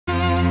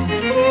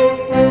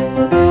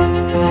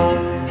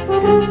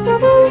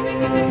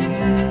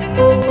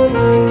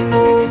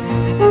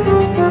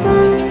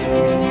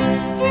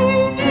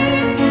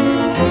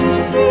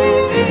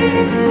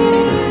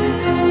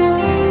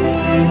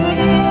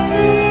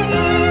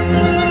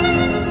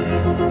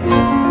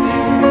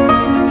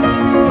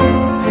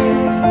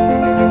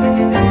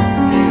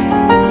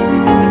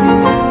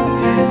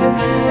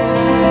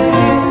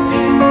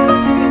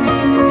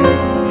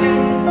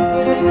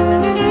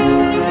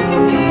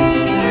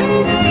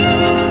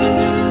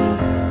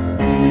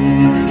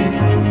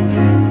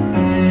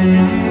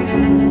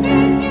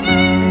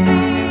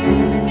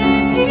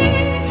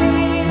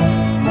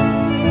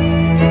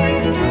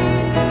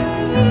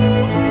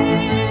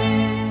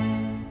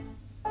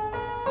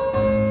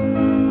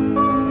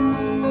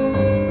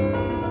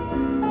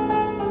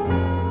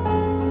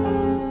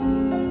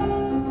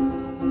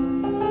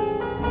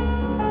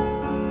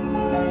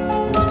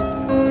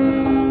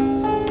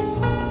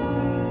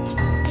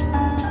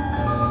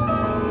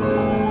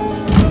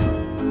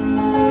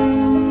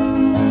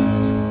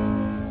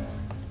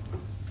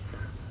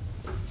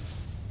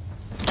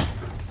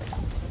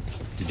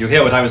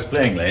hear what I was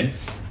playing, Lane?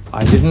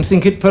 I didn't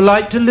think it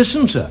polite to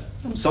listen, sir.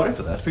 I'm sorry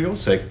for that, for your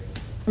sake.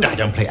 I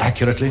don't play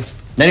accurately.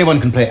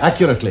 Anyone can play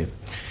accurately.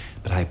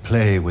 But I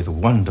play with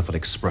wonderful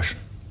expression.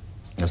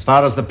 As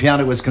far as the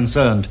piano is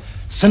concerned,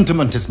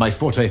 sentiment is my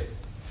forte.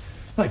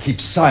 I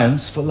keep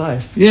science for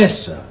life.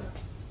 Yes, sir.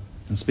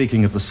 And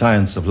speaking of the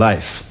science of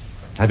life,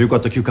 have you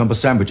got the cucumber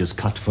sandwiches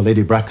cut for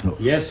Lady Bracknell?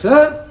 Yes,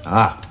 sir.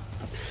 Ah.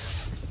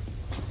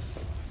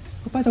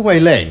 Oh, by the way,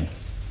 Lane,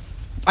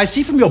 I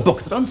see from your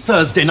book that on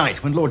Thursday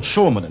night, when Lord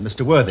Shorman and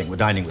Mr. Worthing were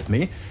dining with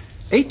me,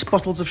 8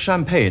 bottles of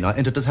champagne are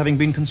entered as having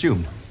been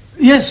consumed.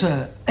 Yes,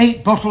 sir.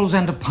 8 bottles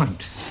and a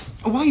pint.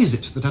 Why is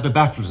it that at a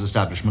bachelor's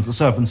establishment the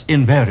servants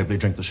invariably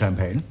drink the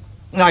champagne?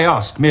 I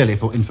ask merely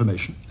for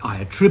information. I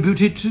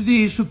attribute it to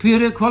the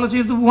superior quality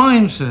of the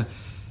wine, sir.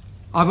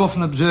 I've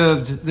often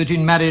observed that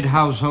in married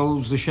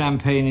households the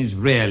champagne is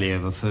rarely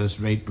of a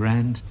first-rate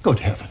brand. Good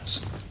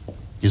heavens.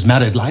 Is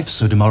married life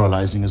so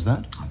demoralizing as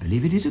that? I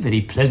believe it is a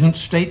very pleasant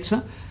state,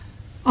 sir.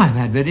 I've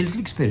had very little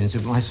experience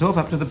of myself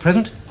up to the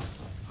present.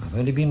 I've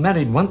only been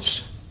married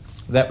once.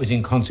 That was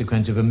in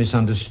consequence of a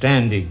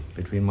misunderstanding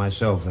between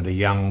myself and a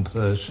young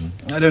person.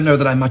 I don't know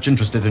that I'm much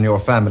interested in your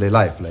family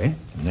life, Lane.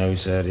 No,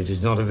 sir, it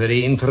is not a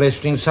very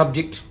interesting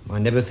subject. I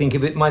never think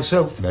of it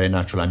myself. Very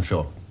natural, I'm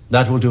sure.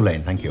 That will do,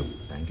 Lane. Thank you.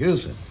 Thank you,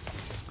 sir.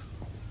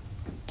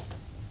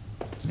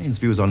 Lane's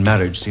views on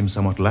marriage seem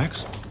somewhat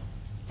lax.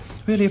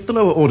 Really, if the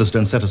lower orders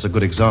don't set us a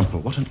good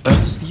example, what on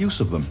earth is the use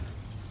of them?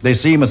 They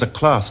seem, as a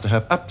class, to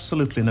have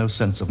absolutely no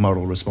sense of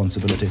moral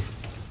responsibility.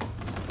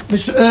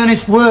 Mr.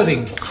 Ernest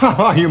Worthing.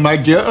 How are you, my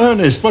dear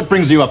Ernest? What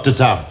brings you up to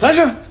town?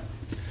 Pleasure.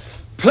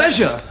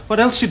 Pleasure? What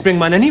else should bring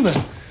mine anywhere?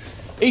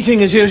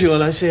 Eating as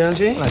usual, I see,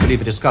 Algie. Well, I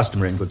believe it is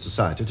customary in good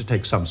society to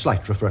take some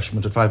slight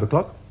refreshment at 5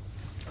 o'clock.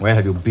 Where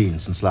have you been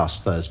since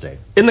last Thursday?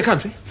 In the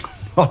country.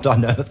 What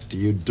on earth do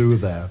you do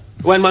there?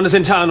 When one is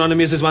in town, one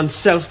amuses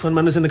oneself. When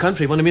one is in the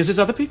country, one amuses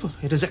other people.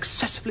 It is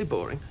excessively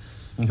boring.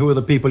 And who are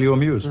the people you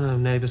amuse? Oh,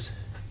 neighbours.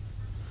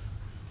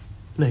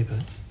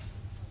 Neighbours?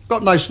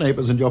 Got nice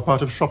neighbours in your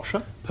part of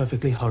Shropshire?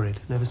 Perfectly horrid.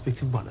 Never speak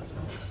to one of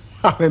them.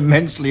 How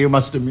immensely you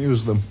must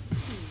amuse them.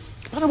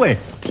 By the way,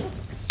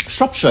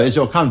 Shropshire is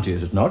your county,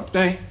 is it not?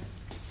 Eh?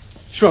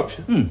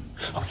 Shropshire?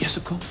 Oh, yes,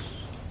 of course.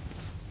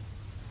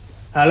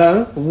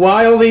 Hello?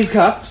 Why all these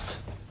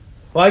cups?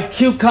 Why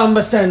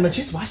cucumber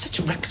sandwiches? Why such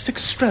reckless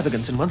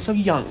extravagance in one so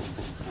young?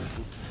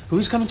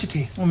 Who's coming to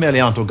tea? Well, merely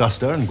Aunt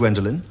Augusta and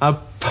Gwendolen. How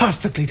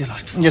perfectly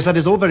delightful. Yes, that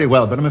is all very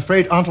well, but I'm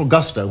afraid Aunt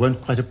Augusta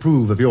won't quite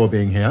approve of your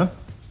being here.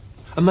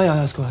 May I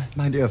ask why?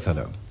 My dear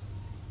fellow,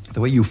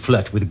 the way you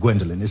flirt with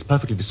Gwendolen is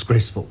perfectly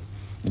disgraceful.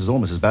 It is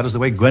almost as bad as the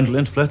way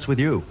Gwendolen flirts with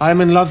you. I am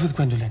in love with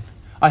Gwendolen.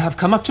 I have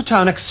come up to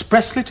town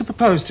expressly to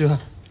propose to her.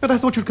 But I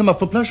thought you'd come up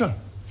for pleasure.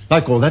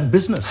 Like all that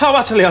business. How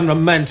utterly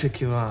unromantic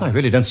you are. I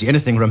really don't see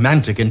anything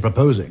romantic in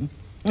proposing.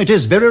 It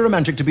is very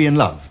romantic to be in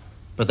love,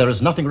 but there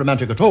is nothing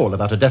romantic at all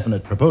about a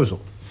definite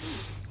proposal.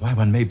 Why,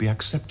 one may be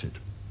accepted.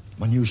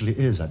 One usually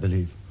is, I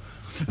believe.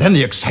 Then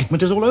the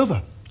excitement is all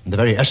over. And the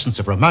very essence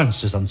of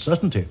romance is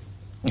uncertainty.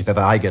 If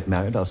ever I get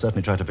married, I'll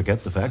certainly try to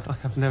forget the fact. I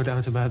have no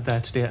doubt about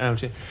that, dear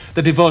Algie.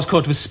 The divorce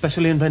court was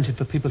specially invented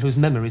for people whose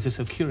memories are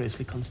so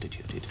curiously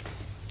constituted.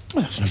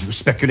 Well, there's no use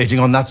speculating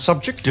on that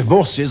subject.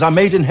 Divorces are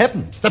made in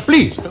heaven. But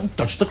please, don't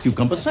touch the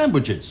cucumber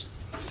sandwiches.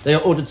 They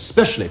are ordered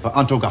specially for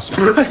Aunt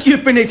Augusta.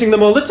 You've been eating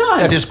them all the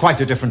time. That is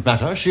quite a different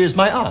matter. She is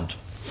my aunt.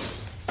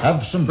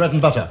 Have some bread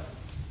and butter.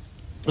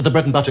 The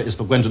bread and butter is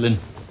for Gwendolen.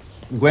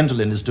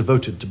 Gwendolen is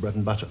devoted to bread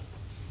and butter.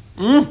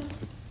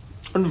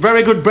 And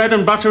very good bread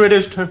and butter it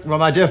is, too. Well,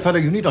 my dear fellow,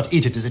 you need not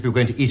eat it as if you're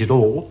going to eat it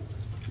all.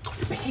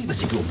 You behave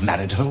as if you're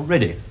married to her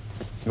already.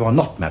 You are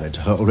not married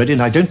to her already,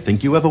 and I don't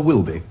think you ever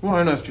will be.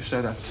 Why on earth do you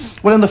say that?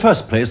 Well, in the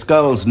first place,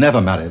 girls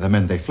never marry the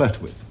men they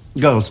flirt with.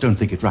 Girls don't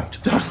think it right.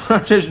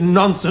 That is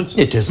nonsense.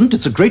 It isn't.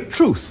 It's a great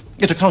truth.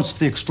 It accounts for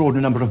the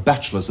extraordinary number of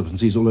bachelors that one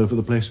sees all over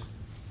the place.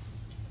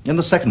 In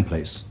the second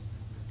place,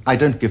 I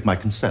don't give my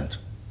consent.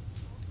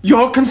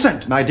 Your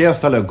consent? My dear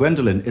fellow,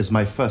 Gwendolen is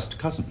my first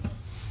cousin.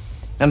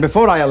 And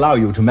before I allow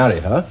you to marry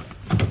her,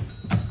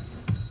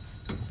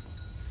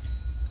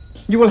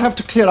 you will have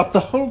to clear up the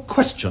whole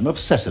question of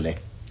Cecily.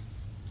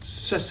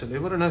 Cecily?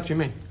 What on earth do you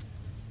mean?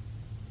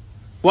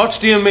 What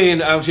do you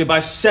mean, Algie,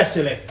 by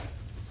Cecily?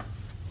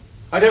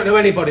 I don't know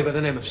anybody by the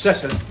name of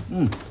Cecily.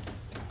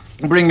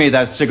 Bring me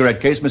that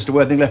cigarette case Mr.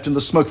 Worthing left in the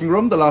smoking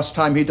room the last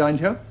time he dined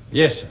here.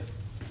 Yes, sir.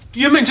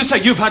 Do you mean to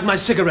say you've had my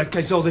cigarette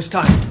case all this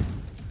time?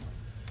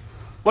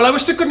 Well, I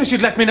wish to goodness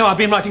you'd let me know I've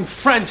been writing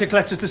frantic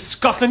letters to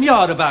Scotland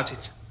Yard about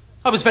it.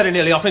 I was very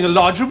nearly offering a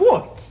large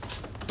reward.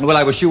 Well,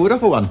 I wish you would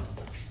offer one.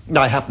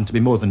 I happen to be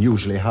more than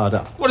usually hard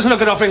up. What is no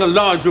good offering a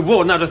large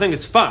reward now the thing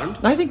is found?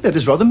 I think that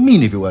is rather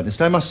mean of you,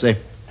 Ernest, I must say.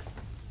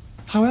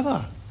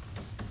 However,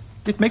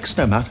 it makes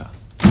no matter.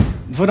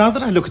 For now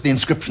that I look at the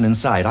inscription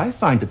inside, I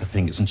find that the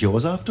thing isn't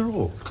yours after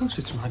all. Of course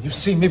it's mine. You've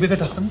seen me with it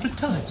 100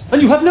 times.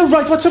 And you have no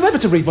right whatsoever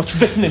to read what's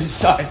written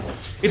inside.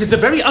 It is a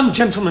very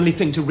ungentlemanly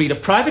thing to read a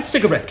private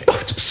cigarette case. Oh,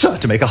 it's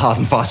absurd to make a hard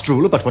and fast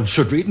rule of what one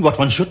should read and what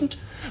one shouldn't.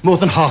 More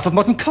than half of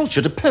modern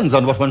culture depends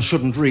on what one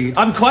shouldn't read.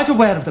 I'm quite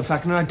aware of the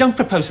fact, and I don't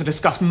propose to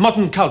discuss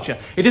modern culture.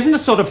 It isn't the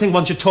sort of thing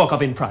one should talk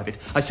of in private.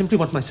 I simply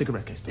want my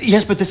cigarette case.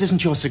 Yes, but this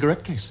isn't your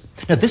cigarette case.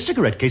 Now, this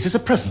cigarette case is a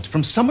present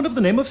from someone of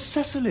the name of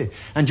Cecily,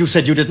 and you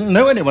said you didn't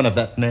know anyone of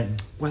that name.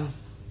 Well,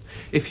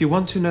 if you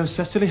want to know,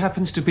 Cecily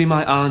happens to be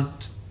my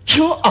aunt.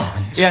 Your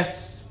aunt?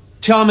 Yes.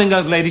 Charming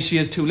old lady she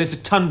is too, lives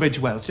at Tunbridge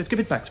Wells. Just give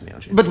it back to me,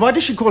 Algernon. But why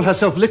does she call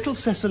herself Little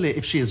Cecily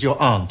if she is your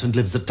aunt and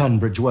lives at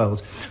Tunbridge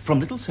Wells?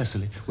 From Little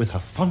Cecily, with her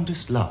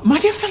fondest love. My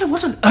dear fellow,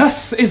 what on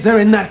earth is there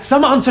in that?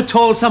 Some aunts are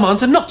tall, some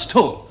aunts are not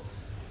tall.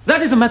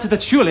 That is a matter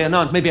that surely an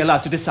aunt may be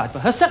allowed to decide for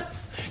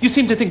herself. You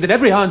seem to think that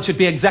every aunt should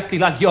be exactly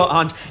like your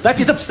aunt.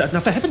 That is absurd. Now,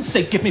 for heaven's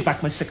sake, give me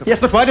back my cigarette.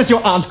 Yes, but why does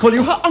your aunt call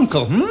you her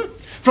uncle,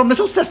 From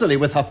Little Cecily,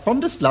 with her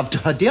fondest love, to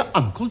her dear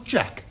Uncle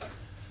Jack.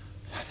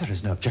 There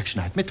is no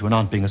objection, I admit, to an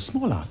aunt being a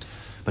small aunt.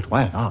 But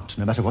why an aunt,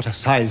 no matter what her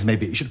size may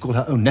be, should call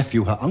her own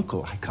nephew her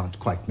uncle, I can't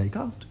quite make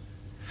out.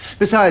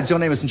 Besides, your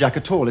name isn't Jack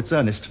at all, it's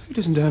Ernest. It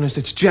isn't Ernest,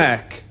 it's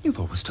Jack. You've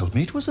always told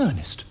me it was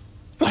Ernest.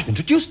 Well, I've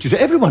introduced you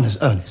to everyone as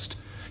Ernest.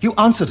 You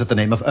answered at the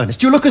name of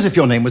Ernest. You look as if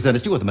your name was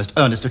Ernest. You are the most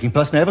earnest-looking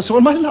person I ever saw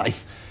in my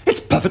life. It's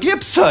perfectly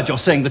absurd you're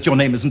saying that your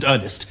name isn't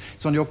Ernest.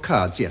 It's on your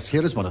cards, yes,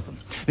 here is one of them.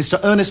 Mr.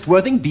 Ernest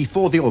Worthing,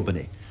 before the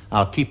Albany.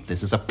 I'll keep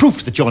this as a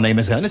proof that your name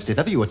is Ernest if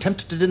ever you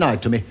attempt to deny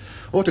it to me,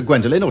 or to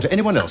Gwendolen, or to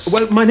anyone else.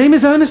 Well, my name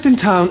is Ernest in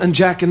town and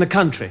Jack in the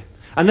country.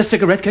 And the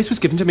cigarette case was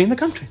given to me in the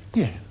country.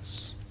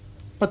 Yes.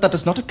 But that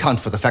does not account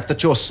for the fact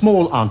that your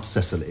small Aunt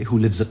Cecily, who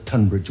lives at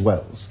Tunbridge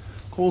Wells,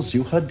 calls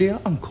you her dear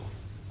uncle.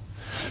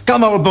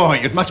 Come, old boy,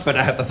 you'd much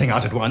better have the thing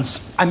out at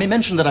once. I may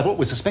mention that I've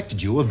always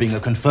suspected you of being a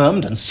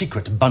confirmed and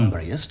secret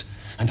Bunburyist,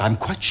 and I'm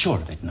quite sure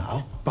of it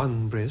now.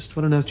 Bunburyist?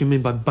 What on earth do you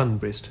mean by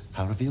Bunburyist?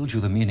 I revealed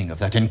you the meaning of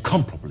that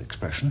incomparable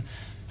expression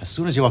as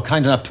soon as you were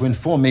kind enough to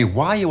inform me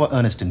why you were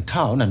Ernest in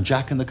town and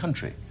Jack in the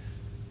country.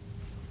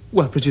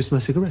 Well, produce my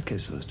cigarette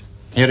case first.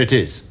 Here it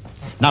is.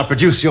 Now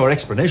produce your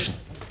explanation,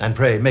 and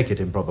pray make it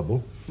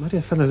improbable. My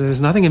dear fellow, there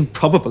is nothing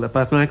improbable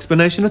about my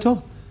explanation at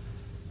all.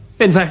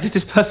 In fact, it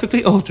is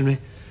perfectly ordinary.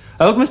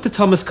 Old Mr.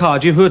 Thomas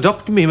Cardew, who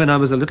adopted me when I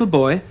was a little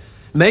boy,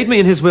 made me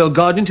in his will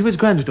guardian to his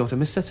granddaughter,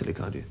 Miss Cecily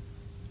Cardew.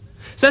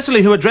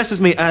 Cecily, who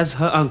addresses me as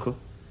her uncle,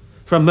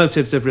 from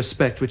motives of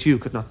respect which you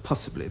could not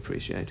possibly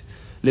appreciate,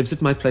 lives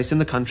at my place in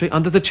the country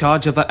under the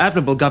charge of her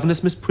admirable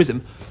governess, Miss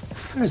Prism.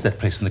 Where is that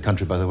place in the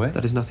country, by the way?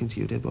 That is nothing to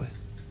you, dear boy.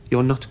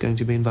 You're not going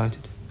to be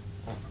invited.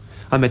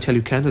 I may tell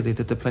you candidly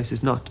that the place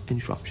is not in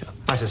Shropshire.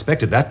 I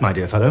suspected that, my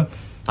dear fellow.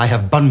 I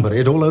have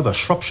Bunburyed all over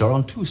Shropshire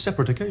on 2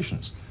 separate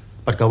occasions.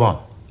 But go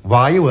on.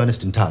 Why are you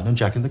Ernest in town and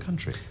Jack in the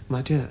country?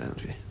 My dear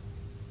Algie,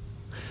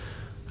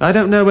 I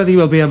don't know whether you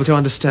will be able to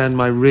understand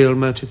my real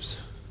motives.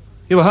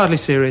 You are hardly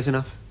serious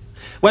enough.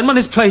 When one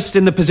is placed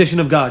in the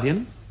position of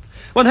guardian,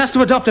 one has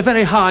to adopt a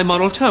very high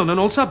moral tone on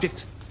all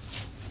subjects.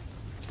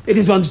 It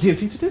is one's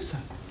duty to do so.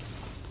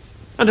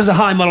 And as a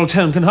high moral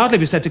tone can hardly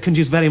be said to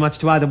conduce very much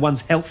to either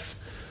one's health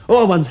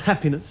or one's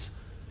happiness,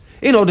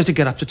 in order to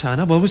get up to town,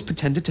 I've always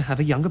pretended to have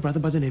a younger brother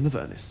by the name of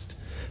Ernest,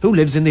 who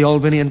lives in the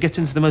Albany and gets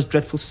into the most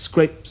dreadful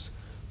scrapes.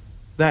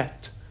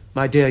 That,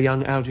 my dear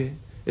young Algie,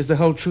 is the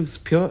whole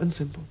truth, pure and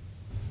simple.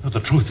 But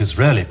the truth is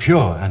rarely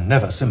pure and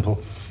never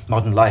simple.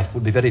 Modern life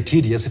would be very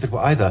tedious if it were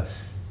either,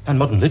 and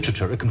modern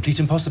literature a complete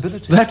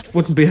impossibility. That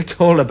wouldn't be at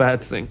all a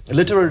bad thing.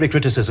 Literary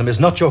criticism is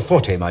not your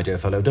forte, my dear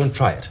fellow. Don't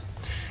try it.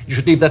 You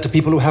should leave that to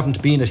people who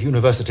haven't been at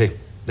university.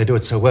 They do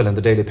it so well in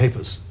the daily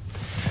papers.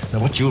 Now,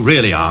 what you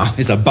really are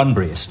is a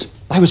Bunburyist.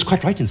 I was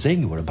quite right in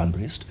saying you were a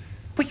Bunburyist.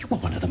 Well, you are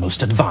one of the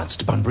most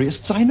advanced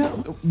Bunburyists I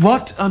know.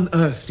 What on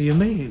earth do you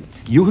mean?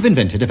 You have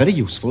invented a very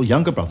useful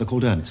younger brother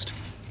called Ernest,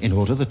 in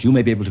order that you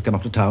may be able to come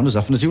up to town as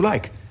often as you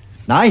like.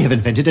 I have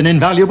invented an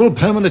invaluable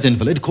permanent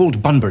invalid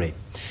called Bunbury,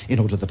 in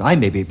order that I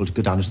may be able to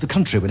go down into the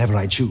country whenever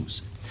I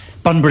choose.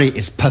 Bunbury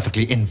is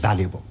perfectly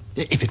invaluable.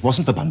 If it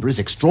wasn't for Bunbury's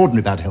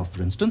extraordinary bad health,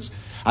 for instance,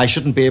 I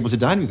shouldn't be able to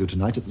dine with you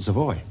tonight at the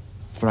Savoy,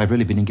 for I've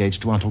really been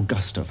engaged to Aunt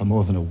Augusta for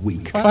more than a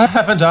week. I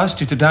haven't asked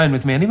you to dine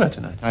with me anywhere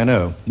tonight. I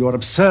know. You're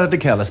absurdly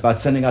careless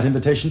about sending out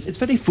invitations. It's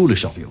very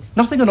foolish of you.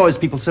 Nothing annoys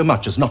people so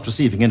much as not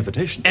receiving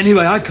invitations.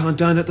 Anyway, I can't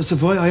dine at the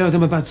Savoy. I owe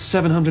them about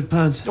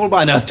 £700. Well,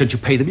 why on earth don't you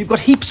pay them? You've got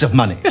heaps of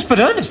money. Yes, but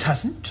Ernest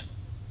hasn't.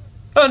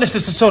 Ernest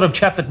is the sort of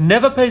chap that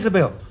never pays a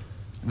bill.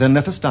 Then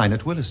let us dine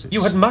at Willis's.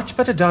 You had much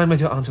better dine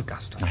with your Aunt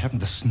Augusta. I haven't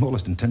the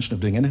smallest intention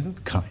of doing anything of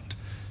the kind.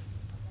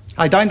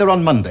 I dine there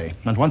on Monday,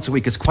 and once a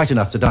week is quite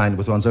enough to dine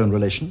with one's own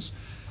relations.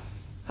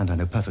 And I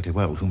know perfectly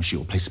well whom she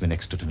will place me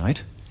next to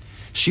tonight.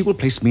 She will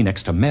place me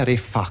next to Mary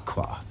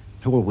Farquhar,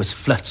 who always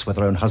flirts with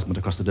her own husband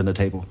across the dinner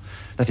table.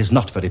 That is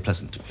not very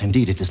pleasant.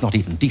 Indeed, it is not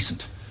even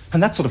decent.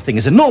 And that sort of thing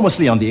is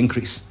enormously on the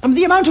increase. I mean,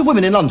 the amount of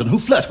women in London who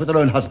flirt with their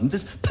own husbands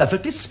is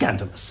perfectly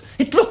scandalous.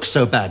 It looks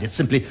so bad, it's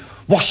simply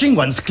washing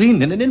one's clean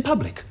linen in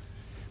public.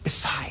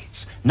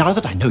 Besides, now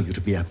that I know you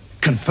to be a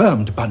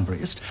confirmed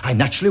Bunburyist, I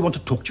naturally want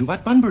to talk to you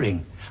about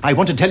Bunburying. I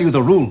want to tell you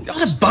the rules. You're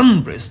not a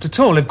Bunburyist at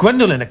all. If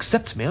Gwendolen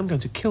accepts me, I'm going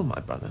to kill my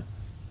brother.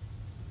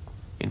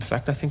 In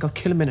fact, I think I'll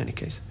kill him in any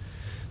case.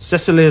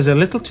 Cecily is a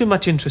little too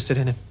much interested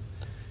in him.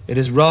 It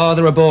is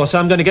rather a bore, so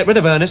I'm going to get rid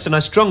of Ernest, and I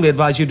strongly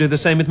advise you do the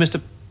same with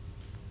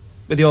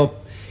with your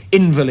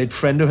invalid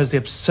friend who has the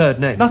absurd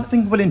name.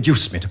 Nothing will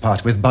induce me to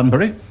part with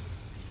Bunbury.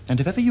 And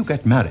if ever you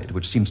get married,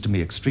 which seems to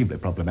me extremely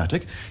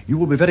problematic, you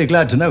will be very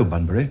glad to know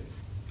Bunbury.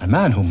 A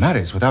man who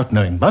marries without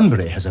knowing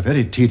Bunbury has a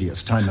very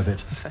tedious time of it.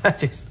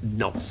 That is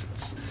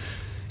nonsense.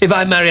 If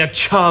I marry a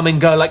charming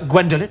girl like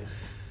Gwendolen,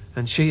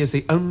 and she is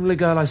the only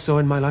girl I saw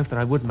in my life that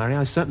I would marry,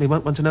 I certainly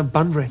won't want to know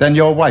Bunbury. Then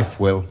your wife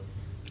will.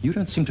 You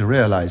don't seem to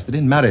realize that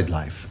in married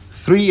life,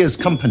 3 is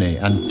company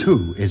and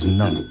 2 is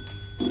none.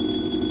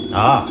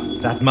 Ah,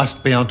 that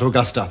must be Aunt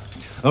Augusta.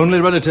 Only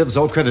relatives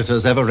or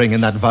creditors ever ring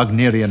in that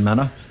Wagnerian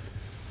manner.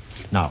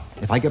 Now,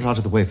 if I get out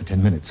of the way for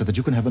 10 minutes so that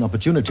you can have an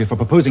opportunity for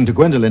proposing to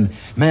Gwendolen,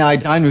 may I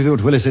dine with you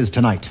at Willis's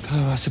tonight?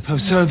 Oh, I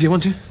suppose so, if you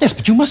want to. Yes,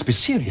 but you must be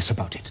serious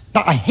about it.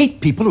 Now, I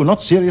hate people who are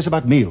not serious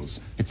about meals.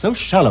 It's so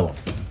shallow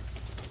of them.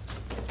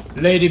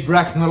 Lady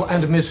Bracknell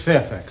and Miss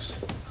Fairfax.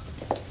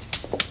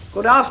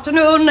 Good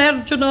afternoon,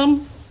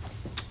 Algernon.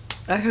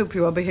 I hope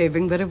you are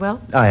behaving very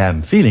well. I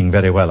am feeling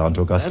very well, Aunt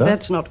Augusta.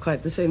 That's not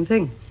quite the same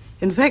thing.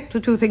 In fact, the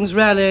two things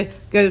rarely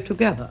go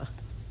together.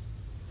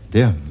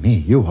 Dear me,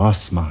 you are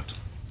smart.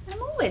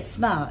 I'm always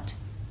smart.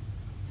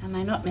 Am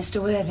I not,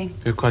 Mr. Worthing?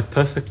 You're quite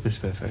perfect, Miss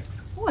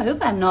Fairfax. Oh, I hope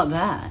I'm not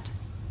that.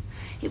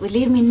 It would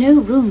leave me no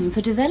room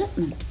for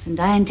developments, and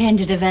I intend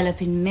to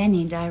develop in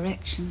many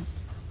directions.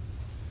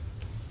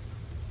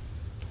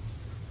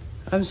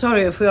 I'm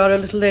sorry if we are a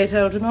little late,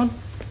 Algernon.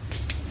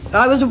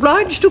 I was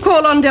obliged to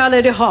call on dear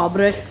Lady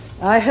Harbury.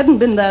 I hadn't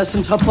been there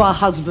since her poor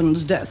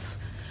husband's death.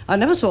 I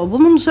never saw a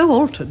woman so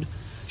altered.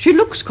 She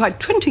looks quite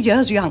 20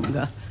 years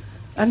younger.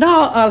 And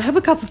now I'll have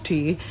a cup of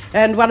tea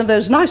and one of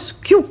those nice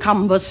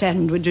cucumber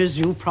sandwiches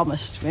you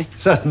promised me.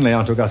 Certainly,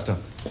 Aunt Augusta.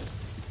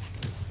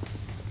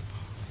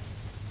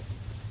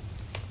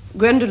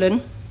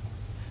 Gwendolen,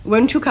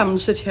 won't you come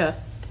and sit here?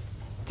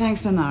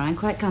 Thanks, Mamma. I'm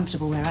quite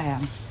comfortable where I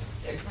am.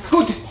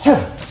 Good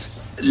heavens!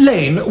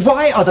 Lane,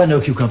 why are there no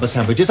cucumber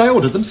sandwiches? I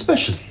ordered them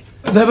specially.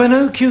 There were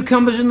no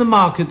cucumbers in the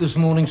market this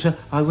morning, sir.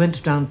 I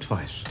went down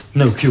twice.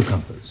 No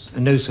cucumbers?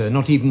 No, sir,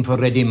 not even for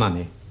ready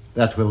money.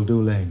 That will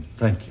do, Lane.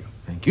 Thank you.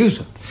 Thank you,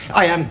 sir.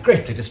 I am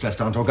greatly distressed,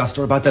 Aunt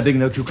Augusta, about there being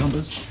no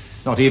cucumbers.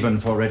 Not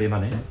even for ready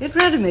money. It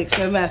really makes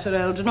no matter,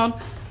 Algernon.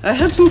 I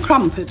had some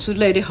crumpets with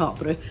Lady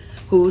Harbury,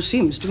 who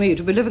seems to me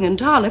to be living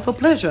entirely for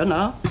pleasure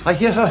now. I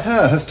hear her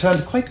hair has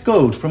turned quite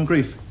gold from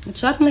grief. It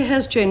certainly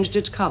has changed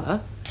its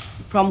colour.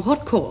 From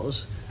what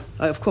cause,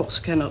 I of course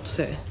cannot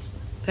say.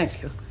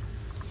 Thank you.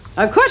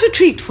 I've quite a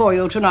treat for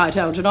you tonight,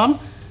 Algernon.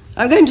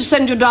 I'm going to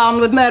send you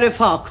down with Mary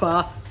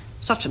Farquhar.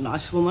 Such a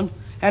nice woman,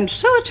 and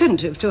so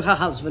attentive to her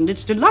husband.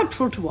 It's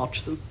delightful to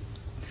watch them.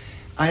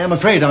 I am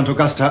afraid, Aunt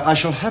Augusta, I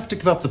shall have to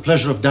give up the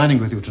pleasure of dining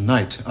with you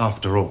tonight,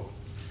 after all.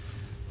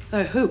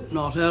 I hope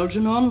not,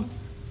 Algernon.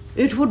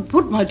 It would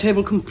put my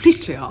table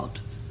completely out.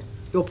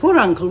 Your poor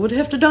uncle would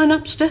have to dine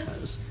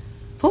upstairs.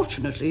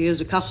 Fortunately, he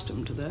is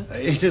accustomed to that.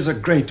 It is a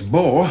great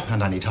bore,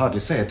 and I need hardly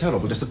say a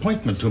terrible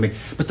disappointment to me.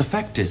 But the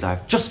fact is,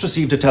 I've just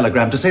received a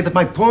telegram to say that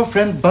my poor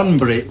friend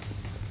Bunbury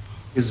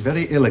is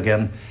very ill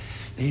again.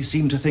 They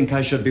seem to think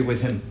I should be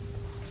with him.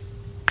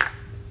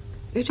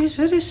 It is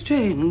very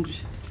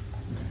strange.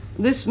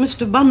 This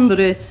Mr.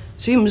 Bunbury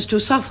seems to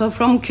suffer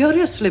from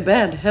curiously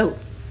bad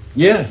health.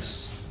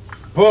 Yes.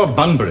 Poor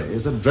Bunbury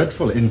is a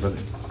dreadful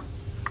invalid.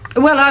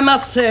 Well, I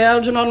must say,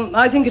 Algernon,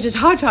 I think it is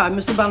high time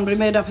Mr. Bunbury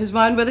made up his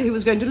mind whether he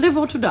was going to live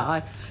or to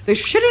die.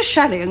 This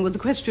shilly-shallying with the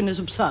question is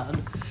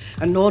absurd,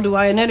 and nor do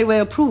I in any way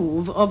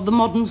approve of the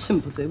modern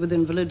sympathy with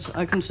invalids.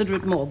 I consider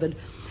it morbid.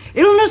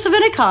 Illness of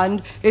any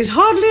kind is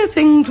hardly a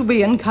thing to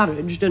be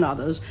encouraged in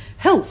others.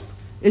 Health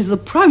is the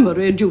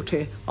primary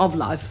duty of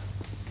life.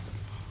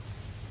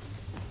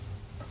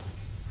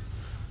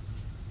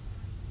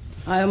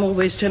 I am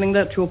always telling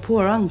that to your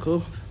poor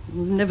uncle,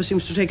 who never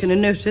seems to take any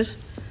notice,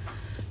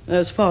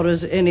 as far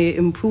as any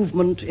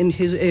improvement in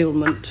his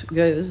ailment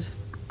goes.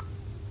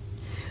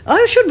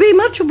 I should be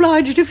much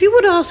obliged if you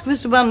would ask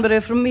Mr. Bunbury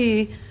from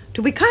me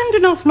to be kind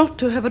enough not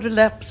to have a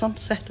relapse on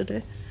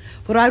Saturday,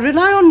 for I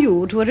rely on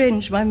you to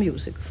arrange my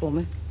music for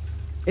me.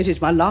 It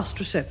is my last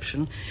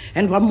reception,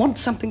 and one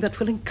wants something that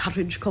will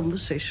encourage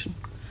conversation,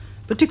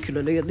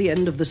 particularly at the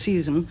end of the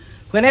season,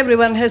 when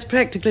everyone has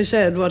practically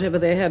said whatever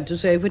they had to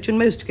say, which in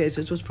most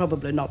cases was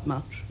probably not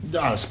much.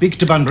 I'll speak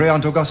to Bunbury,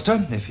 Aunt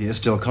Augusta, if he is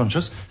still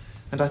conscious,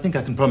 and I think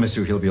I can promise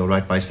you he'll be all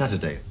right by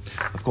Saturday.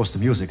 Of course, the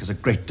music is a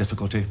great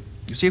difficulty.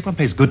 You see, if one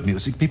plays good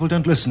music, people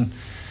don't listen,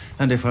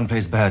 and if one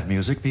plays bad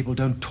music, people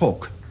don't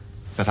talk.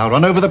 But I'll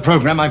run over the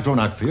programme I've drawn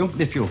out for you,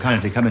 if you'll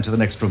kindly come into the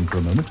next room for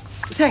a moment.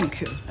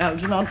 Thank you,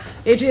 Algernon.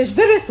 It is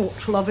very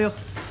thoughtful of you.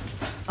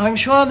 I'm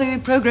sure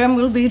the programme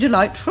will be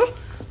delightful,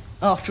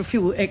 after a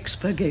few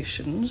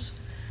expurgations.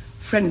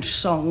 French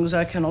songs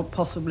I cannot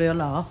possibly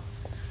allow.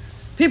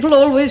 People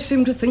always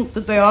seem to think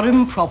that they are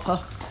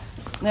improper,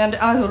 and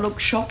either look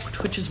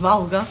shocked, which is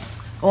vulgar,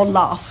 or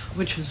laugh,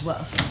 which is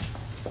worse.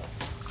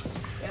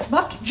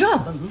 But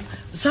German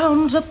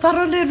sounds a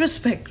thoroughly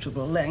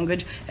respectable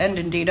language, and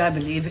indeed I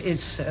believe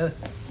is so.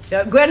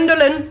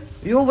 Gwendolen,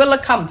 you will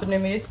accompany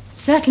me.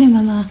 Certainly,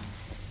 Mamma.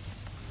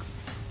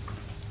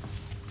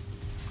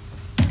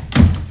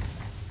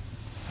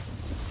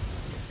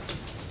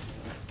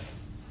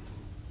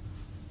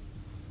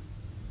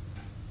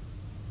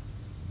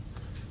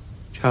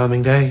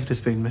 Charming day it has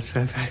been, Miss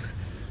Fairfax.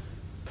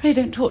 Pray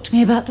don't talk to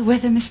me about the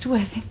weather, Mr.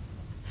 Worthing.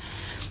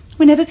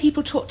 Whenever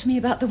people talk to me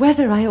about the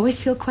weather, I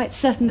always feel quite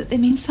certain that they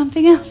mean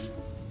something else.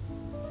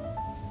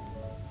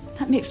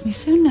 That makes me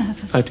so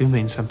nervous. I do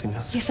mean something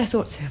else. Yes, I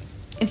thought so.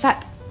 In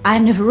fact,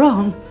 I'm never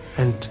wrong.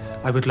 And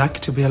I would like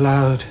to be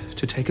allowed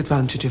to take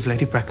advantage of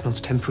Lady Bracknell's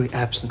temporary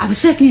absence. I would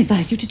certainly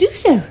advise you to do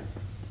so.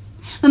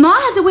 Mamma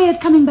has a way of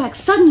coming back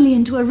suddenly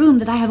into a room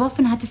that I have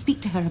often had to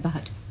speak to her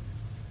about.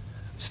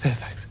 Miss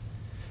Fairfax,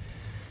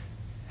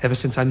 ever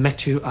since I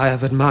met you, I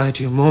have admired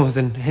you more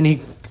than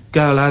any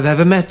girl I've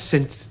ever met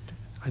since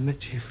I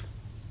met you.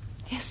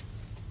 Yes,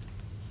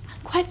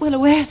 I'm quite well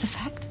aware of the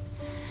fact.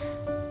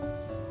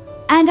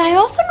 And I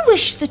often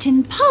wish that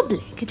in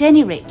public, at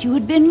any rate, you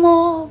had been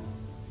more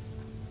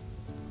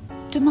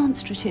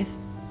demonstrative.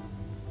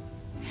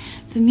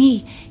 For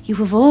me, you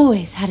have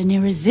always had an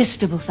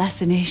irresistible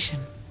fascination.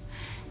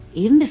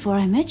 Even before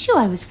I met you,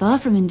 I was far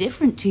from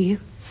indifferent to you.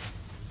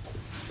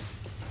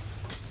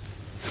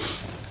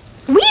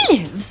 We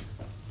live,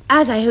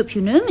 as I hope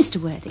you know,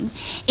 Mr. Worthing,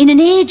 in an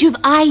age of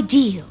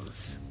ideals.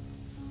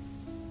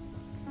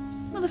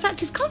 Well, the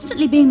fact is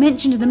constantly being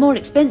mentioned in the more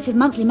expensive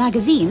monthly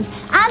magazines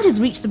and has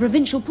reached the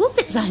provincial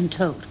pulpits, I'm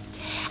told.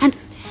 And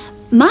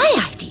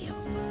my ideal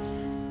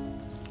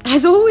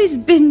has always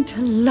been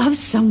to love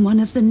someone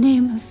of the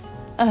name of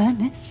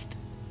Ernest.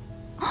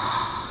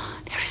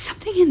 Oh, there is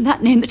something in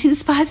that name that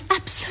inspires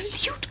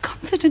absolute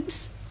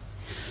confidence.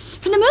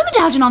 From the moment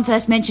Algernon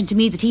first mentioned to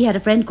me that he had a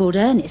friend called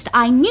Ernest,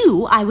 I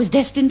knew I was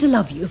destined to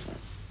love you.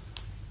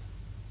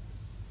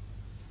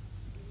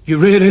 You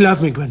really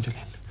love me, Gwendolen?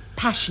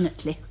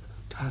 Passionately.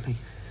 Darling,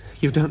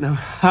 you don't know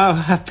how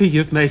happy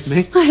you've made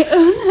me. My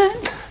own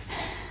Ernest.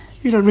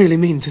 You don't really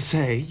mean to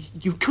say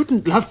you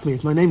couldn't love me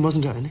if my name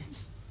wasn't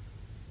Ernest?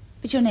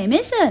 But your name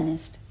is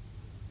Ernest.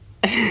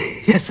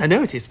 Yes, I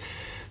know it is.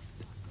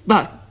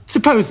 But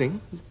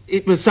supposing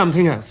it was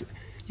something else,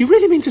 you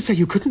really mean to say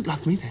you couldn't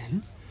love me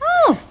then?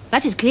 Oh,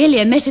 that is clearly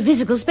a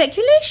metaphysical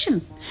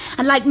speculation.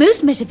 And like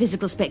most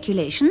metaphysical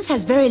speculations,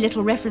 has very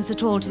little reference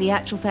at all to the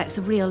actual facts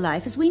of real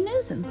life as we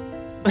know them.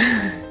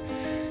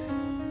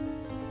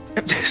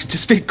 To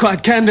speak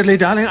quite candidly,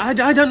 darling,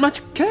 I don't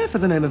much care for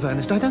the name of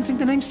Ernest. I don't think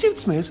the name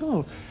suits me at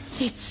all.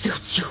 It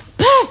suits you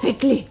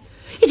perfectly.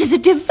 It is a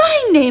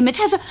divine name. It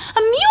has a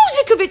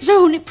music of its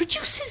own. It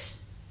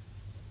produces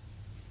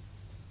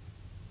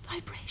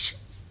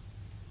vibrations.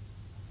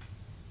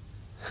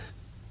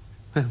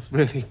 Well,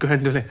 really,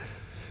 Gwendolen,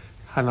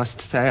 I must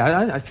say,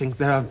 I think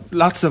there are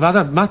lots of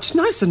other much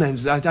nicer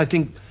names. I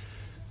think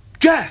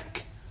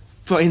Jack,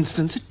 for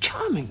instance, a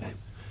charming name.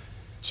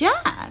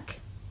 Jack?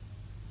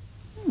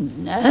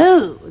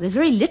 No, there's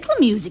very little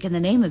music in the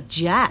name of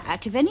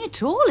Jack, if any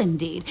at all,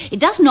 indeed. It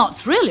does not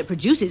thrill, it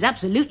produces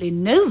absolutely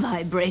no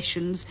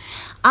vibrations.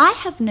 I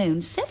have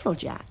known several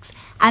Jacks,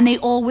 and they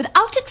all,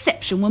 without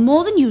exception, were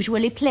more than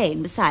usually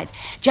plain. Besides,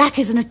 Jack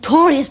is a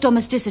notorious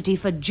domesticity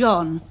for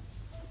John.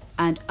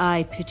 And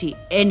I pity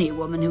any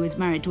woman who is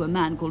married to a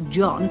man called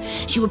John.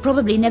 She would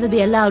probably never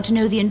be allowed to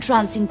know the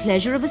entrancing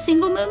pleasure of a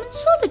single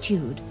moment's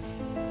solitude.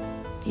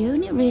 The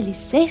only really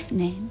safe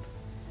name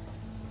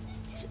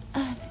is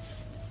Ernest.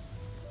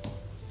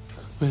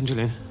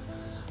 Gwendolen,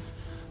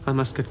 I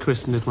must get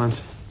christened at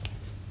once.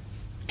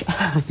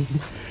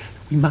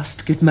 We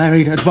must get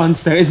married at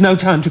once. There is no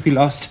time to be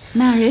lost.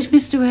 Married,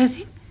 Mr.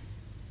 Worthing?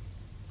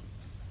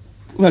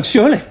 Well,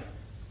 surely.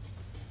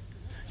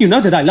 You know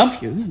that I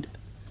love you, and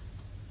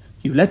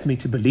you led me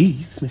to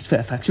believe, Miss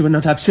Fairfax, you were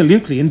not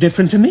absolutely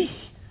indifferent to me.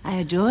 I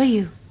adore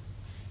you,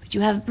 but you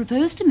haven't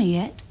proposed to me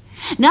yet.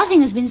 Nothing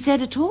has been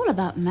said at all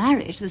about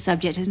marriage. The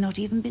subject has not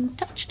even been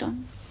touched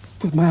on.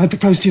 But may I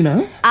propose to you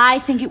now? I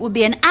think it would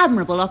be an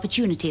admirable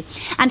opportunity.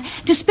 And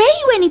to spare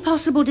you any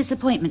possible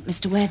disappointment,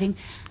 Mr. Worthing,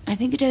 I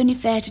think it only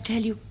fair to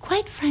tell you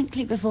quite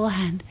frankly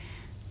beforehand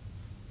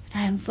that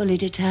I am fully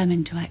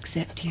determined to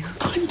accept you.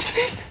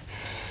 Gwendolen!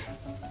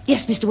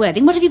 Yes, Mr.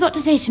 Worthing, what have you got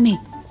to say to me?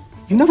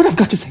 You know what I've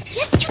got to say to you?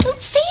 Yes, but you don't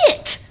say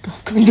it.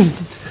 Oh, Gwendolen,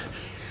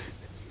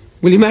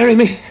 will you marry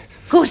me?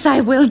 Of course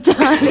I will,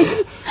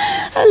 darling.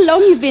 How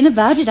long you've been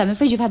about it, I'm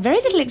afraid you've had very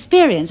little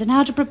experience in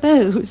how to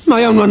propose.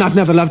 My own one, I've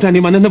never loved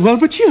anyone in the world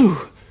but you.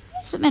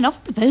 Yes, but men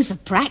often propose for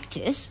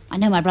practice. I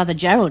know my brother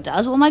Gerald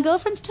does, all my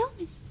girlfriends tell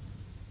me.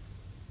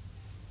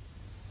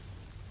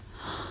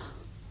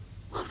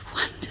 What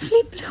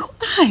wonderfully blue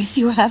eyes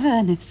you have,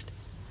 Ernest.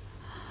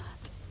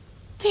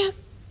 They're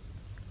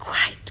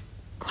quite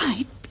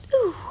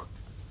blue.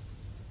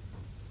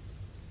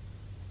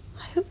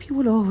 I hope you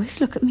will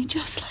always look at me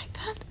just like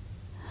that.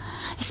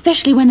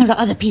 Especially when there are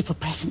other people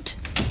present.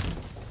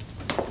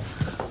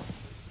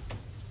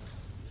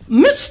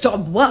 Mr.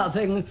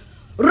 Worthing,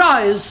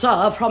 rise,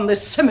 sir, from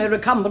this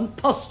semi-recumbent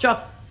posture.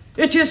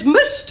 It is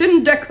most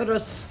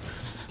indecorous.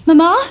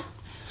 Mamma,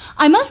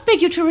 I must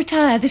beg you to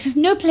retire. This is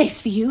no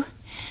place for you.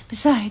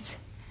 Besides,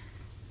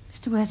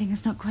 Mr. Worthing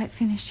has not quite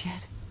finished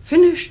yet.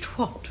 Finished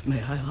what,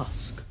 may I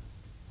ask?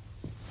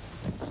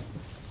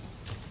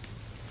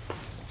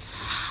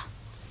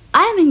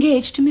 I am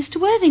engaged to Mr.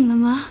 Worthing,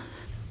 Mamma.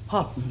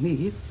 Pardon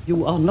me,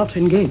 you are not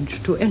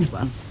engaged to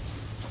anyone.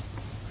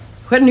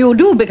 When you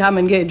do become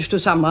engaged to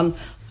someone,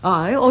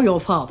 I or your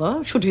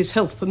father, should his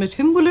health permit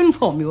him, will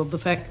inform you of the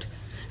fact.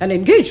 An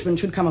engagement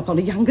should come upon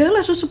a young girl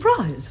as a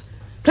surprise,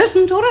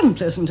 pleasant or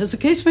unpleasant, as the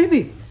case may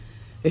be.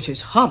 It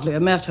is hardly a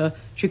matter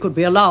she could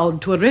be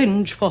allowed to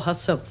arrange for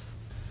herself.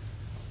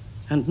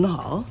 And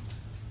now,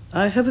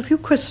 I have a few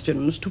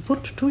questions to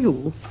put to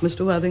you,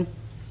 Mr. Worthing.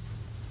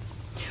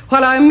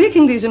 While I am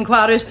making these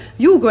inquiries,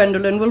 you,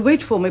 Gwendolen, will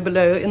wait for me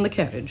below in the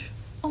carriage.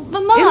 Oh,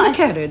 Mamma! In the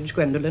carriage,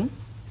 Gwendolen.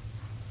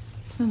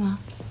 Yes, Mamma.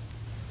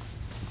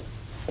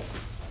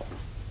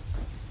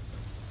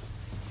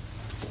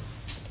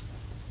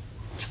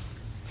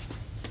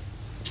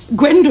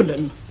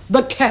 Gwendolen,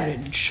 the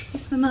carriage.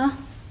 Yes, Mamma.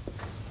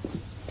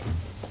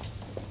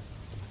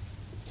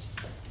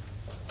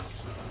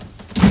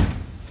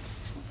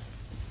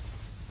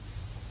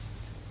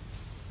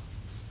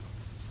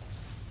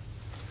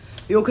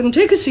 You can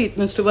take a seat,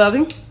 Mr.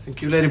 Worthing.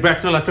 Thank you, Lady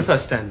Bracknell. I prefer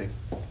standing.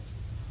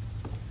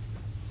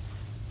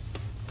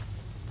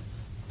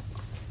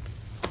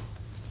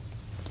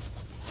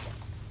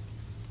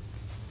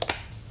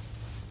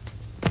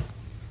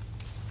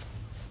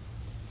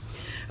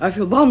 I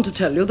feel bound to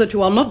tell you that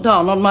you are not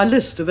down on my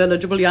list of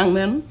eligible young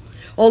men,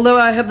 although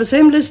I have the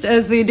same list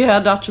as the dear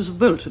Duchess of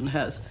Bolton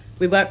has.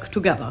 We work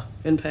together,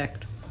 in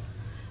fact.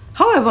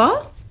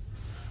 However,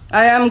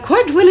 I am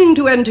quite willing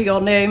to enter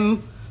your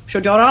name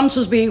should your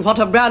answers be what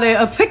a really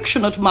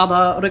affectionate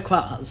mother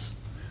requires.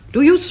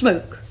 Do you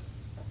smoke?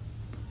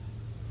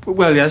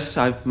 Well, yes,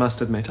 I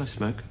must admit I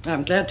smoke.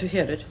 I'm glad to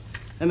hear it.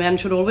 A man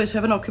should always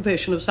have an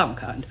occupation of some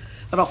kind.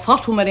 There are far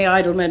too many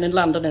idle men in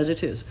London as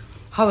it is.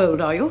 How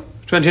old are you?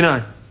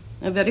 29.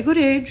 A very good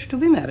age to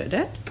be married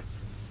at.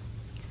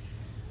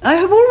 I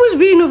have always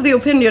been of the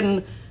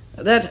opinion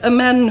that a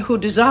man who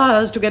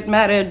desires to get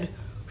married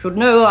should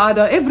know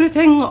either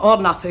everything or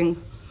nothing.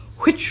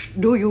 Which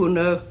do you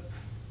know?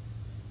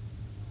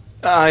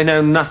 I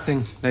know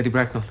nothing, Lady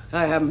Bracknell.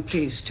 I am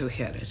pleased to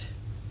hear it.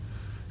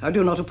 I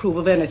do not approve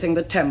of anything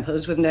that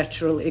tampers with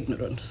natural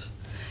ignorance.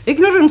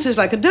 Ignorance is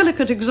like a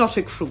delicate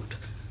exotic fruit.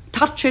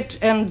 Touch it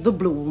and the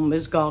bloom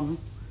is gone.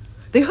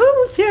 The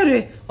whole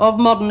theory of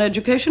modern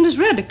education is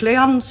radically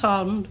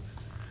unsound.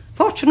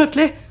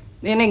 Fortunately,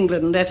 in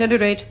England, at any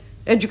rate,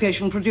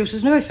 education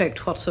produces no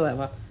effect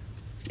whatsoever.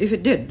 If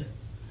it did,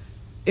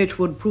 it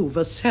would prove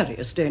a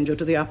serious danger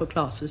to the upper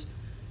classes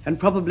and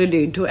probably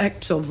lead to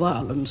acts of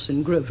violence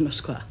in Grosvenor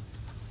Square.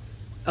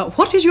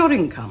 What is your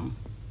income?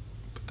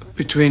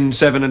 Between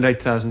 7,000 and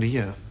 8,000 a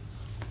year.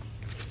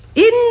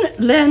 In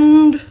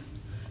land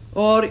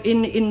or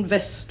in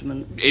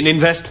investment? In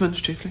investments,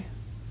 chiefly.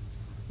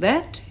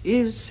 That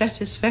is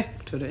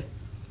satisfactory.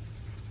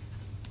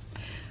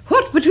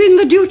 What between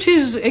the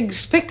duties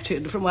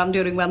expected from one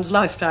during one's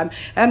lifetime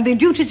and the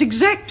duties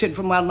exacted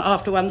from one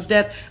after one's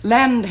death,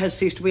 land has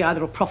ceased to be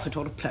either a profit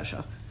or a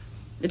pleasure.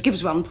 It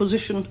gives one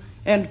position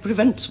and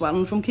prevents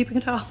one from keeping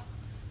it up.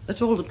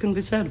 That's all that can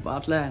be said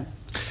about land.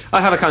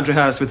 I have a country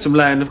house with some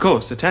land, of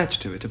course,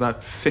 attached to it. About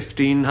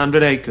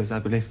 1,500 acres, I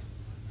believe.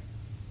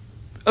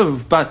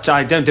 Oh, but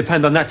I don't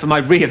depend on that for my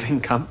real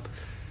income.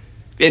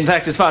 In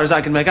fact, as far as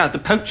I can make out, the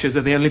poachers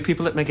are the only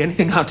people that make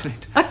anything out of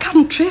it. A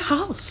country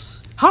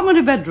house? How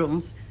many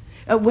bedrooms?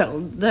 Well,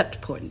 that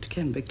point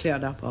can be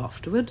cleared up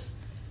afterwards.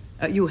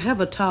 You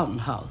have a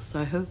townhouse,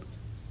 I hope.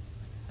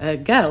 A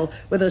girl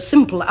with a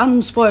simple,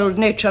 unspoiled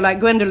nature like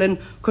Gwendolen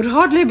could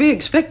hardly be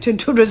expected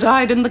to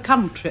reside in the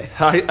country.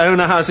 I own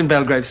a house in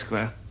Belgrave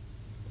Square.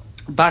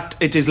 But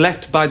it is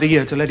let by the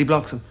year to Lady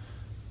Bloxham.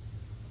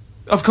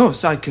 Of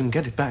course, I can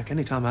get it back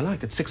any time I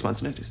like at 6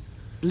 months' notice.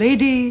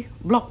 Lady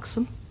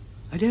Bloxham?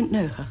 I don't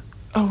know her.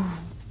 Oh,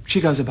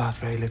 she goes about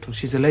very little.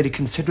 She's a lady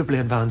considerably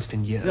advanced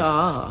in years.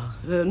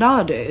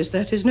 Nowadays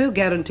that is no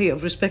guarantee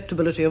of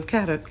respectability of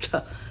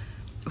character.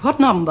 What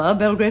number,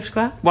 Belgrave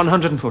Square?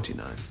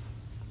 149.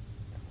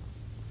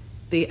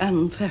 The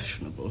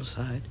unfashionable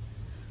side.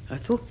 I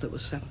thought there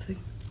was something.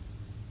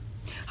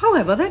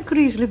 However, that could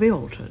easily be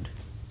altered.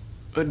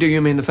 Do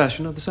you mean the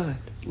fashion or the side?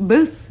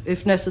 Both,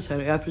 if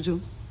necessary, I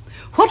presume.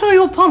 What are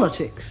your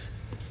politics?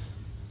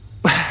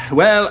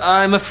 Well,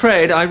 I'm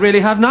afraid I really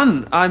have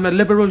none. I'm a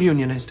liberal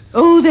unionist.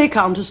 Oh, they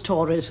count as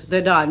Tories.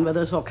 They dine with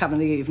us or come in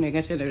the evening,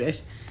 at any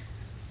rate.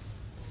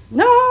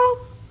 No,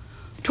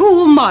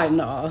 two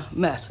minor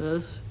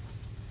matters.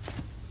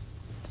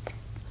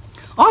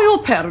 Are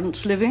your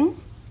parents living?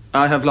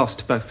 I have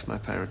lost both my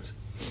parents.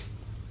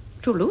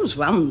 To lose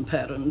one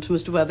parent,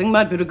 Mr. Worthing,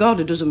 might be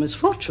regarded as a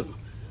misfortune.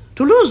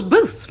 To lose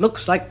both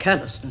looks like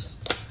carelessness.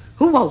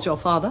 Who was your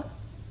father?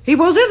 He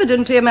was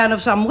evidently a man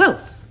of some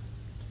wealth.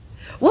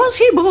 Was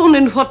he born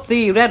in what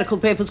the radical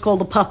papers call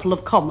the purple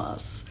of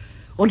commerce,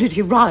 Or did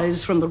he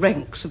rise from the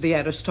ranks of the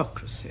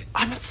aristocracy?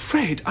 I'm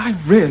afraid I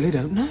really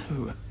don't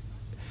know.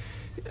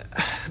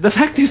 The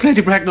fact is,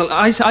 Lady Bracknell,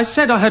 I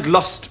said I had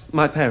lost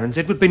my parents.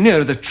 It would be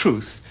nearer the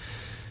truth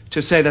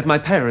to say that my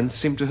parents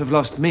seem to have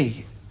lost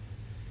me.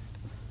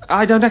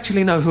 I don't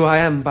actually know who I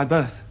am by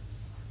birth.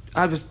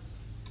 I was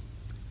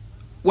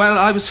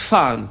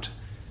found.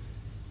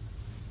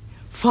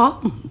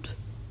 Found?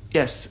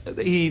 Yes,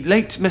 the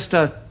late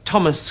Mr.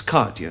 Thomas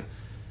Cardew,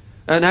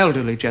 an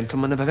elderly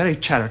gentleman of a very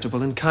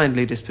charitable and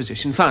kindly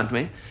disposition, found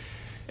me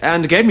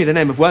and gave me the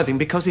name of Worthing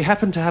because he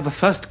happened to have a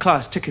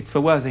first-class ticket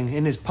for Worthing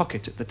in his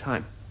pocket at the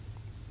time.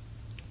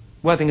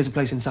 Worthing is a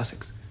place in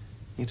Sussex.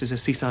 It is a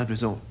seaside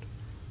resort.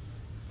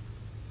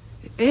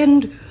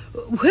 And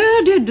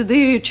where did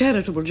the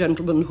charitable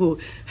gentleman who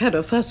had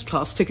a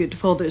first-class ticket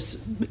for this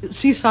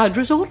seaside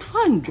resort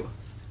find you?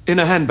 In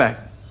a handbag.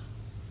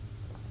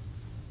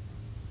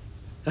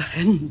 A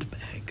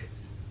handbag?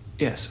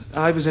 Yes,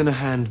 I was in a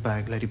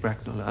handbag, Lady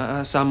Bracknell.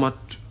 A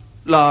somewhat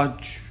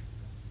large,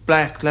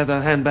 black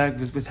leather handbag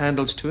with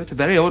handles to it. A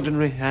very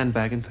ordinary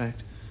handbag, in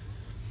fact.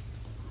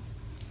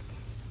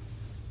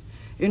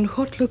 In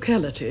what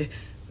locality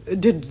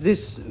did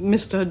this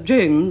Mr.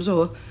 James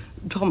or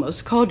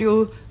Thomas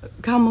Cardew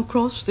come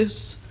across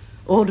this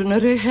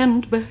ordinary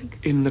handbag?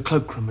 In the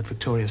cloakroom at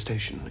Victoria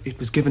Station. It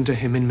was given to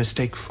him in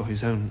mistake for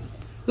his own.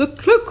 The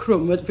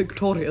cloakroom at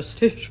Victoria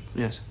Station?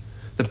 Yes.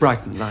 The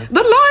Brighton line.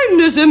 The line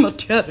is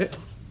immaterial.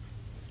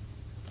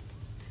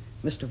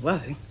 Mr.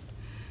 Worthing,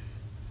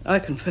 I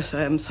confess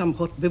I am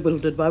somewhat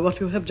bewildered by what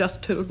you have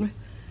just told me.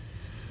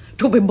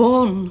 To be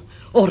born,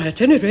 or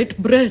at any rate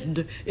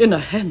bred, in a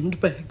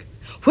handbag,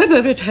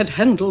 whether it had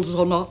handles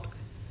or not,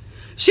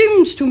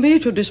 seems to me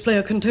to display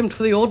a contempt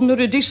for the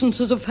ordinary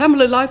decencies of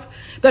family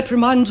life that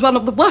reminds one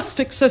of the worst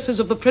excesses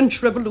of the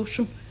French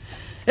Revolution.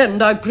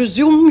 And I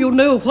presume you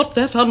know what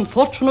that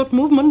unfortunate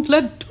movement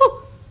led to.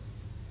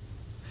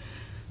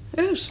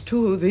 As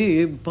to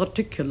the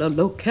particular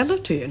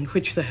locality in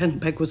which the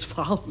handbag was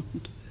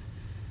found,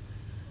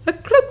 a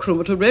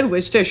cloakroom at a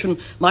railway station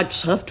might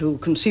serve to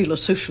conceal a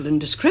social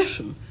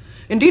indiscretion.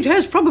 Indeed,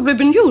 has probably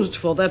been used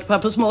for that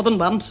purpose more than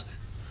once.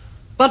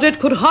 But it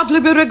could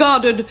hardly be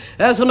regarded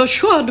as an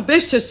assured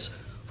basis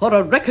for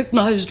a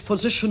recognized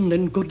position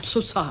in good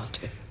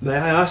society. May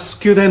I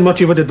ask you then what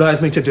you would advise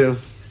me to do?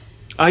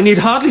 I need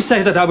hardly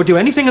say that I would do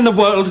anything in the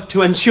world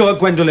to ensure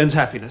Gwendolen's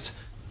happiness.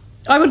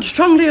 I would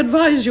strongly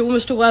advise you,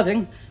 Mr.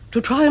 Worthing, to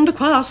try and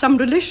acquire some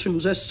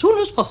relations as soon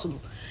as possible,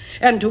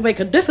 and to make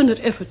a definite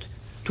effort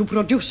to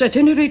produce at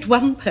any rate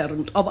one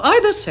parent of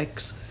either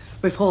sex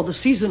before the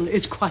season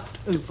is quite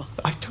over.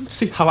 I don't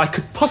see how I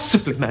could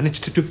possibly manage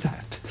to do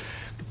that.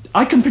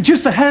 I can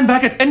produce the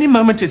handbag at any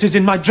moment. It is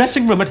in my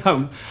dressing room at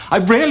home. I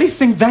really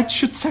think that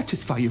should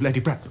satisfy you,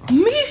 Lady Bracknell.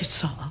 Me,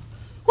 sir?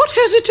 What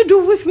has it to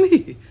do with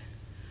me?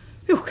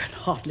 You can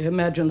hardly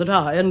imagine that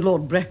I and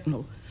Lord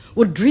Bracknell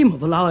would dream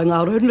of allowing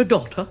our only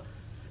daughter,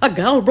 a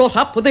girl brought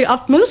up with the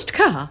utmost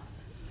care,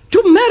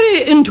 to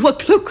marry into a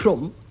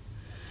cloakroom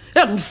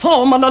and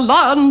form an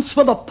alliance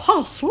with a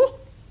parcel.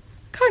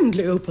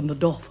 Kindly open the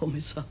door for me,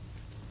 sir.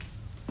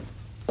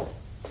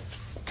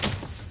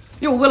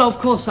 You will, of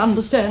course,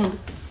 understand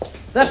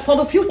that for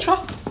the future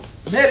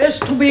there is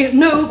to be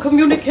no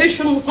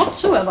communication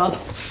whatsoever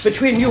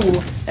between you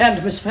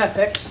and Miss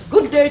Fairfax.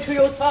 Good day to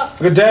you, sir.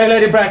 Good day,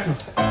 Lady Bracknell.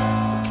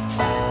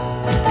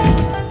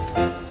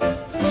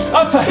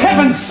 Oh, for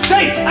heaven's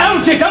sake,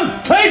 Algy,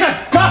 don't play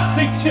that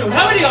ghastly tune!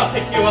 How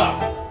idiotic you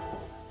are!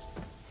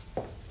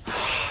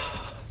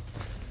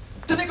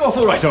 Did it go off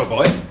all right, old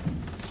boy?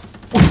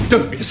 Oh,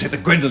 don't mean to say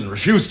that Gwendolen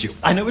refused you.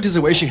 I know it is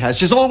the way she has.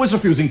 She's always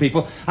refusing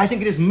people. I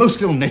think it is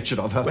most ill-natured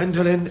of her.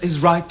 Gwendolen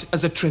is right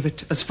as a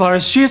trivet. As far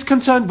as she is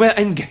concerned, we're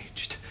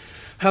engaged.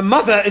 Her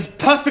mother is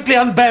perfectly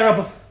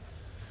unbearable.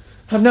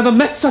 I've never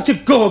met such a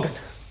gorgon.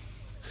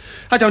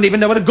 I don't even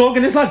know what a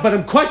gorgon is like, but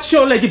I'm quite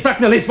sure Lady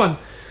Bracknell is one.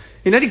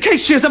 In any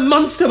case, she is a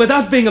monster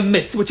without being a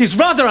myth, which is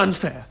rather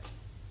unfair.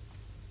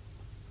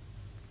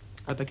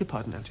 I beg your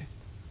pardon, Algy.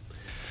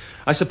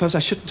 I suppose I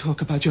shouldn't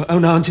talk about your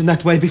own aunt in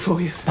that way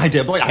before you. My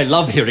dear boy, I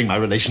love hearing my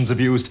relations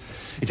abused.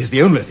 It is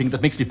the only thing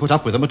that makes me put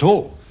up with them at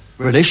all.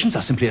 Relations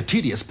are simply a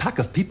tedious pack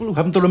of people who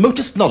haven't the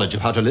remotest knowledge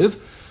of how to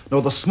live,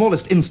 nor the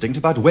smallest instinct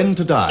about when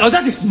to die. Oh,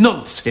 that is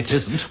nonsense. It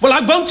isn't. Well, I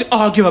won't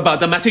argue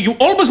about the matter. You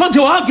always want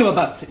to argue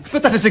about things.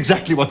 But that is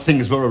exactly what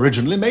things were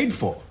originally made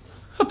for.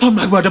 Upon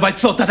my word, if I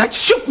thought that, I'd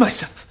shoot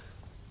myself.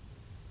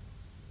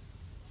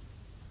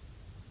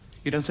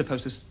 You don't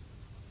suppose there's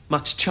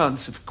much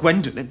chance of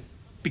Gwendolen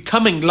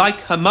becoming like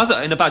her mother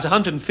in about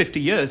 150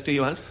 years, do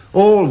you, Aunt?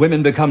 All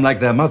women become like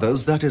their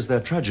mothers. That is their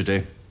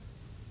tragedy.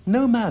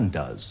 No man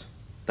does.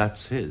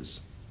 That's his.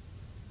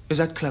 Is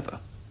that clever?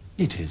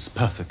 It is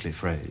perfectly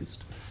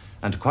phrased,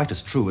 and quite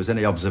as true as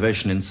any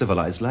observation in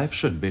civilized life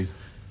should be.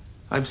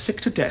 I'm sick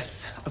to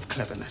death of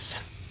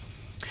cleverness.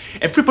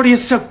 Everybody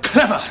is so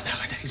clever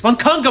nowadays. One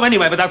can't go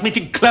anywhere without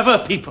meeting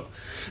clever people.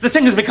 The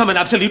thing has become an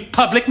absolute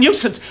public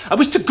nuisance. I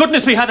wish to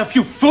goodness we had a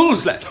few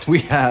fools left. We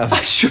have.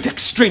 I should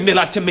extremely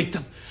like to meet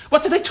them.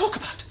 What do they talk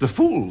about? The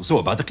fools,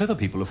 or about the clever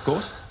people, of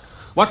course.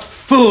 What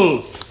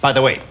fools! By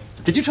the way,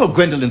 did you tell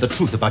Gwendolen the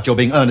truth about your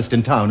being Ernest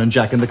in town and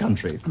Jack in the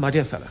country? My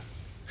dear fellow,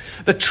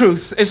 the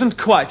truth isn't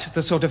quite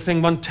the sort of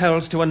thing one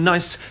tells to a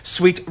nice,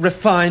 sweet,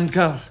 refined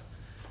girl.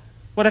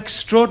 What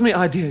extraordinary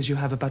ideas you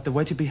have about the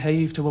way to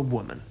behave to a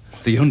woman.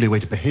 The only way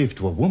to behave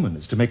to a woman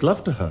is to make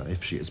love to her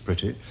if she is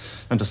pretty,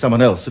 and to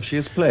someone else if she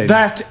is plain.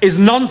 That is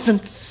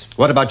nonsense.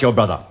 What about your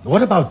brother?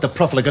 What about the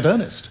profligate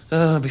Ernest?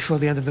 Before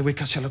the end of the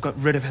week I shall have got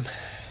rid of him.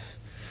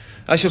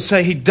 I shall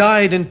say he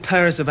died in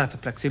Paris of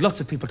apoplexy. Lots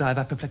of people die of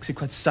apoplexy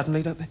quite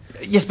suddenly, don't they?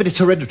 Yes, but it's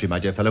hereditary, my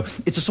dear fellow.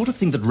 It's a sort of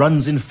thing that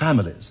runs in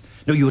families.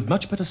 No, you would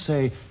much better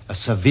say a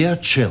severe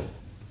chill.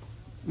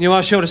 You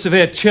are sure a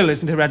severe chill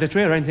isn't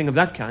hereditary or anything of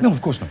that kind? No,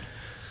 of course not.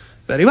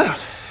 Very well.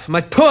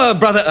 My poor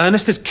brother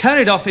Ernest is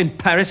carried off in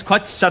Paris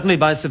quite suddenly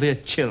by a severe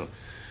chill.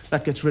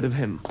 That gets rid of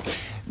him.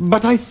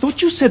 But I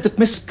thought you said that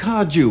Miss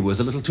Cardew was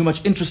a little too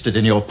much interested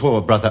in your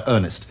poor brother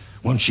Ernest.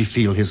 Won't she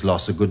feel his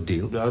loss a good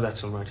deal? No,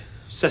 that's all right.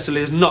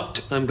 Cecily is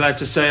not, I'm glad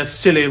to say, a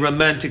silly,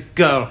 romantic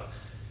girl.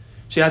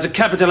 She has a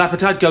capital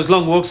appetite, goes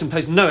long walks, and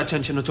pays no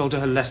attention at all to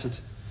her lessons.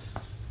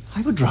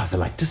 I would rather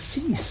like to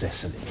see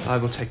Cecily. I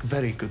will take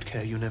very good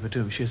care you never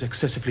do. She is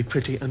excessively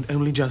pretty and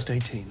only just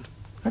 18.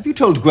 Have you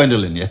told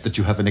Gwendolen yet that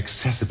you have an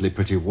excessively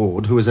pretty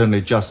ward who is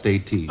only just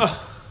 18?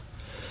 Oh.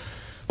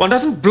 One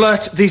doesn't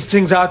blurt these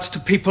things out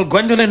to people.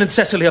 Gwendolen and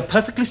Cecily are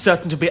perfectly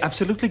certain to be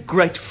absolutely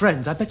great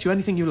friends. I bet you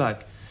anything you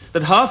like.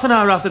 That half an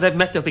hour after they've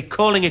met, they'll be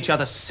calling each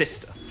other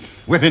sister.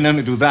 Women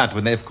only do that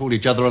when they've called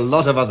each other a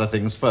lot of other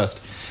things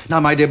first. Now,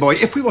 my dear boy,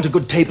 if we want a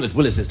good table at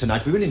Willis's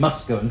tonight, we really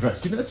must go and dress.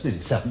 Do you know it's nearly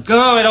 7?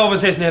 Oh, it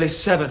always is nearly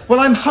 7. Well,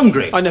 I'm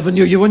hungry. I never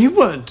knew you when you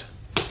weren't.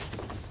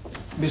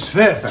 Miss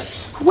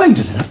Fairfax.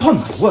 Gwendolen, upon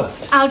my word.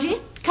 Algy,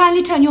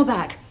 kindly turn your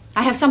back.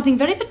 I have something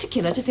very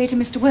particular to say to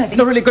Mr. Worthing.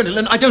 No, really,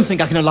 Gwendolen, I don't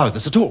think I can allow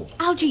this at all.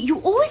 Algy, you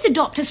always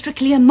adopt a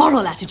strictly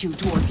immoral attitude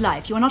towards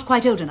life. You are not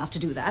quite old enough to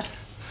do that.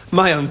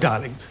 My own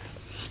darling.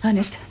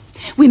 Ernest,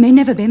 we may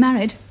never be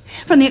married.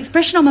 From the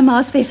expression on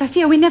Mamma's face, I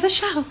fear we never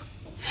shall.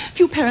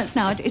 Few parents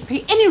nowadays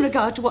pay any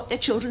regard to what their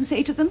children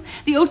say to them.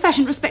 The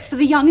old-fashioned respect for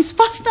the young is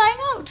fast dying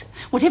out.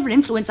 Whatever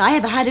influence I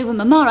ever had over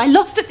Mamma, I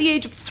lost at the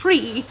age of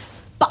 3.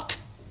 But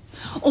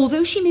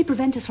although she may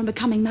prevent us from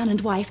becoming man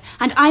and wife,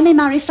 and I may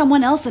marry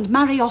someone else and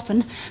marry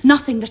often,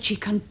 nothing that she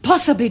can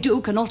possibly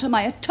do can alter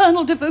my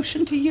eternal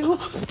devotion to you.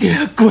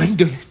 Dear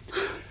Gwendolen.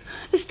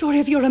 The story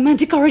of your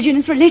romantic origin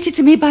is related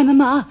to me by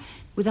Mamma,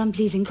 with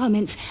unpleasing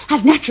comments,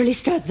 has naturally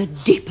stirred the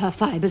deeper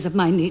fibres of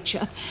my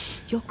nature.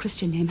 Your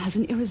Christian name has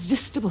an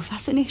irresistible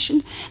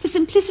fascination. The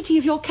simplicity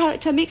of your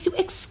character makes you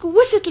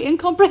exquisitely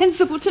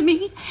incomprehensible to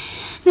me.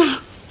 Now,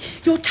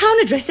 your town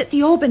address at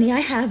the Albany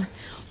I have.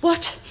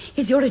 What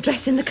is your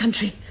address in the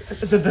country?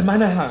 The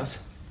Manor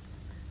House.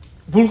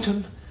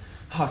 Woolton,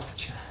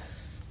 Hertfordshire.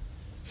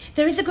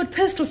 There is a good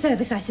postal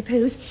service, I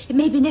suppose. It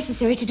may be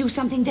necessary to do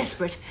something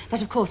desperate.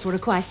 That, of course, will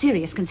require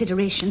serious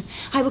consideration.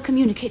 I will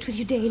communicate with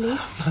you daily.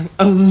 My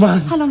own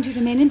man. How long do you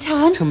remain in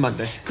town? Till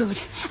Monday. Good.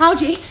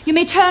 Algy, you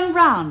may turn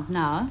round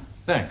now.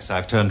 Thanks,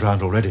 I've turned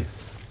round already.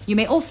 You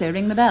may also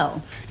ring the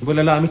bell. You will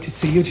allow me to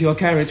see you to your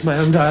carriage, my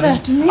own darling?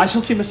 Certainly. I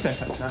shall see Miss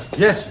Fairfax now.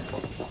 Yes.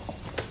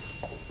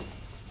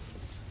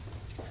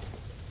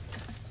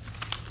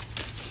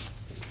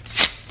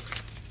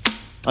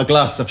 A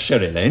glass of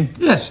sherry, Lane?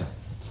 Yes, sir.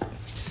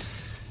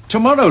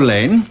 Tomorrow,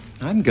 Lane,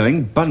 I'm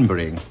going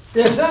bunburying.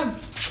 Yes, sir.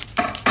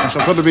 I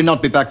shall probably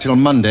not be back till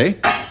Monday.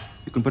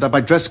 You can put up my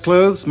dress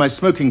clothes, my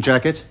smoking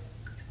jacket,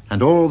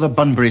 and all the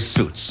Bunbury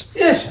suits.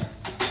 Yes, sir.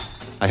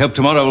 I hope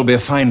tomorrow will be a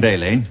fine day,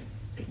 Lane.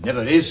 It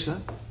never is, sir.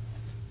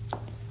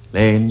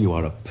 Lane, you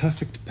are a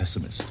perfect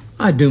pessimist.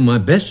 I do my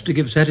best to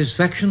give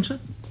satisfaction, sir.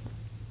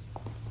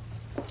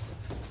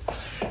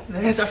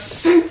 There's a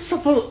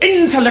sensible,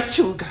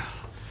 intellectual girl.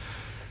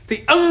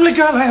 The only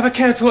girl I ever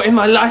cared for in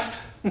my life.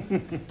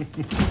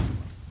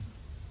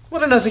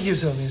 What on earth are you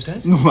so amused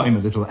at? Oh, I'm a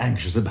little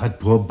anxious about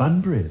poor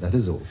Bunbury, that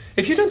is all.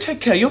 If you don't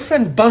take care, your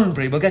friend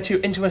Bunbury will get you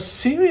into a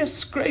serious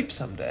scrape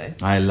someday.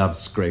 I love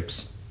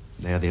scrapes.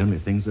 They are the only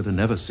things that are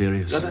never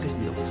serious. No, that is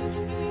nonsense.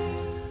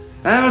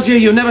 Algy,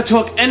 you never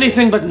talk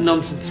anything but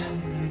nonsense.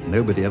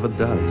 Nobody ever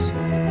does.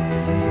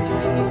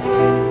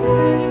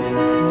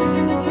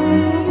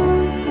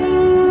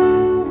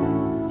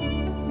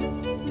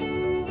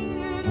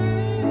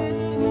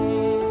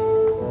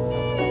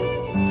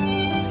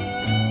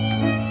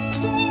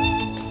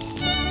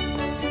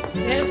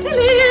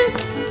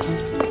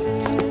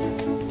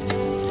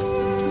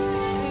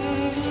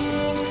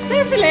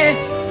 Cecily!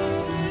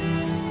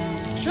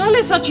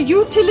 Surely such a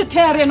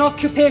utilitarian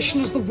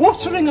occupation as the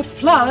watering of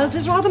flowers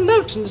is rather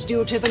Moulton's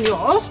duty than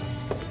yours.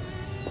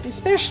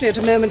 Especially at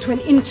a moment when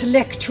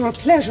intellectual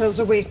pleasures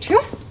await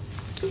you.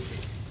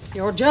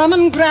 Your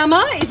German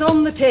grammar is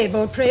on the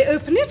table. Pray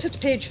open it at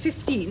page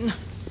 15.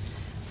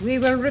 We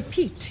will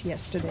repeat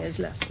yesterday's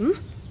lesson.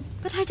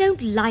 But I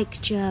don't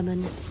like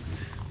German.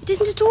 It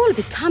isn't at all a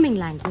becoming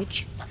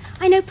language.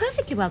 I know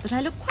perfectly well that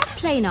I look quite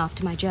plain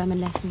after my German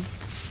lesson.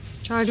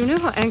 Child, you know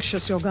how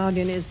anxious your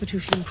guardian is that you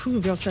should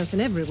improve yourself in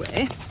every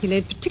way. He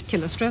laid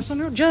particular stress on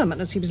your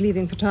German as he was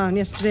leaving for town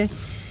yesterday.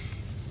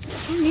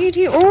 Indeed,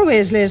 he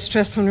always lays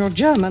stress on your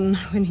German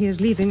when he is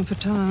leaving for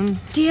town.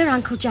 Dear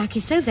Uncle Jack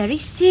is so very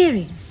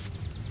serious.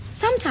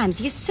 Sometimes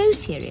he is so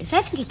serious,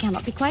 I think he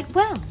cannot be quite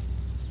well.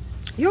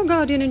 Your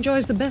guardian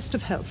enjoys the best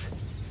of health,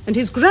 and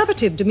his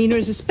gravity of demeanour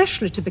is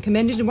especially to be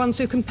commended in one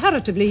so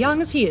comparatively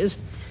young as he is.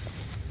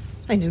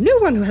 I know no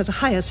one who has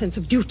a higher sense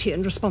of duty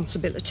and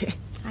responsibility.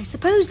 I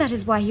suppose that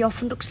is why he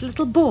often looks a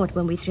little bored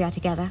when we three are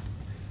together.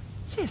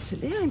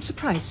 Cecily, I'm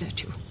surprised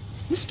at you.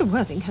 Mr.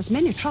 Worthing has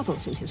many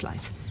troubles in his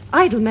life.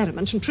 Idle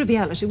merriment and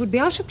triviality would be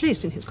out of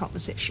place in his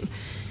conversation.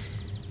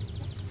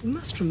 You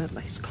must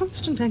remember his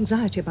constant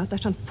anxiety about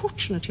that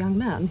unfortunate young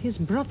man, his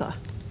brother.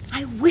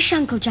 I wish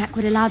Uncle Jack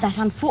would allow that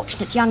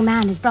unfortunate young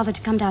man, his brother,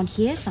 to come down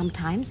here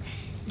sometimes.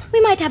 We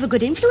might have a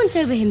good influence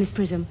over him, Miss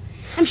Prism.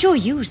 I'm sure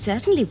you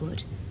certainly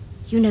would.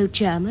 You know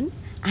German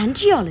and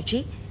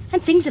geology,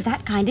 and things of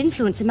that kind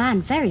influence a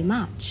man very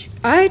much.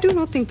 I do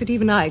not think that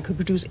even I could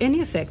produce any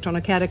effect on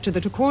a character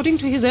that, according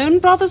to his own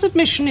brother's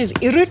admission, is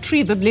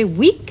irretrievably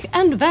weak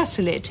and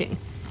vacillating.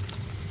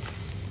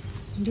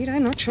 Indeed,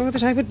 I'm not sure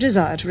that I would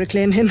desire to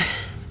reclaim him.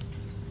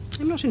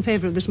 I'm not in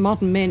favour of this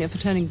modern mania for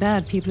turning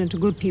bad people into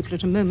good people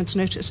at a moment's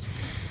notice.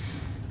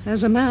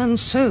 As a man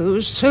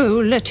sows, so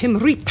let him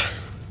reap.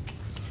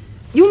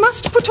 You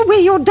must put away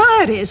your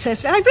diary,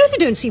 Cecily. I really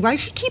don't see why you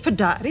should keep a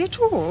diary at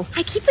all.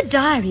 I keep a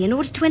diary in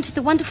order to enter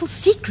the wonderful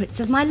secrets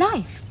of my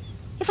life.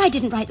 If I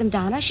didn't write them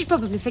down, I should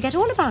probably forget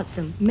all about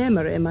them.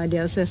 Memory, my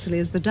dear Cecily,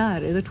 is the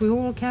diary that we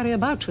all carry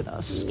about with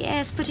us.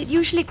 Yes, but it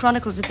usually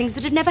chronicles the things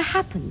that have never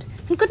happened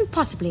and couldn't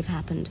possibly have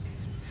happened.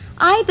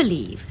 I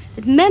believe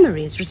that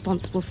memory is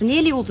responsible for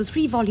nearly all the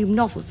 3-volume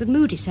novels that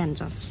Moody sends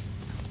us.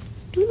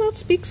 Do not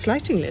speak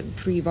slightingly of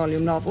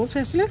 3-volume novels,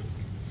 Cecily.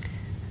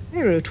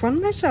 I wrote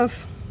one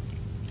myself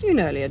in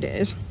earlier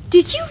days.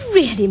 Did you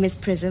really, Miss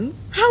Prism?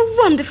 How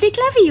wonderfully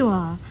clever you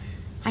are.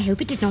 I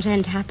hope it did not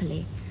end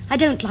happily. I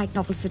don't like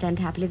novels that end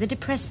happily. They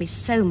depress me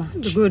so much.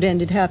 The good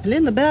ended happily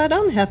and the bad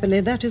unhappily.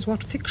 That is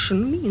what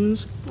fiction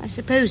means. I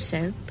suppose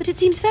so, but it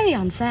seems very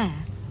unfair.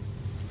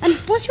 And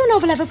was your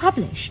novel ever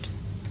published?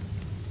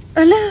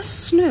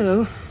 Alas,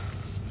 no.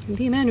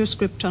 The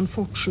manuscript,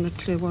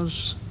 unfortunately,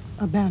 was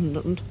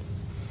abandoned.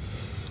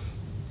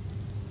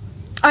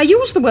 I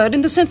use the word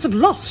in the sense of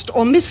lost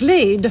or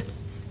mislaid.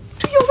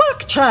 Do your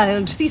work,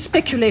 child. These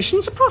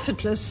speculations are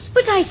profitless.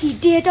 But I see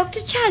dear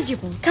Dr.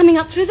 Chasuble coming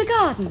up through the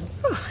garden.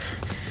 Oh,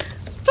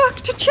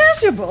 Dr.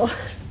 Chasuble,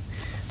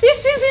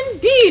 this is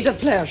indeed a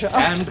pleasure.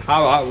 And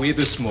how are we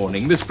this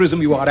morning? Miss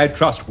Prism, you are, I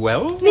trust,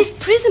 well? Miss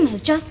Prism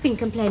has just been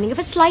complaining of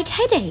a slight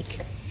headache.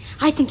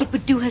 I think it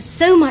would do her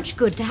so much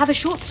good to have a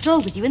short stroll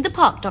with you in the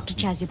park, Dr.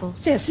 Chasuble.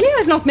 Cecily,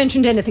 I've not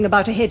mentioned anything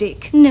about a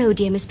headache. No,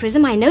 dear Miss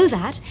Prism, I know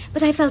that,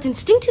 but I felt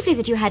instinctively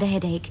that you had a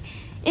headache.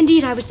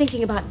 Indeed, I was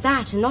thinking about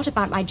that and not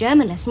about my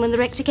German lesson when the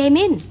rector came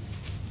in.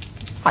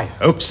 I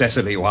hope,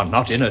 Cecily, you are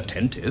not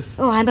inattentive.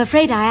 Oh, I'm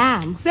afraid I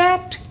am.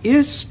 That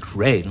is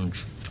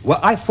strange. Were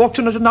I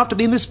fortunate enough to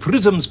be Miss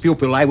Prism's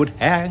pupil, I would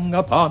hang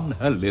upon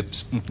her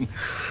lips.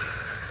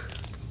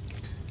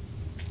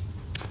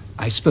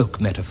 I spoke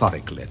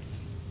metaphorically.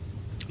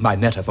 My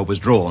metaphor was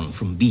drawn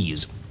from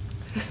bees.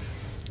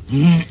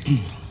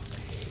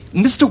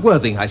 Mr.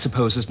 Worthing, I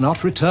suppose, has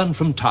not returned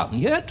from town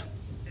yet?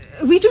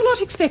 We do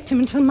not expect him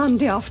until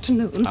Monday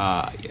afternoon.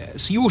 Ah,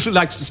 yes. He usually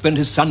likes to spend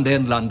his Sunday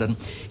in London.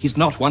 He's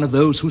not one of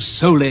those whose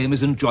sole aim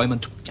is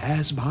enjoyment,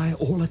 as by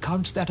all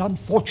accounts that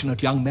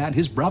unfortunate young man,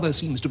 his brother,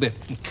 seems to be.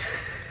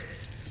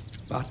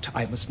 But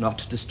I must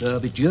not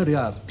disturb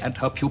Egeria and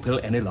her pupil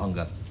any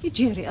longer.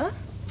 Egeria?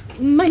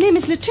 My name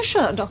is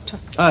Letitia, Doctor.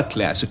 A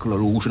classical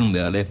allusion,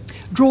 merely,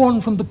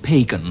 drawn from the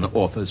pagan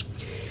authors.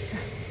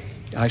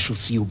 I shall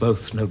see you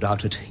both, no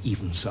doubt, at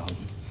evensong.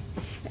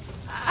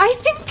 I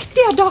think,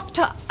 dear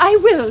Doctor, I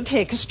will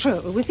take a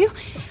stroll with you.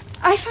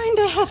 I find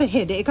I have a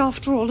headache,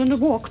 after all, and a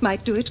walk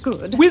might do it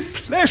good.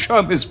 With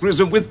pleasure, Miss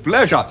Prism, with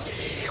pleasure.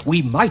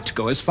 We might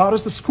go as far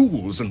as the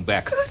schools and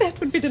back. Oh, that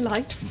would be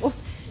delightful.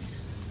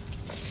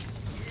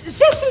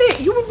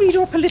 Cecily, you will read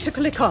your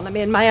political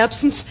economy in my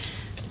absence.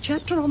 The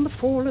chapter on the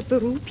fall of the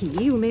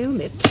rupee you may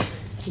omit.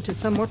 It is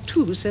somewhat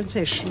too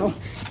sensational.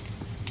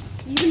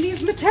 Even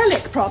these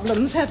metallic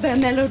problems have their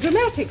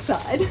melodramatic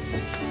side.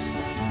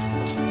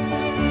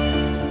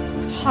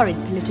 Horrid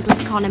political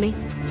economy,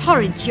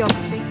 horrid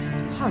geography,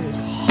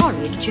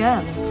 horrid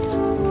German.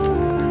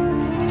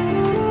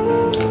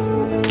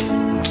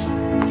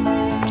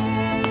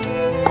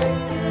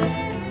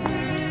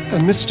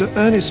 Mr.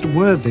 Ernest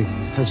Worthing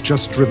has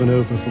just driven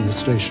over from the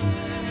station.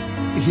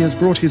 He has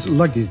brought his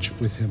luggage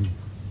with him.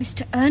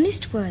 Mr.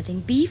 Ernest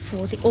Worthing,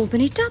 B4, the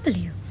Albany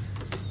W.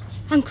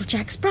 Uncle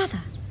Jack's brother.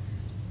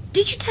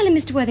 Did you tell him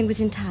Mr. Worthing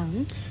was in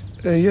town?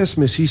 Yes,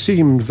 miss. He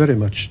seemed very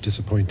much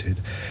disappointed.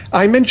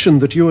 I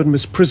mentioned that you and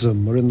Miss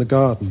Prism were in the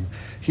garden.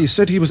 He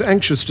said he was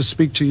anxious to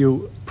speak to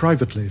you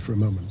privately for a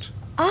moment.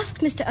 Ask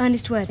Mr.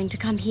 Ernest Worthing to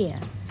come here.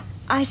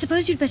 I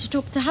suppose you'd better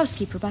talk to the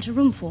housekeeper about a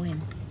room for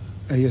him.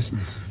 Yes,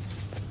 miss.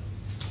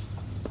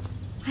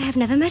 I have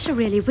never met a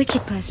really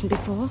wicked person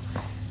before.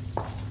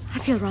 I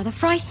feel rather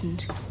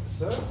frightened.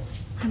 Sir?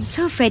 I'm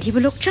so afraid he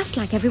will look just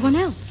like everyone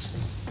else.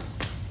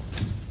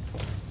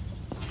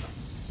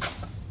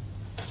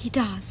 He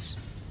does.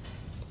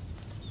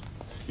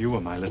 You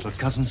were my little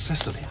cousin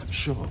Cecily, I'm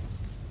sure.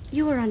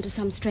 You are under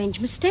some strange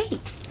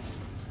mistake.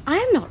 I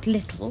am not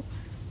little.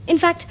 In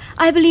fact,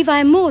 I believe I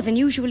am more than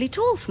usually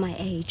tall for my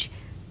age.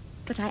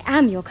 But I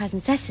am your cousin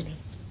Cecily.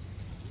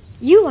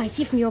 You, I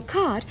see from your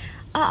card,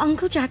 are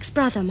Uncle Jack's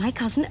brother, my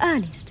cousin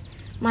Ernest.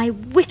 My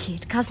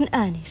wicked cousin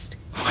Ernest.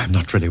 Oh, I'm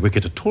not really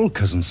wicked at all,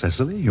 cousin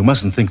Cecily. You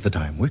mustn't think that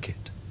I'm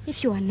wicked.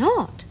 If you are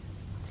not,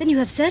 then you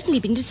have certainly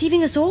been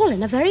deceiving us all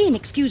in a very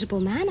inexcusable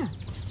manner.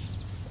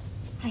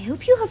 I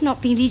hope you have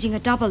not been leading a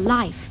double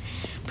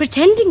life,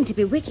 pretending to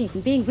be wicked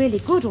and being really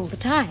good all the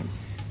time.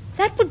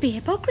 That would be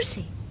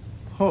hypocrisy.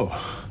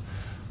 Oh,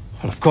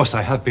 well, of course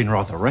I have been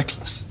rather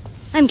reckless.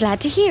 I'm glad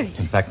to hear it.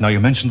 In fact, now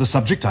you mention the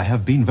subject, I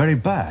have been very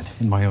bad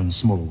in my own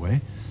small way.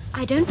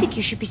 I don't think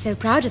you should be so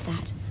proud of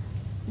that,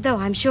 though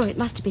I'm sure it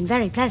must have been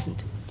very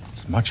pleasant.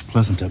 It's much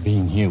pleasanter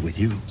being here with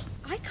you.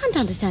 I can't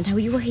understand how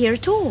you were here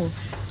at all.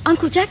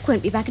 Uncle Jack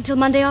won't be back until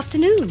Monday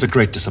afternoon. It's a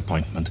great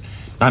disappointment.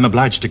 I'm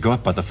obliged to go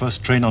up by the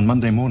first train on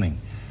Monday morning.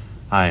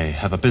 I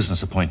have a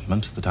business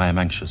appointment that I am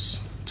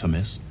anxious to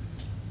miss.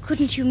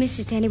 Couldn't you miss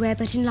it anywhere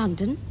but in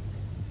London?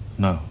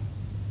 No,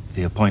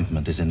 the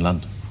appointment is in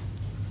London.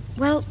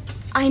 Well,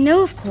 I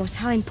know, of course,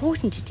 how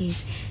important it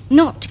is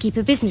not to keep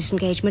a business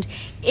engagement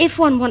if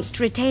one wants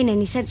to retain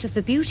any sense of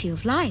the beauty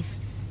of life.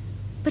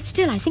 But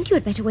still, I think you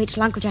had better wait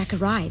till Uncle Jack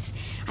arrives.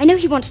 I know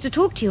he wants to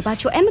talk to you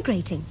about your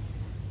emigrating.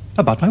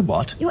 About my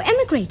what? Your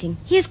emigrating.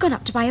 He has gone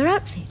up to buy your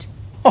outfit.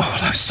 Oh,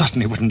 I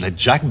certainly wouldn't let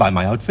Jack buy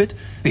my outfit.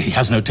 He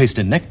has no taste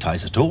in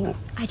neckties at all.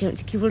 I don't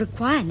think you will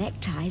require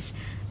neckties.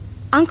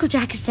 Uncle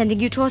Jack is sending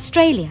you to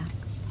Australia.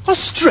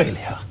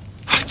 Australia?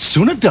 I'd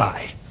sooner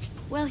die.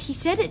 Well, he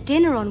said at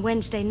dinner on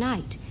Wednesday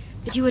night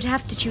that you would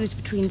have to choose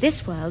between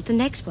this world, the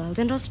next world,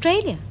 and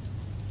Australia.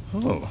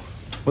 Oh,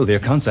 well, the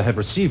accounts I have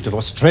received of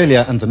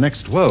Australia and the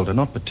next world are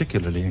not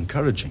particularly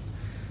encouraging.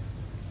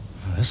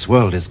 This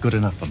world is good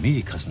enough for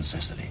me, Cousin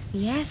Cecily.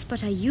 Yes,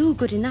 but are you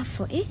good enough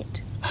for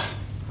it?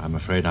 I'm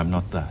afraid I'm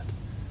not that.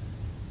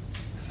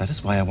 That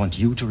is why I want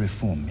you to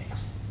reform me.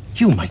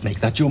 You might make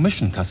that your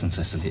mission, Cousin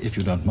Cecily, if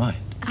you don't mind.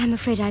 I'm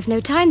afraid I've no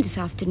time this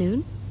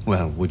afternoon.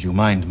 Well, would you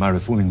mind my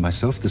reforming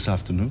myself this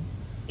afternoon?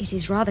 It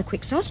is rather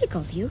quixotic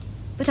of you,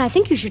 but I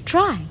think you should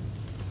try.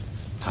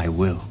 I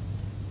will.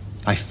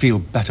 I feel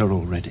better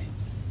already.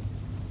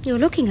 You're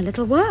looking a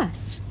little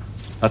worse.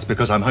 That's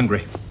because I'm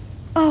hungry.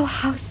 Oh,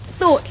 how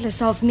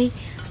thoughtless of me.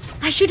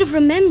 I should have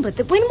remembered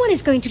that when one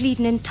is going to lead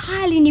an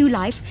entirely new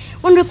life,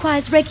 one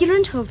requires regular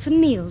and wholesome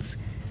meals.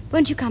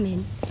 Won't you come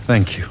in?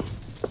 Thank you.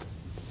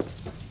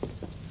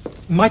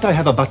 Might I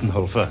have a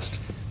buttonhole first?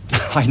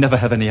 I never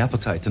have any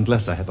appetite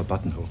unless I have a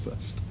buttonhole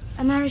first.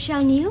 A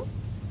Maréchal Niel?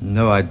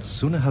 No, I'd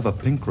sooner have a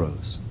pink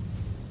rose.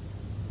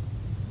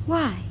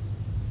 Why?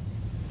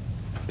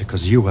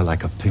 Because you are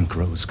like a pink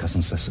rose,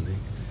 Cousin Cecily.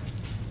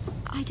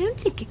 I don't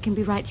think it can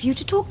be right for you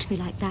to talk to me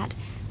like that.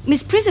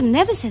 Miss Prism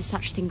never says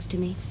such things to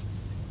me.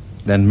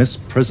 Then Miss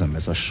Prism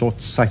is a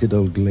short-sighted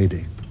old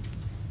lady.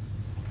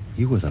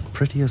 You were the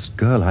prettiest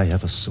girl I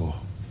ever saw.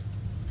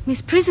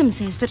 Miss Prism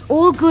says that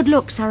all good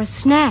looks are a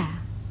snare.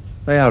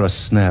 They are a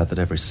snare that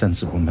every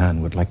sensible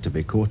man would like to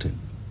be caught in.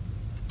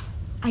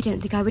 I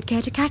don't think I would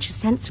care to catch a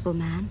sensible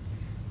man.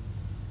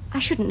 I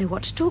shouldn't know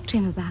what to talk to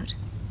him about.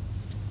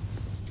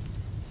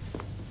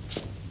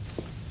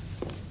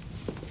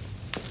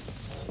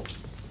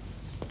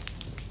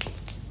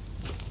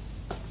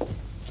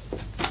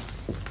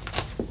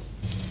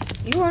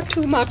 You are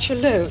too much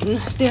alone,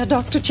 dear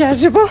Dr.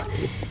 Chasuble.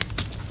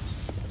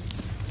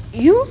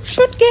 You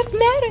should get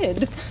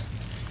married.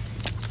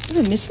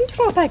 A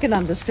misanthrope I can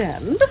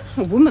understand.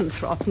 A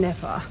womanthrop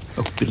never.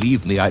 Oh,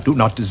 believe me, I do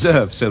not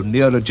deserve so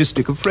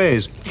neologistic a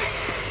phrase.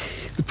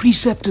 The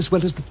precept as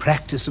well as the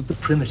practice of the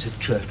primitive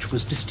church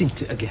was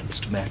distinctly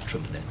against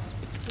matrimony.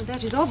 And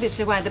that is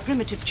obviously why the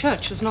primitive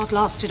church has not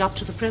lasted up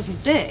to the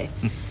present day.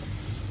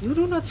 You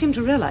do not seem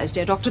to realize,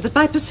 dear Doctor, that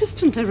by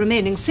persistently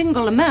remaining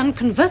single, a man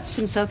converts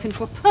himself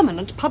into a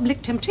permanent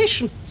public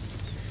temptation.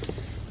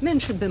 Men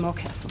should be more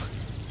careful.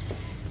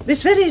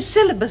 This very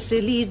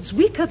celibacy leads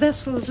weaker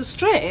vessels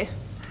astray.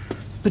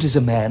 But is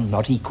a man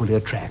not equally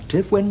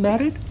attractive when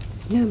married?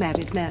 No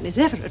married man is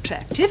ever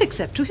attractive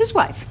except to his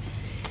wife.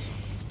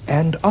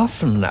 And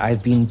often,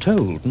 I've been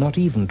told, not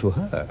even to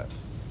her.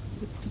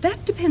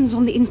 That depends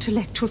on the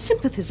intellectual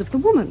sympathies of the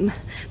woman.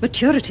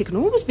 Maturity can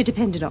always be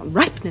depended on.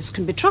 Ripeness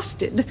can be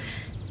trusted.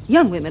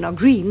 Young women are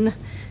green.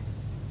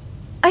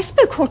 I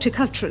spoke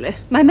horticulturally.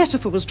 My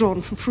metaphor was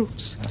drawn from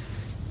fruits.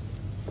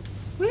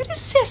 Where is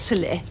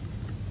Cecily?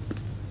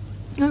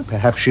 Oh,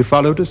 perhaps she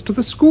followed us to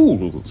the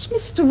schools.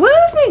 Mr.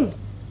 Worthing!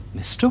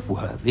 Mr.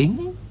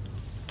 Worthing?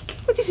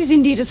 Well, this is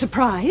indeed a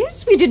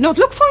surprise. We did not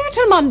look for you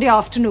till Monday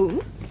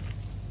afternoon.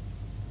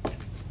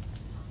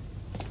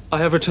 I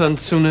have returned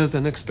sooner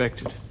than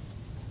expected.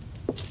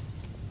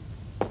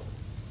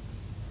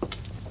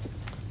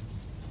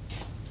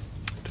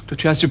 Dr.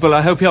 Chasuble,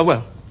 I hope you're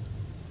well.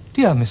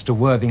 Dear Mr.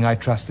 Worthing, I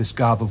trust this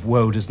garb of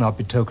woe does not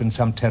betoken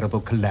some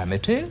terrible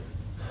calamity?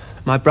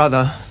 My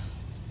brother,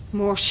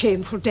 More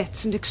shameful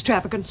debts and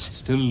extravagance.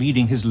 Still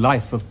leading his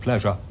life of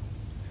pleasure.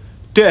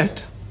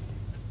 Dead.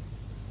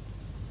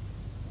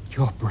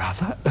 Your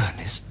brother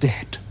Ernest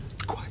dead?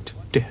 Quite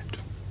dead.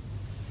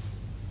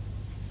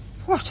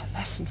 What a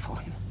lesson for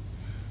him.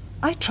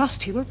 I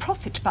trust he will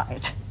profit by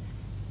it.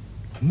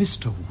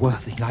 Mr.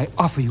 Worthing, I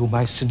offer you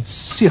my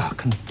sincere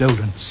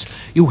condolence.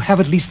 You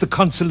have at least the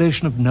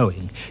consolation of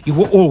knowing you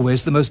were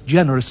always the most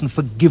generous and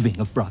forgiving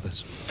of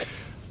brothers.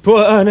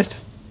 Poor Ernest.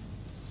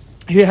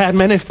 He had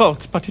many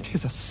faults, but it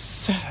is a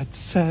sad,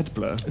 sad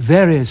blow.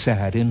 Very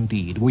sad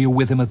indeed. Were you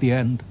with him at the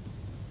end?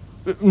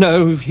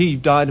 No, he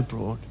died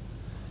abroad.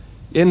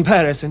 In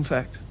Paris, in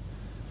fact.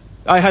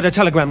 I had a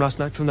telegram last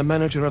night from the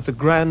manager of the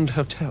Grand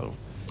Hotel.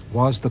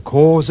 Was the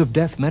cause of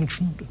death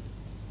mentioned?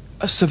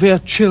 A severe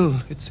chill,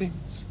 it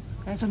seems.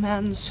 As a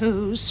man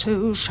sows,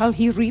 so shall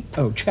he reap.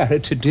 Oh,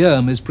 Charity,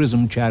 dear Miss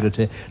Prism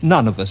Charity,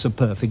 none of us are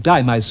perfect.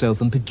 I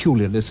myself am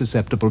peculiarly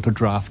susceptible to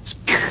drafts.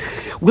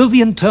 Will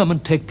the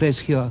interment take place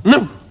here?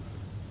 No.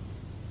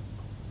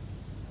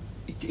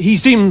 He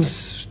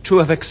seems to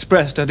have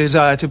expressed a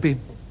desire to be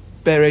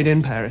buried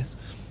in Paris.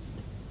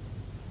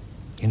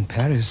 In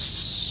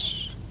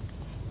Paris?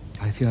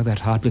 I fear that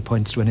hardly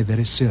points to any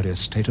very serious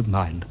state of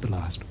mind at the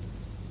last.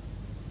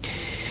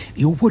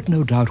 You would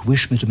no doubt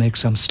wish me to make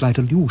some slight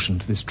allusion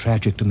to this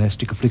tragic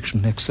domestic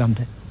affliction next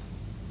Sunday.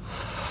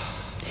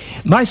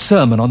 My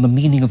sermon on the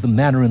meaning of the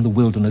manner in the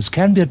wilderness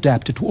can be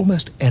adapted to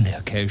almost any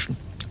occasion,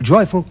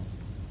 joyful,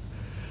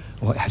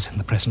 or, as in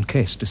the present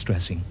case,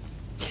 distressing.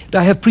 And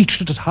I have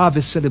preached it at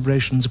harvest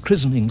celebrations,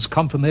 christenings,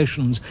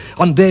 confirmations,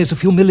 on days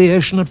of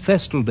humiliation and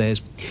festal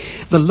days.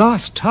 The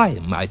last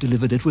time I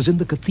delivered it was in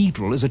the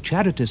cathedral as a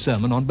charity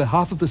sermon on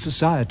behalf of the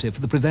Society for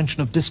the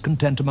Prevention of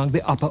Discontent among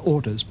the Upper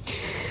Orders.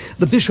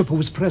 The bishop who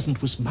was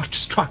present was much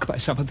struck by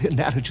some of the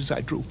analogies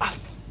I drew.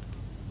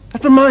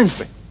 That reminds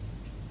me.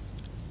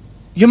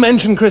 You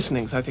mentioned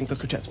christenings, I think,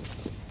 Dr. Chesney.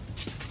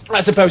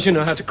 I suppose you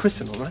know how to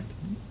christen, all right?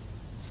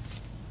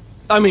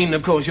 I mean,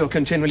 of course, you're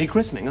continually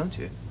christening, aren't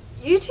you?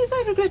 It is,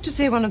 I regret to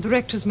say, one of the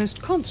rector's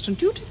most constant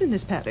duties in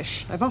this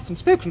parish. I've often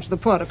spoken to the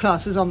poorer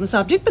classes on the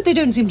subject, but they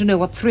don't seem to know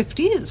what thrift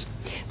is.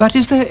 But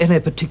is there any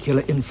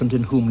particular infant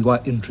in whom you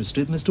are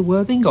interested, Mr.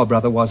 Worthing? Your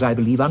brother was, I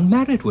believe,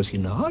 unmarried, was he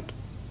not?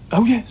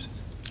 Oh, yes.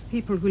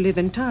 People who live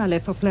entirely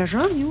for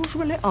pleasure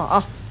usually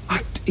are.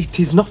 But it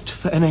is not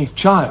for any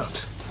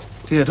child,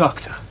 dear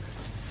doctor.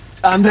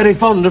 I'm very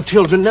fond of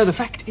children. No, the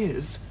fact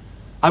is,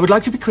 I would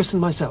like to be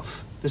christened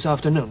myself this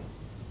afternoon,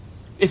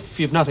 if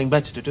you've nothing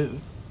better to do.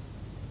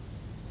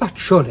 But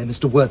surely,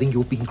 Mr. Worthing,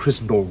 you've been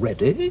christened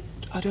already?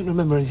 I don't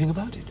remember anything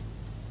about it.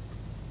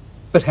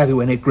 But have you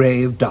any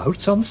grave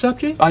doubts on the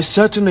subject? I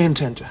certainly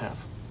intend to have.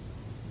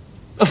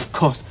 Of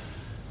course,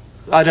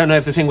 I don't know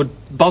if the thing would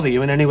bother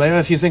you in any way, or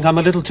if you think I'm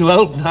a little too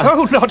old now.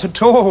 Oh, not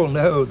at all,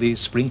 no. The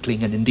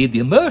sprinkling and indeed the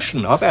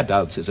immersion of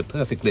adults is a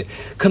perfectly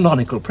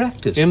canonical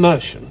practice.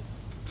 Immersion?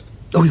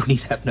 Oh, you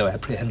need have no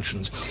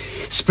apprehensions.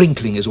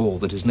 Sprinkling is all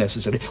that is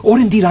necessary, or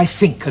indeed I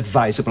think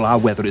advisable. Our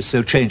weather is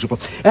so changeable.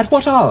 At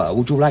what hour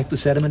would you like the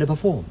ceremony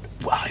performed?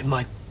 Well, I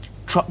might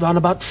trot round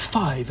about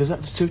 5, if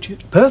that would suit you.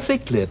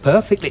 Perfectly,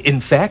 perfectly. In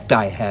fact,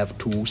 I have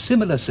 2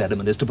 similar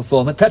ceremonies to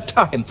perform at that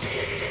time.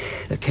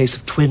 A case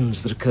of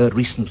twins that occurred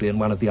recently in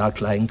one of the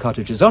outlying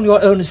cottages on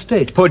your own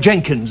estate. Poor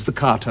Jenkins, the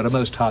carter, a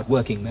most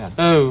hard-working man.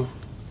 Oh.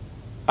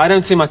 I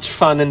don't see much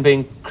fun in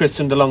being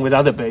christened along with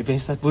other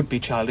babies. That would be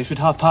childish. Would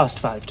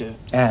 5:30 do?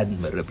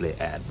 Admirably,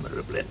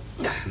 admirably.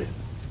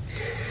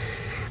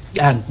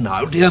 And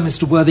now, dear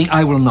Mr. Worthing,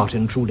 I will not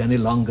intrude any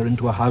longer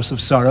into a house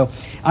of sorrow.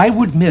 I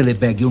would merely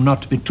beg you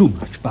not to be too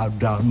much bowed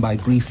down by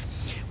grief.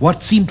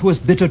 What seem to us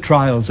bitter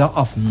trials are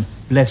often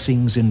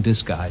blessings in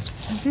disguise.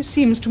 This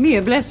seems to me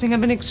a blessing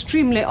of an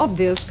extremely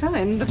obvious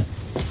kind.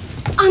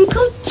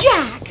 Uncle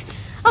Jack!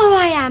 Oh,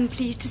 I am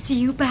pleased to see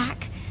you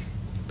back.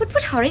 But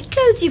what horrid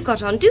clothes you've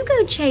got on. Do go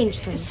and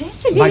change them.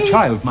 Cecily! My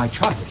child, my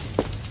child.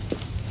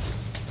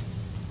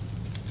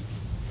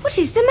 What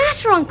is the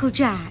matter, Uncle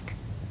Jack?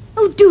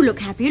 Oh, do look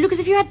happy. You look as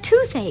if you had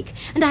toothache.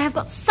 And I have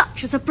got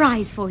such a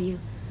surprise for you.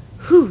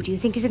 Who do you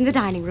think is in the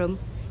dining room?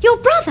 Your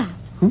brother.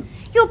 Who?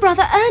 Your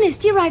brother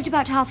Ernest. He arrived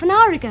about half an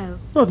hour ago.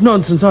 What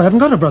nonsense. I haven't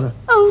got a brother.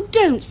 Oh,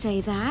 don't say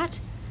that.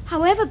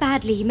 However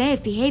badly he may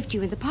have behaved to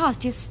you in the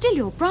past, he's still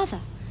your brother.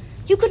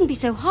 You couldn't be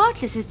so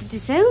heartless as to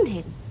disown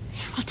him.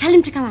 I'll tell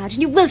him to come out,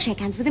 and you will shake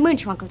hands with him,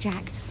 won't you, Uncle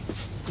Jack?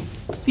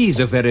 These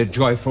are very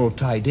joyful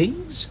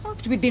tidings.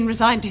 After we'd been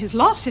resigned to his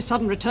loss, his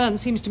sudden return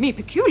seems to me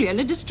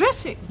peculiarly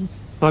distressing.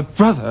 My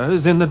brother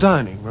is in the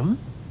dining room?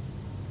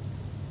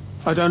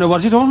 I don't know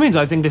what it all means.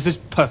 I think this is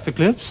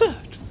perfectly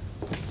absurd.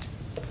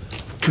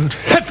 Good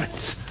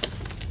heavens!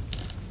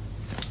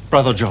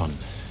 Brother John,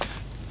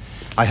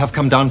 I have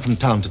come down from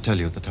town to tell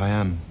you that I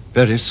am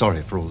very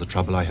sorry for all the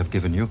trouble I have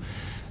given you,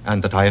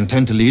 and that I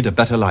intend to lead a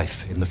better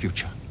life in the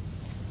future.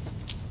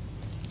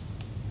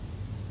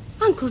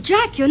 Uncle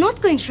Jack, you're not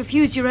going to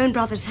refuse your own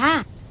brother's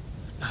hand.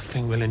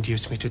 Nothing will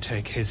induce me to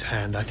take his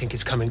hand. I think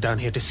he's coming down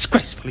here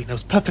disgraceful. He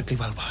knows perfectly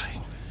well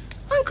why.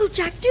 Uncle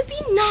Jack, do be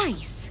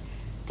nice.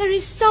 There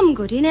is some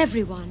good in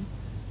everyone.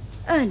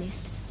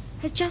 Ernest,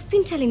 has just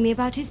been telling me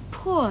about his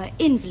poor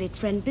invalid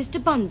friend,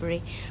 Mr.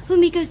 Bunbury,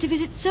 whom he goes to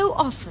visit so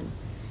often.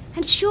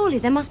 And surely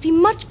there must be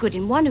much good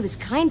in one who is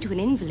kind to an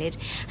invalid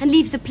and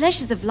leaves the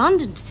pleasures of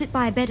London to sit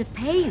by a bed of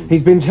pain.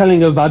 He's been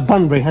telling you about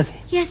Bunbury, has he?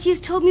 Yes, he has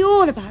told me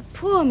all about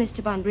poor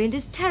Mr. Bunbury and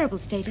his terrible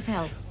state of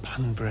health.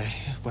 Bunbury?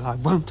 Well, I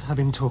won't have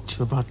him talk to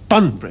you about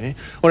Bunbury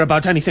or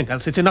about anything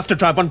else. It's enough to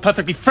drive one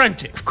perfectly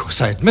frantic. Of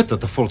course, I admit that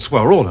the faults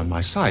were all on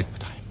my side,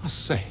 but I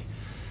must say,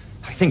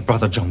 I think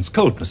Brother John's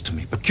coldness to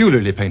me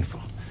peculiarly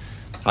painful.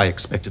 I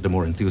expected a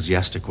more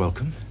enthusiastic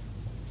welcome,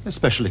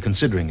 especially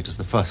considering it is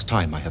the first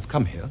time I have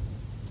come here.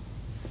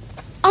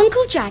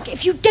 Uncle Jack,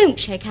 if you don't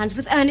shake hands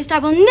with Ernest, I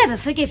will never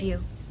forgive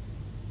you.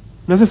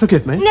 Never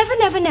forgive me? Never,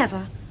 never,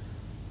 never.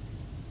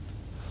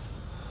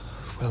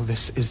 Well,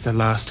 this is the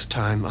last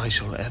time I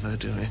shall ever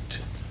do it.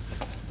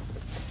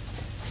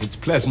 It's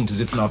pleasant, is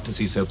it not, to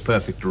see so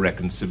perfect a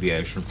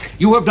reconciliation?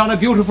 You have done a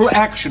beautiful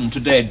action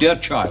today, dear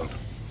child.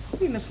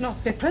 We must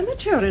not be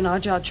premature in our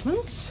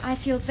judgments. I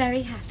feel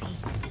very happy.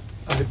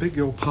 I beg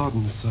your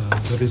pardon, sir.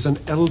 There is an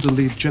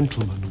elderly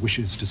gentleman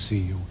wishes to see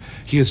you.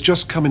 He has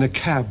just come in a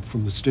cab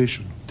from the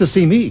station. To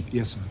see me?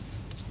 Yes, sir.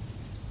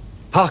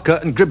 Parker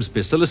and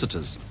Gribsby,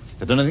 solicitors.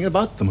 I don't know anything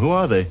about them. Who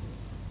are they?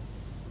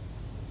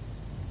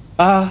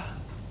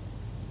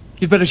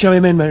 You'd better show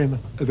him in, Merriman.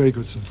 Very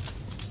good, sir.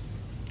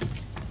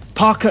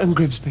 Parker and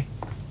Gribsby.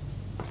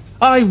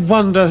 I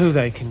wonder who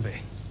they can be.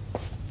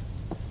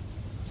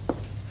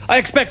 I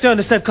expect,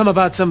 Ernest, they've come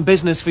about some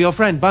business for your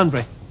friend,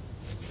 Bunbury.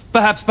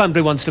 Perhaps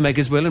Bunbury wants to make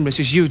his will and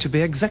wishes you to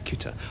be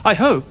executor. I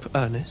hope,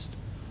 Ernest,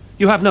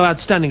 you have no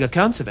outstanding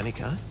accounts of any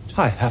kind.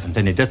 I haven't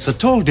any debts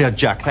at all, dear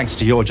Jack, thanks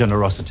to your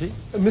generosity.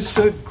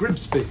 Mr.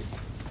 Gribsby.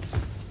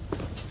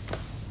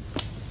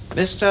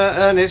 Mr.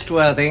 Ernest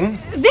Worthing.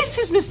 This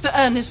is Mr.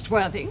 Ernest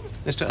Worthing.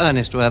 Mr.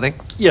 Ernest Worthing.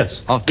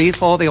 Yes. Of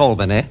B4 the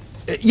Albany.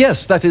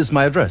 Yes, that is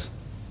my address.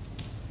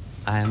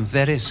 I am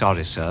very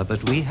sorry, sir,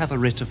 but we have a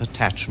writ of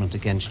attachment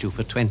against you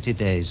for 20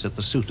 days at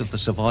the suit of the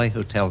Savoy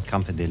Hotel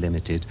Company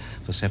Limited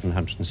for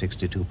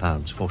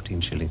 £762,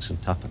 14 shillings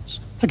and twopence.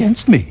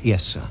 Against me?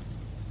 Yes, sir.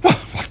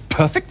 What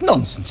perfect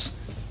nonsense.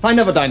 I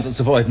never dined at the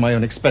Savoy at my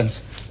own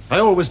expense. I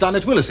always dine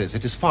at Willis's.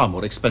 It is far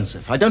more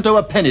expensive. I don't owe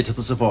a penny to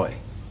the Savoy.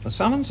 The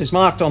summons is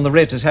marked on the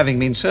writ as having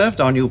been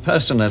served on you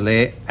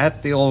personally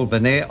at the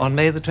Albany on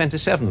May the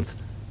 27th.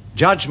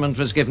 Judgment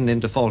was given in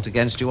default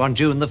against you on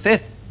June the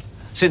 5th.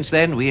 Since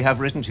then, we have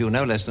written to you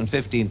no less than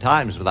 15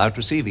 times without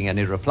receiving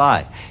any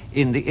reply.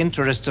 In the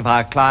interests of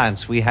our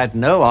clients, we had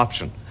no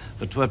option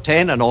but to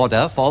obtain an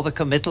order for the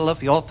committal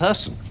of your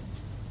person.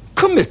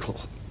 Committal?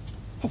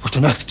 What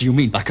on earth do you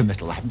mean by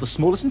committal? I haven't the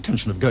smallest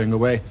intention of going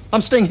away.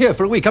 I'm staying here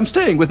for a week. I'm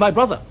staying with my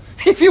brother.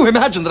 If you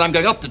imagine that I'm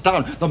going up to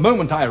town the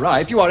moment I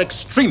arrive, you are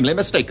extremely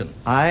mistaken.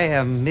 I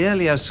am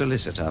merely a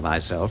solicitor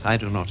myself. I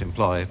do not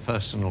employ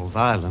personal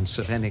violence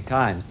of any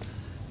kind.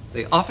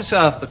 The officer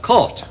of the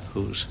court,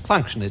 whose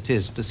function it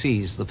is to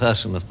seize the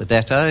person of the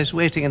debtor, is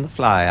waiting in the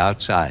fly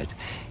outside.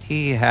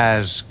 He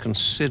has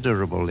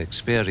considerable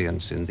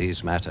experience in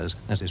these matters.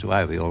 That is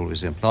why we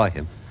always employ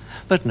him.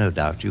 But no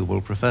doubt you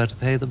will prefer to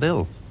pay the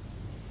bill.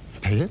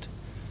 Pay it?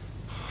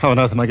 How on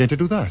earth am I going to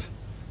do that?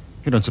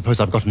 You don't suppose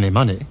I've got any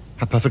money?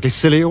 How perfectly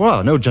silly you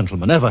are. No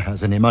gentleman ever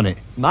has any money.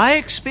 My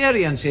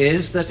experience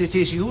is that it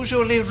is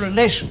usually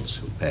relations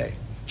who pay.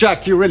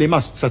 Jack, you really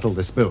must settle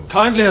this bill.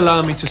 Kindly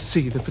allow me to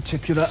see the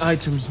particular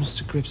items,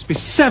 Mr. Gribsby.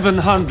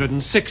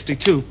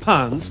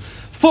 £762,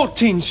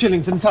 14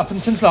 shillings and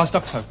twopence since last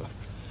October.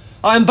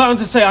 I am bound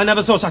to say I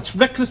never saw such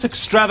reckless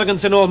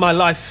extravagance in all my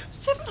life.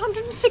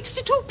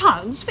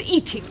 £762 for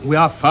eating. We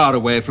are far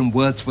away from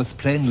Wordsworth's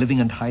plain living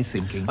and high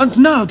thinking. And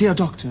now, dear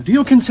doctor, do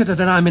you consider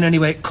that I'm in any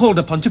way called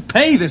upon to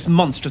pay this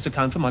monstrous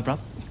account for my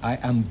brother? I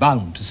am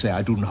bound to say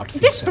I do not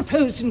think This so.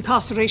 proposed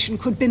incarceration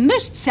could be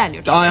most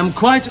salutary. I am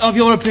quite of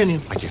your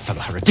opinion. My dear fellow,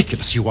 how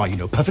ridiculous you are. You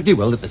know perfectly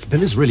well that this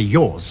bill is really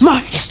yours.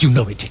 Mine? Yes, you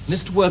know it is.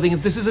 Mr. Worthing,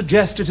 if this is a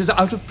jest, it is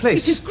out of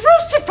place. It is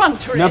gross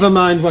effrontery. Never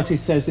mind what he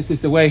says. This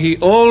is the way he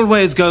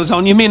always goes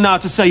on. You mean now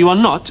to say you are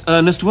not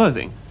Ernest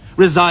Worthing,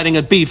 residing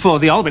at B4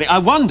 the Albany? I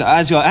wonder,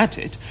 as you're at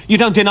it, you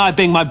don't deny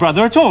being my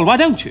brother at all. Why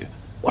don't you?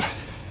 Well,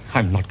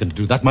 I'm not going to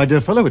do that, my dear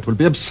fellow. It will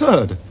be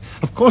absurd.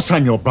 Of course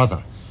I'm your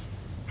brother.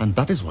 And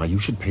that is why you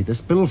should pay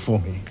this bill for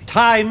me.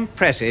 Time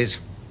presses.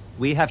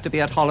 We have to be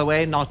at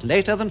Holloway not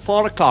later than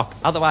 4 o'clock.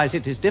 Otherwise,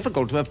 it is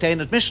difficult to obtain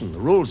admission. The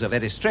rules are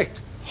very strict.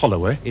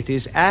 Holloway? It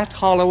is at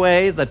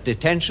Holloway that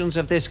detentions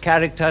of this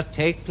character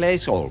take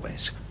place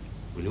always.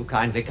 Will you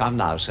kindly come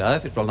now, sir,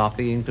 if it will not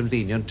be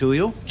inconvenient to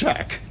you?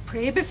 Jack.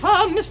 Pray be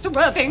firm, Mr.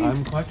 Worthing.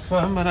 I'm quite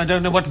firm, and I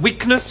don't know what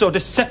weakness or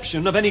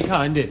deception of any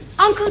kind is.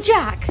 Uncle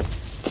Jack,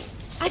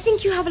 I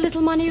think you have a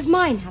little money of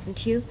mine,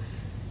 haven't you?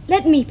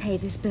 Let me pay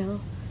this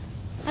bill.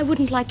 I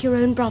wouldn't like your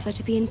own brother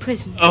to be in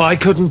prison. Oh, I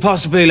couldn't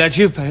possibly let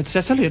you pay it,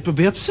 Cecily. It would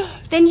be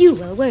absurd. Then you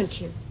will, won't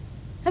you?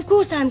 Of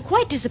course, I'm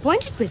quite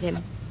disappointed with him.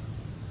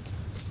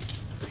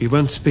 You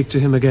won't speak to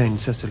him again,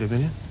 Cecily,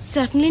 will you?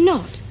 Certainly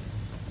not.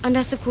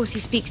 Unless, of course,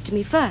 he speaks to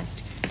me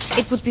first.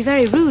 It would be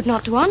very rude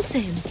not to answer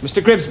him.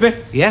 Mr.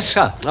 Gribsby? Yes,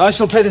 sir. I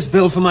shall pay this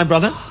bill for my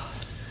brother.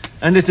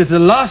 And it is the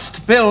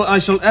last bill I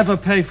shall ever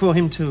pay for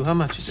him too. How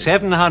much is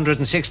it?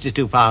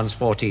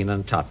 £762.14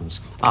 and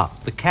twopence.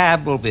 The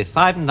cab will be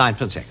 5 and 9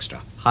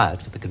 extra, hired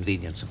for the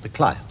convenience of the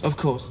client. Of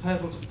course. I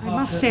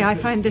must say I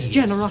find this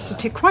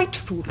generosity quite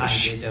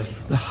foolish.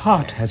 The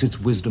heart has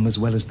its wisdom as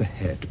well as the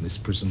head, Miss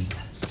Prism.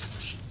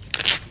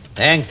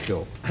 Thank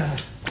you.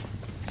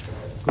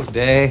 Good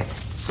day.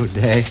 Good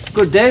day.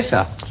 Good day,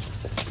 sir.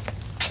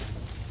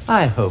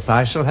 I hope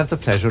I shall have the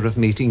pleasure of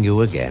meeting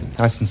you again.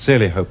 I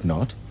sincerely hope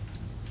not.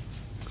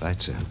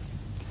 Quite so.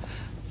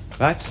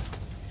 Right?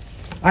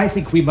 I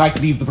think we might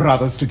leave the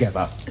brothers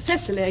together.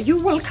 Cecily, you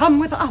will come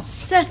with us.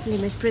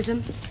 Certainly, Miss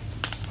Prism.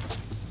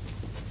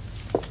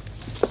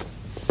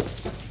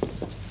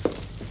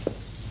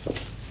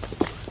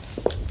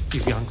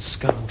 You young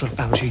scoundrel,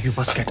 Algy, you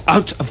must get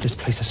out of this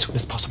place as soon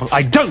as possible.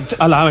 I don't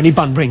allow any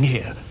bunbring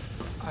here.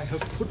 I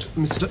have put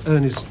Mr.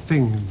 Ernest's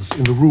things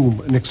in the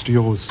room next to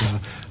yours, sir.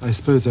 I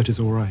suppose that is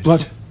all right.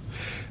 What?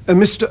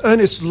 Mr.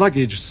 Ernest's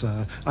luggage,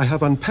 sir. I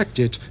have unpacked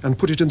it and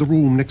put it in the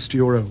room next to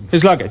your own.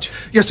 His luggage?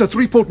 Yes, sir.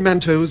 3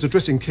 portmanteaus, a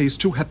dressing case,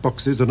 2 hat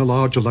boxes, and a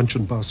large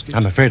luncheon basket.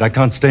 I'm afraid I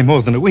can't stay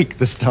more than a week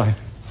this time.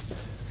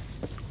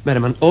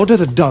 Merriman, order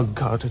the dog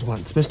cart at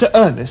once. Mr.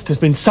 Ernest has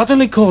been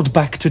suddenly called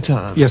back to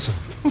town. Yes, sir.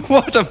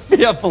 What a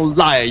fearful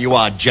liar you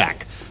are,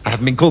 Jack. I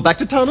haven't been called back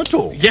to town at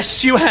all.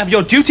 Yes, you have.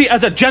 Your duty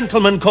as a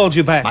gentleman called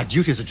you back. My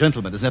duty as a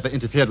gentleman has never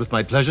interfered with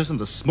my pleasures in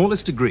the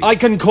smallest degree. I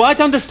can quite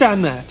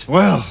understand that.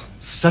 Well,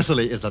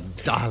 Cecily is a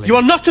darling. You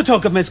are not to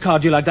talk of Miss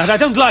Cardew like that. I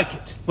don't like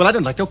it. Well, I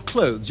don't like your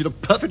clothes. You look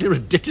perfectly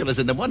ridiculous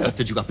in them. Why on earth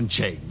did you go up and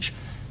change?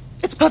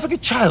 It's perfectly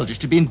childish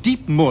to be in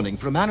deep mourning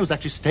for a man who's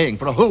actually staying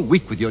for a whole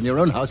week with you in your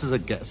own house as a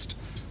guest.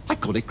 I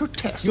call it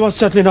grotesque. You are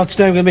certainly not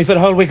staying with me for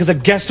the whole week as a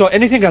guest or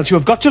anything else. You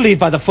have got to leave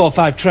by the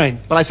 4:05 train.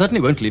 Well, I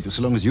certainly won't leave you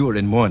so long as you are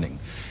in mourning.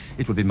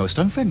 It would be most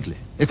unfriendly.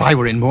 If I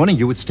were in mourning,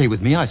 you would stay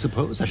with me, I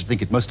suppose. I should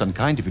think it most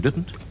unkind if you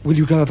didn't. Will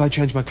you go if I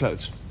change my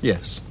clothes?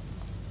 Yes.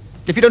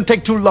 If you don't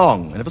take too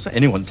long. I never saw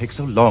anyone take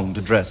so long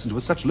to dress and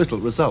with such little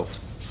result.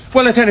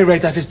 Well, at any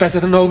rate, that is better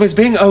than always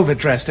being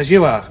overdressed, as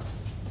you are.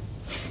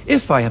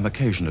 If I am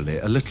occasionally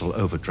a little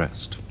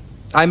overdressed,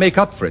 I make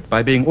up for it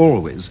by being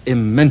always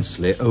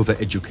immensely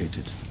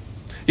overeducated.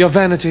 Your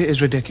vanity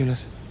is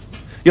ridiculous.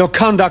 Your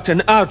conduct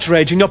an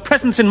outrage, and your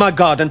presence in my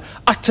garden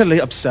utterly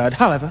absurd.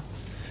 However,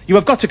 you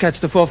have got to catch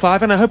the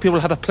 4:05, and I hope you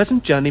will have a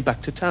pleasant journey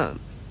back to town.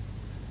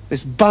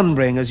 This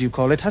bunbring, as you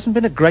call it, hasn't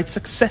been a great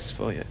success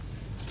for you.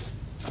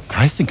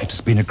 I think it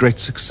has been a great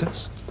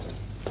success.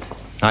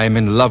 I am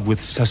in love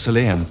with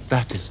Cecily, and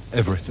that is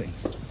everything.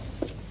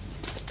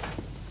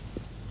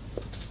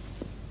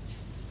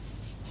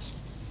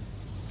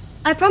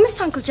 I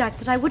promised Uncle Jack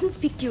that I wouldn't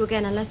speak to you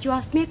again unless you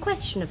asked me a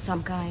question of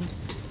some kind.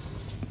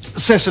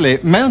 Cecily,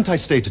 mayn't I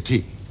stay to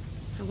tea?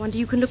 I wonder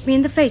you can look me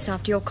in the face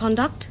after your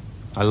conduct.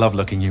 I love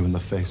looking you in the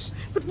face.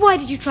 But why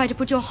did you try to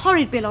put your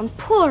horrid bill on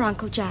poor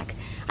Uncle Jack?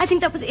 I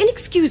think that was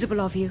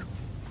inexcusable of you.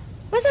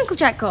 Where's Uncle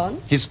Jack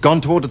gone? He's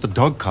gone to order the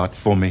dog cart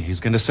for me. He's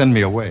going to send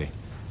me away.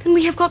 Then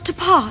we have got to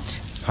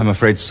part. I'm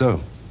afraid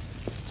so.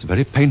 It's a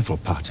very painful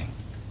parting.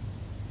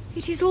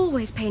 It is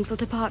always painful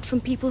to part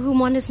from people whom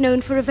one has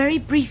known for a very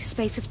brief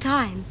space of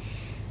time.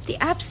 The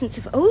absence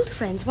of old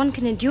friends one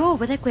can endure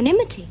with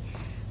equanimity.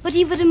 But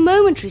even a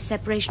momentary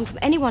separation from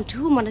anyone to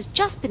whom one has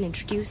just been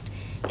introduced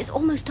is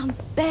almost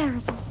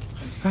unbearable.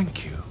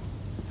 Thank you.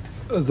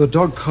 The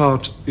dog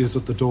cart is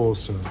at the door,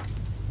 sir.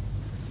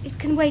 It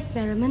can wait,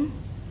 Merriman.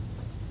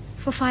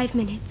 For 5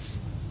 minutes.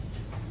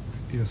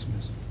 Yes,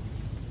 miss.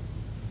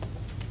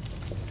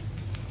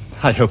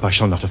 I hope I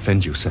shall not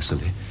offend you,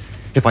 Cecily,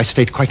 if I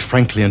state quite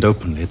frankly and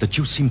openly that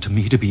you seem to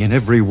me to be in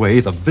every way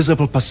the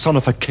visible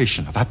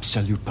personification of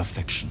absolute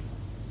perfection.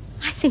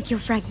 I think your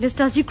frankness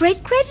does you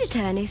great credit,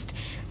 Ernest.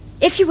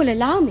 If you will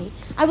allow me,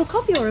 I will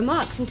copy your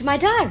remarks into my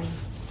diary.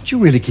 Do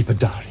you really keep a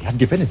diary? I'd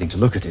give anything to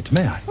look at it,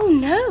 may I? Oh,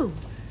 no.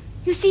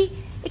 You see,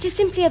 it is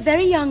simply a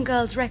very young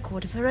girl's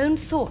record of her own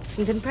thoughts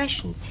and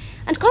impressions,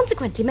 and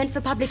consequently meant for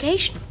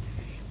publication.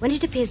 When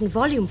it appears in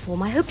volume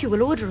form, I hope you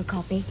will order a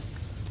copy.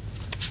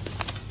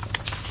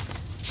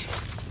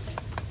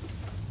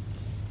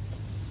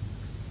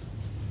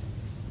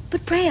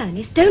 But pray,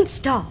 Ernest, don't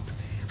stop.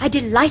 I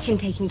delight in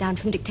taking down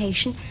from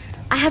dictation.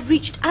 I have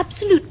reached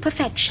absolute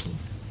perfection.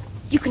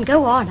 You can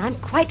go on. I'm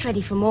quite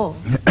ready for more.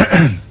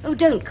 Oh,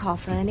 don't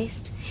cough,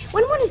 Ernest.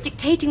 When one is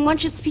dictating, one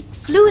should speak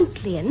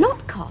fluently and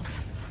not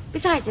cough.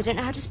 Besides, I don't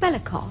know how to spell a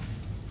cough.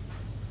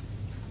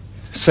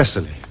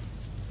 Cecily,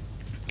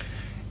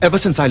 ever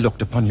since I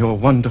looked upon your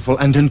wonderful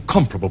and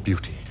incomparable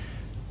beauty,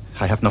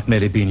 I have not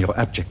merely been your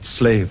abject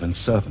slave and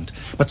servant,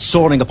 but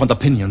soaring upon the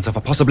pinions of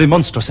a possibly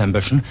monstrous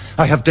ambition,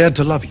 I have dared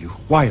to love you,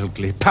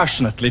 wildly,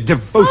 passionately,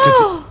 devotedly.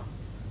 Oh!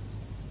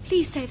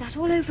 Please say that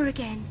all over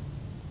again.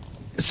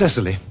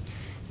 Cecily,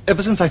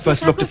 ever since I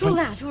first looked upon... all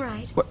that, all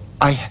right. Well,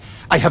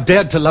 I have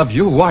dared to love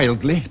you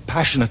wildly,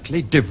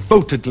 passionately,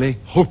 devotedly,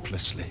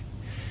 hopelessly.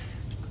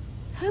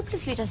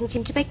 Hopelessly doesn't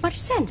seem to make much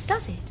sense,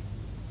 does it?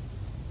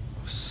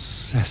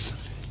 Cecily.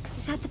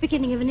 Is that the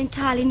beginning of an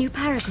entirely new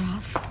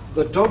paragraph?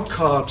 The dog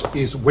cart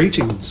is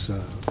waiting,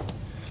 sir.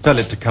 Tell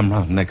it to come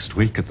round next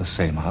week at the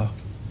same hour.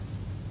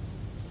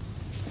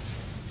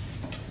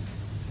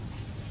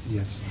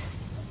 Yes.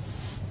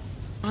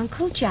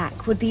 Uncle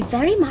Jack would be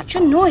very much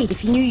annoyed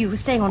if he knew you were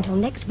staying on till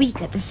next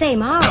week at the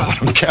same hour. Oh,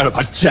 I don't care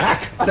about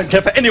Jack. I don't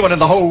care for anyone in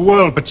the whole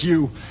world but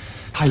you.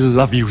 I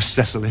love you,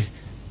 Cecily.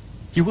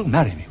 You will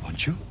marry me,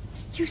 won't you?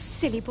 You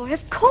silly boy,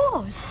 of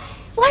course.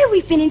 Why,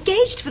 we've been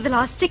engaged for the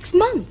last 6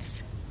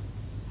 months.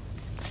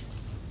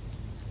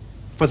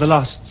 For the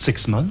last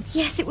 6 months?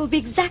 Yes, it will be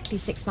exactly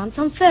 6 months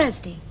on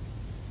Thursday.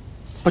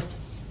 But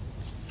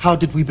how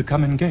did we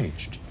become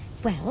engaged?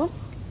 Well,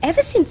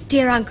 ever since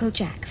dear Uncle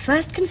Jack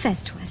first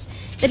confessed to us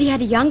that he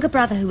had a younger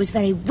brother who was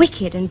very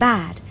wicked and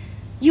bad,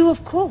 you,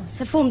 of course,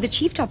 have formed the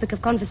chief topic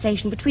of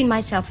conversation between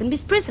myself and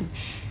Miss Prism.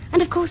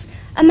 And, of course,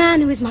 a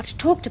man who is much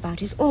talked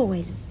about is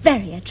always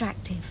very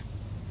attractive.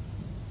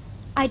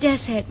 I dare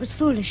say it was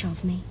foolish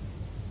of me,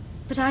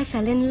 but I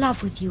fell in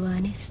love with you,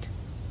 Ernest.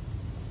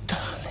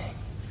 Darling.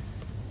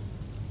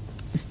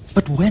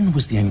 But when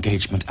was the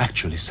engagement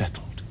actually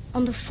settled?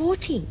 On the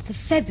 14th of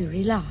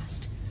February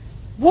last.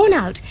 Worn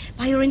out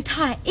by your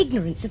entire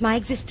ignorance of my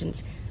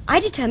existence, I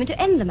determined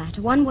to end the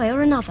matter one way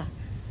or another.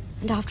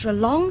 And after a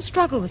long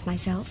struggle with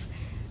myself,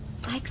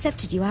 I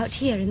accepted you out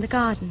here in the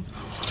garden.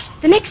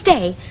 The next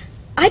day,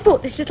 I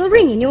bought this little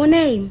ring in your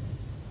name.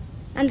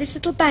 And this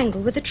little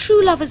bangle with a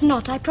true lover's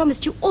knot I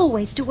promised you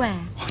always to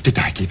wear. Oh, did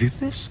I give you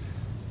this?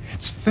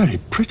 It's very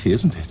pretty,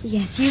 isn't it?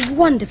 Yes, you've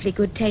wonderfully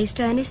good taste,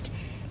 Ernest.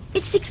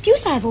 It's the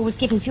excuse I've always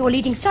given for your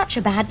leading such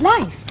a bad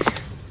life.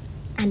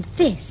 And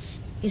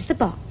this is the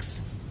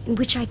box in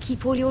which I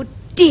keep all your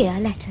dear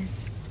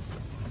letters.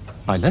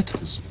 My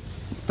letters?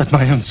 But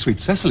my own sweet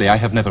Cecily, I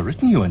have never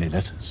written you any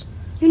letters.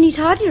 You need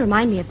hardly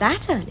remind me of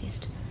that,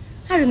 Ernest.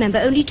 I remember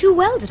only too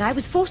well that I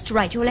was forced to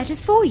write your letters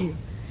for you.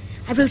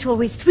 I wrote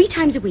always 3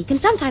 times a week,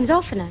 and sometimes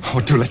oftener. Oh,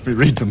 do let me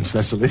read them,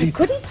 Cecily. You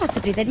couldn't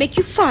possibly. They'd make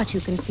you far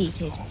too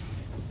conceited.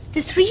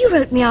 The 3 you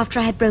wrote me after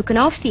I had broken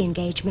off the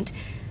engagement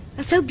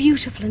are so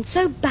beautiful and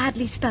so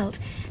badly spelt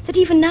that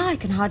even now I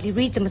can hardly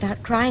read them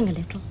without crying a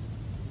little.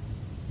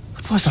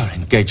 But was our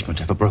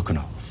engagement ever broken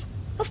off?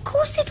 Of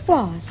course it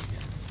was.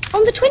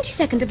 On the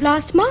 22nd of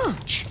last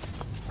March.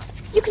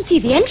 You can see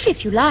the entry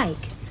if you like.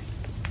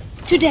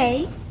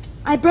 Today,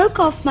 I broke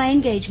off my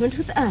engagement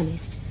with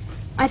Ernest.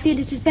 I feel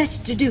it is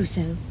better to do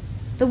so.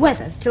 The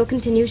weather still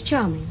continues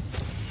charming.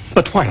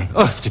 But why on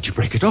earth did you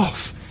break it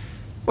off?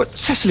 What,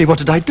 Cecily, what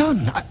had I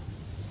done?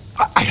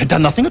 I had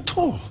done nothing at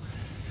all.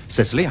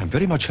 Cecily, I'm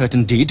very much hurt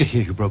indeed to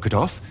hear you broke it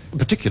off,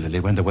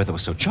 particularly when the weather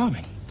was so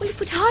charming. Well, it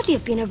would hardly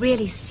have been a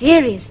really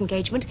serious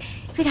engagement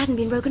if it hadn't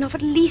been broken off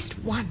at least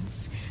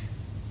once.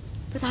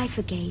 But I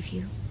forgave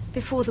you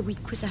before the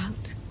week was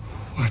out.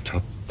 What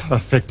a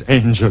perfect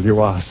angel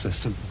you are,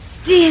 Cecily.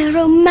 Dear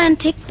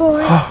romantic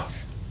boy.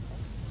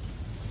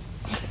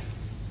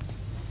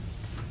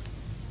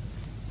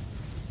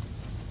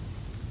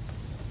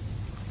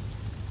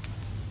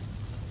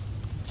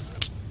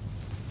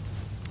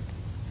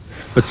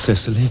 But,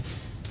 Cecily,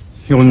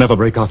 you'll never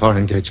break off our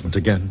engagement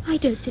again. I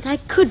don't think I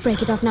could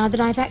break it off now that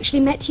I've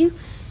actually met you.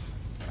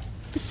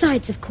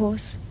 Besides, of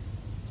course,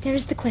 there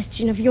is the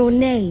question of your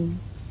name.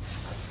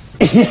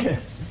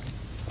 Yes,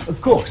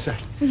 of course.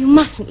 Well, you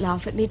mustn't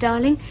laugh at me,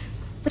 darling,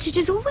 but it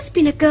has always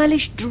been a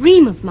girlish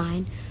dream of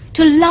mine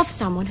to love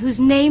someone whose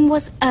name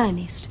was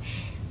Ernest.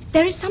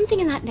 There is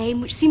something in that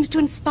name which seems to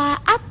inspire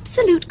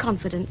absolute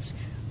confidence.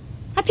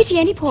 I pity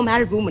any poor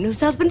married woman whose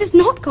husband is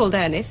not called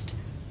Ernest.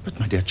 But,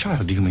 my dear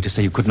child, do you mean to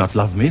say you could not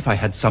love me if I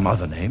had some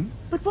other name?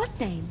 But what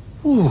name?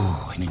 Ooh,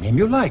 any name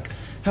you like.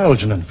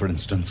 Algernon, for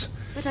instance.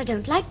 But I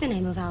don't like the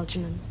name of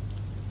Algernon.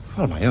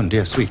 Well, my own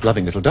dear, sweet,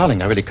 loving little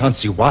darling, I really can't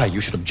see why you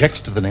should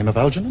object to the name of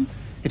Algernon.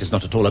 It is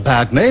not at all a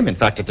bad name. In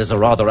fact, it is a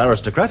rather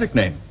aristocratic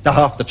name.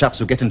 Half the chaps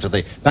who get into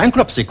the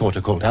bankruptcy court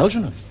are called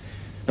Algernon.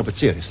 No, but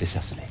seriously,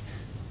 Cecily,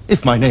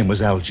 if my name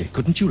was Algy,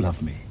 couldn't you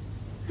love me?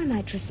 I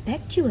might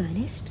respect you,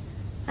 Ernest.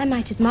 I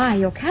might admire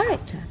your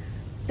character.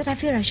 But I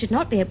fear I should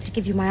not be able to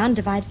give you my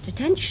undivided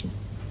attention.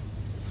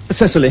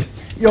 Cecily,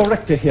 your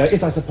rector here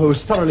is, I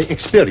suppose, thoroughly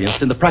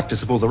experienced in the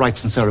practice of all the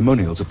rites and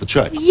ceremonials of the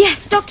church.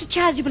 Yes, Dr.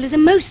 Chasuble is a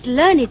most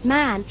learned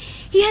man.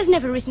 He has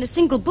never written a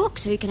single book,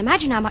 so you can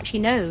imagine how much he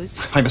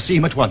knows. I must see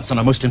him at once on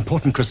a most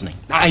important christening.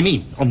 I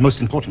mean, on most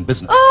important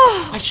business.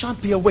 Oh! I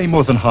shan't be away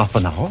more than half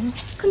an hour.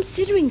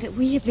 Considering that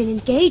we have been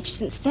engaged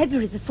since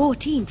February the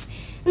 14th,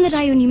 and that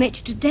I only met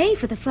you today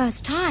for the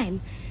first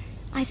time,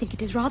 I think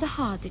it is rather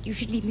hard that you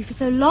should leave me for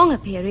so long a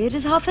period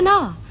as half an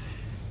hour.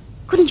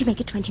 Couldn't you make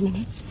it 20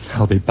 minutes?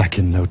 I'll be back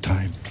in no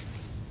time.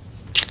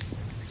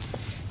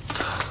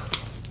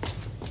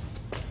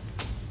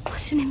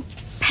 What an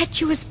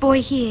impetuous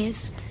boy he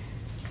is.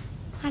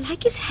 I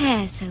like his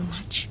hair so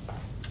much.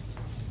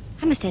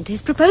 I must enter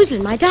his proposal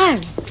in my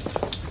diary.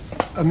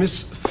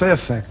 Miss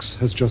Fairfax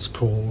has just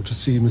called to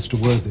see Mr.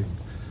 Worthing.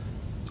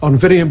 On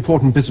very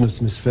important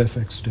business, Miss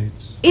Fairfax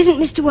states. Isn't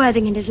Mr.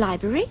 Worthing in his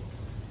library?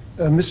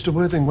 Mr.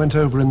 Worthing went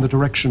over in the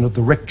direction of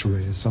the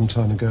rectory some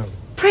time ago.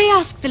 Pray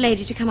ask the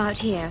lady to come out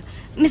here.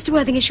 Mr.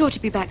 Worthing is sure to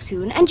be back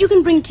soon, and you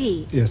can bring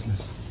tea. Yes,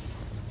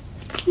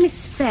 miss.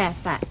 Miss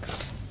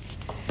Fairfax,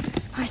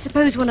 I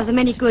suppose one of the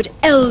many good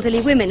elderly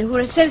women who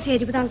are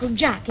associated with Uncle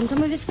Jack in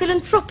some of his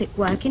philanthropic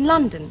work in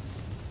London.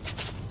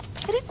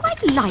 I don't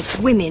quite like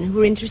women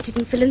who are interested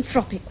in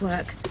philanthropic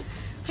work.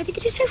 I think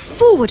it is so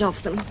forward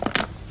of them.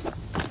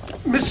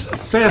 Miss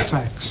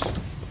Fairfax.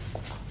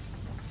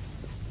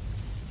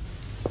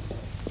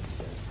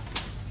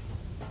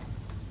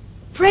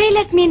 Pray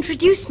let me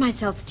introduce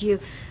myself to you.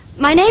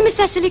 My name is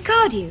Cecily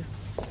Cardew.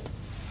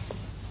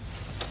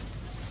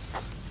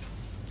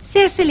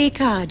 Cecily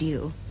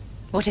Cardew.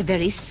 What a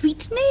very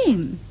sweet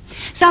name.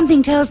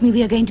 Something tells me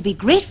we are going to be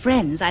great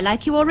friends. I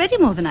like you already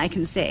more than I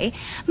can say.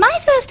 My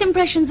first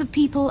impressions of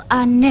people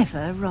are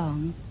never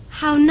wrong.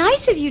 How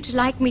nice of you to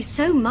like me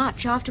so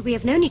much after we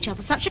have known each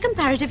other such a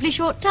comparatively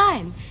short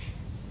time.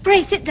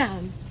 Pray sit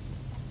down.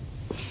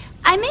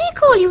 I may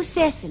call you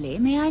Cecily,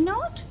 may I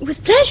not?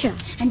 With pleasure.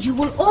 And you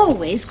will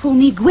always call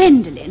me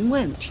Gwendolen,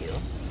 won't you?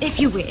 If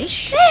you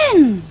wish.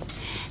 Then,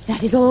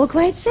 that is all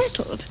quite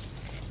settled.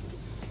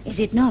 Is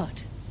it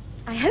not?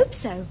 I hope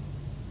so.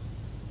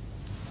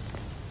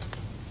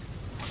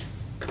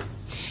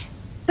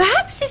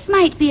 Perhaps this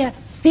might be a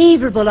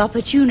favourable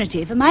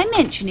opportunity for my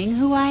mentioning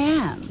who I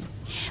am.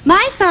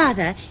 My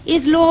father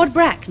is Lord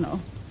Bracknell.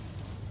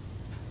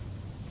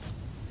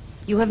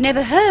 You have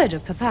never heard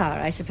of Papa,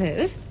 I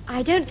suppose?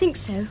 I don't think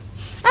so.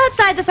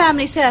 Outside the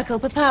family circle,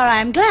 Papa,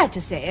 I am glad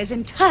to say, is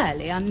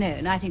entirely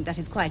unknown. I think that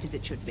is quite as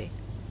it should be.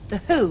 The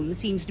home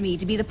seems to me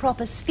to be the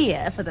proper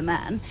sphere for the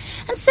man.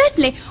 And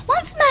certainly,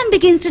 once a man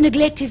begins to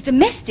neglect his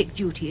domestic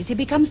duties, he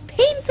becomes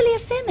painfully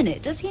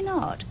effeminate, does he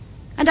not?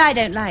 And I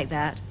don't like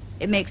that.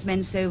 It makes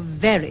men so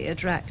very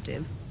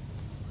attractive.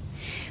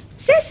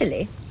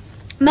 Cecily,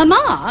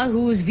 Mamma,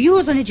 whose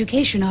views on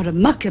education are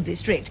remarkably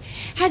strict,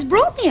 has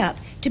brought me up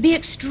to be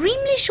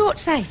extremely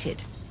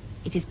short-sighted.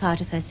 It is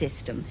part of her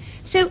system.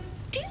 So,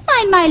 do you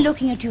mind my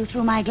looking at you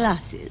through my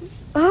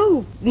glasses?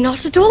 Oh,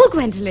 not at all,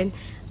 Gwendolen.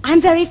 I'm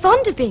very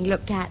fond of being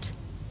looked at.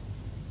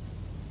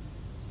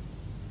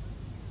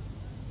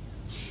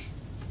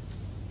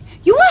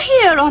 You are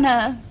here on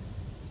a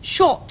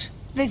short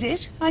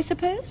visit, I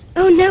suppose?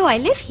 Oh, no, I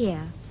live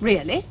here.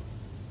 Really?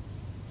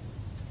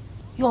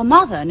 Your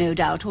mother, no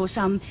doubt, or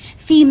some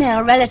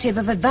female relative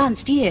of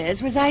advanced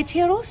years, resides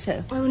here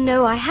also. Oh,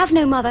 no, I have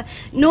no mother,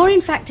 nor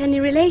in fact any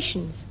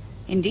relations.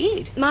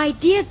 Indeed. My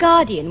dear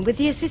guardian, with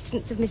the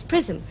assistance of Miss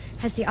Prism,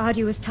 has the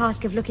arduous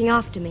task of looking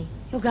after me.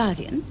 Your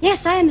guardian?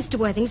 Yes, I am Mr.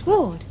 Worthing's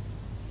ward.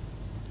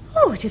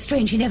 Oh, it is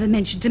strange he never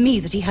mentioned to me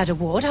that he had a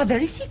ward. How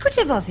very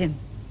secretive of him.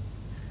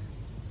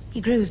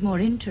 He grows more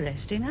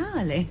interesting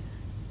hourly.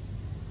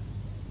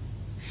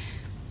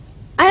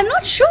 I am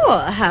not sure,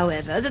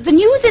 however, that the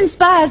news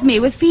inspires me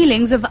with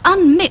feelings of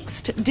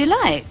unmixed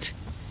delight.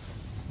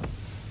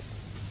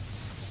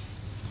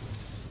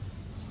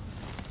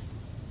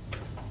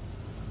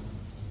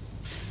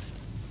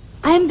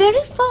 I am very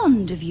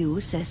fond of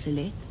you,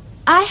 Cecily.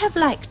 I have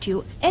liked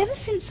you ever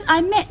since I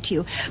met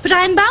you, but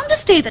I am bound to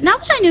state that now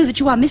that I know that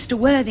you are Mr.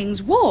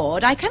 Worthing's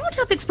ward, I cannot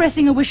help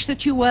expressing a wish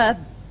that you were,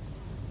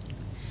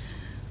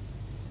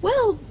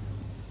 well,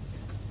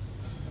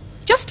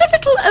 just a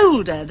little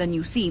older than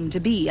you seem to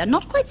be, and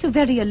not quite so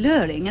very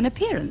alluring in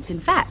appearance. In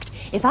fact,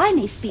 if I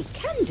may speak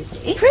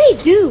candidly... Pray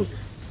do.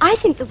 I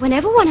think that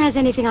whenever one has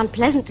anything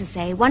unpleasant to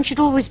say, one should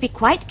always be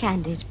quite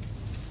candid.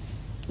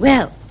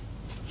 Well,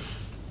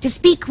 to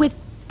speak with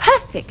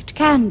perfect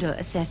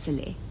candour,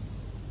 Cecily,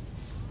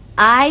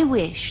 I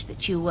wish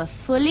that you were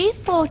fully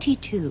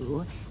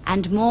 42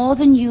 and more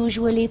than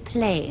usually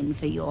plain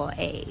for your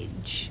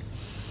age.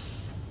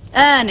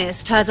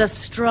 Ernest has a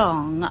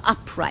strong,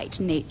 upright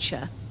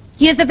nature.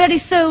 He is the very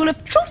soul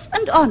of truth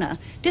and honour.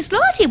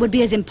 Disloyalty would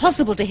be as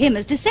impossible to him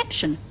as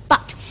deception.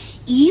 But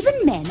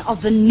even men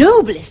of the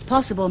noblest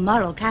possible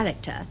moral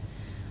character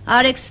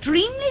are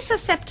extremely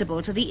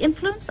susceptible to the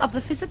influence of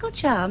the physical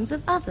charms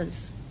of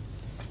others.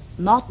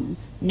 Modern,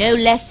 no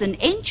less than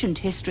ancient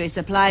history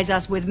supplies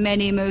us with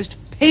many most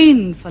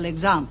painful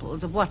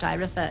examples of what I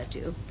refer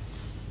to.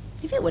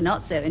 If it were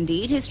not so,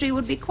 indeed, history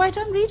would be quite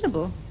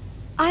unreadable.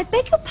 I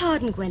beg your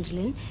pardon,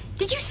 Gwendolen.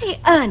 Did you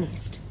say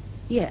Ernest?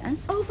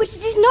 Yes. Oh, but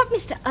it is not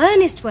Mr.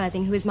 Ernest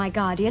Worthing who is my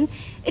guardian.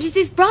 It is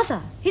his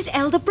brother, his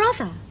elder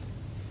brother.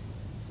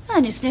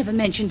 Ernest never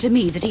mentioned to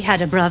me that he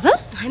had a brother.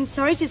 I'm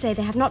sorry to say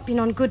they have not been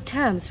on good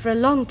terms for a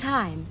long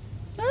time.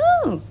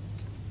 Oh.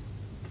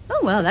 Oh,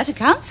 well, that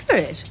accounts for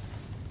it.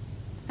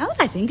 Now that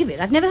I think of it,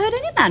 I've never heard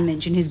any man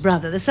mention his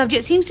brother. The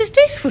subject seems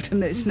distasteful to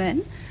most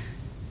men.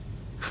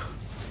 Oh,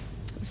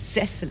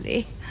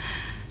 Cecily,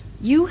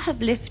 you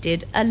have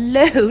lifted a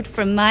load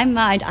from my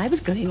mind. I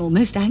was growing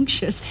almost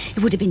anxious.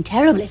 It would have been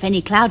terrible if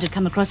any cloud had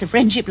come across a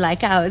friendship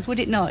like ours,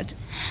 would it not?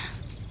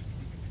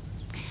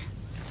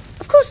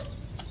 Of course,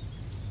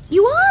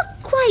 you are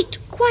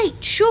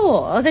quite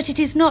sure that it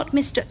is not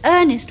Mr.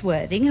 Ernest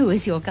Worthing who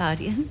is your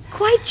guardian?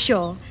 Quite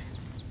sure.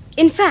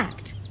 In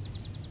fact,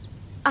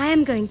 I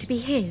am going to be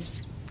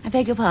his. I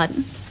beg your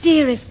pardon?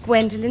 Dearest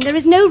Gwendolen, there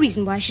is no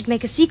reason why I should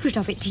make a secret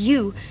of it to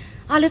you.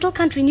 Our little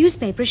country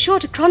newspaper is sure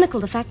to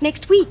chronicle the fact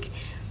next week.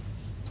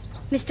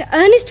 Mr.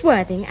 Ernest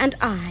Worthing and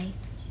I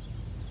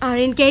are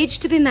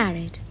engaged to be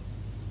married.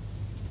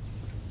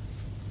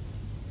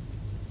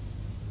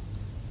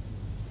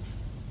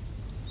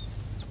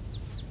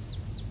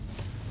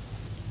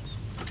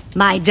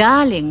 My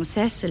darling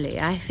Cecily,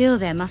 I feel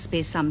there must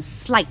be some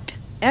slight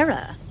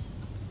error.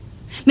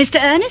 Mr.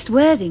 Ernest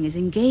Worthing is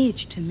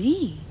engaged to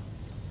me.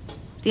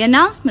 The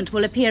announcement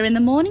will appear in the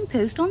Morning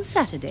Post on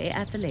Saturday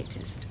at the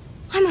latest.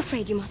 I'm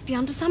afraid you must be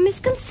under some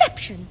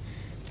misconception.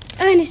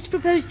 Ernest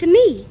proposed to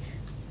me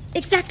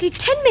exactly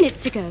 10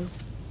 minutes ago.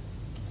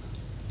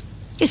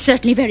 It's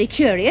certainly very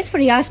curious, for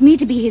he asked me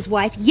to be his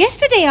wife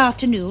yesterday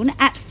afternoon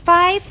at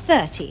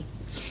 5:30.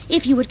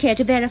 If you would care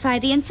to verify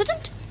the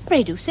incident,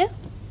 pray do so.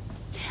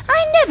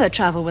 I never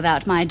travel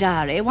without my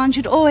diary. One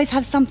should always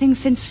have something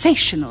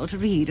sensational to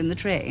read in the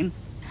train.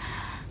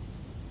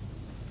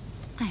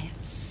 I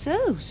am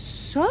so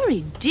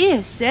sorry,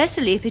 dear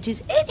Cecily, if it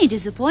is any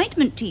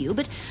disappointment to you,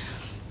 but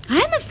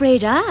I'm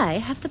afraid I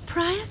have the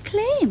prior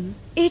claim.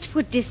 It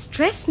would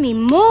distress me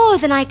more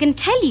than I can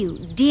tell you,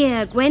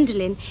 dear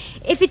Gwendolen,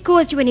 if it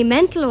caused you any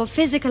mental or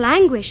physical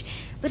anguish,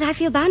 but I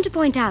feel bound to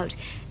point out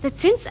that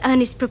since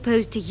Ernest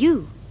proposed to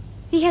you,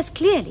 he has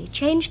clearly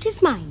changed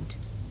his mind.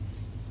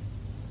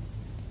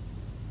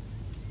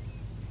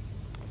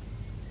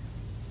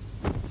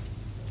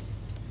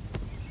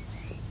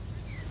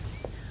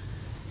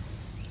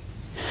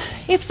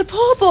 If the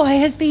poor boy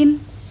has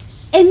been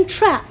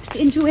entrapped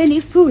into any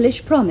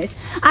foolish promise,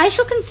 I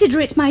shall consider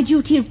it my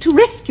duty to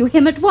rescue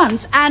him at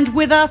once, and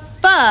with a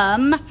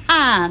firm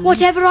hand.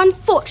 Whatever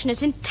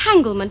unfortunate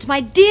entanglement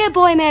my dear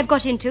boy may have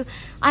got into,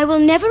 I will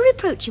never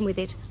reproach him with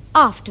it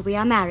after we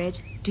are married.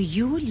 Do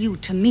you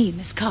allude to me,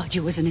 Miss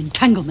Cardew, as an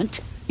entanglement?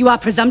 You are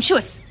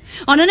presumptuous.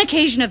 On an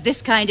occasion of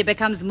this kind, it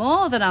becomes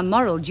more than a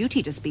moral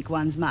duty to speak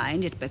one's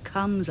mind. It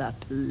becomes a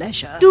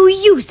pleasure. Do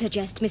you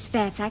suggest, Miss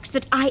Fairfax,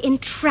 that I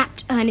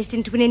entrapped Ernest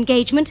into an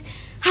engagement?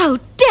 How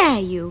dare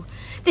you?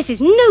 This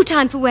is no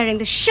time for wearing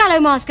the shallow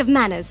mask of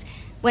manners.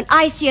 When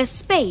I see a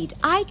spade,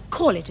 I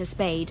call it a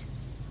spade.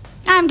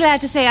 I'm glad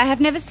to say I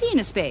have never seen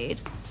a spade.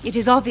 It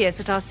is obvious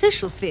that our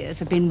social spheres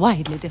have been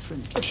widely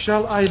different.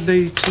 Shall I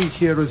lay tea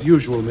here as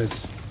usual,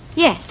 miss?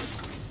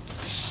 Yes,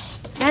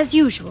 as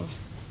usual.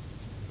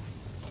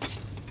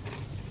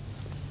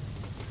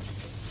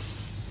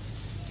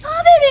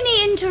 Are there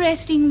any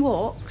interesting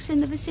walks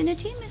in the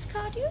vicinity, Miss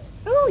Cardew?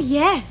 Oh,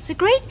 yes, a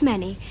great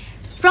many.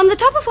 From the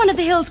top of one of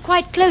the hills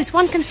quite close,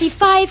 one can see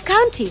 5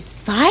 counties.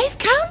 5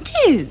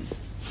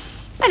 counties?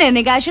 I don't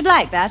think I should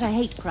like that. I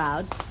hate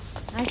crowds.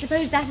 I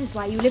suppose that is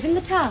why you live in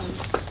the town.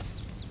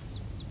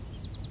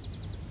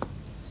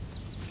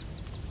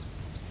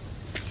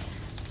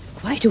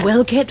 Quite a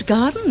well-kept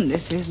garden,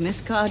 this is,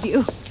 Miss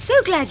Cardew. So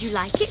glad you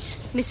like it,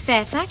 Miss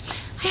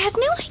Fairfax. I had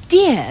no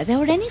idea there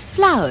were any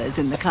flowers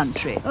in the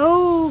country.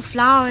 Oh,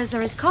 flowers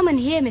are as common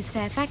here, Miss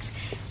Fairfax,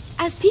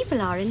 as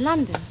people are in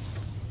London.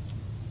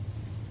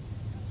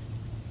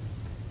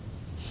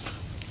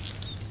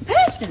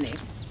 Personally,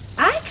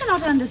 I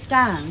cannot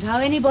understand how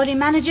anybody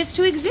manages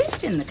to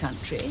exist in the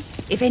country,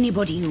 if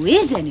anybody who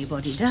is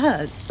anybody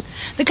does.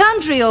 The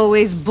country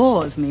always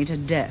bores me to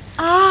death.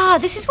 Ah,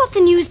 this is what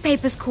the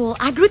newspapers call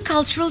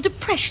agricultural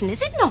depression,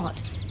 is it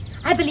not?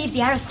 I believe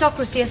the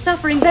aristocracy are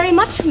suffering very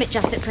much from it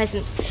just at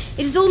present.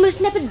 It is almost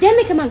an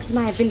epidemic amongst them,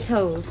 I have been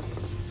told.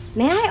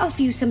 May I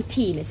offer you some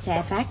tea, Miss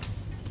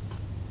Fairfax?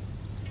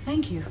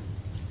 Thank you.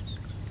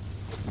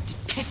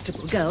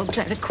 Detestable girl, but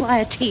I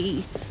require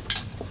tea.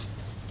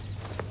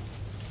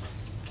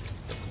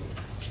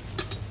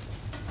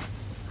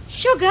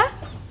 Sugar?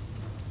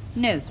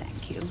 No,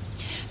 thank you.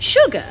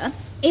 Sugar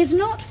is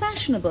not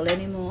fashionable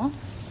anymore.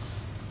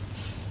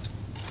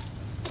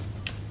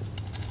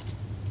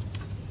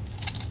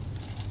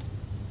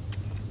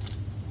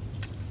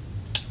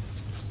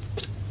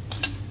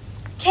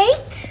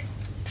 Cake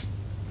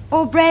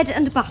or bread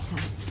and butter?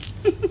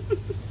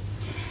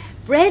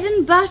 Bread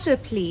and butter,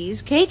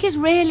 please. Cake is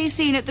rarely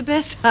seen at the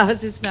best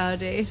houses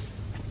nowadays.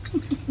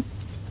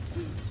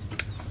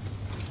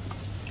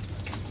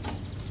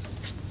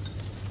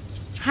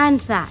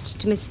 Hand that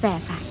to Miss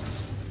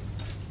Fairfax.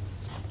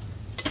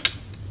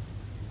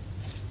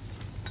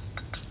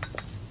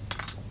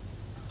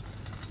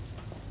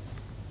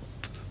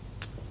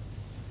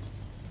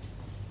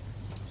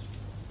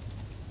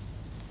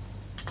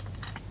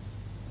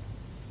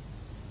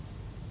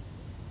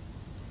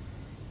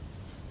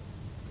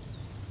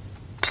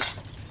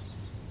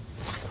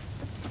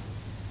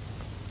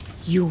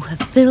 You have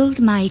filled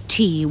my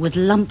tea with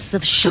lumps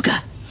of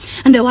sugar,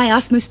 and though I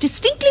asked most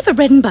distinctly for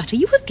bread and butter,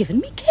 you have given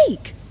me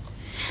cake.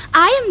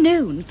 I am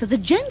known for the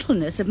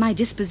gentleness of my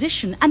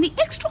disposition and the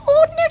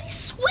extraordinary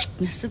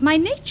sweetness of my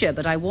nature,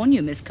 but I warn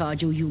you, Miss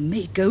Cardew, you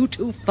may go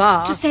too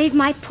far. To save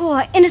my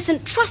poor,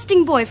 innocent,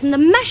 trusting boy from the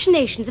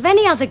machinations of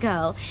any other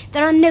girl,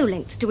 there are no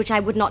lengths to which I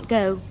would not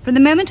go. From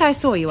the moment I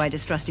saw you, I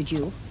distrusted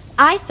you.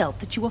 I felt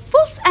that you were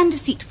false and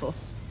deceitful.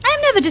 I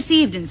am never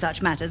deceived in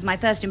such matters. My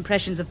first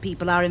impressions of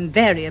people are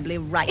invariably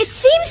right. It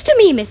seems to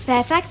me, Miss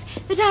Fairfax,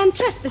 that I am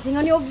trespassing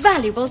on your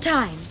valuable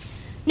time.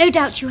 No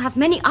doubt you have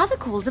many other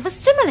calls of a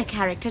similar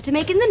character to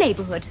make in the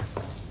neighbourhood.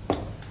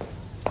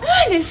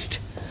 Ernest!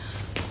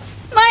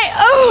 My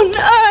own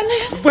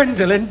Ernest!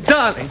 Gwendolen,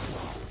 darling!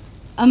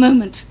 A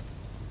moment.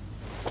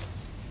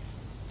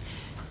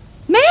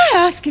 May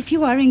I ask if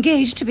you are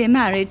engaged to be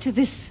married to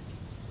this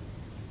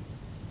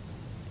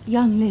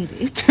young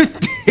lady?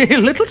 Dear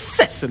little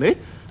Cecily?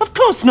 Of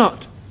course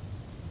not.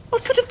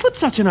 What could have put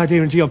such an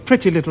idea into your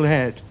pretty little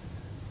head?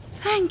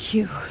 Thank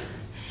you.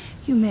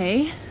 You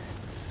may.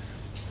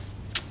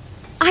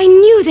 I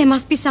knew there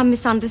must be some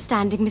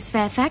misunderstanding, Miss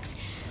Fairfax.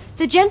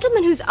 The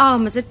gentleman whose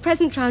arm is at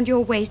present round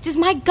your waist is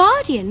my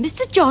guardian,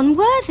 Mr. John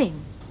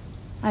Worthing.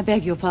 I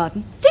beg your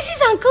pardon? This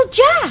is Uncle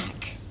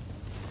Jack.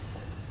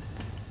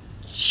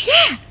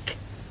 Jack!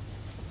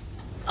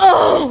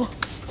 Oh!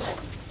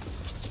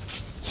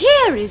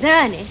 Here is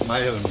Ernest.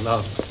 My own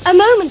love. A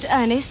moment,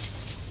 Ernest.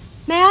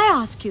 May I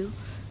ask you,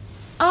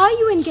 are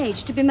you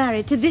engaged to be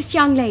married to this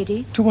young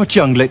lady? To what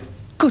young lady?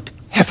 Good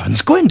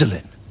heavens,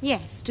 Gwendolen!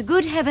 Yes, to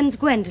good heavens,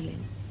 Gwendolen.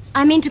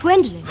 I mean to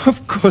Gwendolen.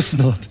 Of course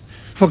not.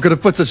 What could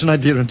have put such an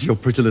idea into your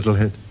pretty little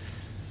head?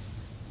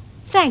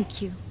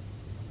 Thank you.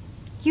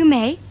 You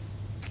may.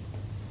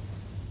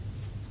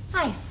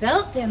 I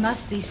felt there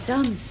must be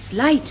some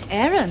slight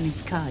error,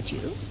 Miss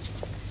Cardew.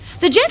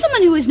 The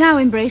gentleman who is now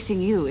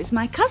embracing you is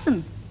my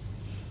cousin,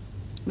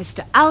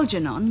 Mr.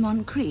 Algernon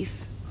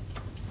Moncrieff.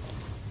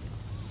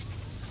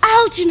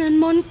 Algernon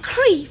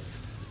Moncrieff?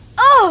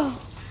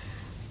 Oh!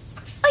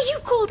 Are you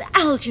called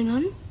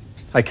Algernon?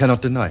 I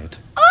cannot deny it.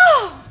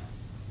 Oh!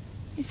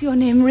 Is your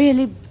name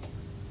really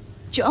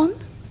John?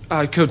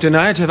 I could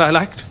deny it if I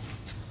liked.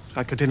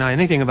 I could deny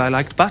anything if I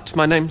liked, but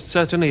my name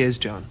certainly is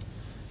John.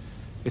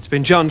 It's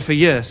been John for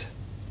years.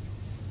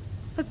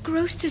 A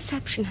gross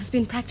deception has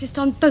been practiced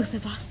on both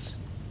of us.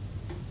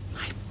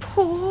 My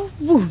poor,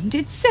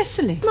 wounded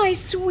Cecily. My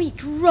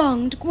sweet,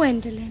 wronged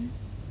Gwendolen.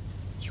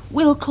 You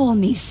will call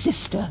me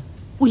sister,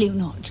 will you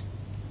not?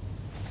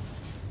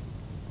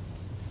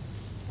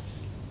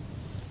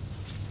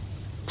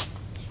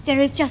 There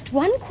is just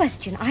one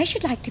question I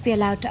should like to be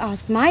allowed to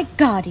ask my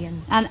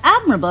guardian. An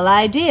admirable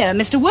idea,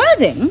 Mr.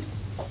 Worthing.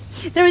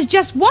 There is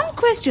just one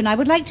question I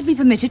would like to be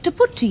permitted to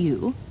put to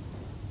you.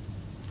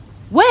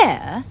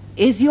 Where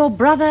is your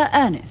brother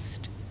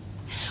Ernest?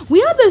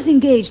 We are both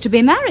engaged to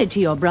be married to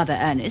your brother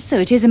Ernest, so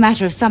it is a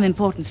matter of some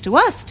importance to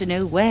us to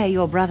know where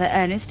your brother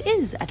Ernest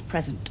is at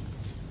present.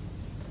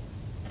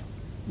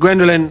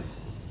 Gwendolen,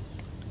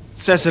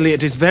 Cecily,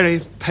 it is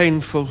very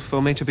painful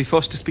for me to be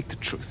forced to speak the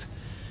truth.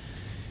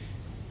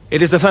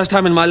 It is the first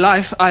time in my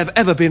life I have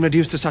ever been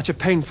reduced to such a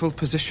painful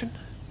position,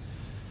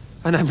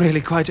 and I'm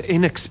really quite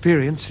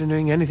inexperienced in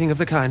doing anything of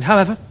the kind.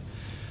 However,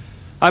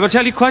 I will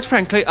tell you quite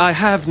frankly, I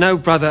have no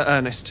brother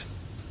Ernest.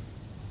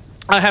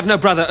 I have no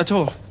brother at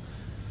all.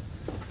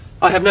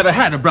 I have never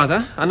had a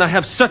brother, and I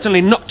have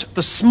certainly not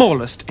the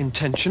smallest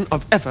intention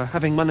of ever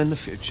having one in the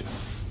future.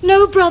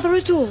 No brother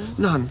at all?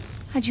 None.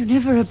 Had you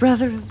never a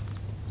brother of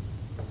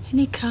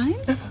any kind?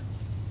 Never.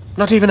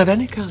 Not even of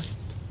any kind.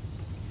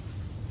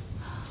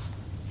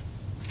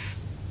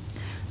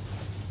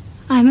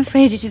 I'm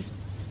afraid it is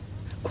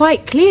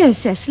quite clear,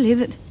 Cecily,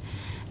 that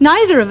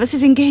neither of us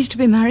is engaged to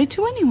be married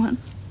to anyone.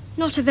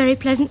 Not a very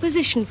pleasant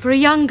position for a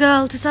young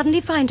girl to suddenly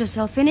find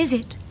herself in, is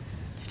it?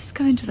 Let us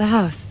go into the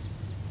house.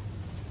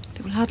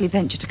 They will hardly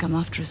venture to come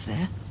after us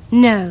there.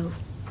 No.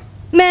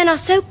 Men are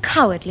so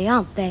cowardly,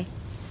 aren't they?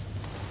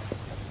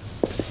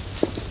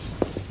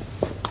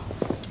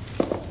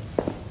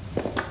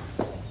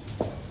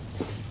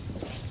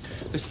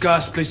 This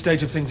ghastly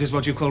state of things is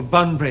what you call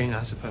bunburying,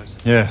 I suppose.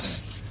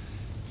 Yes.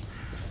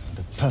 And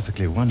a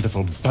perfectly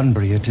wonderful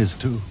Bunbury it is,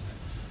 too.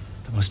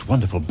 The most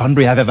wonderful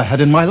Bunbury I've ever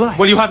had in my life.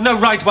 Well, you have no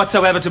right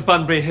whatsoever to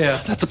Bunbury here.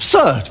 That's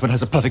absurd. One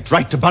has a perfect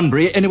right to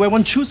Bunbury anywhere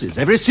one chooses.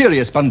 Every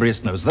serious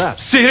Bunburyist knows that.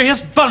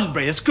 Serious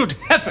Bunburyist? Good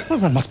heavens! Well,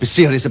 one must be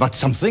serious about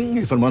something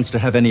if one wants to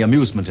have any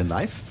amusement in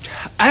life.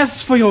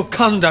 As for your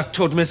conduct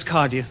toward Miss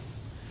Cardew,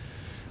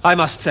 I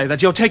must say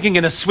that your taking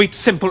in a sweet,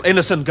 simple,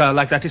 innocent girl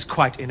like that is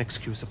quite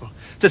inexcusable.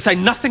 To say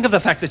nothing of the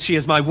fact that she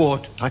is my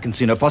ward. I can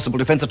see no possible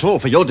defense at all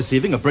for your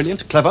deceiving a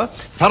brilliant, clever,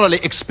 thoroughly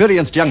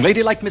experienced young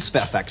lady like Miss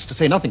Fairfax, to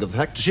say nothing of the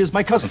fact that she is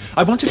my cousin.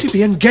 I wanted to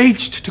be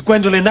engaged to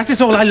Gwendolen, that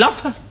is all. I love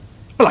her.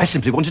 Well, I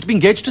simply wanted to be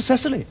engaged to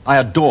Cecily. I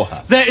adore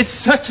her. There is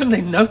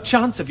certainly no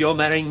chance of your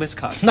marrying Miss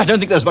Cardew. I don't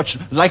think there's much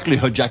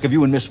likelihood, Jack, of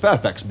you and Miss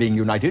Fairfax being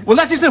united. Well,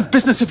 that is no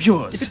business of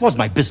yours. If it was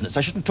my business,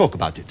 I shouldn't talk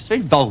about it. It's very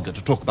vulgar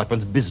to talk about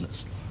one's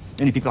business.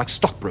 Only people like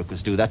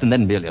stockbrokers do that, and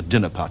then merely at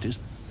dinner parties.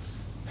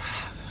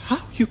 How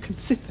you can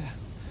sit there,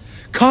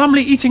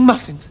 calmly eating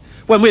muffins,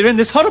 when we're in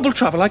this horrible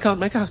trouble I can't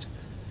make out.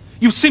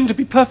 You seem to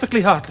be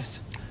perfectly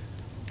heartless.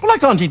 Well, I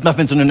can't eat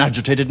muffins in an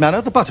agitated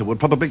manner. The butter would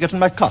probably get in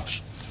my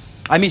cuffs.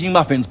 I'm eating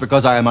muffins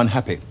because I am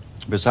unhappy.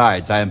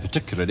 Besides, I am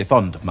particularly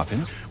fond of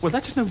muffins. Well,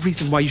 that is no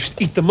reason why you should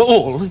eat them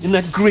all in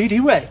that greedy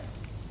way.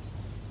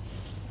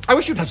 I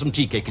wish you'd have some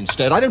tea cake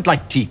instead. I don't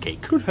like tea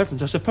cake. Good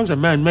heavens, I suppose a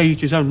man may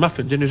eat his own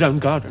muffins in his own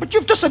garden. But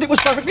you've just said it was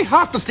perfectly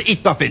heartless to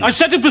eat muffins. I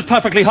said it was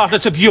perfectly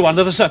heartless of you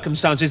under the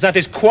circumstances. That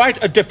is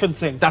quite a different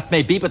thing. That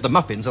may be, but the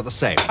muffins are the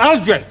same.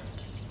 Algernon!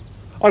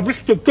 I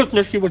wish to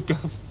goodness you would go.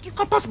 You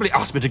can't possibly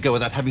ask me to go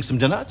without having some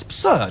dinner. It's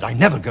absurd. I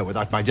never go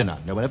without my dinner.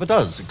 No one ever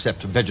does,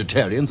 except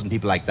vegetarians and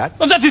people like that.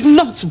 Oh, that is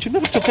nonsense. You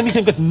never took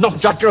anything but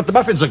nonsense. Jack, you're at the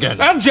muffins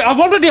again. Angie, I've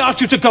already asked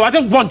you to go. I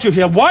don't want you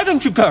here. Why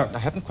don't you go? I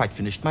haven't quite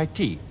finished my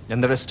tea,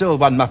 and there is still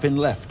one muffin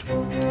left.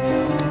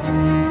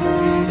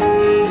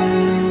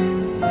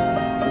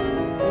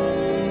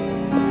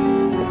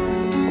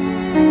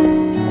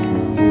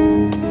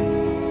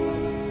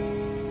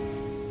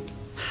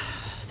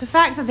 The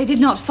fact that they did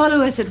not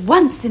follow us at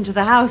once into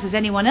the house as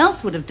anyone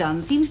else would have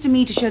done seems to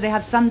me to show they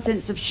have some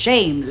sense of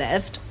shame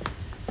left.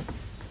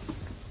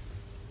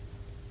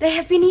 They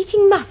have been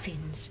eating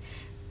muffins.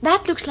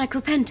 That looks like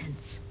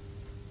repentance.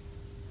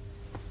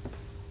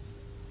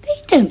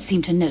 They don't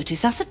seem to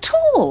notice us at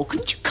all.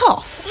 Couldn't you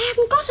cough? I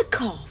haven't got a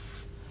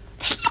cough.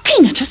 They're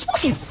looking at us.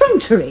 What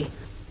effrontery!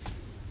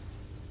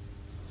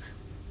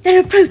 They're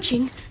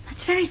approaching.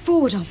 That's very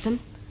forward of them.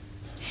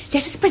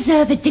 Let us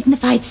preserve a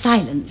dignified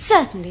silence.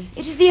 Certainly.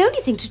 It is the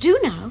only thing to do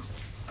now.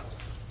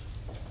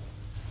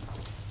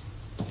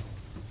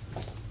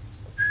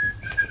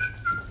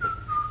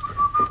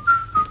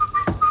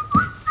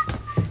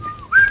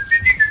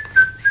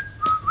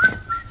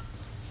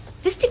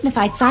 This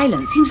dignified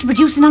silence seems to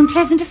produce an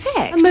unpleasant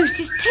effect. A most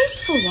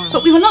distasteful one.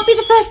 But we will not be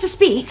the first to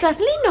speak.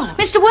 Certainly not.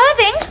 Mr.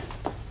 Worthing!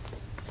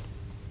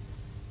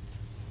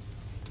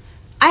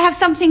 I have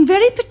something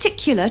very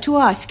particular to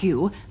ask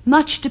you.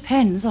 Much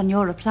depends on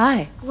your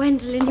reply.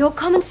 Gwendolen, your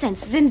common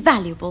sense is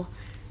invaluable.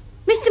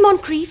 Mr.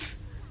 Moncrieff,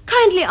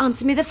 kindly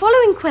answer me the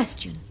following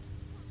question.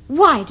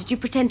 Why did you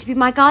pretend to be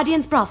my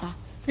guardian's brother?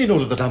 In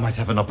order that I might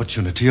have an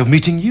opportunity of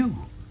meeting you.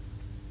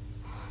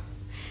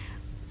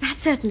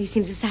 That certainly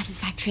seems a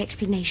satisfactory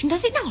explanation,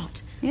 does it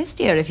not? Yes,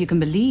 dear, if you can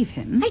believe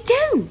him. I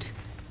don't.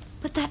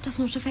 But that does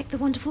not affect the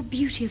wonderful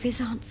beauty of his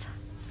answer.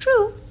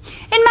 True.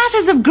 In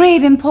matters of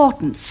grave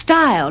importance,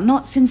 style,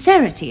 not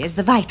sincerity, is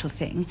the vital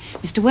thing.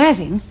 Mr.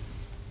 Worthing,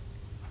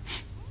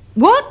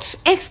 what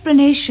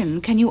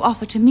explanation can you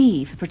offer to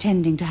me for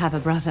pretending to have a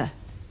brother?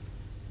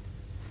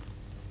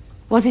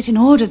 Was it in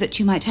order that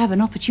you might have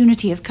an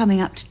opportunity of coming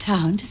up to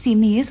town to see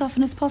me as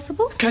often as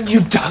possible? Can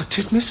you doubt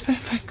it, Miss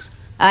Fairfax?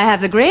 I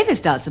have the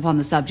gravest doubts upon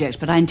the subject,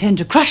 but I intend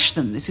to crush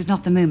them. This is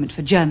not the moment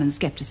for German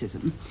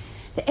scepticism.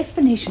 The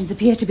explanations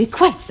appear to be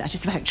quite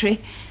satisfactory.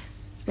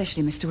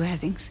 Especially Mr.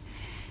 Worthing's.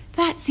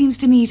 That seems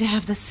to me to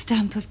have the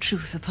stamp of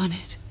truth upon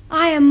it.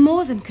 I am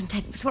more than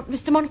content with what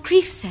Mr.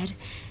 Moncrieff said.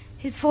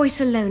 His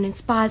voice alone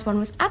inspires one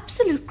with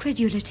absolute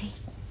credulity.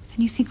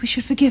 Then you think we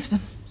should forgive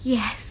them?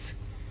 Yes.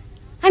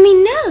 I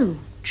mean, no.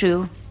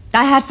 True.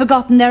 I had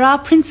forgotten there are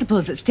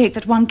principles at stake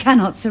that one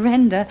cannot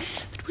surrender.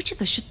 But which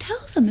of us should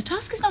tell them? The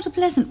task is not a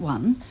pleasant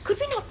one.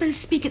 Could we not both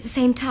speak at the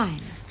same time?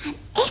 An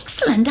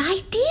excellent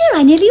idea.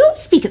 I nearly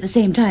always speak at the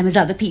same time as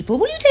other people.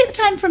 Will you take the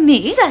time from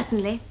me?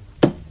 Certainly.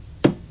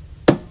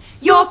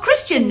 Your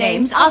Christian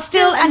names are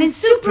still an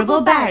insuperable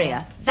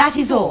barrier. That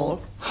is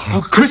all.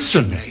 Our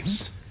Christian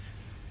names?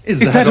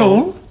 Is that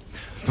all?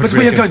 But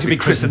we are going to be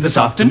christened this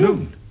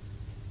afternoon.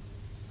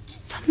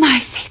 For my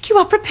sake, you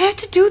are prepared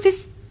to do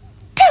this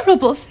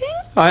terrible thing?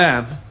 I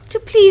am. To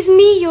please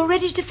me, you're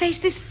ready to face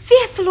this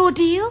fearful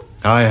ordeal?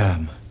 I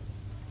am.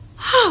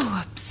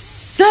 How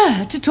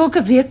absurd to talk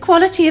of the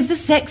equality of the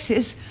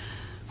sexes.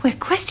 Where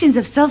questions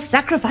of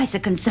self-sacrifice are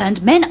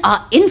concerned, men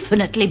are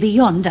infinitely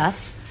beyond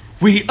us.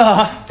 We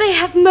are. They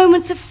have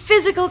moments of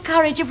physical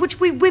courage of which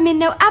we women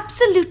know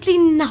absolutely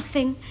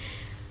nothing.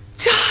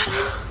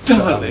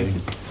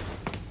 Darling.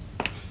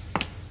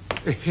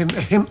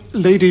 Him,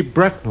 Lady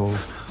Bracknell.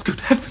 Good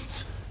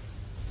heavens.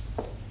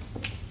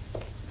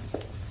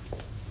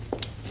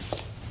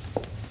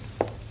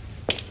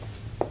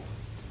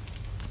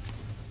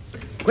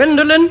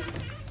 Gwendolen,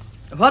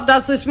 what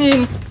does this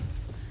mean?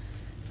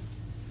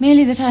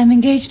 Merely that I am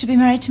engaged to be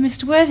married to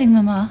Mr. Worthing,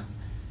 Mamma.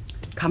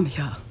 Come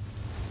here.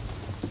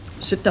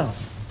 Sit down.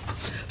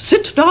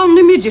 Sit down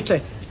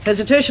immediately.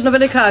 Hesitation of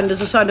any kind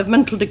is a sign of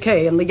mental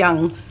decay in the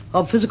young,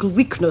 of physical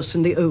weakness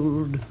in the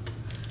old.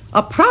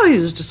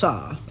 Apprised,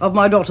 sir, of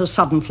my daughter's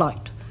sudden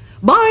flight,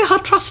 by her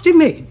trusty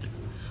maid,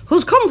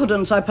 whose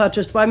confidence I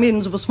purchased by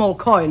means of a small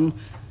coin,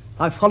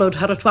 I followed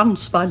her at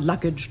once by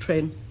luggage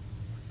train.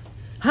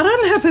 Her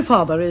unhappy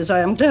father is,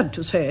 I am glad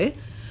to say,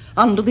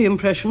 under the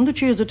impression that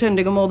she is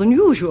attending a more than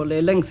usually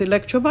lengthy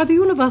lecture by the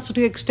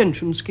University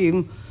Extension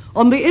Scheme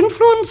on the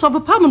influence of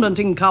a permanent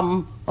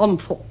income on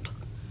thought.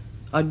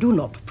 I do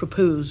not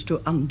propose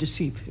to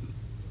undeceive him.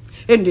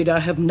 Indeed, I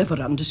have never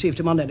undeceived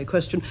him on any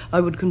question.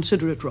 I would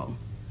consider it wrong.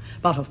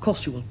 But of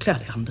course you will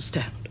clearly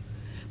understand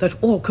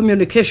that all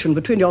communication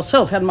between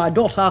yourself and my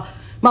daughter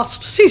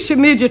must cease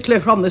immediately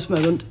from this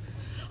moment.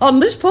 On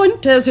this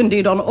point, as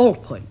indeed on all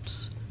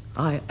points,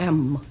 I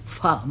am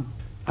firm.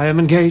 I am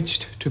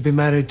engaged to be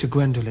married to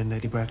Gwendolen,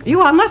 Lady Bracknell.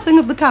 You are nothing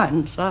of the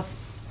kind, sir.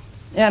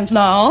 And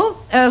now,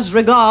 as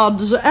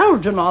regards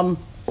Algernon.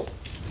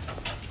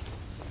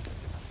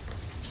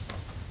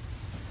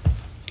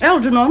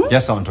 Algernon?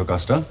 Yes, Aunt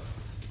Augusta?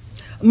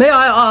 May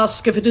I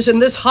ask if it is in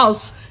this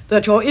house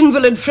that your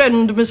invalid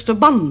friend, Mr.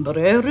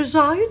 Bunbury,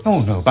 resides?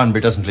 Oh, no,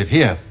 Bunbury doesn't live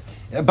here.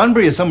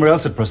 Bunbury is somewhere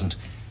else at present.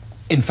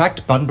 In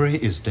fact, Bunbury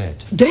is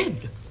dead.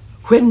 Dead?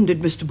 When did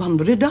Mr.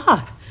 Bunbury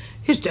die?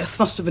 His death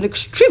must have been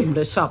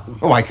extremely sudden.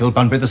 Oh, I killed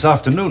Bunbury this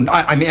afternoon.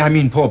 I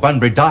mean, poor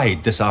Bunbury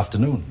died this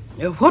afternoon.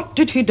 What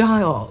did he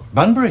die of?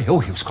 Bunbury? Oh,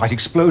 he was quite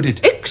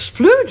exploded.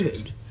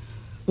 Exploded?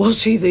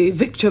 Was he the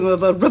victim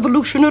of a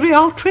revolutionary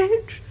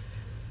outrage?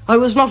 I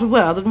was not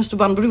aware that Mr.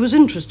 Bunbury was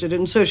interested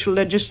in social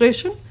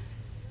legislation.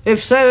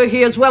 If so,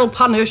 he is well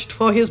punished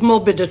for his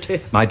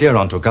morbidity. My dear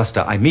Aunt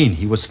Augusta, I mean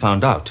he was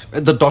found out.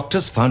 The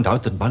doctors found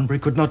out that Bunbury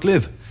could not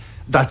live.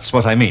 That's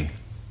what I mean.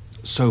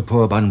 So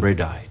poor Bunbury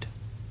died.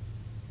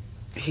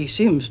 He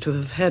seems to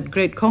have had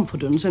great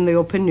confidence in the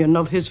opinion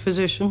of his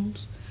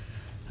physicians.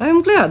 I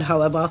am glad,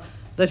 however,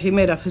 that he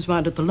made up his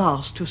mind at the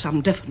last to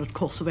some definite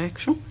course of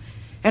action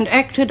and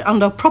acted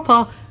under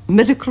proper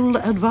medical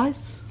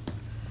advice.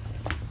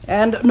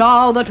 And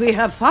now that we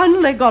have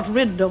finally got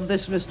rid of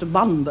this Mr.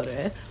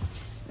 Bunbury,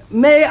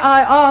 may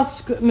I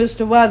ask,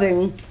 Mr.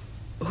 Worthing,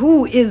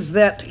 who is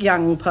that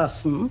young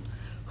person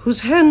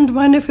whose hand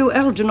my nephew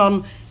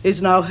Algernon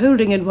is now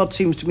holding in what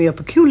seems to me a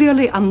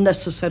peculiarly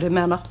unnecessary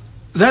manner?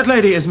 That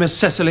lady is Miss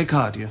Cecily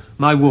Cardew,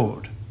 my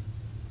ward.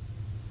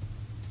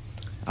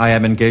 I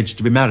am engaged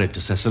to be married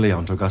to Cecily,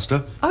 Aunt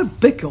Augusta. I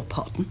beg your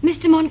pardon?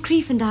 Mr.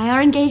 Moncrieff and I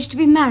are engaged to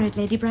be married,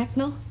 Lady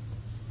Bracknell.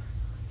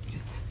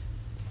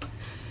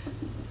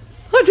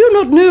 I do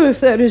not know if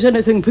there is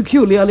anything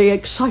peculiarly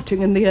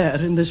exciting in the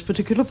air in this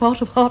particular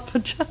part of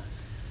Hertfordshire.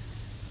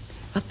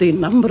 But the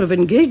number of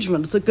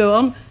engagements that go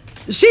on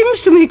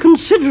seems to me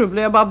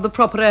considerably above the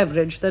proper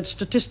average that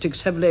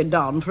statistics have laid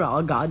down for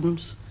our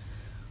guidance.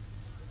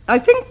 I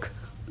think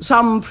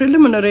some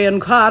preliminary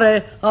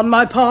inquiry on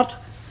my part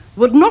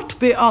would not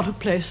be out of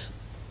place.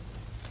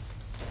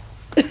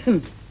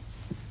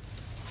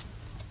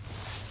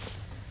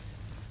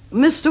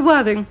 Mr.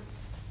 Worthing,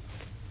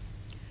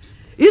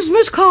 is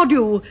Miss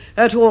Cardew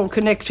at all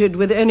connected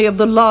with any of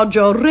the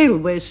larger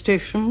railway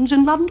stations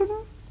in London?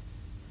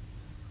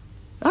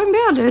 I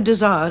merely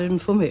desire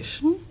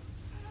information.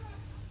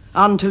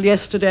 Until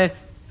yesterday,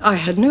 I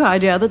had no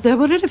idea that there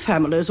were any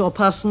families or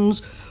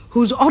persons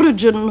whose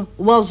origin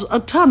was a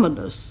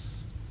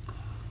terminus.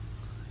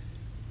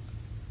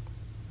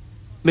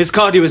 Miss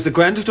Cardew is the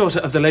granddaughter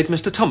of the late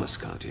Mr. Thomas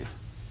Cardew,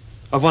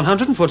 of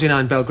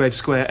 149 Belgrave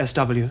Square,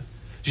 SW,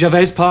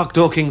 Gervais Park,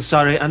 Dorking,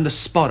 Surrey, and the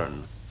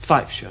Sporran,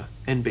 Fifeshire,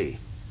 NB.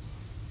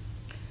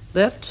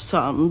 That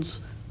sounds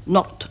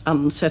not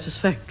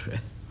unsatisfactory.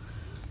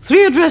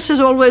 3 addresses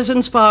always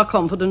inspire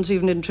confidence,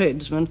 even in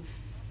tradesmen.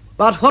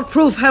 But what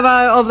proof have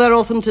I of their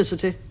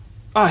authenticity?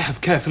 I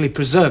have carefully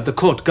preserved the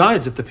court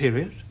guides of the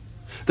period.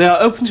 They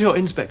are open to your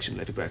inspection,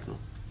 Lady Bracknell.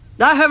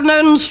 I have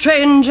known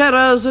strange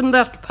errors in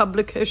that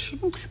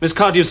publication. Miss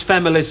Cardew's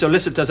family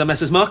solicitors are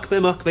Messrs.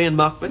 Markby, Markby and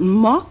Markby.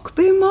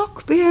 Markby,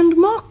 Markby and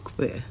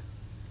Markby.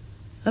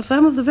 A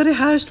firm of the very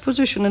highest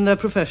position in their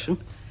profession.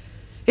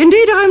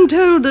 Indeed, I am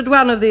told that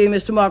one of the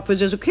Mr.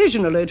 Markbys is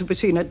occasionally to be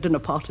seen at dinner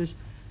parties.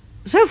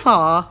 So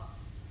far,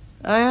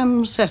 I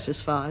am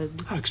satisfied.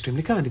 How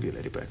extremely kind of you,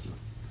 Lady Bracknell.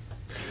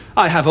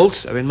 I have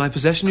also in my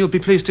possession, you'll be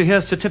pleased to hear,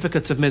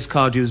 certificates of Miss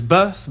Cardew's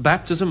birth,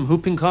 baptism,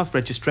 whooping cough,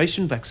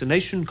 registration,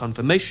 vaccination,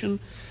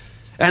 confirmation,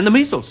 and the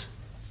measles.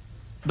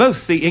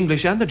 Both the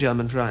English and the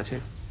German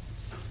variety.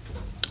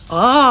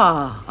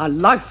 Ah, a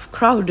life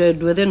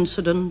crowded with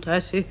incident, I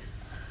see.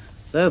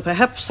 Though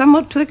perhaps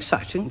somewhat too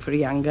exciting for a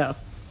young girl.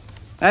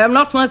 I am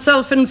not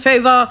myself in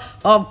favour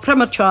of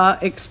premature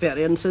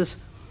experiences.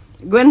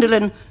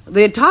 Gwendolen,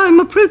 the time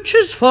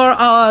approaches for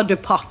our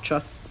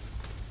departure.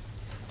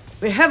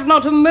 We have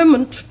not a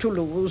moment to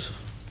lose.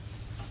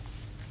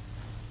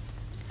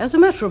 As a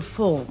matter of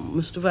form,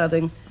 Mr.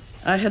 Worthing,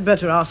 I had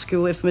better ask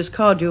you if Miss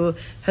Cardew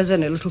has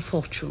any little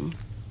fortune.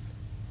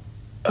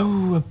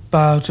 Oh,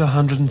 about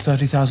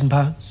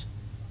 £130,000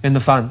 in the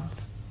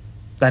funds.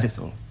 That is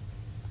all.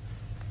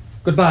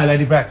 Goodbye,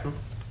 Lady Bracknell.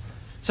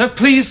 So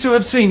pleased to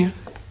have seen you.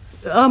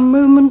 A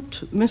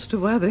moment, Mr.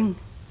 Worthing.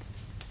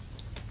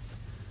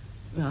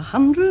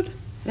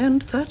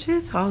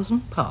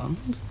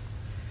 £130,000,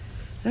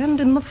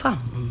 and in the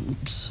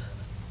funds.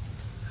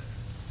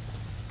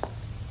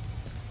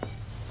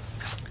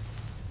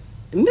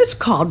 Miss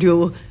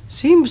Cardew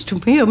seems to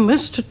me a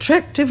most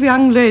attractive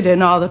young lady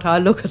now that I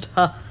look at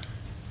her.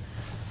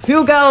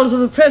 Few girls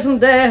of the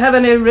present day have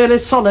any really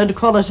solid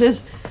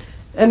qualities,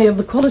 any of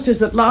the qualities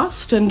that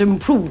last and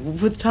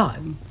improve with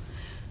time.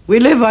 We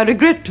live, I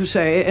regret to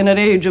say, in an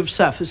age of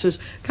surfaces.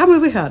 Come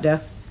over here,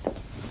 dear.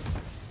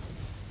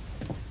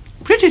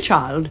 Pretty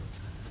child.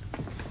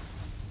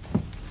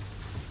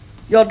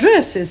 Your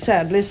dress is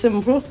sadly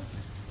simple,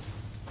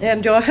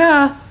 and your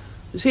hair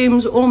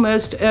seems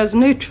almost as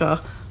nature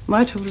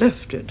might have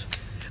left it.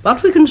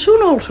 But we can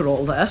soon alter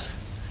all that.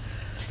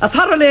 A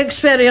thoroughly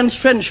experienced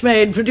French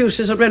maid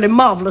produces a really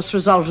marvellous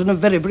result in a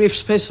very brief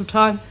space of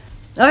time.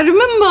 I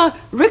remember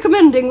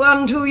recommending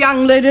one to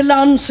young Lady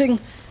Lancing,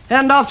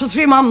 and after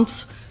 3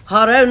 months,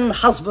 her own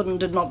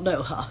husband did not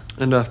know her.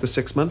 And after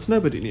 6 months,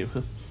 nobody knew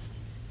her.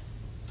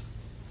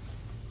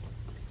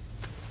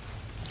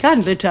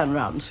 Kindly turn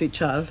round, sweet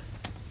child.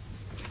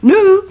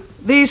 No,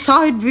 the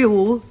side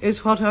view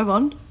is what I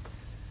want.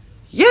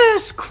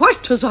 Yes,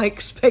 quite as I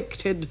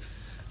expected.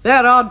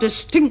 There are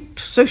distinct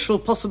social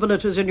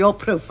possibilities in your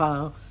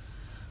profile.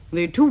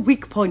 The two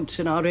weak points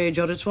in our age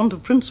are its want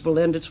of principle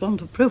and its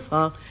want of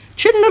profile.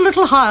 Chin a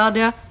little higher,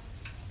 dear.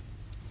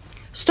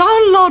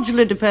 Style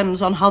largely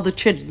depends on how the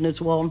chin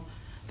is worn.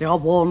 They are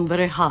worn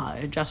very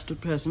high just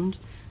at present.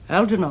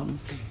 Algernon.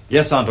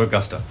 Yes, Aunt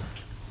Augusta.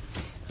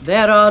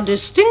 There are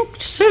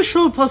distinct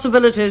social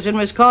possibilities in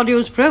Miss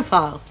Cardew's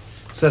profile.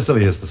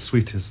 Cecily is the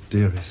sweetest,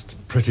 dearest,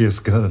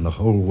 prettiest girl in the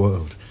whole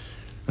world.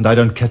 And I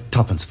don't care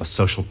tuppence for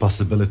social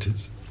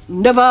possibilities.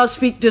 Never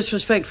speak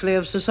disrespectfully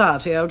of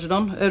society,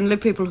 Algernon. Only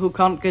people who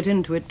can't get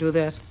into it do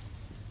that.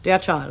 Dear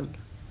child.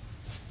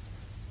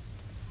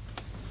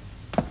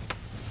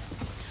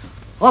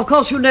 Of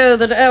course you know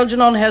that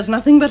Algernon has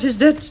nothing but his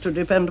debts to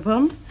depend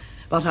upon.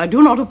 But I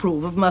do not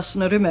approve of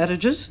mercenary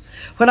marriages.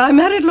 When I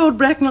married Lord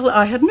Bracknell,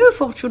 I had no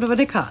fortune of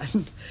any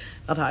kind.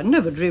 But I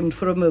never dreamed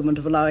for a moment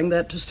of allowing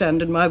that to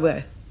stand in my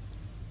way.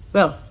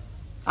 Well,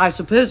 I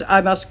suppose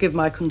I must give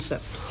my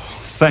consent.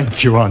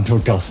 Thank you, Aunt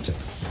Augusta.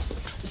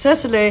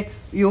 Cecily,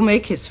 you may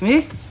kiss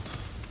me.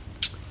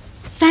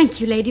 Thank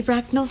you, Lady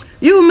Bracknell.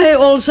 You may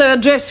also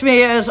address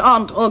me as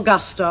Aunt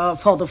Augusta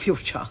for the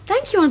future.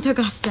 Thank you, Aunt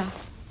Augusta.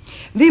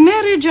 The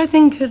marriage, I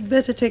think, had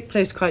better take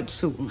place quite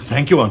soon.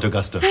 Thank you, Aunt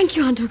Augusta. Thank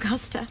you, Aunt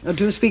Augusta.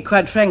 To speak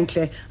quite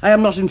frankly, I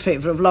am not in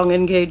favour of long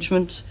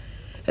engagements.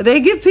 They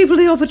give people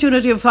the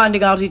opportunity of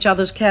finding out each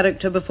other's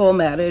character before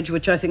marriage,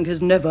 which I think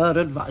is never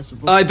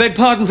advisable. I beg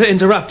pardon for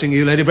interrupting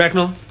you, Lady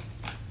Bracknell.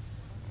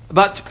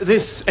 But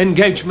this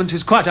engagement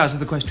is quite out of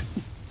the question.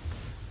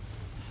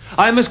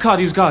 I am Miss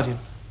Cardew's guardian,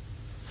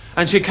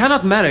 and she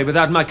cannot marry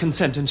without my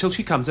consent until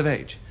she comes of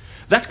age.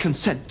 That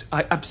consent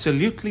I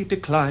absolutely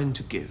decline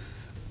to give.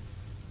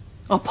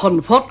 Upon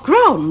what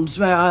grounds,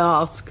 may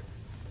I ask?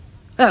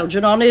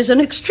 Algernon is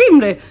an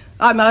extremely,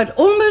 I might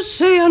almost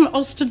say an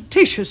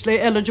ostentatiously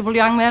eligible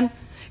young man.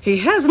 He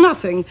has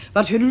nothing,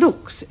 but he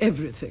looks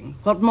everything.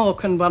 What more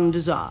can one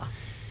desire?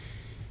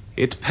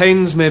 It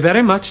pains me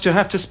very much to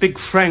have to speak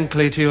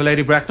frankly to you,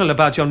 Lady Bracknell,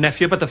 about your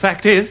nephew, but the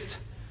fact is,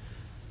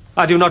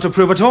 I do not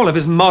approve at all of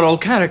his moral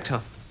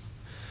character.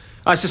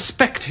 I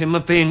suspect him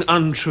of being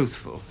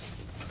untruthful.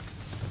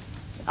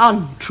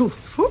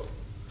 Untruthful?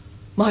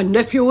 My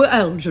nephew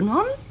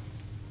Algernon?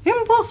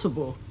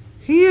 Impossible.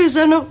 He is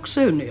an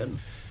Oxonian.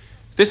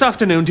 This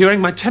afternoon,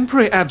 during my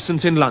temporary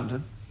absence in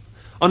London,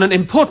 on an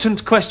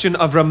important question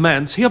of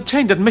romance, he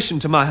obtained admission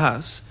to my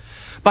house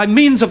by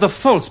means of the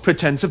false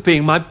pretense of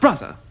being my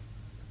brother.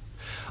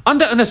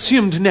 Under an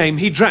assumed name,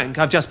 he drank,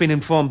 I've just been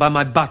informed by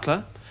my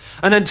butler,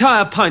 an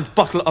entire pint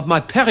bottle of my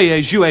Perrier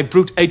Jouet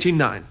Brut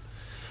 89,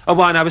 a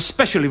wine I was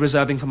specially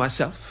reserving for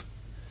myself.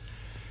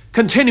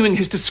 Continuing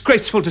his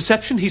disgraceful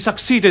deception, he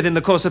succeeded in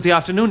the course of the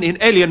afternoon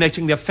in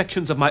alienating the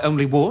affections of my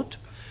only ward.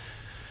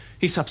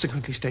 He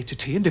subsequently stayed to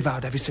tea and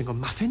devoured every single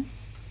muffin.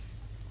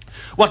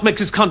 What makes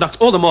his conduct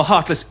all the more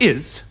heartless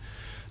is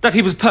that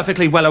he was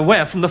perfectly well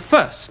aware from the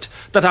first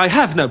that I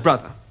have no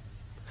brother,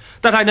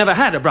 that I never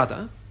had a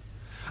brother,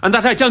 and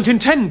that I don't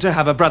intend to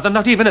have a brother,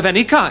 not even of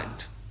any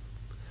kind.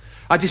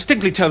 I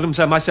distinctly told him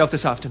so myself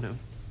this afternoon.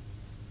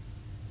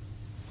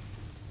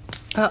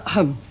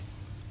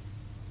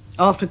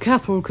 After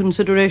careful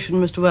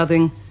consideration, Mr.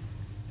 Worthing,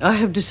 I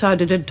have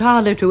decided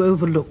entirely to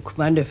overlook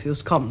my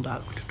nephew's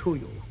conduct to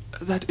you.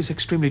 That is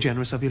extremely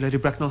generous of you, Lady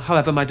Bracknell.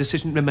 However, my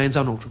decision remains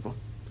unalterable.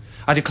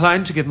 I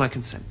decline to give my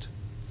consent.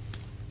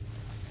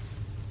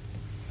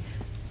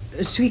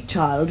 Sweet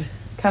child,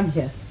 come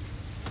here.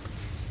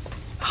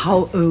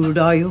 How old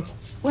are you?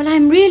 Well,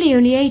 I'm really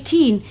only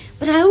 18,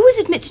 but I always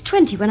admit to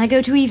 20 when I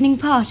go to evening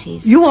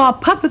parties. You are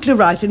perfectly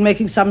right in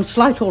making some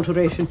slight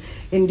alteration.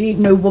 Indeed,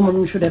 no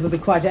woman should ever be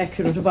quite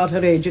accurate about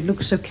her age. It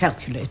looks so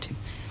calculating.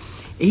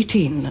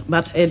 18,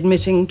 but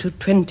admitting to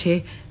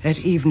 20 at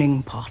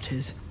evening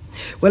parties.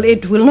 Well,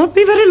 it will not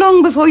be very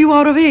long before you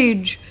are of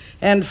age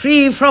and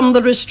free from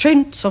the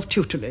restraints of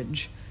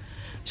tutelage.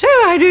 So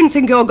I don't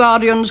think your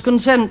guardian's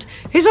consent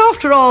is,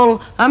 after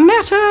all, a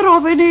matter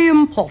of any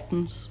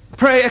importance.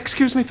 Pray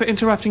excuse me for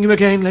interrupting you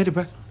again, Lady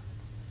Bracknell.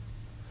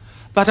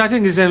 But I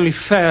think it is only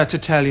fair to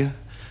tell you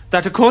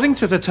that according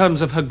to the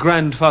terms of her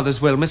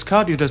grandfather's will, Miss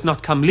Cardew does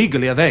not come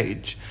legally of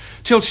age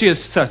till she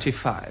is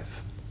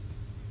 35.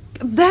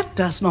 That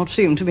does not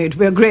seem to me to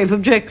be a grave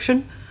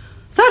objection.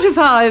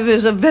 35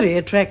 is a very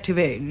attractive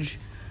age.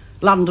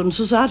 London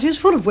society is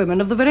full of women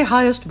of the very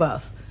highest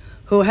birth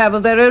who have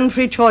of their own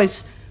free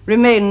choice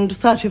remained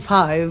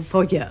 35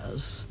 for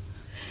years.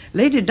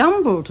 Lady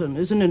Dumbleton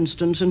is an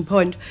instance in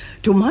point.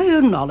 To my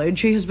own knowledge,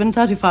 she has been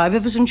 35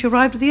 ever since she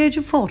arrived at the age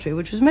of 40,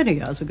 which is many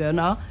years ago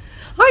now.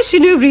 I see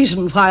no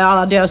reason why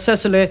our dear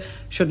Cecily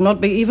should not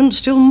be even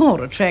still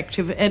more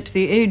attractive at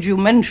the age you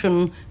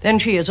mention than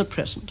she is at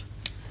present.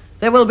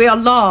 There will be a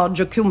large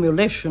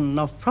accumulation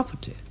of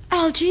property.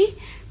 Algy,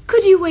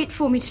 could you wait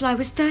for me till I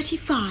was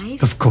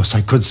 35? Of course I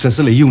could,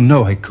 Cecily. You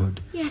know I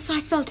could. Yes, I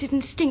felt it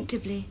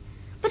instinctively.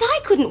 But I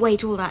couldn't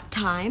wait all that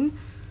time.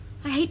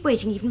 I hate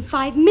waiting even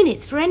 5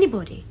 minutes for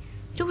anybody.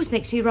 It always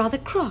makes me rather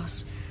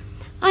cross.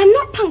 I am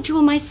not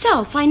punctual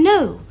myself, I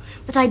know,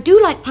 but I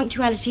do like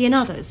punctuality in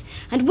others,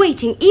 and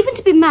waiting, even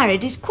to be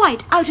married, is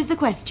quite out of the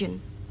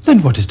question.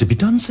 Then what is to be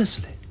done,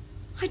 Cecily?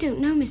 I don't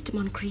know, Mr.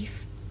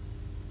 Moncrieff.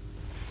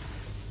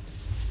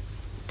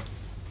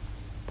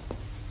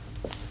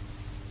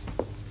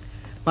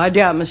 My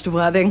dear Mr.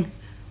 Worthing,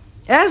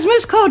 as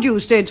Miss Cardew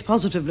states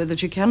positively that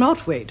she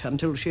cannot wait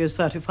until she is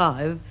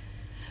 35,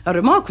 a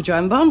remark which I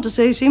am bound to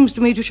say seems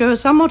to me to show a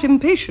somewhat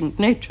impatient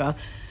nature,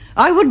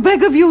 I would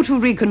beg of you to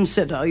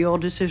reconsider your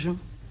decision.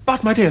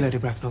 But, my dear Lady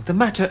Bracknell, the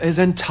matter is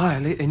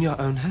entirely in your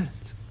own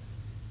hands.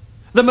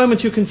 The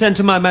moment you consent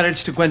to my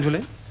marriage to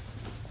Gwendolen,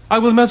 I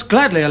will most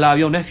gladly allow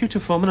your nephew to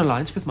form an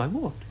alliance with my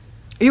ward.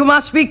 You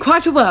must be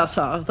quite aware,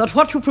 sir, that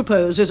what you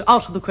propose is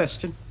out of the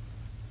question.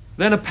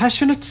 Then a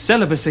passionate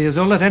celibacy is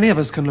all that any of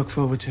us can look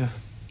forward to.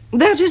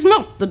 That is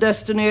not the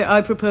destiny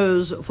I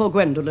propose for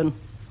Gwendolen.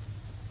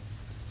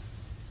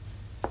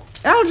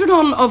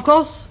 Algernon, of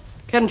course,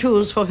 can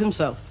choose for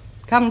himself.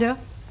 Come, dear.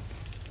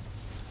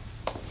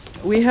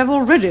 We have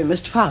already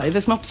missed 5,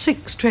 if not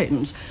 6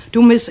 trains.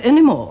 To miss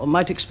any more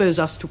might expose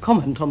us to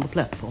comment on the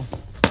platform.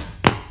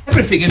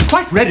 Everything is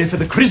quite ready for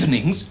the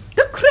christenings.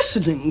 The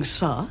christenings,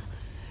 sir?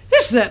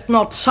 Is that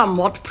not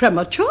somewhat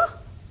premature?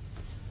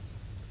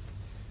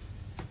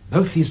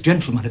 Both these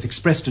gentlemen have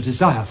expressed a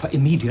desire for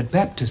immediate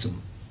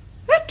baptism.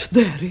 At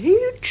their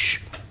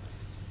age?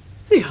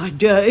 The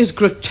idea is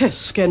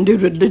grotesque and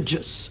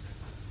irreligious.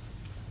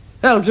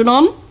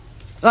 Algernon,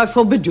 I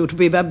forbid you to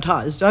be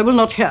baptized. I will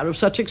not hear of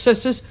such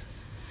excesses.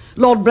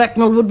 Lord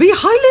Bracknell would be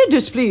highly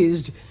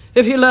displeased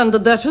if he learned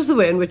that that is the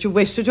way in which you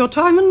wasted your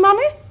time and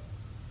money.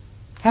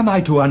 Am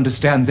I to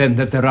understand, then,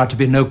 that there are to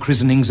be no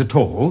christenings at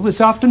all this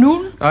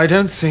afternoon? I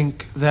don't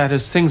think that,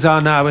 as things are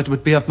now, it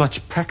would be of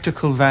much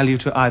practical value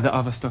to either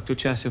of us, Dr.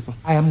 Chasuble.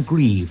 I am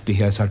grieved to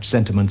hear such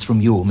sentiments from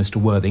you, Mr.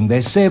 Worthing.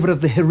 They savour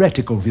of the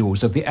heretical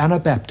views of the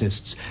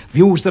Anabaptists,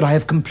 views that I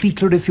have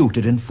completely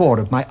refuted in 4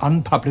 of my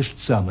unpublished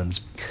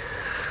sermons.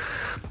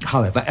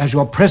 However, as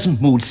your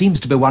present mood seems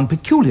to be one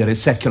peculiarly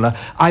secular,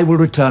 I will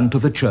return to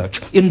the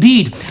church.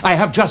 Indeed, I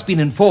have just been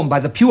informed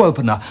by the pew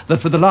opener that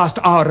for the last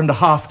hour and a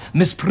half,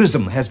 Miss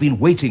Prism has been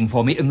waiting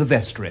for me in the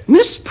vestry.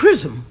 Miss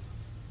Prism?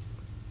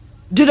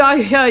 Did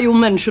I hear you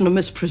mention a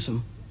Miss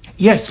Prism?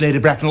 Yes, Lady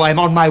Bracknell, I am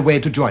on my way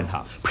to join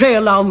her. Pray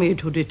allow me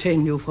to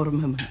detain you for a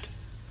moment.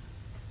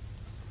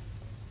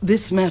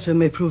 This matter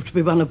may prove to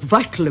be one of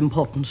vital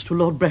importance to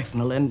Lord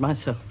Bracknell and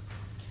myself.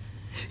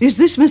 Is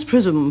this Miss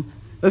Prism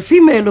a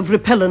female of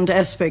repellent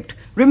aspect,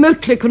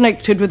 remotely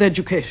connected with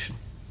education?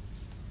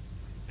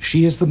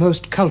 She is the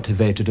most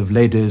cultivated of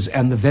ladies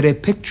and the very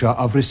picture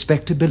of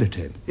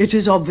respectability. It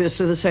is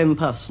obviously the same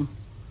person.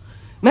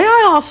 May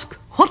I ask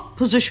what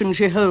position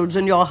she holds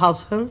in your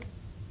household?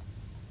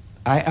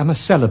 I am a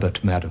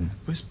celibate, madam.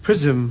 Miss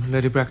Prism,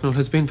 Lady Bracknell,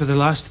 has been for the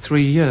last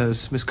 3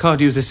 years Miss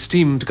Cardew's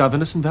esteemed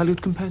governess and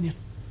valued companion.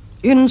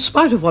 In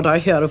spite of what I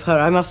hear of her,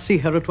 I must see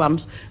her at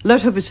once.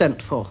 Let her be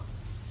sent for.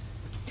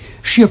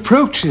 She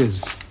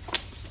approaches.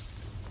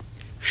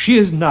 She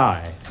is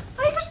nigh.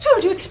 I was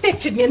told you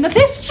expected me in the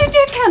vestry,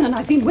 dear Canon.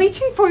 I've been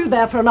waiting for you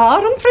there for an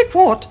hour and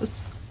 3/4.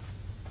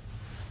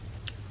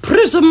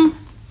 Prism!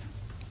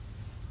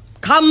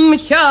 Come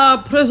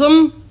here,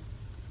 Prism!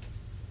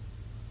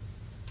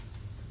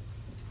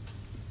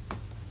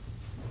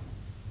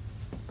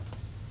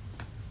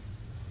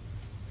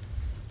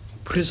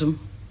 Prism,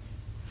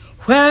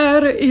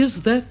 where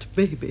is that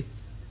baby?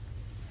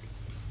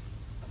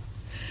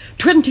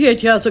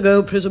 28 years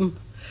ago, Prism,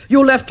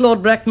 you left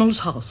Lord Bracknell's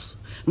house,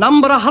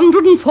 number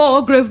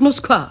 104 Grosvenor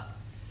Square,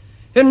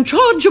 in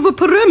charge of a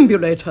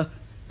perambulator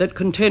that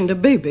contained a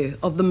baby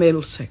of the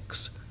male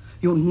sex.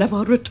 You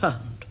never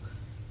returned.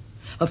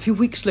 A few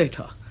weeks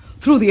later,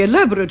 through the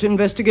elaborate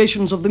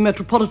investigations of the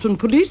Metropolitan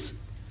Police,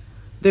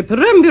 the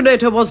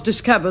perambulator was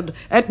discovered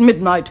at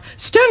midnight,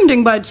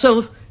 standing by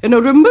itself in a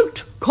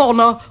remote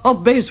corner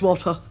of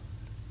Bayswater.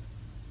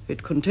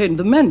 It contained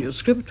the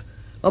manuscript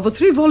of a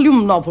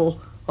 3-volume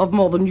novel of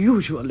more than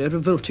usually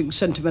revolting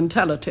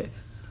sentimentality.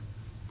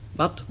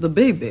 But the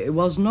baby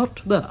was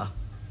not there.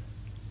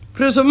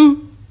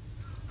 Prism,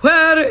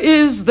 where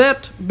is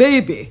that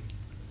baby?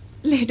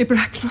 Lady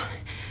Bracknell,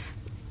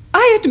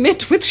 I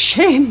admit with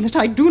shame that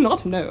I do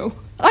not know.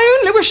 I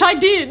only wish I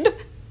did.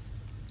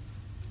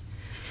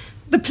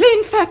 The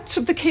plain facts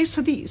of the case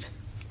are these.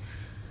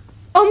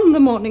 On the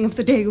morning of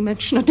the day you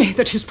mention, a day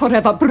that is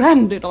forever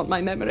branded on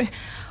my memory,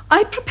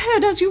 I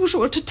prepared as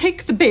usual to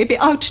take the baby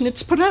out in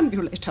its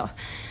perambulator.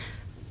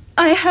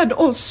 I had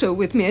also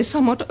with me a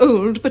somewhat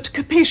old but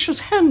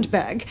capacious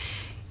handbag,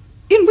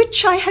 in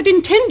which I had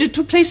intended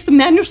to place the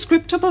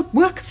manuscript of a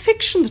work of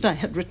fiction that I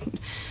had written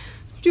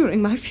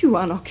during my few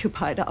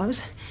unoccupied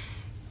hours.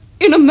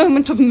 In a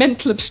moment of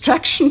mental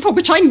abstraction for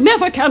which I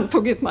never can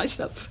forgive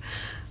myself,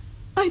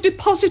 I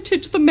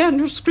deposited the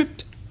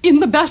manuscript in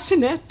the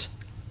bassinet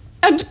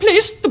and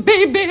placed the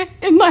baby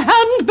in the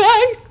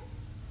handbag.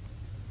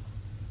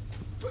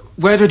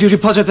 Where did you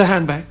deposit the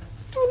handbag?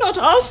 Do not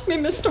ask me,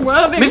 Mr.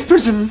 Worthing. Miss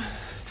Prism,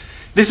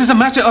 this is a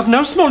matter of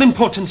no small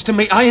importance to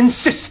me. I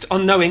insist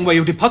on knowing where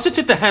you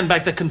deposited the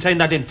handbag that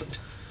contained that infant.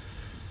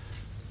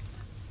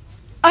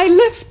 I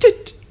left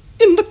it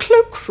in the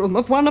cloakroom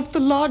of one of the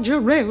larger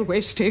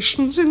railway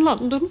stations in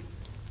London.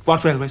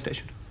 What railway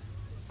station?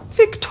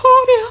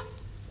 Victoria.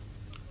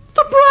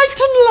 The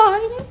Brighton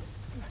line.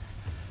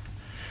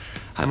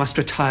 I must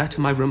retire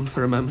to my room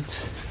for a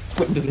moment.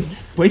 Gwendolen,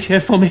 wait here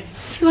for me.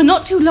 If you are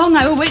not too long,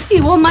 I will wait for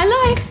you all my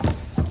life.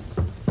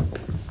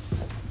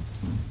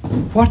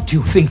 What do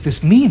you think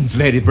this means,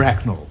 Lady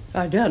Bracknell?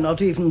 I dare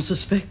not even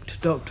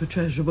suspect, Dr.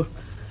 Treasurer.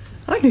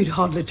 I need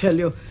hardly tell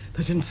you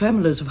that in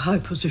families of high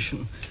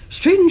position,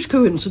 strange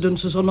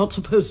coincidences are not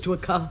supposed to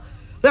occur.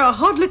 They are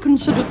hardly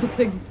considered the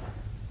thing.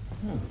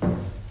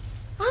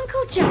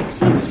 Uncle Jack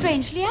seems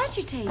strangely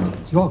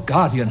agitated. Your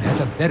guardian has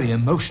a very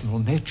emotional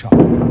nature.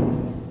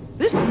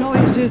 This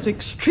noise is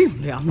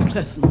extremely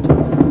unpleasant.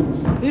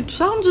 It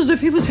sounds as if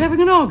he was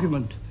having an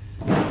argument.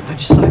 I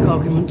dislike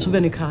arguments of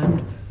any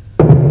kind.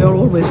 They are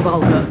always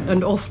vulgar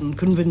and often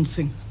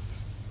convincing.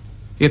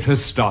 It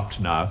has stopped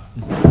now.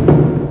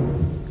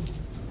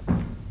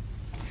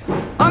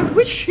 I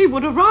wish he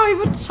would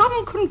arrive at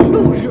some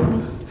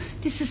conclusion.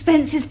 This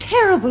suspense is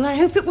terrible. I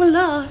hope it will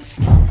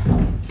last.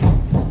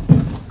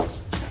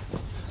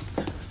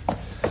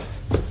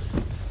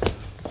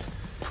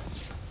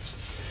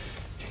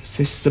 Is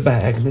this the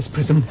bag, Miss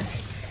Prism?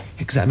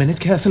 Examine it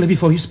carefully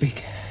before you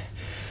speak.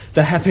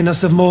 The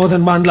happiness of more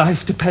than one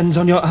life depends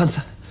on your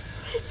answer.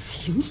 It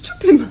seems to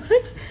be mine.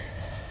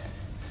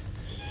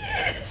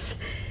 Yes.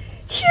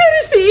 Here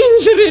is the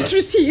injury it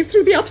received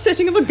through the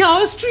upsetting of a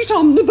Gower Street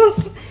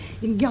omnibus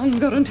in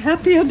younger and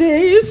happier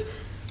days.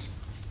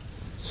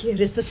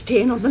 Here is the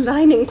stain on the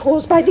lining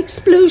caused by the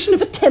explosion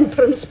of a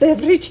temperance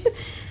beverage,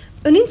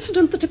 an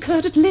incident that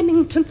occurred at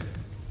Leamington.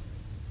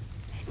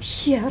 And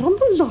here on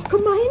the lock are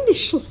my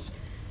initials.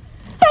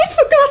 I'd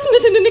forgotten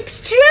that in an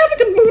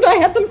extravagant mood I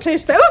had them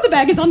placed there. Oh, the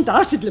bag is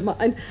undoubtedly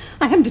mine.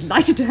 I am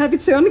delighted to have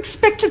it so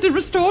unexpectedly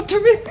restored to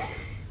me.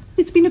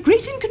 It's been a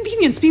great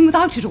inconvenience being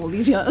without it all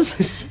these years.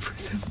 Miss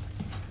Prism,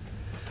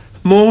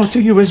 more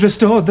to you is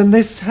restored than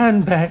this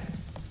handbag.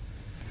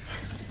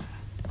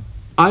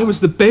 I was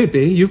the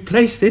baby you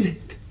placed in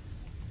it.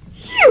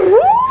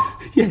 You?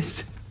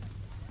 Yes.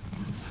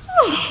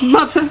 Oh,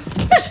 Mother.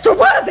 Mr.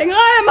 Worthing,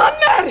 I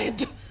am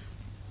unmarried.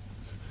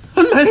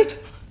 Unmarried?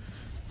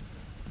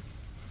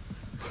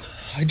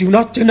 I do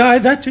not deny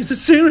that is a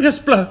serious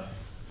blow.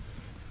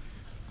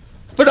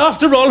 But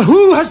after all,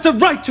 who has the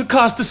right to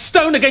cast a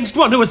stone against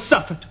one who has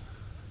suffered?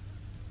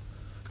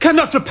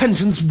 Cannot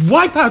repentance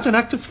wipe out an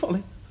act of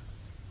folly?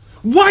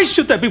 Why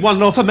should there be one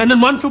law for men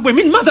and one for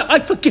women? Mother, I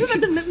forgive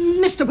you.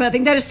 Mr.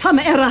 Worthing, there is some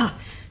error.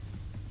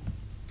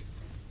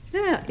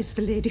 There is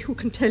the lady who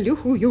can tell you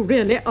who you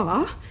really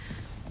are.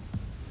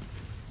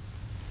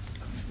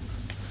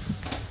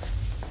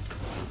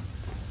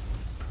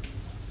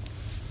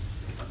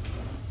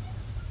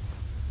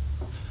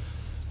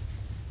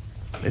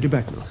 Lady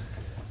Bracknell,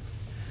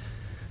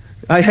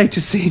 I hate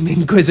to seem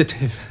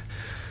inquisitive,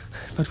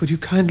 but would you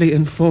kindly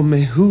inform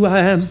me who I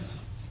am?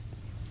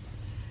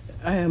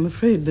 I am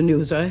afraid the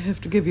news I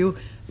have to give you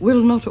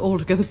will not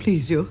altogether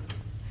please you.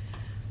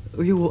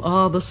 You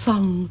are the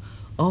son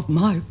of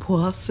my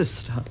poor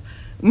sister,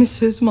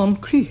 Mrs.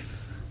 Moncrieff,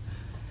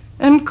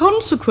 and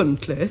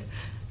consequently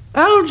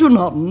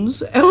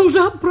Algernon's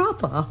elder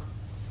brother.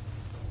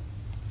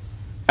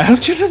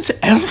 Algernon's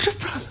elder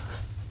brother?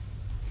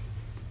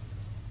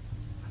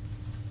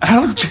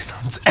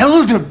 Algernon's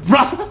elder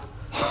brother?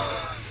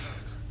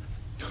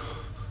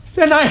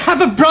 Then I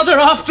have a brother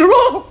after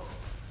all.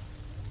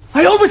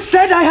 I always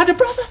said I had a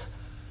brother.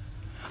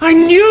 I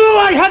knew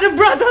I had a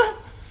brother.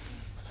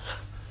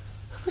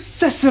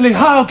 Cecily,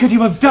 how could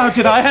you have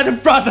doubted I had a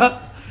brother?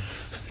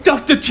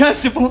 Dr.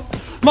 Chasuble,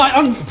 my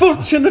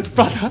unfortunate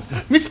brother.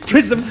 Miss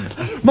Prism,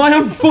 my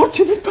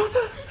unfortunate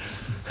brother.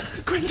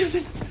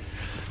 Gwendolen,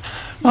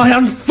 my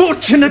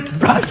unfortunate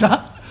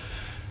brother.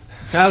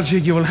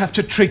 Algy, you will have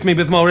to treat me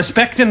with more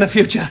respect in the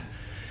future.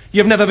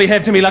 You've never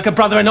behaved to me like a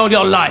brother in all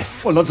your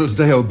life. Well, not till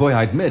today, old boy,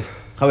 I admit.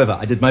 However,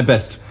 I did my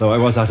best, though I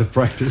was out of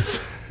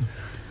practice.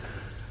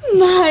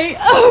 My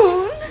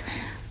own?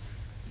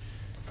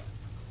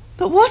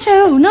 But what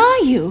own are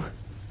you?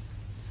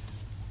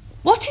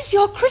 What is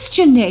your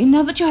Christian name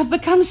now that you have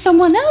become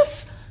someone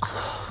else?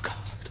 Oh, God.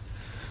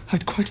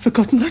 I'd quite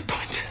forgotten that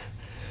point.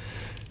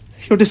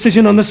 Your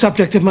decision on the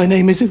subject of my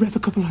name is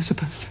irrevocable, I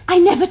suppose. I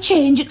never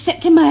change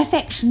except in my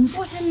affections.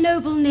 What a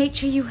noble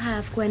nature you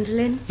have,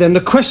 Gwendolen. Then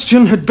the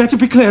question had better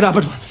be cleared up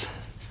at once.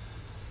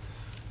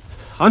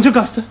 Aunt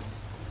Augusta.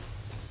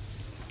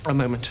 A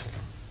moment.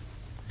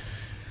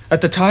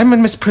 At the time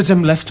when Miss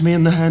Prism left me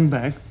in the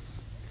handbag,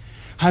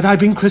 had I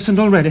been christened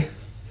already?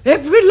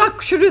 Every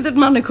luxury that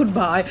money could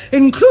buy,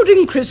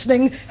 including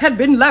christening, had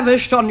been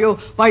lavished on you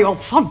by your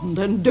fond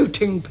and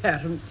doting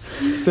parents.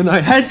 Then I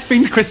had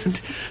been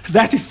christened.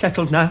 That is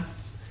settled now.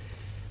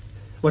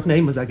 What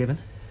name was I given?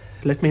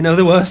 Let me know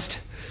the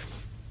worst.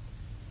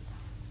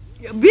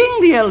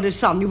 Being the eldest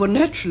son, you were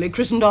naturally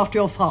christened after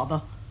your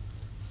father.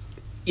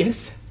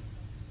 Yes.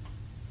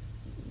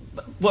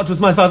 What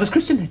was my father's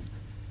Christian name?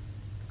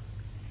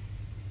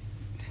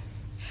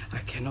 I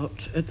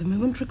cannot at the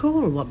moment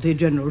recall what the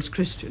General's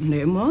Christian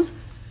name was.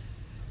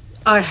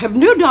 I have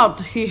no doubt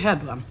that he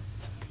had one.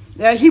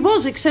 He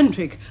was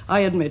eccentric, I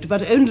admit,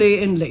 but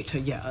only in later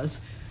years.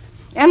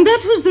 And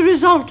that was the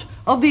result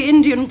of the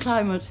Indian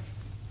climate,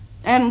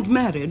 and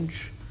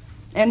marriage,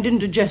 and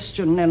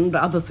indigestion, and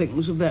other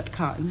things of that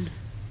kind.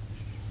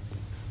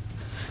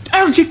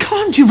 Algy,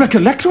 can't you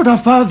recollect what our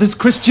father's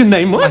Christian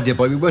name was? My dear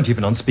boy, we weren't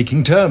even on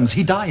speaking terms.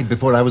 He died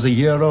before I was a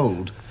year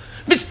old.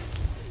 Miss...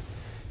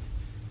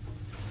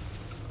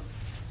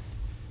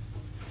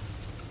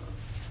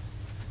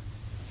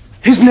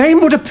 His name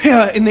would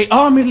appear in the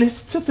army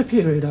lists of the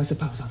period, I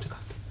suppose, Aunt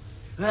Augusta.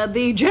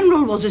 The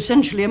General was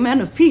essentially a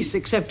man of peace,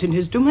 except in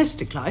his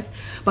domestic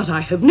life, but I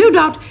have no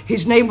doubt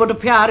his name would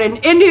appear in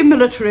any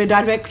military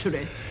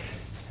directory.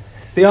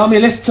 The army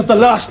lists of the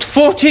last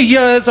 40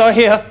 years are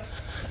here.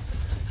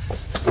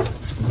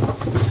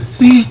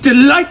 These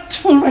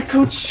delightful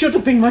records should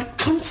have been my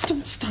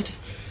constant study.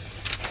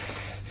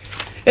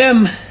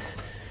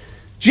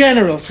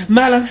 Generals,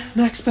 Mallow,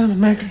 Maxburn,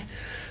 Magley.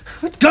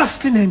 What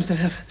ghastly names they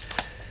have.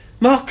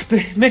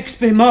 Markby,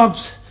 Mixby,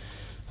 Mobbs,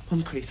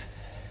 Moncrieff.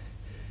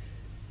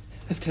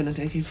 Lieutenant,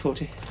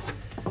 1840.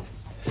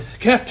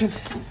 Captain.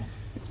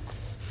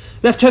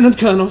 Lieutenant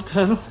Colonel,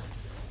 Colonel.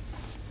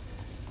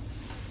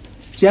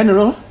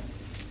 General,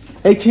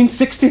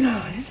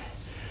 1869.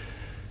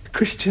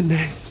 Christian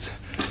names.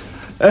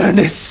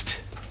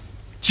 Ernest.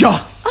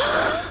 John.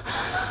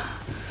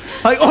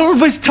 I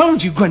always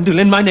told you,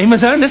 Gwendolen, my name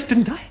was Ernest,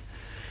 didn't I?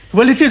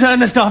 Well, it is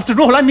Ernest after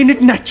all. I mean,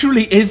 it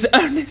naturally is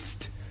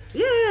Ernest.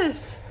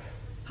 Yes.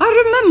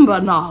 I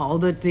remember now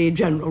that the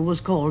General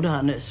was called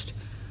Ernest.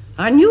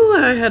 I knew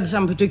I had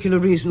some particular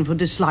reason for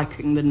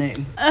disliking the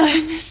name.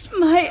 Ernest,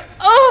 my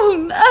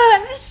own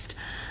Ernest.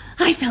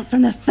 I felt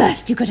from the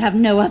first you could have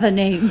no other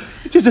name.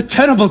 It is a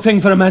terrible thing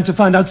for a man to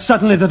find out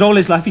suddenly that all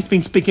his life he's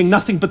been speaking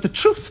nothing but the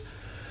truth.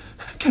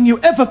 Can you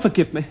ever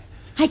forgive me?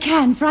 I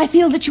can, for I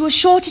feel that you are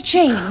sure to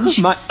change.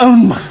 My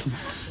own man.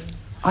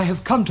 I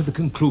have come to the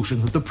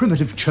conclusion that the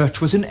primitive church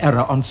was in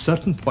error on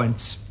certain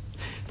points.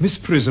 Miss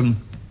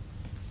Prism,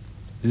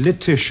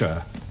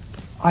 Letitia,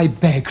 I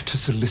beg to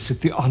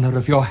solicit the honour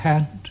of your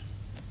hand.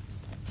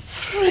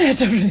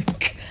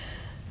 Frederick,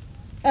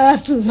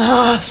 at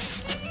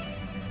last.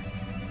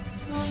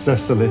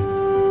 Cecily,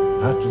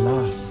 at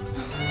last.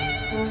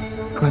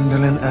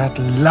 Gwendolen, at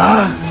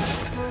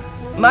last.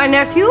 My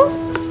nephew?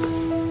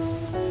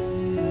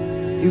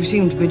 You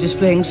seem to be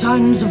displaying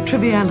signs of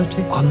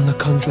triviality. On the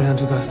contrary,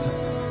 Aunt Augusta,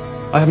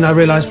 I have now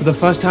realised for the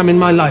first time in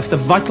my life the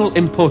vital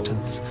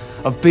importance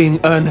of being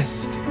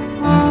earnest.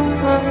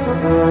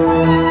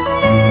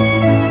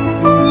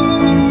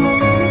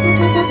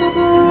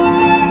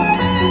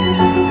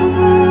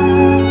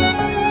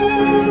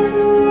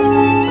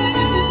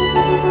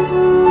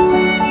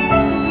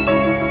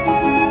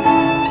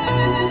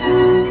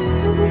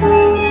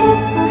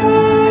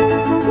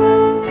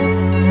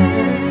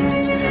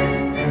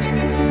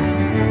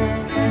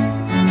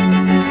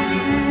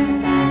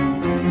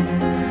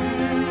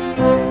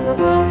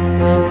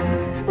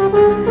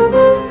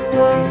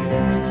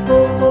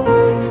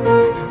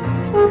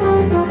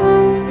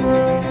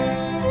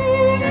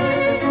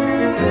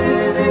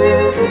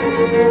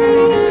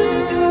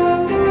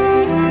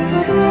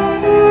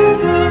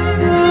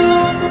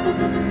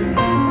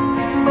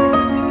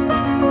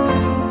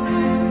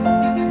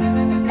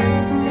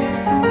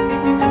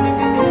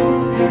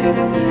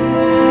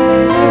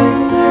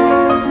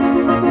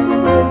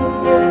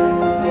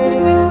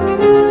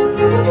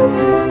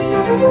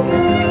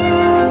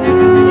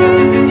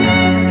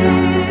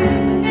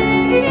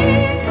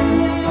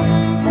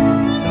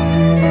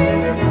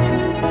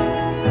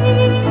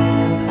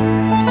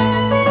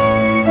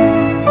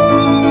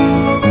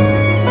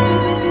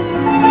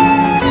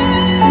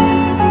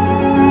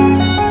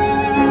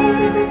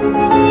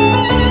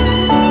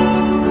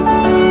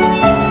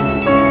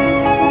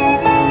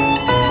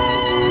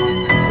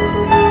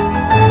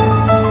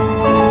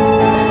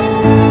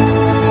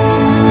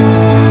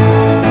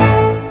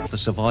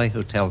 Savoy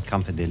Hotel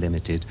Company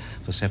Limited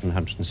for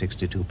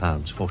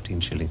 £762, 14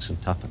 shillings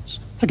and twopence.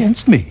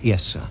 Against me?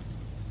 Yes, sir.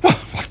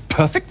 What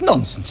perfect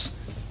nonsense.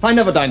 I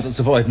never dined at the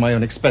Savoy at my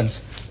own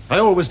expense. I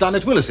always dine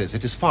at Willis's.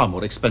 It is far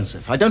more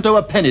expensive. I don't owe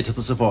a penny to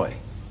the Savoy.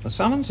 The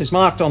summons is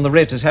marked on the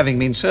writ as having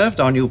been served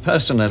on you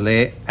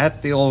personally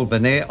at the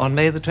Albany on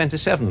May the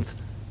 27th.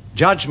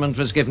 Judgment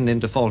was given in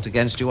default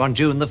against you on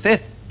June the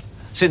 5th.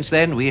 Since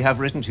then, we have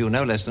written to you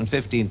no less than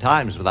 15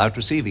 times without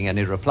receiving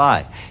any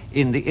reply.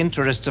 In the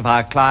interests of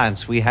our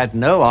clients, we had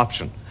no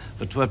option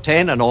but to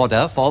obtain an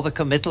order for the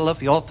committal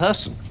of your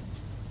person.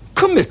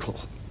 Committal?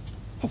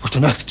 What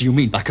on earth do you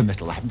mean by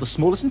committal? I haven't the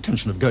smallest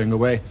intention of going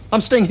away. I'm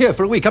staying here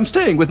for a week. I'm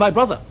staying with my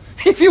brother.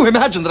 If you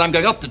imagine that I'm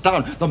going up to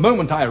town the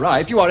moment I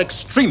arrive, you are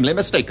extremely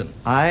mistaken.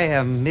 I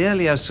am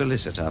merely a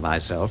solicitor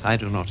myself. I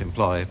do not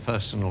employ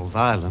personal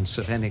violence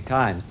of any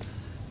kind.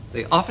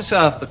 The officer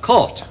of the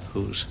court,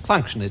 whose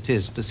function it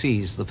is to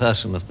seize the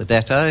person of the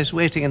debtor, is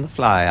waiting in the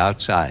fly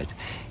outside.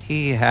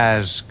 He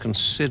has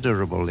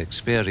considerable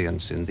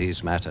experience in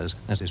these matters.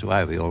 That is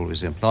why we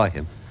always employ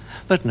him.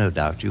 But no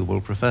doubt you will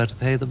prefer to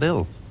pay the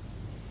bill.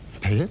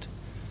 Pay it?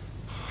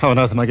 How on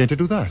earth am I going to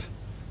do that?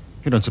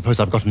 You don't suppose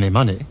I've got any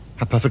money?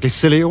 How perfectly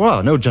silly you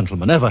are. No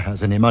gentleman ever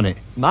has any money.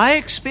 My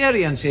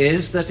experience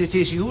is that it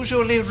is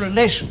usually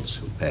relations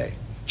who pay.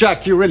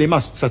 Jack, you really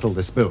must settle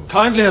this bill.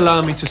 Kindly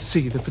allow me to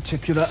see the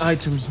particular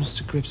items,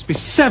 Mr. Grimsby.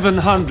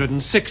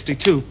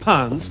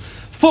 £762,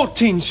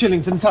 14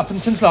 shillings and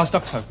twopence since last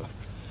October.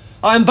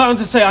 I am bound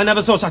to say I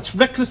never saw such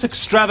reckless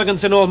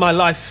extravagance in all my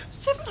life.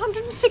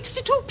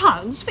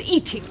 £762 for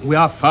eating. We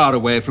are far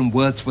away from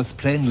Wordsworth's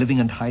plain living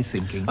and high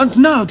thinking. And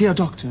now, dear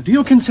Doctor, do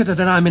you consider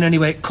that I'm in any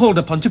way called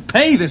upon to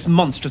pay this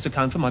monstrous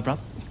account for my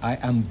brother? I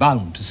am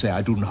bound to say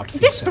I do not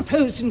think This so.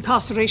 proposed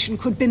incarceration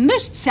could be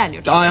most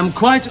salutary. I am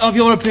quite of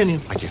your opinion.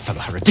 My dear fellow,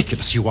 how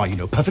ridiculous you are. You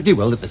know perfectly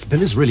well that this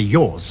bill is really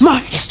yours.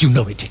 Mine? Yes, you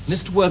know it is.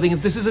 Mr. Worthing,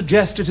 if this is a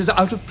jest, it is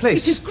out of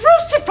place. It is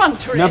gross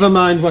effrontery. Never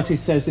mind what he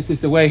says. This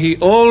is the way he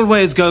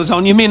always goes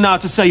on. You mean now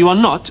to say you are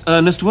not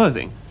Ernest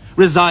Worthing,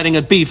 residing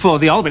at B4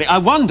 the Albany? I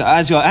wonder,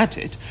 as you're at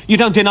it, you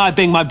don't deny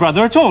being my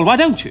brother at all. Why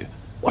don't you?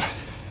 What?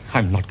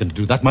 I'm not going to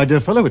do that, my dear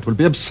fellow. It will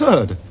be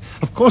absurd.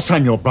 Of course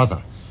I'm your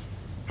brother.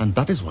 And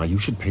that is why you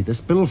should pay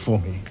this bill for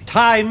me.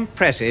 Time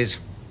presses.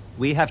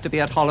 We have to be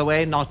at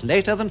Holloway not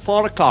later than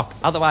 4 o'clock.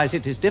 Otherwise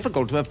it is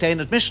difficult to obtain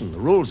admission. The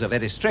rules are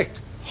very strict.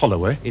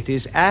 Holloway? It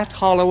is at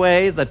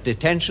Holloway that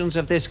detentions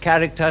of this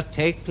character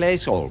take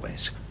place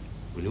always.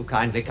 Will you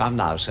kindly come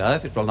now, sir,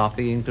 if it will not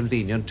be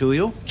inconvenient to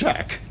you?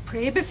 Jack!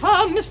 Pray be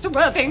firm, Mr.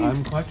 Worthing.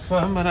 I'm quite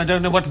firm, and I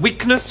don't know what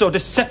weakness or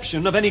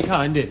deception of any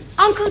kind is.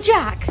 Uncle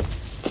Jack,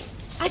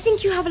 I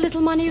think you have a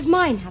little money of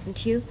mine,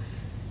 haven't you?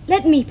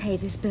 Let me pay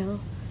this bill.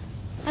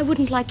 I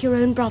wouldn't like your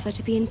own brother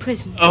to be in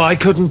prison. Oh, I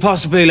couldn't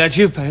possibly let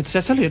you pay it,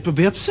 Cecily. It would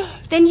be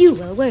absurd. Then you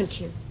will, won't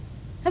you?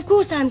 Of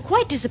course, I'm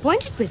quite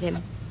disappointed with him.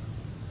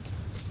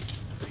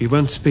 You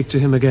won't speak to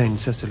him again,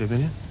 Cecily,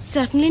 will you?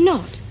 Certainly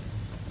not.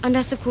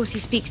 Unless, of course, he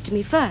speaks to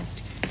me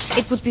first.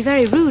 It would be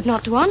very rude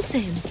not to answer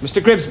him.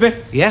 Mr. Grimsby?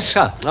 Yes,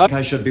 sir.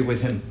 I should be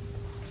with him.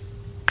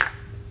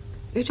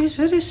 It is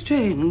very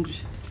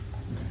strange.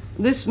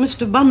 This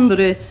Mr.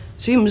 Bunbury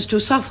seems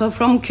to suffer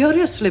from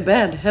curiously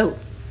bad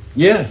health.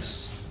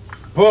 Yes.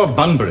 Poor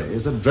Bunbury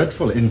is a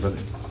dreadful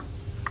invalid.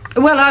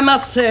 Well, I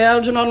must say,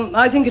 Algernon,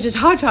 I think it is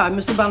high time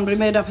Mr. Bunbury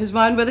made up his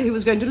mind whether he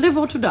was going to live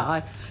or to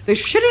die.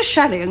 This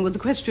shilly-shallying with the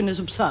question is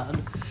absurd,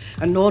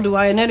 and nor do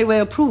I in any way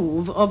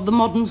approve of the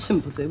modern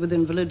sympathy with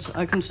invalids.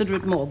 I consider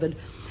it morbid.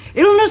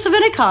 Illness of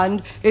any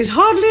kind is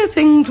hardly a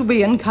thing to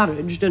be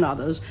encouraged in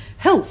others.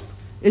 Health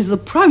is the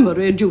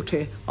primary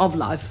duty of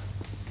life.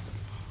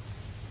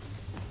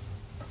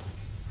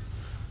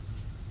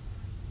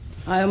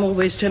 I am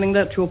always telling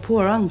that to your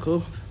poor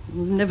uncle.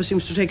 Never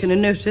seems to take any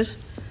notice,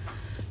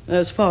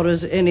 as far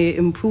as any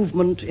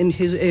improvement in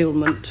his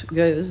ailment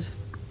goes.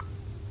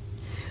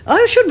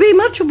 I should be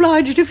much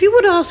obliged if you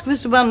would ask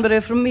Mr. Bunbury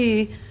from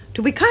me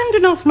to be kind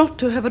enough not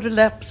to have a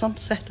relapse on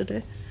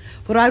Saturday,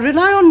 for I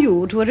rely on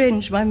you to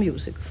arrange my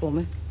music for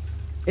me.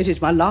 It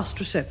is my last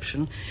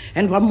reception,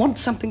 and one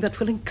wants something that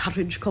will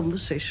encourage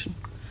conversation,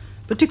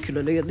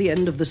 particularly at the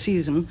end of the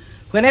season,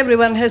 when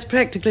everyone has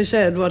practically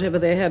said whatever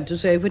they had to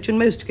say, which in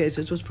most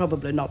cases was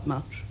probably not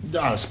much.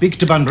 I'll speak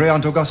to Bunbury,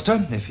 Aunt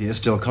Augusta, if he is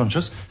still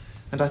conscious,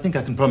 and I think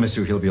I can promise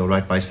you he'll be all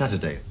right by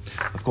Saturday.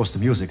 Of course, the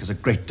music is a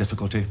great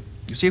difficulty.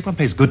 You see, if one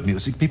plays good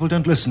music, people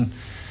don't listen,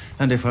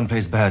 and if one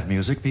plays bad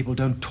music, people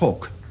don't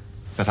talk.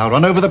 But I'll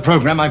run over the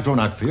programme I've drawn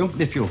out for you,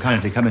 if you'll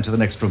kindly come into the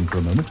next room for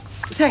a moment.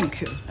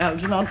 Thank you,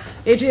 Algernon.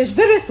 It is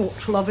very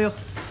thoughtful of you.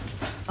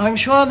 I'm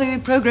sure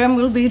the programme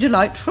will be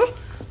delightful,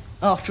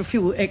 after a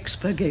few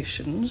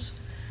expurgations.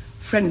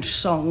 French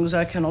songs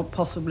I cannot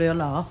possibly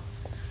allow.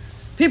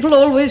 People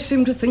always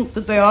seem to think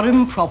that they are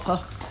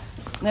improper,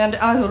 and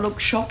either look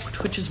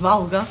shocked, which is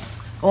vulgar,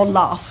 or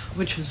laugh,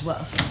 which is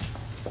worse.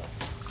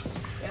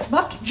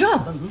 But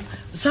German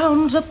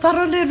sounds a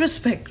thoroughly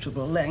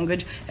respectable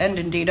language, and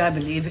indeed I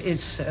believe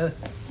is so.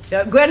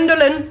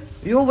 Gwendolen,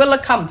 you will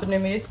accompany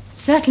me.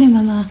 Certainly,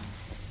 Mamma.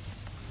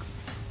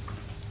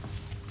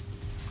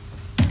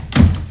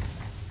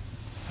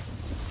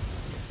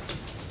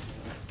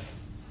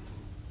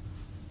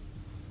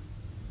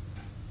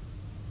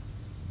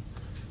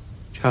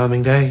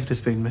 Charming day it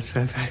has been, Miss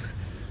Fairfax.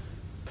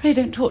 Pray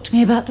don't talk to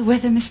me about the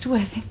weather, Mr.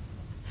 Worthing.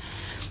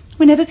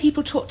 Whenever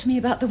people talk to me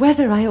about the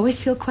weather, I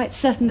always feel quite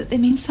certain that they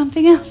mean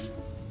something else.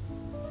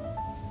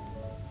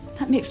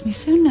 That makes me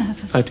so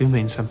nervous. I do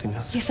mean something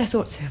else. Yes, I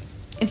thought so.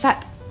 In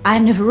fact,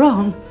 I'm never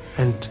wrong.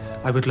 And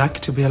I would like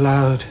to be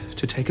allowed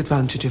to take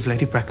advantage of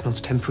Lady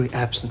Bracknell's temporary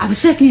absence. I would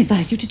certainly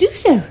advise you to do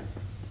so.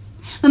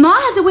 Mamma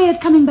has a way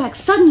of coming back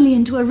suddenly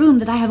into a room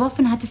that I have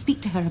often had to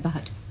speak to her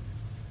about.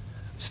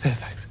 Miss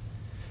Fairfax,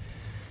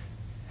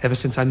 ever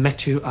since I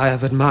met you, I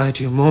have admired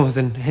you more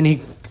than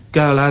any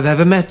girl I've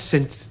ever met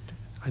since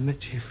I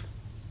met you.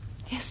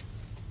 Yes,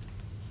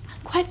 I'm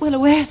quite well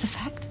aware of the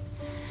fact.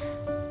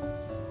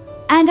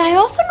 And I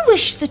often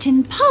wish that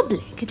in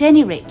public, at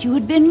any rate, you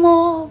had been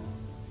more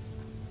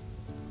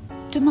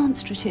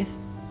demonstrative.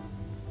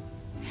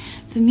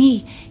 For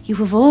me, you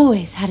have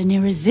always had an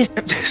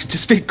irresistible... To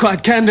speak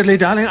quite candidly,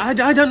 darling, I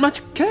don't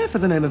much care for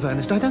the name of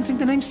Ernest. I don't think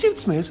the name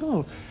suits me at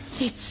all.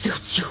 It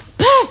suits you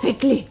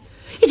perfectly.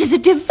 It is a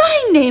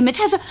divine name. It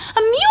has a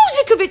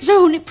music of its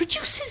own. It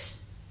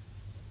produces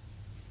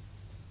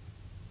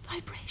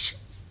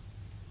vibrations.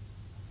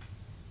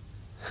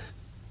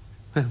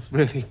 Well,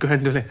 really,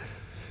 Gwendolen,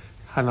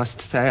 I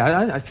must say,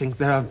 I think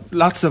there are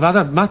lots of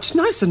other much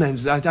nicer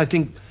names. I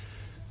think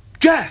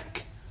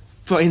Jack,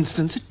 for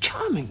instance, a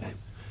charming name.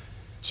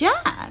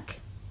 Jack?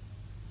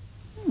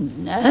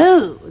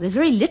 No, there's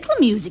very little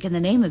music in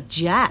the name of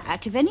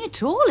Jack, if any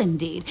at all,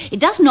 indeed. It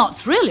does not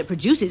thrill, it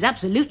produces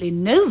absolutely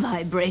no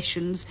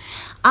vibrations.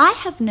 I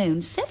have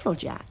known several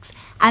Jacks,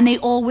 and they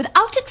all,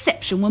 without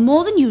exception, were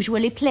more than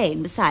usually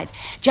plain. Besides,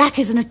 Jack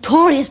is a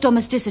notorious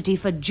domesticity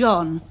for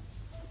John.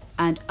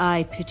 And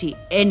I pity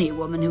any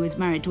woman who is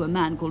married to a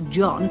man called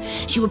John.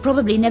 She would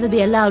probably never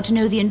be allowed to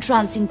know the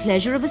entrancing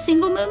pleasure of a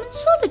single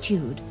moment's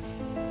solitude.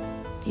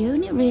 The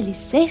only really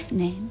safe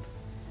name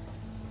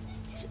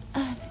is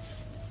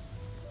Ernest.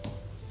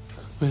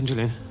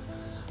 Gwendolen,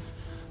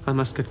 I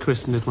must get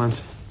christened at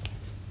once.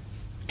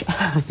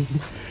 I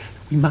mean,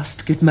 we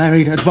must get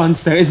married at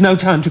once. There is no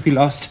time to be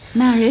lost.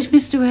 Married,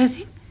 Mr.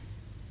 Worthing?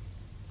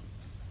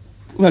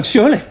 Well,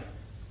 surely.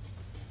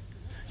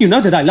 You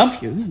know that I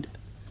love you, and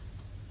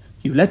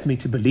you led me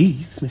to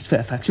believe, Miss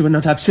Fairfax, you were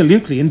not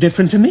absolutely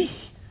indifferent to me.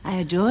 I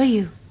adore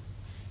you,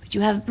 but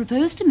you haven't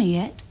proposed to me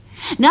yet.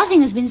 Nothing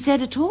has been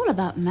said at all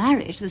about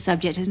marriage. The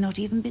subject has not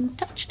even been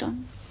touched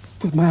on.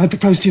 But may I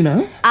propose to you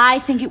now? I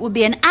think it would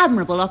be an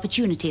admirable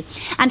opportunity.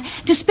 And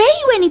to spare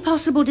you any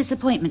possible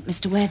disappointment,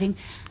 Mr. Worthing,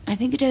 I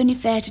think it only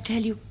fair to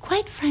tell you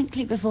quite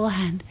frankly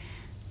beforehand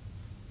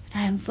that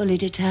I am fully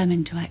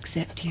determined to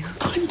accept you.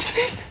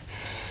 Gwendolen!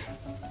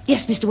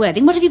 Yes, Mr.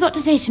 Worthing, what have you got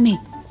to say to me?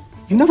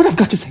 You know what I've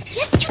got to say to you?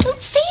 Yes, but you don't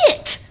say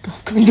it.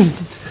 Oh, Gwendolen,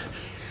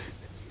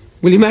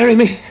 will you marry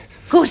me?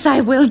 Of course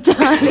I will,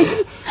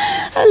 darling.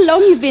 How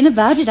long you've been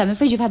about it, I'm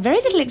afraid you've had very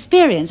little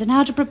experience in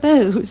how to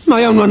propose.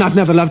 My own one, I've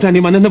never loved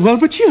anyone in the world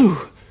but you.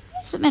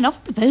 Yes, but men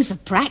often propose for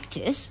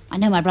practice. I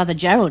know my brother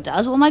Gerald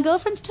does, all my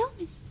girlfriends tell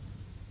me.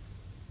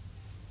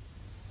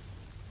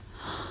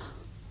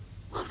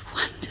 What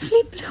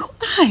wonderfully blue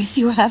eyes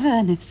you have,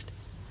 Ernest.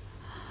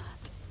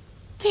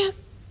 They're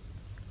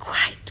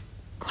quite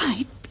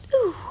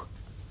blue.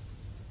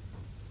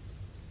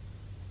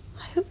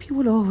 I hope you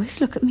will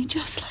always look at me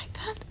just like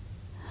that.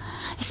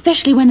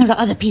 Especially when there are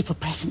other people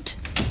present.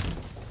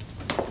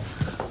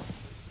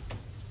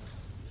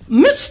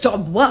 Mr.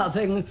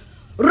 Worthing,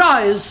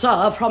 rise,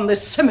 sir, from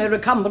this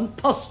semi-recumbent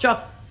posture.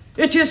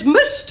 It is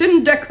most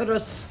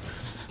indecorous.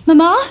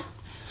 Mamma,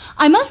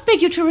 I must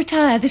beg you to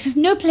retire. This is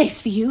no place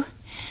for you.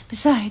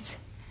 Besides,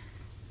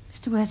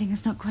 Mr. Worthing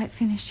has not quite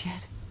finished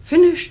yet.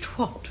 Finished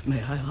what,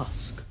 may I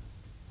ask?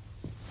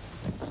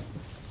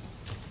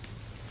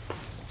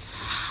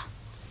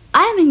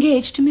 I am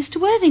engaged to Mr.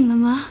 Worthing,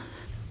 Mamma.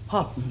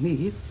 Pardon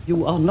me,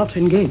 you are not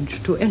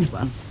engaged to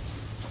anyone.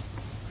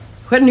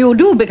 When you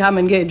do become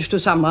engaged to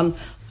someone,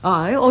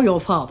 I or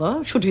your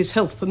father, should his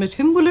health permit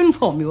him, will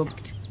inform you of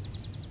it.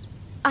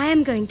 I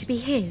am going to be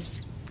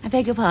his. I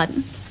beg your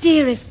pardon?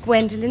 Dearest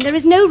Gwendolen, there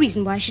is no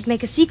reason why I should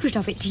make a secret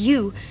of it to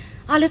you.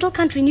 Our little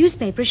country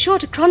newspaper is sure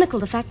to chronicle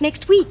the fact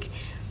next week.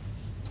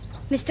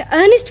 Mr.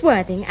 Ernest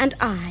Worthing and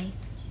I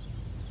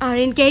are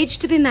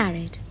engaged to be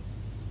married.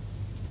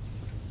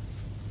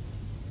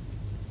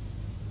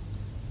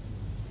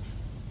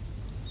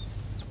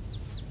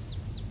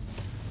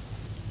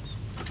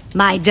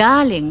 My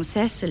darling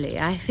Cecily,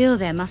 I feel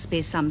there must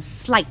be some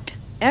slight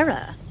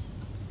error.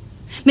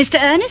 Mr.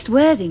 Ernest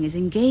Worthing is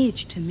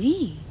engaged to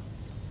me.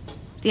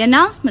 The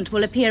announcement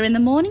will appear in the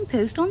Morning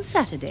Post on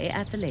Saturday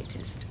at the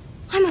latest.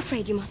 I'm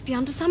afraid you must be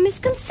under some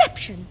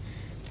misconception.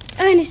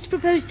 Ernest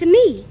proposed to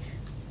me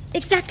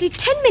exactly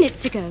 10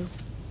 minutes ago.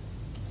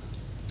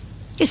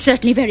 It's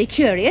certainly very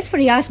curious, for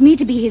he asked me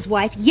to be his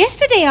wife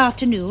yesterday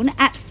afternoon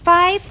at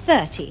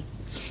 5:30.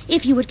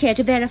 If you would care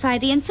to verify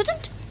the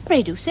incident,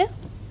 pray do so.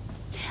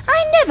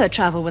 I never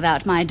travel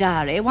without my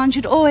diary. One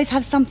should always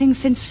have something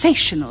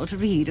sensational to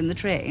read in the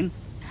train.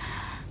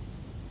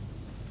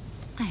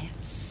 I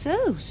am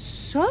so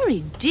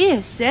sorry,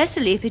 dear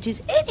Cecily, if it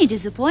is any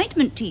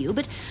disappointment to you,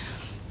 but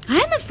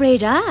I'm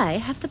afraid I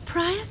have the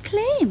prior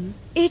claim.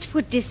 It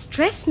would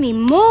distress me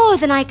more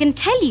than I can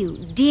tell you,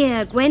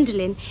 dear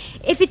Gwendolen,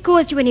 if it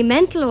caused you any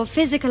mental or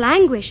physical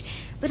anguish,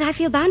 but I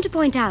feel bound to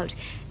point out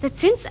that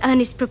since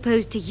Ernest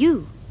proposed to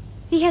you,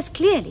 he has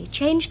clearly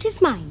changed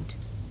his mind.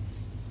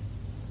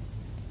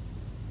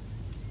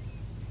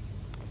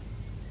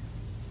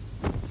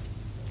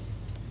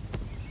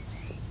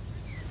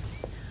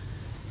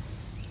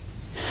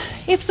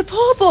 If the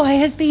poor boy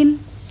has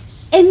been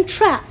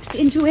entrapped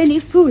into any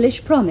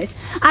foolish promise,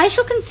 I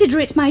shall consider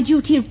it my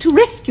duty to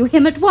rescue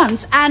him at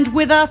once, and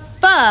with a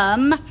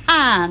firm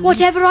hand.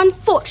 Whatever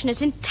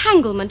unfortunate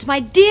entanglement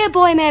my dear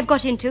boy may have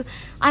got into,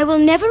 I will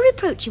never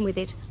reproach him with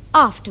it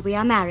after we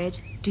are married.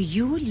 Do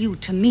you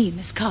allude to me,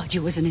 Miss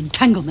Cardew, as an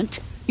entanglement?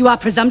 You are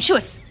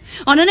presumptuous.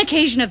 On an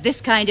occasion of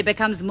this kind, it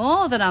becomes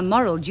more than a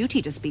moral duty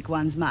to speak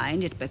one's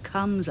mind. It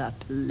becomes a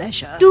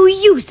pleasure. Do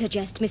you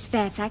suggest, Miss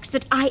Fairfax,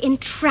 that I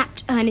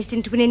entrapped Ernest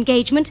into an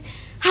engagement?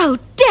 How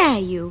dare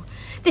you?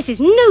 This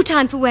is no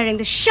time for wearing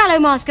the shallow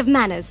mask of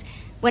manners.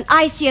 When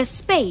I see a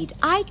spade,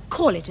 I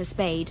call it a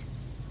spade.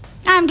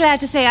 I'm glad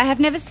to say I have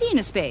never seen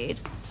a spade.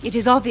 It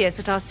is obvious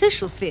that our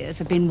social spheres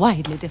have been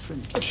widely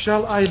different.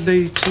 Shall I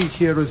lay tea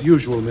here as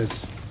usual,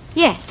 miss?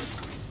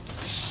 Yes,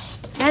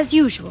 as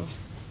usual.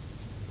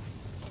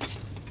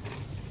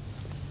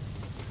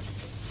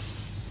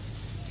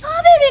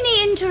 Are there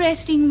any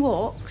interesting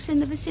walks in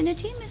the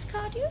vicinity, Miss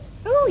Cardew?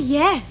 Oh,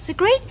 yes, a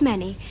great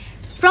many.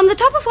 From the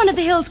top of one of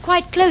the hills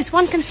quite close,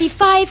 one can see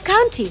 5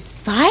 counties.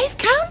 5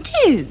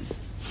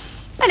 counties?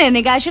 I don't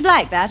think I should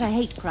like that. I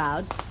hate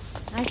crowds.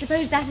 I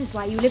suppose that is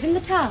why you live in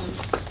the town.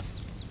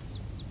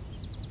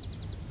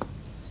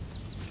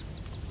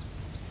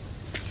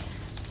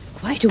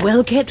 Quite a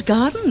well-kept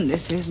garden,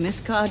 this is, Miss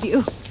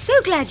Cardew. So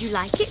glad you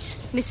like it,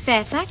 Miss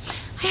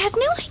Fairfax. I had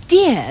no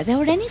idea there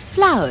were any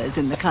flowers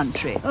in the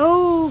country.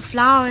 Oh,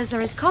 flowers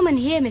are as common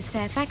here, Miss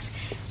Fairfax.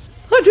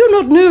 I do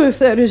not know if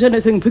there is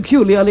anything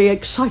peculiarly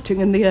exciting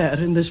in the air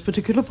in this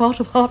particular part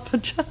of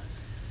Hertfordshire.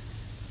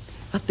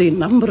 But the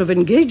number of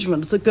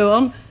engagements that go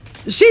on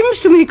seems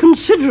to me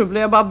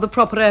considerably above the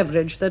proper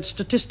average that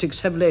statistics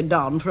have laid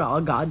down for our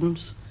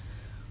guidance.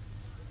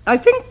 I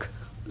think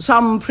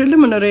some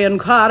preliminary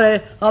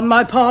inquiry on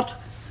my part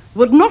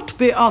would not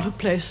be out of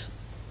place.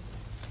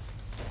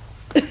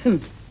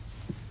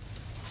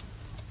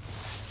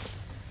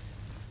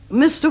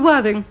 Mr.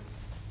 Worthing,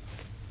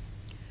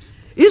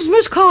 is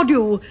Miss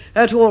Cardew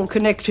at all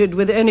connected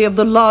with any of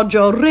the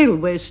larger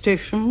railway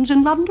stations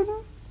in London?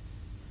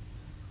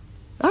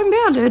 I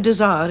merely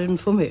desire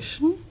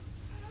information.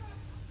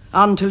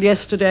 Until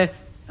yesterday,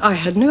 I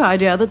had no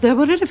idea that there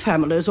were any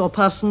families or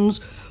persons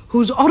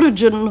whose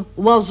origin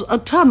was a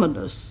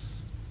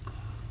terminus.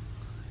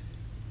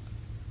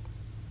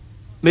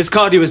 Miss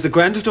Cardew is the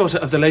granddaughter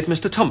of the late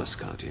Mr. Thomas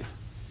Cardew,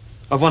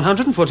 of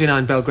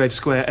 149 Belgrave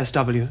Square,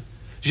 SW,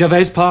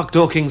 Gervais Park,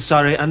 Dorking,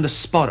 Surrey, and the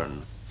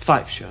Sporran,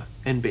 Fifeshire,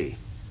 NB.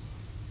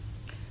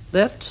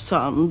 That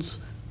sounds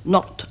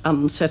not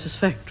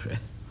unsatisfactory.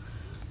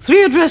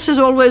 3 addresses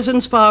always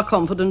inspire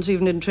confidence,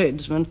 even in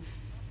tradesmen.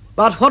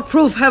 But what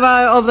proof have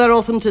I of their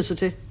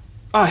authenticity?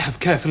 I have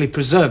carefully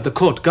preserved the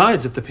court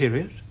guides of the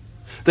period.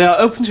 They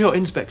are open to your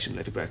inspection,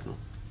 Lady Bracknell.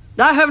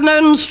 I have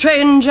known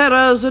strange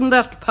errors in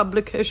that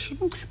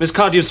publication. Miss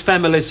Cardew's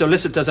family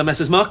solicitors are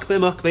Messrs. Markby,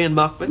 Markby and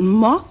Markby.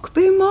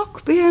 Markby,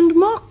 Markby and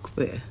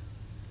Markby.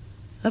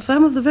 A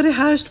firm of the very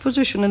highest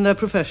position in their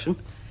profession.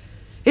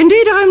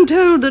 Indeed, I am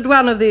told that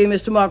one of the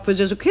Mr. Markbys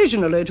is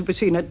occasionally to be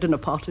seen at dinner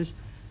parties.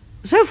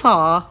 So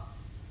far,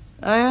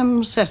 I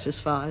am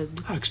satisfied.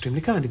 How extremely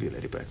kind of you,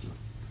 Lady Bracknell.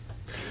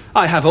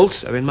 I have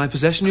also in my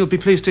possession, you'll be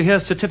pleased to hear,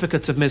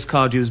 certificates of Miss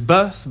Cardew's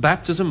birth,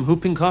 baptism,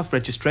 whooping cough,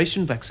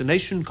 registration,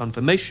 vaccination,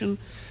 confirmation,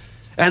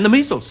 and the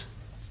measles.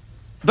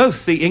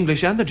 Both the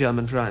English and the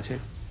German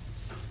variety.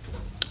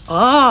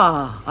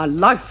 Ah, a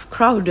life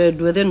crowded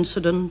with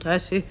incident, I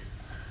see.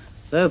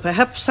 Though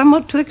perhaps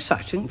somewhat too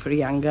exciting for a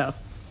young girl.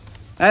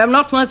 I am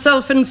not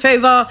myself in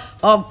favour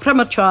of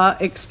premature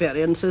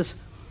experiences.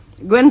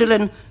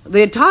 Gwendolen,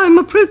 the time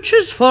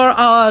approaches for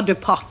our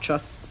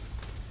departure.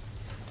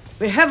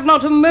 We have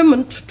not a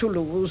moment to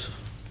lose.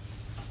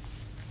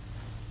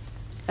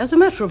 As a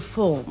matter of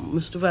form,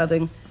 Mr.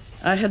 Worthing,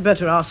 I had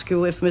better ask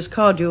you if Miss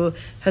Cardew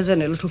has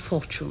any little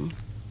fortune.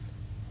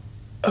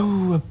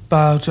 Oh,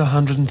 about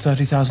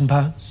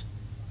 £130,000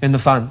 in the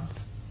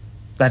funds.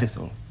 That is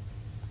all.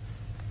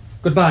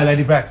 Goodbye,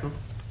 Lady Bracknell.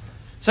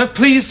 So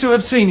pleased to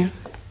have seen you.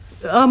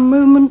 A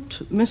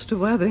moment, Mr.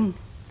 Worthing.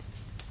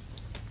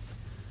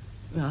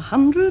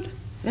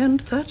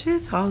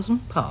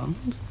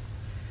 £130,000.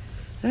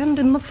 And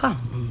in the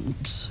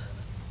funds.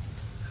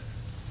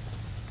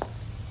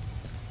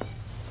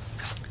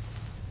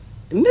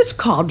 Miss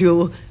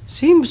Cardew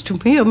seems to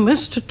me a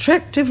most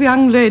attractive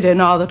young lady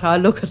now that I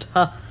look at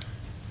her.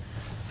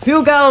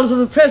 Few girls of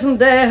the present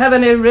day have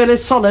any really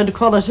solid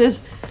qualities,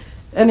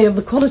 any of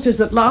the qualities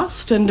that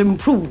last and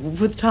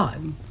improve with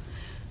time.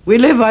 We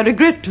live, I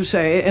regret to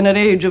say, in an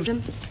age of...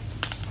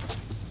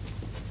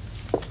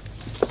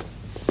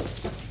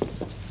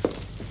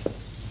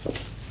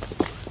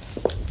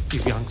 You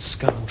young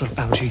scoundrel,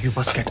 Algy, you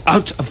must get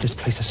out of this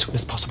place as soon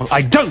as possible.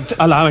 I don't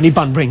allow any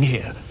bunring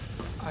here.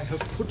 I have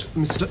put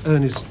Mr.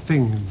 Ernest's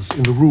things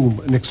in the room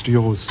next to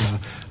yours, sir.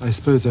 I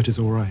suppose that is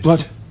all right.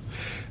 What?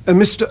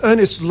 Mr.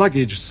 Ernest's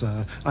luggage,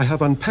 sir. I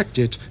have unpacked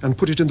it and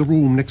put it in the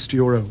room next to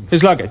your own.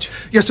 His luggage?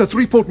 Yes, sir.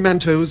 3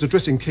 portmanteaus, a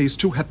dressing case,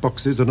 2 hat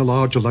boxes, and a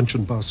large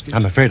luncheon basket.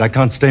 I'm afraid I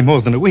can't stay more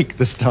than a week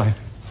this time.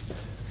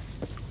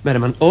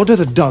 Merriman, order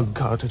the dog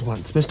cart at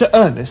once. Mr.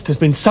 Ernest has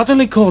been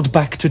suddenly called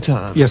back to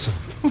town. Yes, sir.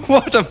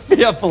 What a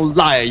fearful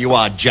liar you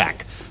are,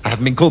 Jack. I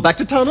haven't been called back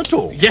to town at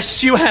all.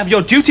 Yes, you have.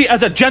 Your duty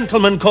as a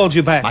gentleman called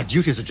you back. My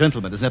duty as a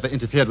gentleman has never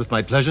interfered with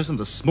my pleasures in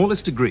the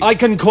smallest degree. I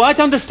can quite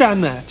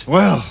understand that.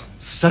 Well,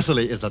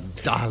 Cecily is a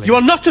darling. You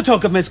are not to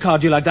talk of Miss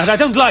Cardew like that. I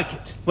don't like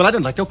it. Well, I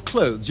don't like your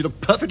clothes. You look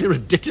perfectly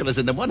ridiculous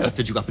in them. Why on earth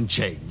did you go up and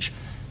change?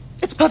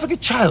 It's perfectly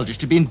childish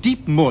to be in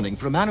deep mourning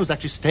for a man who's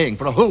actually staying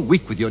for a whole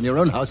week with you in your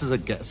own house as a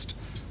guest.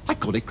 I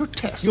call it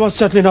grotesque. You are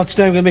certainly not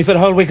staying with me for a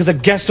whole week as a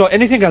guest or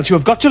anything else. You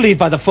have got to leave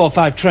by the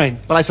 4:05 train.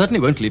 Well, I certainly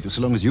won't leave you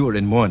so long as you are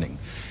in mourning.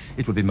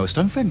 It would be most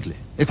unfriendly.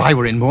 If I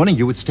were in mourning,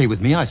 you would stay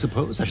with me, I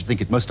suppose. I should think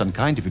it most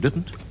unkind if you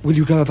didn't. Will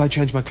you go if I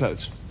change my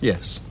clothes?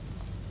 Yes.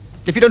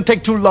 If you don't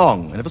take too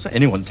long. I never saw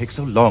anyone take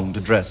so long to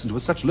dress and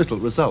with such little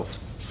result.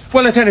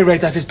 Well, at any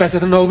rate, that is better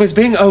than always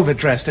being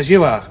overdressed, as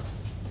you are.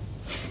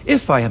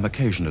 If I am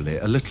occasionally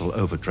a little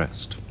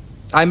overdressed,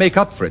 I make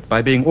up for it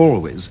by being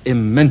always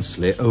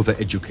immensely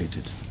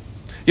overeducated.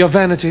 Your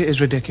vanity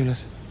is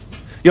ridiculous.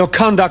 Your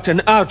conduct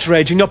an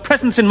outrage, and your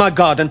presence in my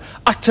garden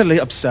utterly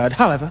absurd.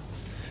 However,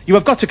 you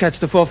have got to catch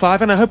the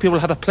 4:05, and I hope you will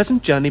have a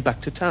pleasant journey back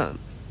to town.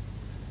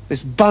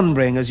 This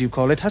bun-ring, as you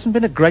call it, hasn't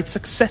been a great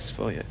success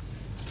for you.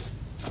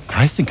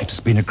 I think it has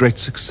been a great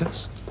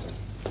success.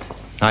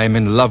 I am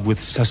in love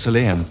with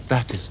Cecily, and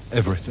that is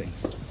everything.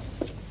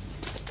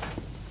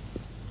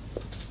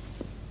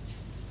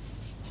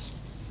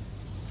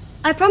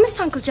 I promised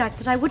Uncle Jack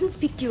that I wouldn't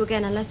speak to you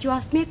again unless you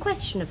asked me a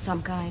question of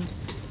some kind.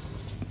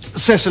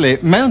 Cecily,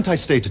 mayn't I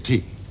stay to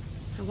tea?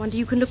 I wonder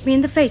you can look me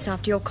in the face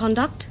after your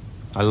conduct.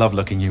 I love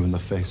looking you in the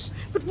face.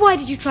 But why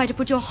did you try to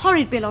put your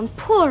horrid bill on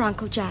poor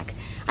Uncle Jack?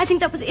 I think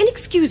that was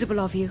inexcusable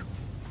of you.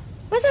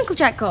 Where's Uncle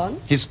Jack gone?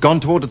 He's gone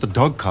to order the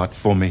dog cart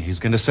for me. He's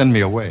going to send me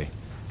away.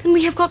 Then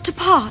we have got to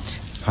part.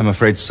 I'm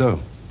afraid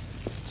so.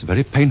 It's a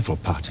very painful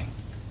parting.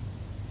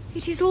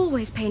 It is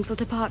always painful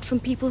to part from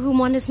people whom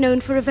one has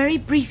known for a very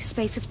brief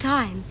space of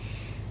time.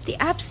 The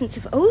absence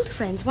of old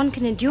friends one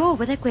can endure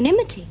with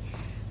equanimity.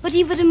 But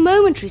even a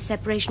momentary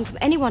separation from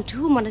anyone to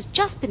whom one has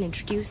just been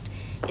introduced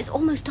is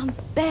almost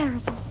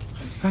unbearable.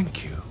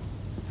 Thank you.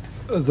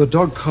 The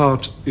dog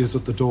cart is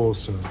at the door,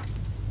 sir.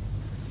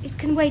 It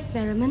can wait,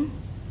 Merriman.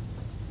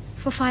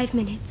 For 5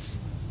 minutes.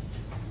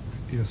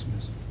 Yes,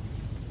 miss.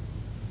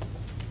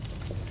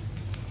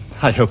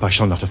 I hope I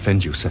shall not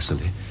offend you,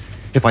 Cecily,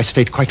 if I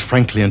state quite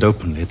frankly and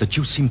openly that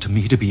you seem to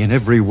me to be in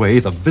every way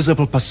the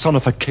visible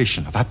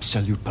personification of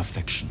absolute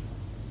perfection.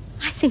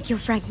 I think your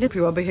frankness...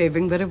 You are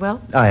behaving very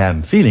well. I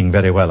am feeling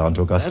very well, Aunt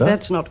Augusta.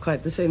 That's not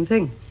quite the same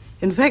thing.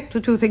 In fact, the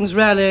two things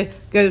rarely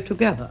go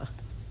together.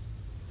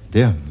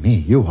 Dear me,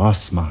 you are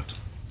smart.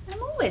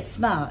 I'm always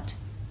smart.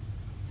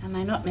 Am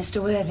I not,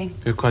 Mr. Worthing?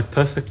 You're quite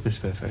perfect, Miss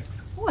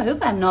Fairfax. Oh, I hope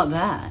I'm not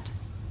that.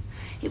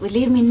 It would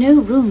leave me no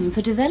room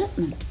for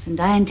development, and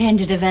I intend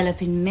to develop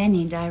in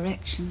many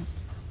directions.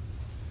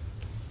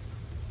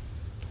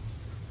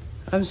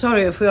 I'm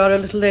sorry if we are a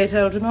little late,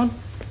 Algernon.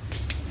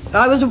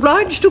 I was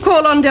obliged to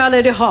call on dear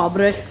Lady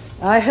Harbury.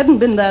 I hadn't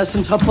been there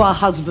since her poor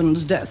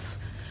husband's death.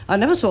 I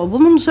never saw a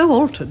woman so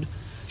altered.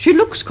 She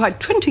looks quite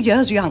 20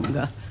 years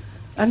younger.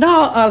 And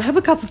now I'll have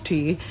a cup of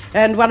tea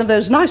and one of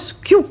those nice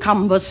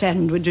cucumber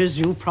sandwiches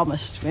you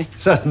promised me.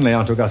 Certainly,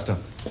 Aunt Augusta.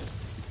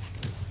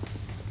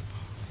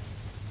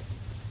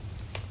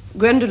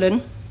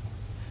 Gwendolen,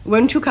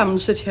 won't you come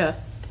and sit here?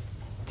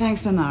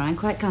 Thanks, Mama. I'm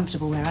quite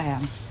comfortable where I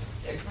am.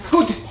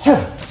 Good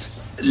heavens!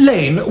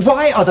 Lane,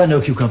 why are there no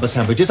cucumber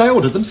sandwiches? I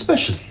ordered them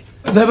specially.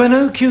 There were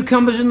no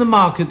cucumbers in the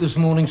market this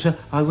morning, sir.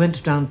 I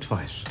went down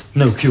twice.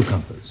 No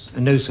cucumbers?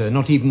 No, sir,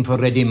 not even for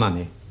ready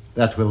money.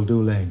 That will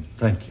do, Lane.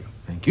 Thank you.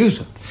 Thank you,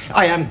 sir.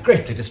 I am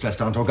greatly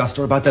distressed, Aunt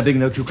Augusta, about there being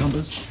no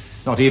cucumbers.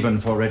 Not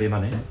even for ready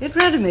money. It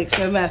really makes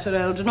no matter,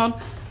 Algernon.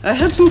 I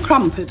had some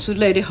crumpets with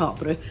Lady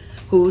Harbury,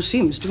 who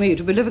seems to me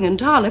to be living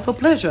entirely for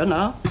pleasure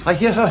now. I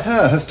hear her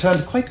hair has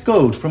turned quite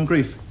gold from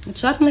grief. It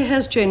certainly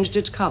has changed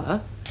its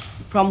colour.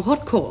 From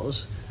what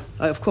cause,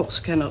 I of course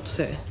cannot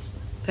say.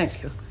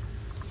 Thank you.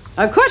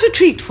 I've quite a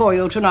treat for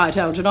you tonight,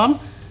 Algernon.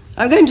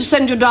 I'm going to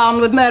send you down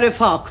with Mary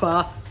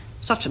Farquhar.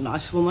 Such a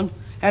nice woman,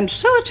 and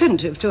so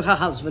attentive to her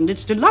husband.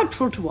 It's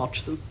delightful to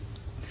watch them.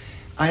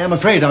 I am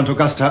afraid, Aunt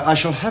Augusta, I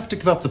shall have to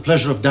give up the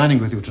pleasure of dining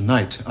with you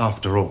tonight,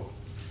 after all.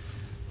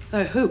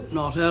 I hope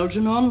not,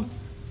 Algernon.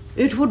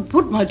 It would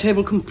put my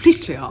table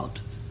completely out.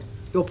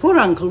 Your poor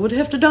uncle would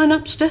have to dine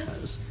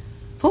upstairs.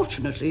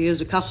 Fortunately, he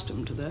is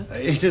accustomed to that.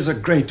 It is a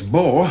great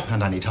bore,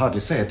 and I need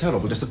hardly say a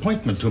terrible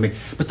disappointment to me.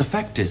 But the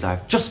fact is,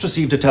 I've just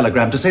received a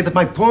telegram to say that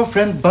my poor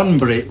friend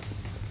Bunbury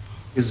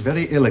is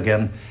very ill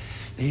again.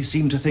 They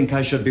seem to think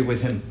I should be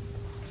with him.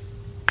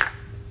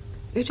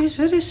 It is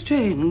very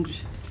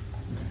strange.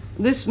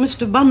 This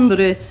Mr.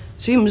 Bunbury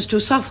seems to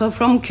suffer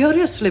from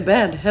curiously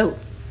bad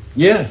health.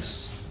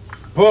 Yes.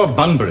 Poor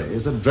Bunbury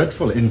is a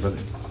dreadful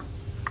invalid.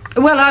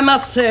 Well, I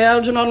must say,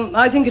 Algernon,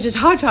 I think it is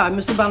high time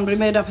Mr. Bunbury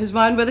made up his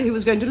mind whether he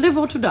was going to live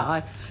or to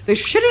die.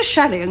 This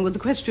shilly-shallying with the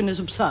question is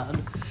absurd,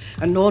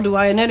 and nor do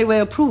I in any way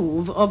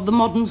approve of the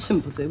modern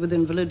sympathy with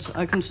invalids.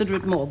 I consider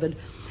it morbid.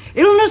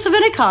 Illness of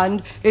any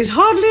kind is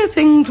hardly a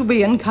thing to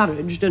be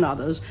encouraged in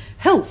others.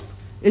 Health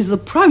is the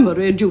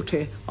primary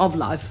duty of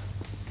life.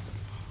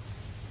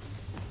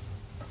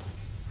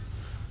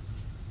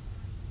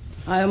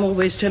 I am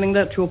always telling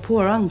that to your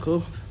poor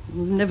uncle,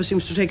 who never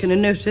seems to take any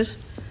notice.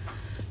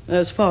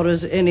 as far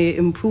as any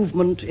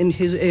improvement in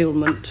his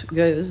ailment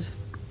goes.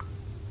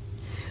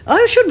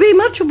 I should be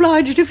much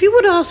obliged if you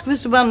would ask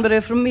Mr.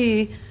 Bunbury from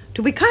me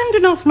to be kind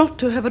enough not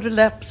to have a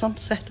relapse on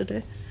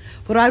Saturday,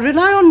 for I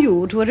rely on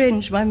you to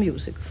arrange my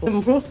music for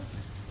him.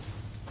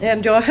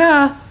 And your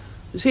hair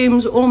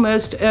seems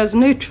almost as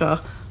nature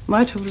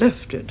might have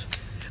left it.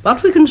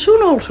 But we can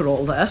soon alter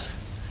all that.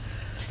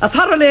 A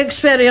thoroughly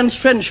experienced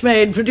French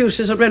maid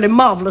produces a really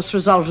marvellous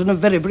result in a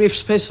very brief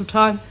space of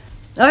time.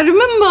 I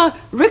remember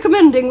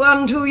recommending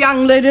one to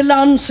young Lady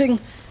Lansing,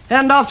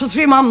 and after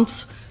 3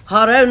 months,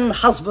 her own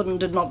husband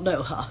did not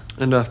know her.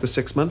 And after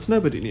 6 months,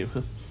 nobody knew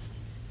her.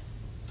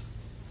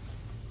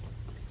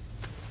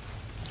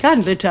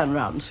 Kindly turn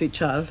round, sweet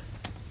child.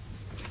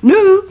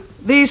 No,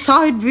 the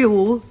side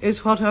view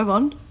is what I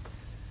want.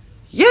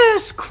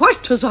 Yes,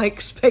 quite as I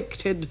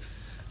expected.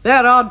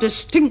 There are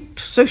distinct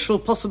social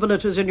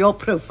possibilities in your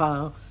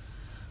profile.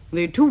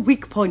 The 2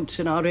 weak points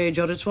in our age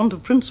are its want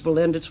of principle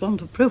and its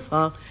want of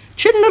profile.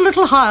 Chin a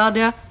little higher,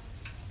 dear.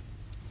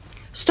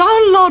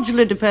 Style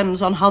largely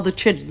depends on how the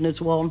chin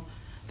is worn.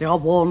 They are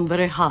worn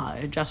very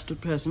high just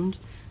at present.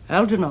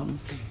 Algernon.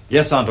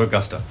 Yes, Aunt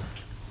Augusta.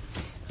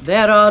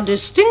 There are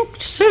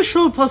distinct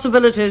social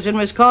possibilities in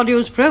Miss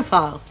Cardew's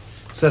profile.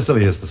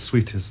 Cecily is the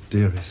sweetest,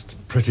 dearest,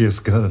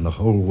 prettiest girl in the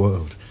whole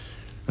world.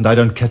 And I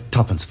don't care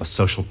tuppence for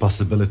social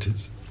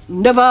possibilities.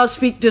 Never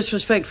speak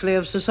disrespectfully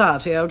of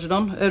society,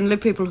 Algernon. Only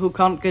people who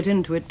can't get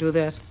into it do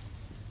that.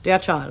 Dear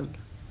child.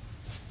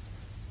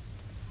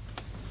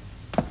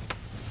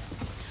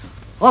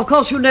 Of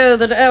course you know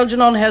that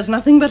Algernon has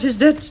nothing but his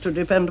debts to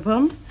depend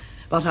upon.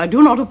 But I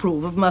do not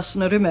approve of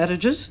mercenary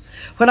marriages.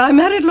 When I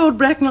married Lord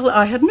Bracknell,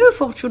 I had no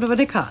fortune of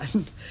any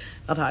kind.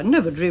 But I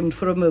never dreamed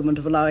for a moment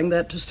of allowing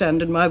that to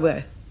stand in my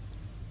way.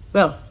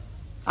 Well,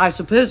 I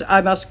suppose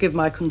I must give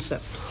my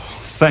consent.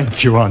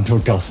 Thank you, Aunt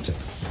Augusta.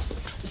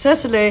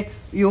 Cecily,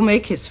 you may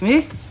kiss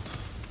me.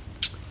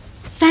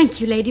 Thank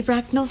you, Lady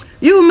Bracknell.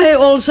 You may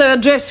also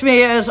address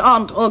me as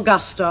Aunt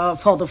Augusta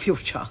for the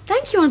future.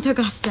 Thank you, Aunt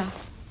Augusta.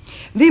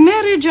 The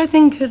marriage, I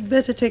think, had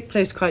better take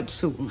place quite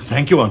soon.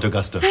 Thank you, Aunt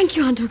Augusta. Thank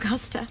you, Aunt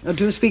Augusta.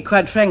 To speak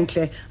quite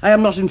frankly, I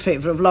am not in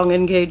favour of long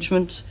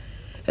engagements.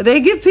 They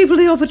give people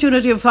the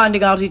opportunity of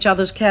finding out each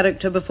other's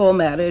character before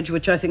marriage,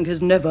 which I think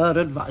is never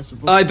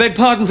advisable. I beg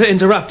pardon for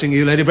interrupting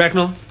you, Lady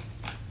Bracknell.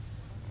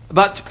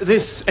 But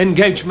this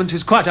engagement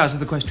is quite out of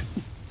the question.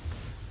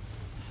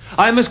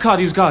 I am Miss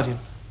Cardew's guardian,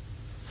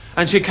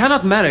 and she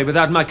cannot marry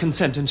without my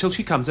consent until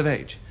she comes of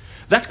age.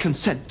 That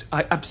consent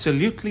I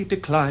absolutely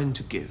decline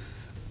to give.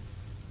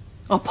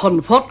 Upon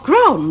what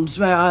grounds,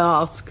 may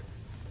I ask?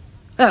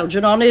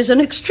 Algernon is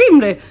an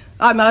extremely,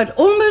 I might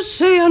almost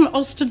say an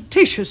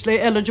ostentatiously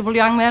eligible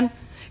young man.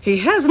 He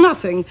has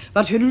nothing,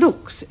 but he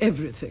looks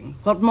everything.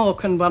 What more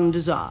can one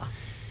desire?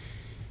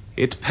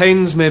 It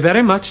pains me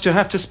very much to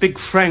have to speak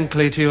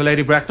frankly to you,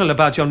 Lady Bracknell,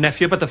 about your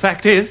nephew, but the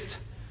fact is,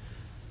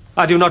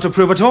 I do not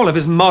approve at all of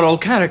his moral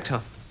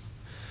character.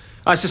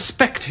 I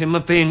suspect him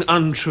of being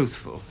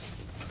untruthful.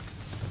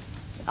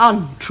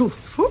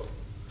 Untruthful?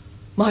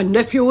 My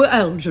nephew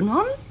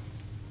Algernon?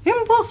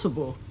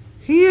 Impossible.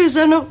 He is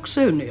an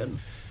Oxonian.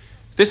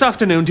 This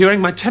afternoon,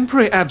 during my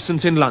temporary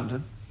absence in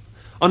London,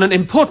 on an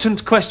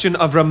important question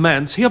of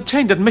romance, he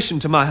obtained admission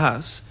to my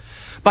house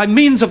by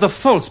means of the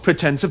false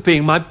pretense of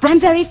being my brother. I'm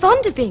very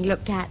fond of being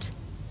looked at.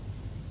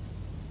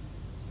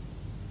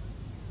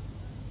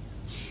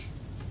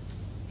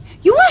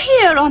 You are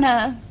here on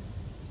a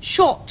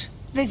short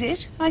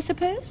visit, I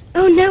suppose?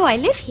 Oh, no, I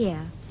live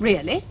here.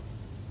 Really?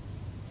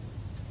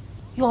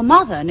 Your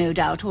mother, no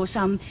doubt, or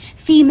some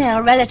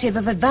female relative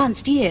of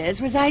advanced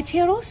years, resides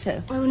here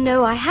also. Oh,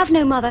 no, I have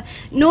no mother,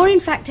 nor in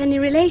fact any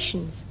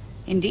relations.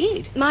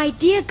 Indeed. My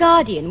dear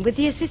guardian, with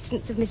the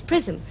assistance of Miss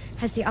Prism,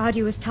 has the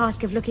arduous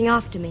task of looking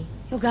after me.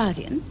 Your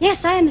guardian?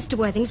 Yes, I am Mr.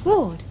 Worthing's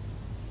ward.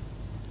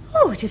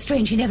 Oh, it is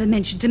strange he never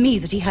mentioned to me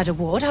that he had a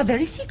ward. How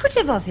very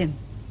secretive of him.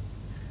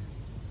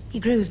 He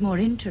grows more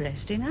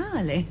interesting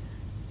hourly.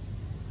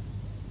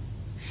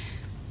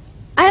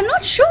 I am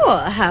not sure,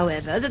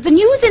 however, that the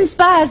news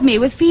inspires me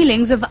with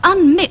feelings of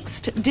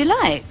unmixed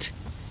delight.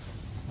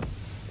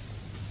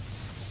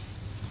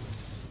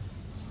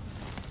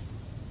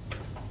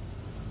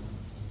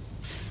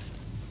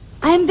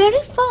 I am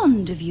very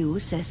fond of you,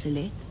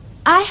 Cecily.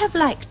 I have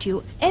liked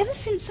you ever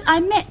since I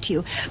met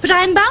you, but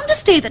I am bound to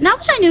state that now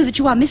that I know that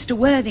you are Mr.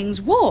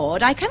 Worthing's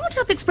ward, I cannot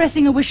help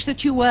expressing a wish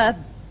that you were,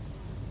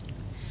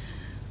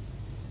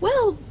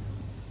 well,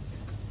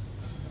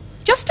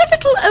 just a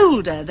little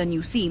older than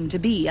you seem to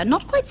be, and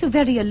not quite so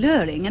very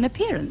alluring in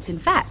appearance. In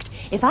fact,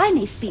 if I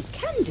may speak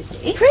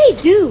candidly... Pray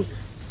do.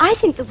 I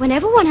think that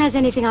whenever one has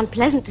anything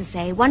unpleasant to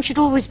say, one should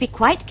always be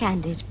quite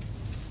candid.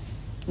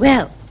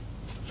 Well,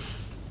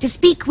 to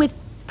speak with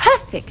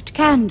perfect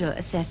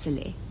candour,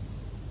 Cecily,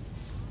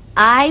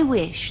 I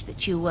wish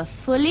that you were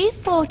fully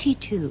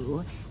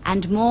 42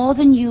 and more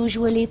than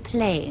usually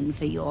plain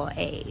for your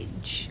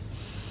age.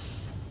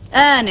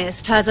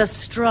 Ernest has a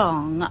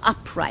strong,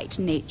 upright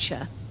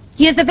nature.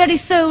 He is the very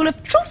soul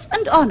of truth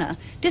and honour.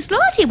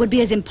 Disloyalty would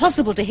be as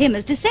impossible to him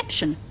as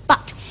deception.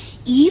 But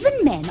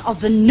even men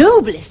of the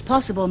noblest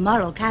possible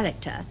moral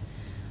character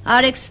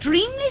are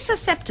extremely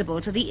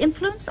susceptible to the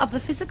influence of the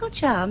physical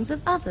charms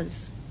of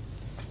others.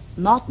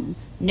 Modern,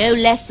 no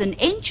less than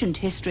ancient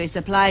history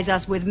supplies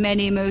us with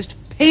many most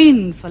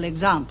painful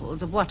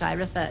examples of what I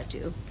refer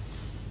to.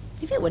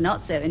 If it were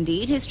not so,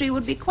 indeed, history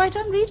would be quite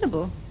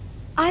unreadable.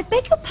 I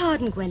beg your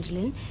pardon,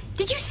 Gwendolen.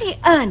 Did you say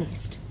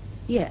Ernest?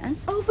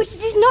 Yes. Oh, but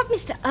it is not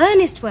Mr.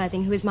 Ernest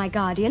Worthing who is my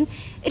guardian.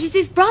 It is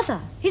his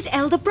brother, his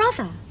elder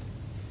brother.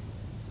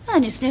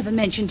 Ernest never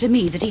mentioned to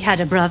me that he had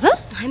a brother.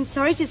 I'm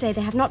sorry to say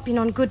they have not been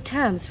on good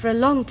terms for a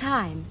long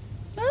time.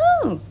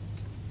 Oh.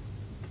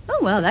 Oh,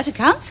 well, that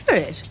accounts for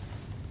it.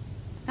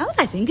 Now that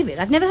I think of it,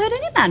 I've never heard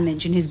any man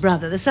mention his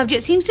brother. The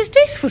subject seems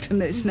distasteful to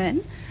most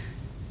men.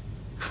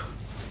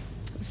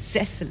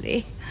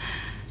 Cecily,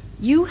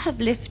 you have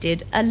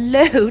lifted a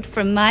load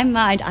from my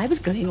mind. I was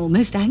growing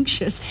almost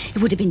anxious.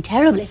 It would have been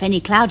terrible if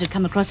any cloud had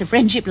come across a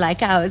friendship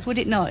like ours, would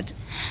it not?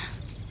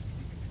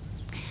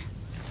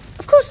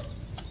 Of course,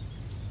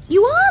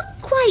 you are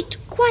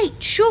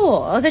quite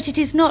sure that it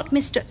is not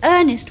Mr.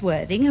 Ernest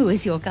Worthing who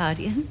is your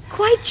guardian?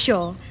 Quite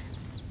sure.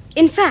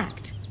 In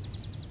fact,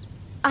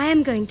 I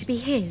am going to be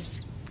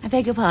his. I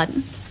beg your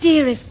pardon?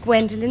 Dearest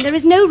Gwendolen, there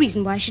is no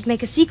reason why I should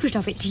make a secret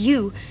of it to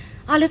you.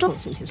 Our little...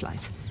 in his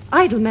life.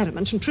 Idle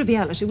merriment and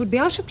triviality would be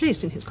out of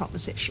place in his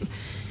conversation.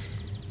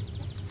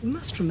 You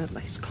must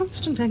remember his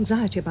constant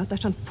anxiety about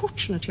that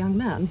unfortunate young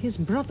man, his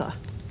brother.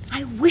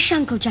 I wish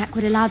Uncle Jack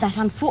would allow that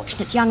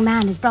unfortunate young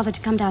man, his brother,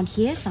 to come down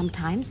here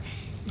sometimes.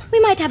 We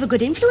might have a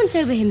good influence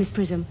over him, Miss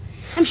Prism.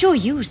 I'm sure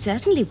you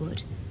certainly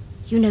would.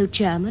 You know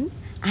German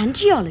and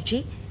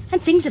geology,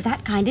 and things of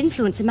that kind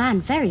influence a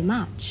man very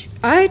much.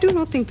 I do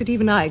not think that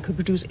even I could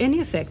produce any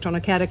effect on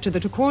a character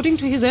that, according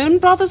to his own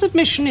brother's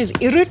admission, is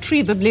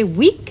irretrievably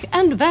weak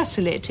and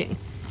vacillating.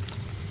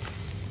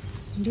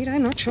 Indeed,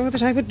 I'm not sure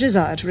that I would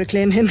desire to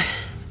reclaim him.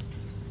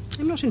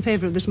 I'm not in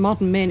favour of this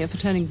modern mania for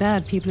turning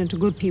bad people into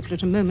good people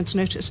at a moment's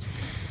notice.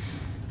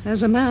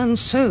 As a man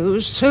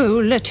sows, so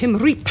let him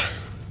reap.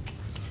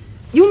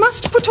 You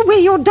must put away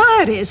your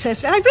diary,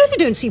 Cecily. I really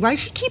don't see why you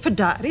should keep a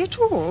diary at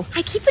all.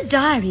 I keep a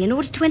diary in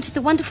order to enter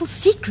the wonderful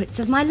secrets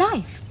of my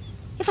life.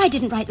 If I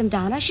didn't write them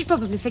down, I should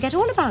probably forget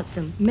all about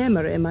them.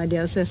 Memory, my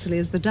dear Cecily,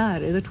 is the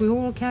diary that we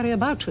all carry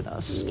about with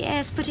us.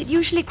 Yes, but it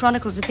usually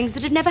chronicles the things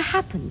that have never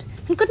happened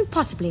and couldn't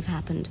possibly have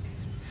happened.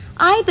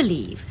 I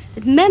believe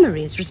that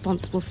memory is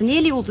responsible for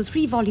nearly all the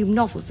 3-volume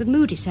novels that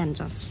Moody sends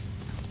us.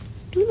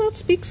 Do not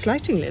speak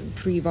slightingly of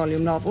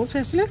 3-volume novels,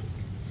 Cecily.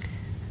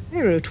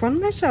 I wrote one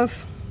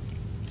myself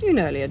in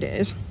earlier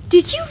days.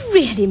 Did you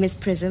really, Miss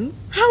Prism?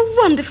 How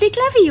wonderfully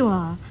clever you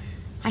are.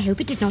 I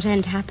hope it did not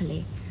end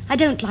happily. I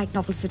don't like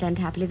novels that end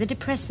happily. They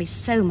depress me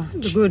so much.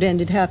 The good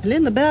ended happily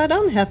and the bad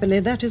unhappily.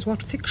 That is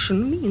what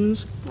fiction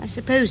means. I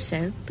suppose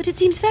so, but it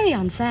seems very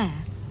unfair.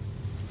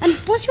 And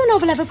was your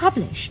novel ever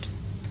published?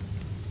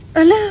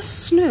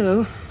 Alas,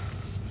 no.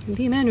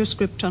 The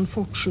manuscript,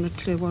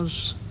 unfortunately,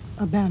 was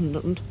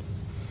abandoned.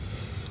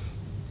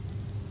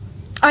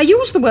 I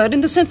use the word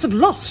in the sense of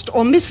lost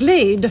or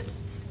mislaid.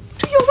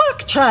 Do your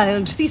work,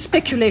 child. These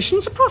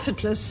speculations are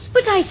profitless.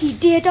 But I see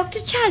dear Dr.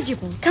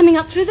 Chasuble coming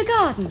up through the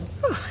garden.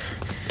 Oh,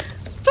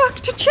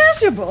 Dr.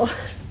 Chasuble,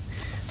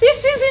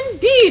 this is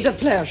indeed a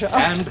pleasure.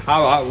 And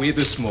how are we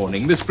this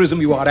morning? Miss Prism,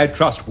 you are, I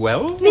trust,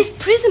 well? Miss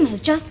Prism has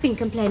just been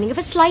complaining of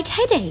a slight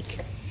headache.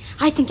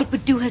 I think it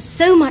would do her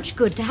so much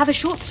good to have a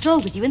short stroll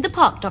with you in the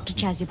park, Dr.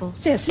 Chasuble.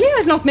 Cecily,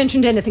 I've not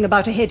mentioned anything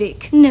about a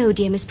headache. No,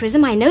 dear Miss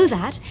Prism, I know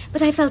that,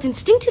 but I felt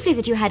instinctively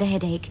that you had a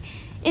headache.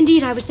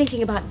 Indeed, I was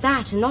thinking about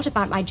that and not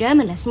about my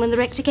German lesson when the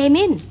rector came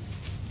in.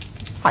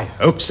 I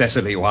hope,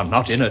 Cecily, you are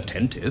not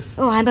inattentive.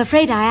 Oh, I'm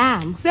afraid I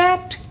am.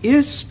 That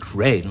is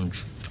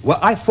strange. Were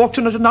I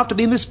fortunate enough to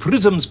be Miss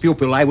Prism's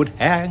pupil, I would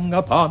hang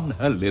upon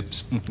her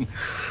lips.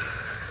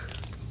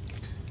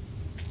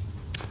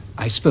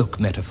 I spoke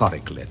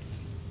metaphorically.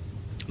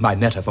 My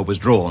metaphor was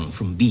drawn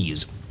from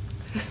bees.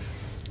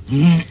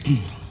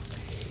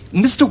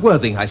 Mr.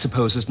 Worthing, I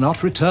suppose, has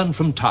not returned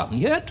from town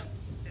yet?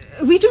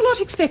 We do not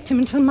expect him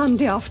until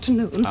Monday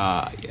afternoon.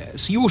 Ah,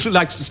 yes. He usually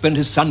likes to spend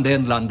his Sunday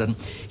in London.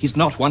 He's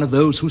not one of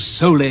those whose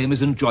sole aim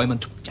is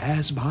enjoyment,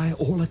 as by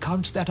all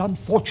accounts that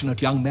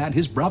unfortunate young man,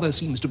 his brother,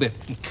 seems to be.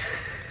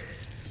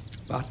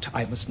 But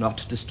I must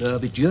not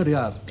disturb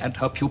Egeria and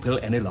her pupil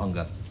any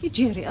longer.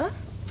 Egeria?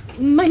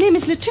 My name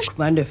is Letitia.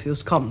 My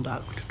nephew's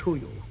conduct to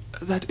you.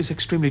 That is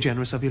extremely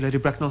generous of you, Lady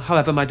Bracknell.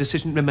 However, my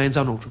decision remains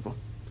unalterable.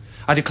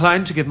 I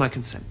decline to give my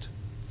consent.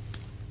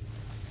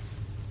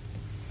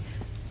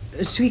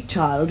 Sweet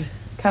child,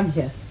 come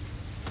here.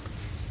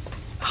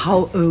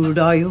 How old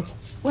are you?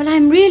 Well,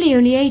 I'm really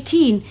only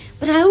 18,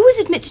 but I always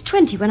admit to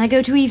 20 when I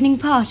go to evening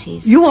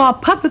parties. You are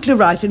perfectly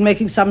right in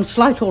making some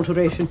slight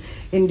alteration.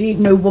 Indeed,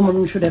 no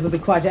woman should ever be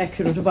quite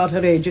accurate about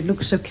her age. It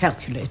looks so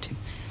calculating.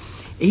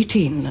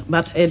 18,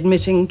 but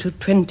admitting to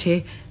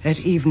 20 at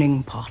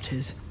evening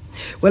parties.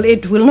 Well,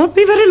 it will not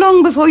be very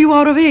long before you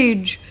are of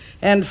age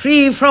and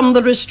free from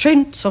the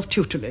restraints of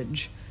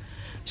tutelage.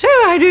 So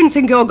I don't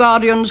think your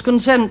guardian's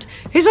consent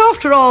is,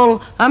 after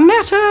all, a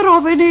matter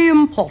of any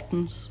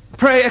importance.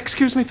 Pray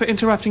excuse me for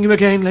interrupting you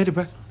again, Lady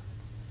Bracknell.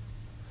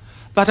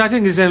 But I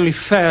think it is only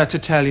fair to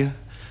tell you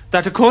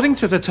that according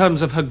to the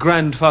terms of her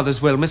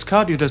grandfather's will, Miss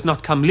Cardew does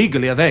not come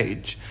legally of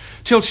age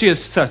till she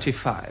is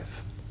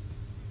 35.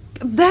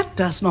 That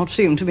does not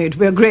seem to me to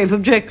be a grave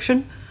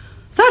objection.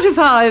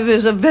 35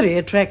 is a very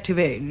attractive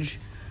age.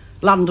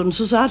 London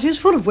society is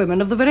full of women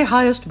of the very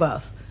highest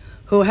birth,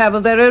 who have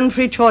of their own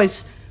free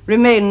choice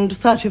remained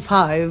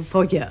 35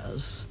 for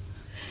years.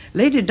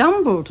 Lady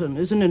Dumbleton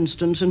is an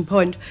instance in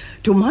point.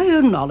 To my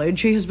own knowledge,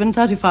 she has been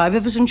 35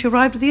 ever since she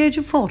arrived at the age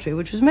of 40,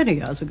 which is many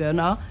years ago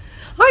now.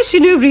 I see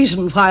no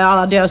reason why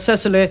our dear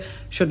Cecily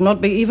should not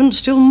be even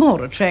still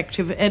more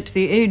attractive at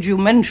the age you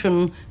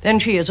mention than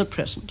she is at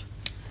present.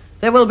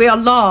 There will be a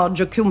large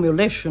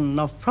accumulation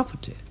of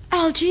property.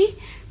 Algy,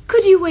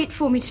 could you wait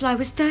for me till I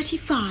was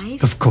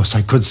 35? Of course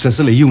I could,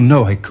 Cecily. You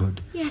know I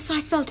could. Yes, I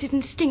felt it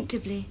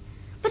instinctively.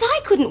 But I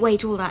couldn't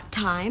wait all that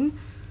time.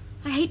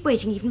 I hate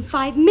waiting even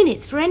 5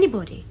 minutes for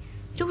anybody.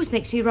 It always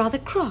makes me rather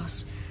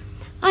cross.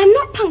 I am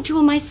not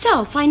punctual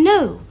myself, I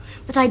know,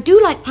 but I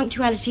do like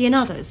punctuality in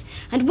others,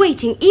 and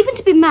waiting, even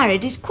to be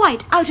married, is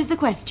quite out of the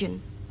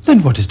question.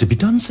 Then what is to be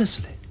done,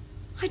 Cecily?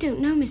 I don't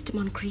know, Mr.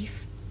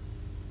 Moncrieff.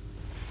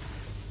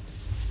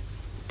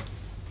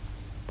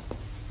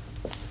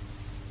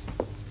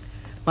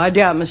 My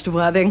dear Mr.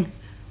 Worthing,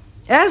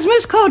 as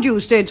Miss Cardew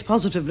states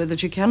positively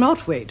that she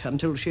cannot wait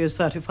until she is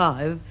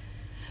 35,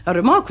 a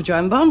remark which I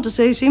am bound to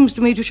say seems to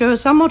me to show a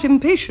somewhat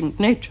impatient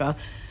nature,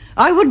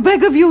 I would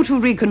beg of you to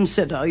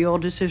reconsider your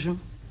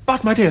decision.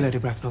 But, my dear Lady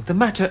Bracknell, the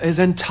matter is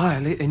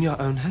entirely in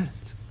your own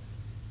hands.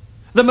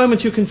 The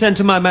moment you consent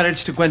to my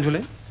marriage to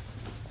Gwendolen,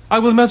 I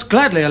will most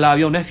gladly allow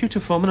your nephew to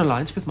form an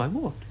alliance with my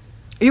ward.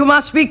 You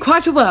must be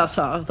quite aware,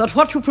 sir, that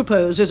what you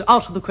propose is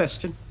out of the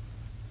question.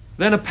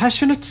 Then a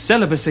passionate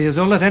celibacy is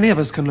all that any of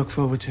us can look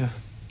forward to.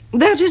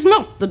 That is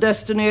not the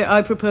destiny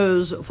I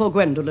propose for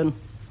Gwendolen.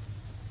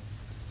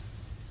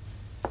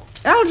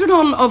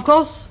 Algernon, of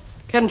course,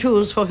 can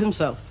choose for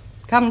himself.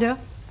 Come, dear.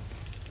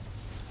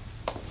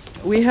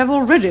 We have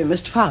already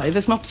missed 5,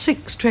 if not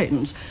 6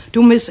 trains.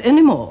 To miss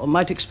any more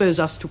might expose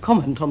us to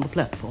comment on the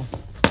platform.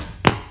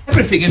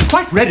 Everything is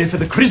quite ready for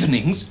the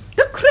christenings.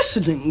 The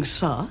christenings,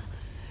 sir?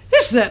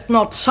 Is that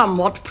not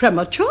somewhat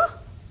premature?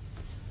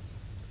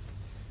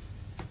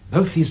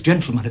 Both these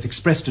gentlemen have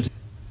expressed it.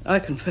 I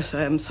confess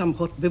I am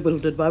somewhat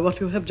bewildered by what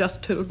you have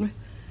just told me.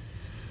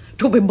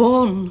 To be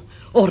born,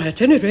 or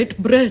at any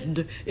rate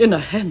bred, in a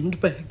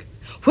handbag,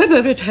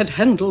 whether it had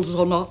handles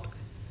or not,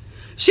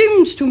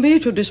 seems to me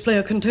to display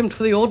a contempt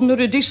for the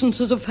ordinary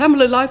decencies of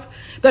family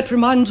life that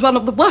reminds one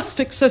of the worst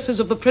excesses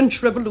of the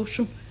French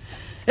Revolution.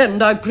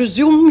 And I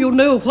presume you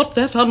know what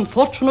that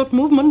unfortunate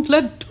movement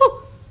led to.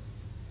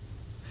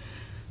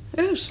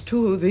 As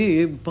to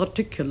the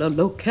particular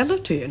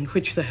locality in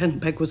which the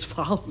handbag was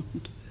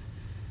found,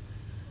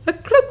 a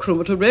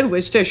cloakroom at a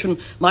railway station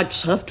might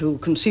serve to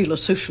conceal a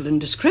social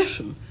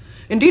indiscretion.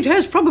 Indeed,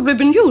 has probably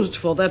been used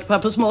for that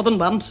purpose more than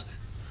once.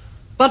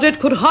 But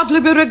it could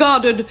hardly be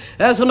regarded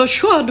as an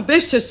assured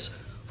basis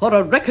for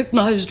a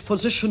recognized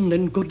position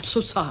in good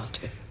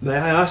society. May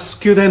I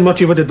ask you then what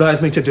you would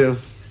advise me to do?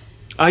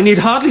 I need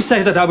hardly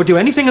say that I would do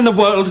anything in the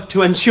world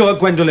to ensure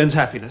Gwendolen's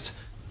happiness.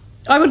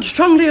 I would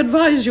strongly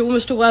advise you,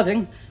 Mr.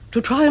 Worthing,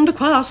 to try and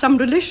acquire some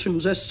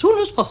relations as soon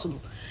as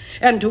possible,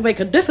 and to make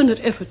a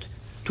definite effort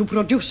to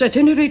produce at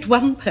any rate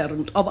one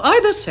parent of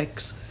either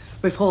sex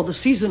before the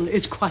season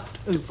is quite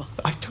over.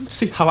 I don't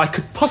see how I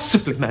could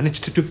possibly manage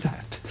to do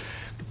that.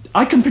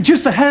 I can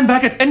produce the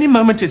handbag at any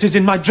moment. It is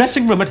in my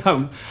dressing room at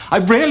home. I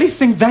really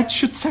think that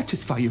should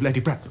satisfy you,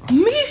 Lady Bracknell.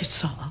 Me,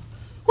 sir?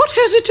 What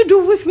has it to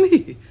do with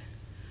me?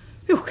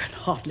 You can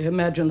hardly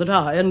imagine that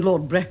I and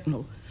Lord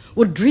Bracknell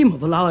would dream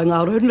of allowing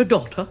our only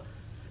daughter,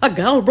 a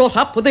girl brought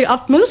up with the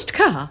utmost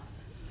care,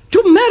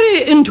 to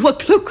marry into a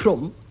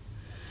cloakroom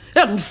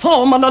and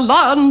form an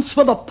alliance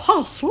with a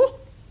parcel.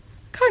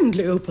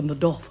 Kindly open the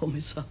door for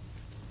me, sir.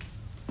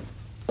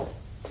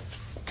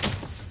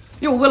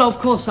 You will, of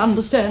course,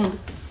 understand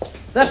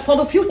that for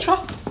the future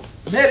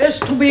there is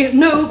to be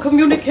no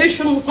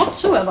communication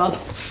whatsoever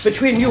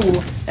between you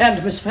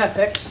and Miss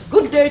Fairfax.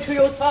 Good day to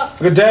you, sir.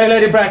 Good day,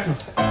 Lady Bracknell.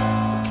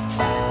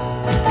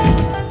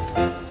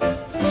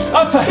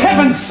 Oh, for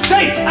heaven's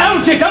sake,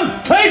 Algy,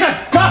 don't play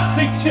that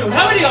ghastly tune!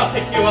 How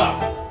idiotic you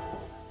are!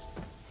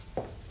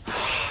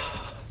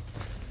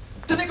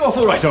 Did it go off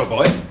all right, old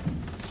boy?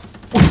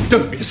 Oh,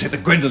 don't mean to say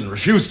that Gwendolen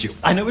refused you.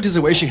 I know it is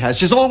the way she has.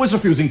 She's always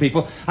refusing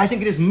people. I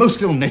think it is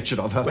most ill-natured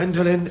of her.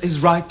 Gwendolen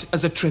is right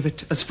as a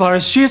trivet. As far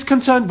as she is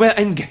concerned, we're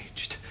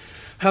engaged.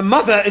 Her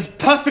mother is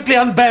perfectly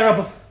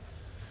unbearable.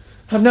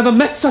 I've never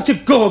met such a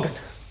gorgon.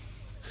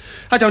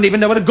 I don't even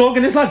know what a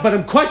gorgon is like, but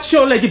I'm quite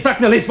sure Lady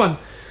Bracknell is one.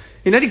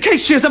 In any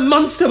case, she is a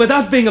monster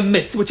without being a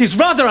myth, which is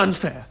rather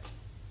unfair.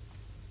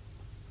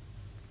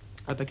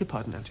 I beg your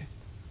pardon, Algy.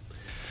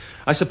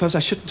 I suppose I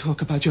shouldn't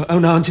talk about your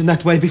own aunt in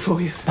that way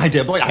before you. My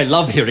dear boy, I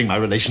love hearing my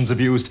relations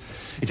abused.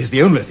 It is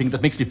the only thing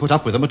that makes me put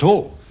up with them at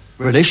all.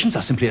 Relations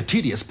are simply a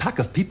tedious pack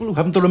of people who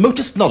haven't the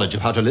remotest knowledge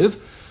of how to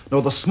live.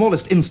 nor the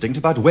smallest instinct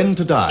about when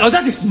to die. Oh,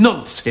 that is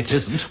nonsense. It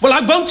isn't. Well, I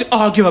won't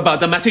argue about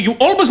the matter. You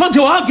always want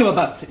to argue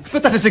about things.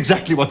 But that is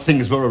exactly what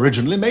things were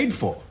originally made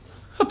for.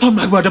 Upon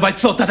my word, if I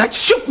thought that, I'd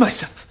shoot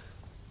myself.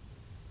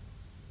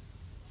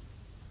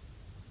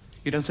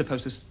 You don't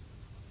suppose there's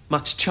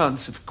much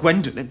chance of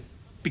Gwendolen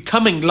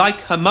becoming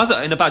like her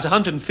mother in about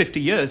 150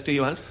 years, do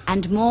you, Aunt?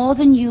 And more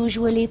than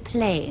usually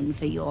plain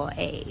for your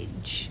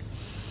age.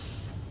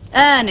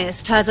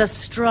 Ernest has a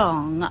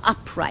strong,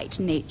 upright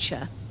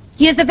nature.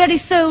 He is the very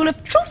soul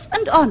of truth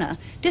and honour.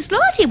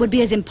 Disloyalty would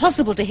be as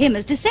impossible to him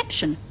as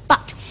deception.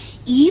 But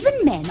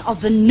even men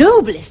of the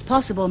noblest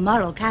possible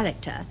moral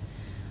character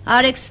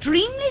are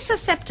extremely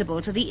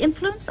susceptible to the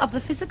influence of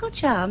the physical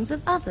charms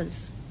of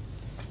others.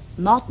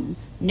 Modern,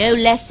 no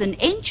less than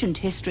ancient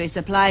history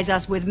supplies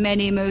us with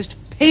many most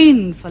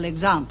painful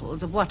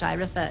examples of what I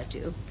refer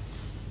to.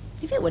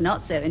 If it were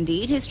not so,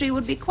 indeed, history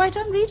would be quite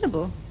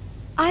unreadable.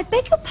 I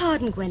beg your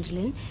pardon,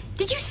 Gwendolen.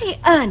 Did you say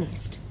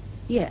Ernest?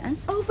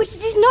 Yes. Oh, but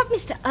it is not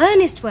Mr.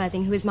 Ernest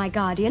Worthing who is my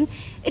guardian.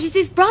 It is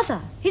his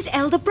brother, his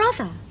elder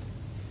brother.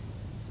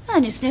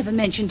 Ernest never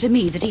mentioned to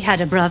me that he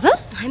had a brother.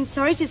 I'm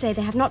sorry to say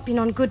they have not been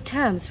on good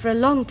terms for a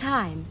long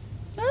time.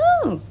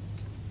 Oh.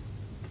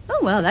 Oh,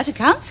 well, that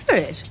accounts for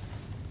it.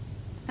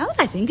 Now that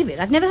I think of it,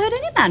 I've never heard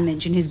any man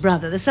mention his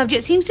brother. The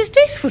subject seems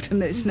distasteful to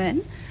most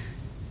men.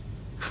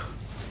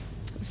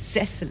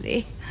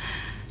 Cecily,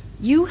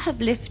 you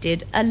have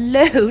lifted a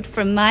load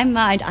from my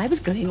mind. I was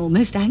growing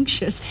almost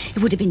anxious.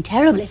 It would have been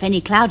terrible if any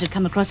cloud had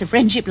come across a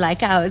friendship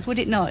like ours, would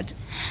it not?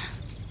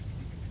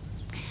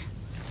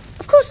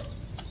 Of course,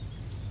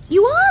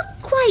 you are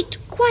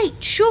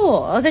quite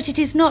sure that it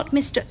is not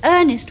Mr.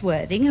 Ernest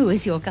Worthing who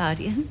is your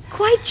guardian?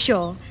 Quite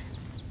sure.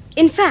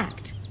 In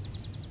fact,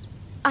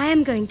 I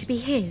am going to be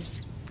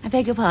his. I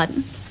beg your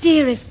pardon?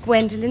 Dearest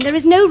Gwendolen, there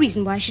is no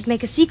reason why I should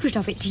make a secret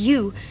of it to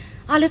you.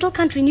 Our little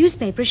country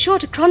newspaper is sure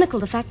to chronicle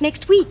the fact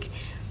next week.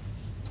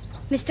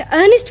 Mr.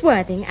 Ernest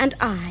Worthing and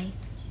I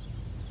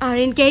are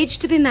engaged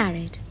to be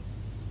married.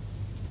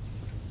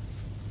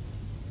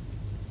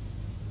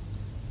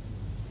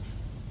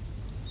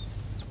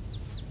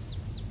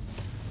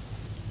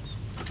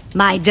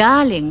 My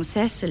darling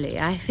Cecily,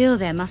 I feel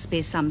there must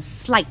be some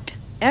slight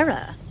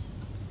error.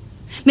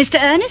 Mr.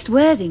 Ernest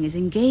Worthing is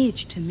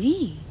engaged to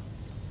me.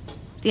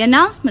 The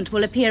announcement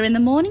will appear in the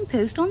Morning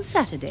Post on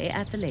Saturday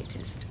at the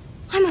latest.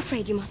 I'm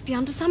afraid you must be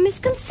under some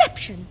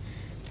misconception.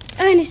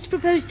 Ernest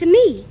proposed to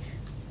me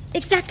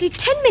exactly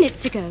 10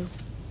 minutes ago.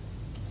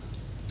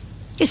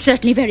 It's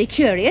certainly very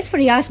curious, for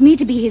he asked me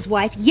to be his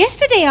wife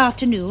yesterday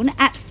afternoon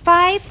at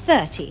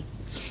 5:30.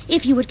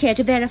 If you would care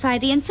to verify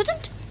the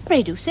incident,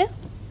 pray do so.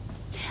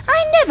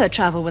 I never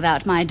travel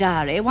without my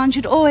diary. One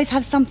should always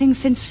have something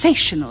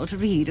sensational to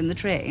read in the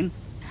train.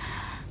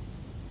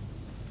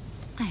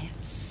 I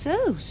am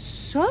so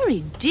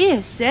sorry,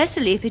 dear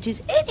Cecily, if it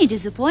is any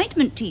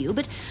disappointment to you,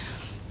 but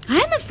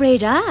I'm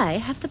afraid I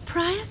have the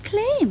prior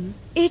claim.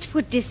 It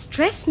would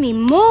distress me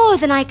more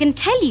than I can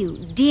tell you,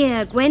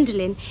 dear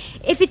Gwendolen,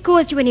 if it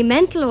caused you any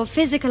mental or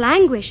physical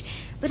anguish,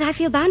 but I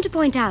feel bound to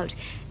point out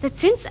that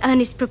since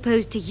Ernest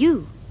proposed to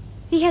you,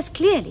 he has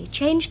clearly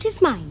changed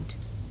his mind.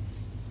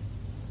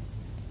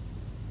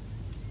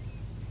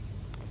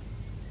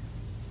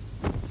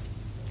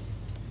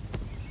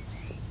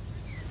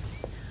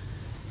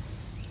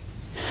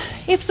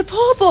 If the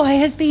poor boy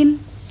has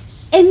been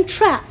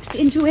entrapped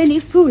into any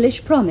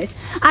foolish promise,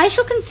 I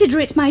shall consider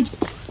it my...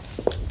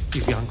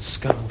 You young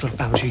scoundrel,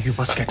 Alger, you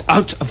must get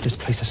out of this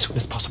place as soon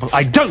as possible.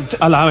 I don't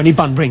allow any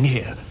bun ring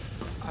here.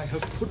 I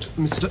have put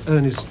Mr.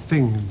 Ernest's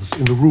things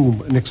in the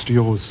room next to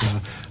yours,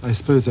 sir. I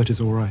suppose that is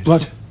all right.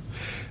 What?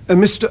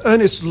 Mr.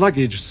 Ernest's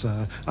luggage,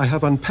 sir. I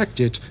have unpacked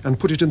it and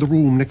put it in the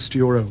room next to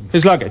your own.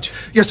 His luggage?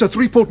 Yes, sir.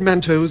 3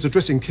 portmanteaus, a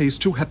dressing case,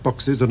 2 hat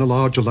boxes, and a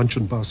large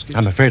luncheon basket.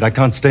 I'm afraid I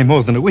can't stay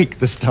more than a week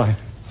this time.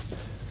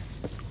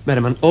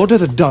 Merriman, order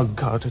the dog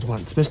cart at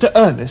once. Mr.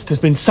 Ernest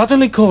has been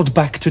suddenly called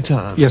back to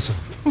town. Yes, sir.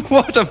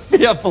 What a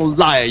fearful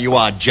liar you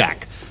are,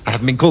 Jack. I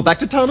haven't been called back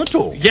to town at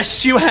all.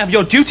 Yes, you have.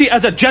 Your duty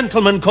as a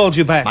gentleman called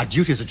you back. My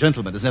duty as a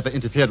gentleman has never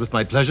interfered with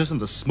my pleasures in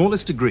the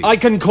smallest degree. I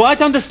can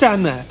quite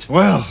understand that.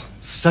 Well,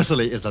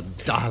 Cecily is a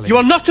darling. You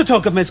are not to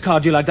talk of Miss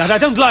Cardew like that. I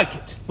don't like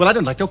it. Well, I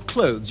don't like your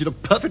clothes. You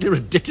look perfectly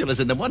ridiculous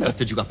in them. Why on earth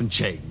did you go up and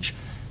change?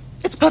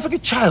 It's perfectly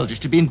childish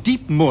to be in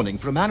deep mourning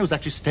for a man who's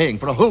actually staying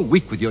for a whole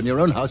week with you in your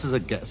own house as a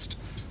guest.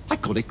 I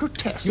call it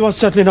grotesque. You are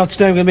certainly not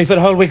staying with me for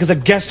the whole week as a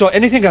guest or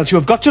anything else. You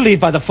have got to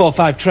leave by the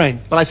 4:05 train.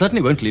 Well, I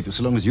certainly won't leave you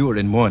so long as you are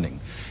in mourning.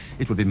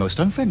 It would be most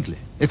unfriendly.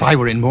 If I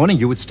were in mourning,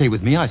 you would stay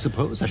with me, I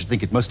suppose. I should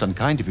think it most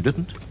unkind if you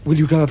didn't. Will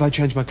you go if I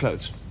change my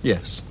clothes?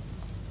 Yes.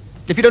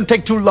 If you don't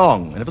take too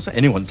long. I never saw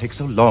anyone take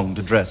so long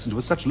to dress and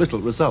with such little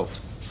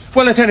result.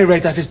 Well, at any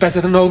rate, that is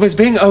better than always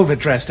being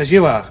overdressed, as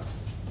you are.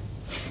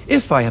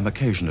 If I am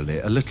occasionally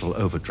a little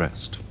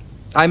overdressed,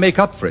 I make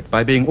up for it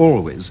by being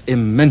always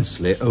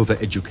immensely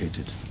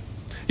overeducated.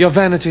 Your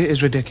vanity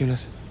is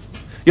ridiculous.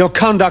 Your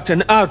conduct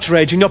an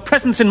outrage, and your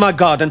presence in my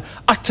garden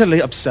utterly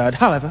absurd.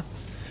 However,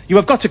 you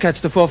have got to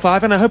catch the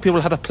 4:05, and I hope you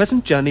will have a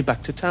pleasant journey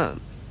back to town.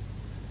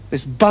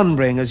 This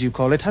Bunburying, as you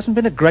call it, hasn't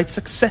been a great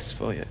success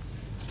for you.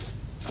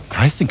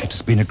 I think it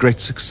has been a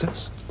great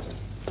success.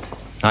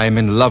 I am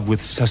in love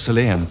with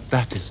Cecily, and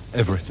that is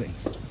everything.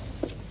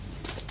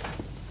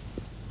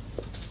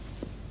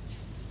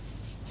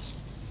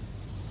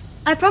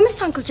 I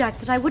promised Uncle Jack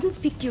that I wouldn't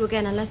speak to you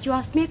again unless you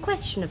asked me a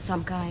question of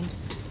some kind.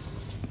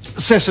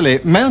 Cecily,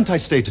 mayn't I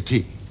stay to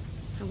tea?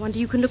 I wonder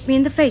you can look me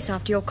in the face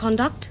after your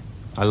conduct.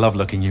 I love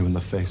looking you in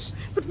the face.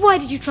 But why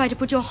did you try to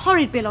put your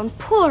horrid bill on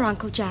poor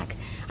Uncle Jack?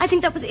 I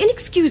think that was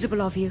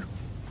inexcusable of you.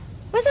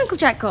 Where's Uncle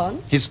Jack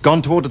gone? He's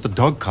gone to order the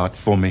dog cart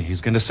for me.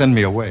 He's going to send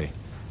me away.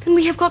 Then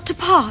we have got to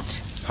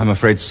part. I'm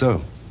afraid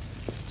so.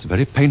 It's a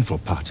very painful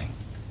parting.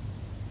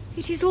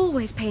 It is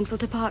always painful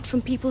to part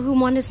from people whom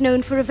one has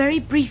known for a very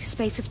brief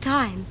space of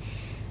time.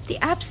 The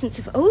absence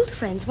of old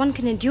friends one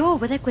can endure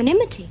with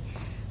equanimity.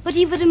 But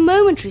even a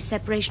momentary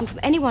separation from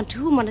anyone to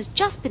whom one has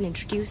just been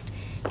introduced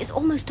is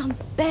almost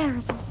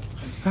unbearable.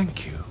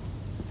 Thank you.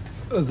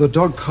 The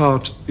dog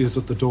cart is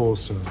at the door,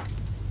 sir.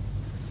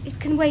 It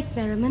can wait,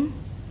 Merriman.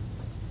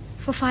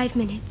 For 5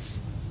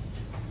 minutes.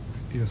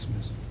 Yes,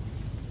 miss.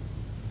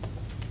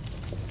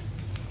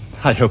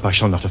 I hope I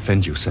shall not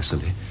offend you,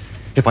 Cecily,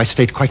 if I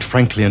state quite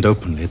frankly and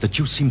openly that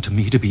you seem to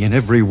me to be in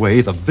every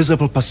way the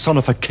visible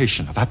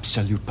personification of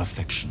absolute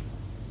perfection.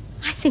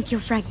 I think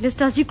your frankness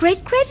does you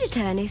great credit,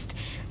 Ernest.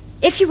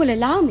 If you will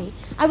allow me,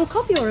 I will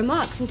copy your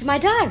remarks into my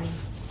diary.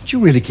 Do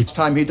you really keep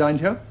time he dined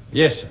here?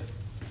 Yes, sir.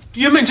 Do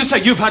you mean to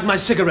say you've had my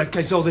cigarette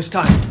case all this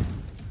time?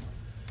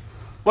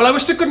 Well, I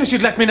wish to goodness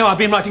you'd let me know I've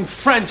been writing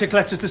frantic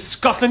letters to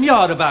Scotland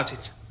Yard about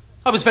it.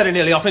 I was very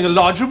nearly offering a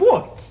large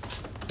reward.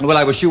 Well,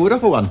 I wish you would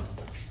offer one.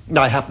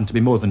 I happen to be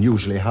more than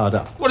usually hard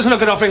up. What is no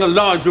good offering a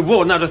large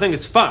reward now the thing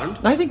is found?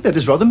 I think that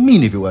is rather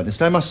mean of you,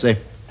 Ernest, I must say.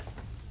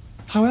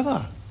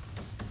 However,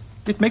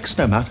 it makes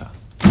no matter.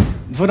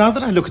 For now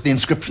that I look at the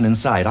inscription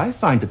inside, I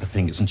find that the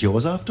thing isn't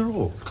yours after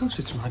all. Of course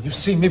it's mine. You've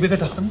seen me with it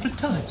 100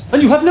 times.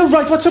 And you have no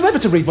right whatsoever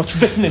to read what's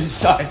written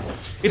inside.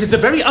 It is a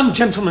very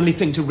ungentlemanly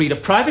thing to read a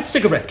private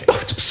cigarette case. Oh,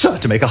 it's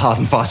absurd to make a hard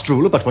and fast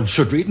rule of what one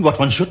should read and what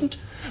one shouldn't.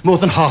 More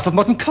than half of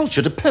modern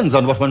culture depends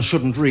on what one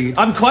shouldn't read.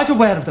 I'm quite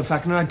aware of the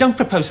fact, and I don't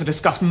propose to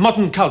discuss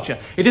modern culture.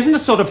 It isn't the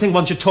sort of thing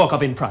one should talk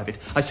of in private.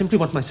 I simply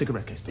want my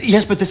cigarette case back.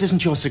 Yes, but this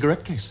isn't your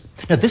cigarette case.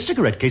 Now, this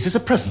cigarette case is a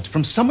present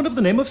from someone of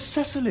the name of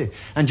Cecily,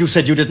 and you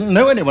said you didn't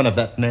know anyone of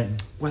that name.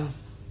 Well,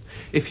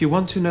 if you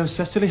want to know,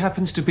 Cecily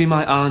happens to be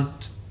my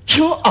aunt.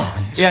 Your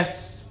aunt?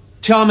 Yes.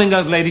 Charming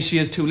old lady she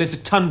is too, lives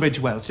at Tunbridge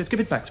Wells. Just give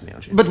it back to me,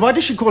 Algernon. But why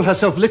does she call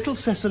herself Little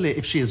Cecily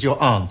if she is your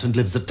aunt and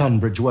lives at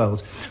Tunbridge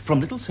Wells?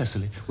 From Little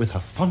Cecily, with her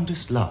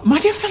fondest love. My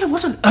dear fellow,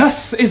 what on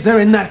earth is there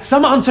in that?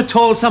 Some aunts are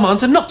tall, some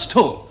aunts are not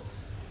tall.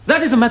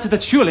 That is a matter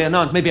that surely an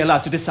aunt may be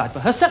allowed to decide for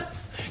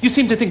herself. You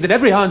seem to think that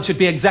every aunt should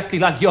be exactly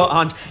like your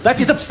aunt.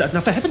 That is absurd.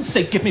 Now, for heaven's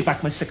sake, give me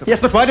back my cigarette.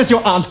 Yes, but why does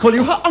your aunt call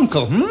you her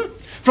uncle,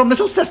 From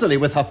Little Cecily,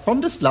 with her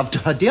fondest love to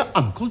her dear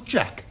Uncle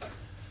Jack.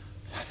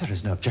 There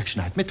is no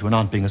objection, I admit, to an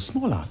aunt being a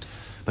small aunt.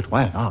 But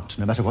why an aunt,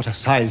 no matter what her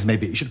size may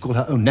be, should call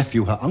her own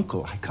nephew her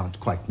uncle, I can't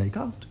quite make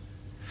out.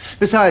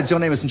 Besides, your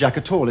name isn't Jack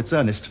at all, it's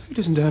Ernest. It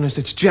isn't Ernest,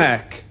 it's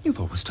Jack. You've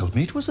always told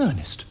me it was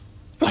Ernest.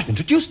 Well, I've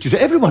introduced you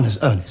to everyone as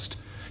Ernest.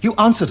 You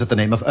answered at the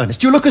name of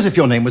Ernest. You look as if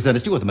your name was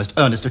Ernest. You are the most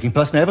earnest-looking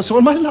person I ever saw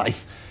in my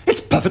life. It's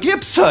perfectly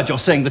absurd you're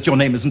saying that your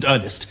name isn't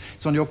Ernest.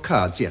 It's on your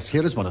cards, yes,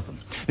 here is one of them.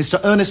 Mr.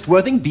 Ernest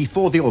Worthing,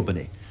 B4 the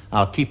Albany.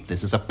 I'll keep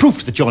this as a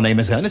proof that your name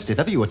is Ernest if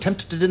ever you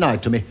attempt to deny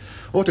it to me,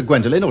 or to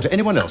Gwendolen, or to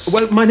anyone else.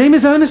 Well, my name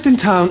is Ernest in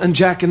town and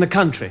Jack in the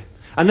country.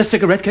 And the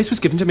cigarette case was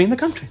given to me in the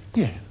country.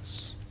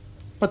 Yes.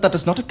 But that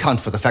does not account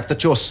for the fact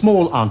that your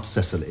small Aunt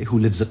Cecily, who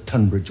lives at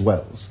Tunbridge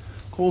Wells,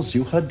 calls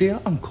you her dear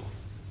uncle.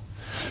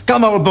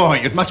 Come, old boy,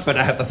 you'd much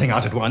better have the thing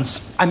out at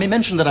once. I may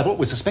mention that I've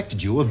always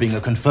suspected you of being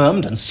a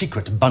confirmed and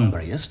secret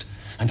Bunburyist,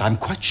 and I'm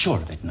quite sure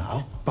of it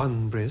now.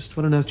 Bunburyist?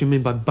 What on earth do you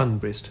mean by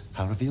Bunburyist?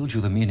 I revealed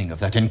you the meaning of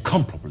that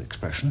incomparable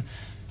expression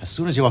as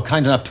soon as you were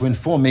kind enough to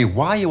inform me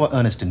why you were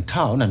Ernest in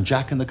town and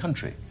Jack in the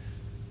country.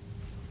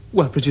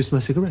 Well, produce my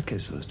cigarette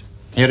case first.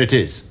 Here it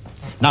is.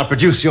 Now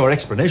produce your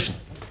explanation,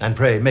 and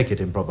pray make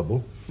it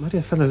improbable. My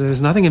dear fellow, there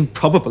is nothing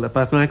improbable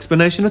about my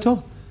explanation at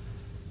all.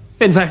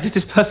 In fact, it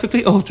is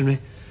perfectly ordinary.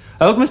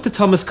 Old Mr.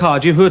 Thomas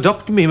Cardew, who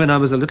adopted me when I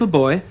was a little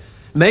boy,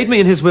 made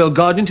me in his will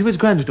guardian to his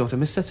granddaughter,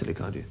 Miss Cecily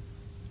Cardew.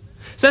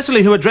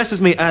 Cecily, who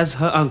addresses me as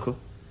her uncle,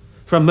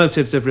 from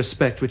motives of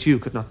respect which you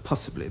could not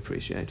possibly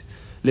appreciate,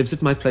 lives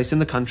at my place in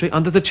the country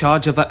under the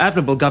charge of her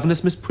admirable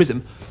governess, Miss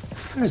Prism.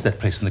 Where is that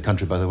place in the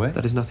country, by the way?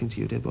 That is nothing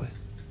to you, dear boy.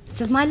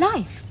 It's of my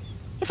life.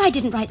 If I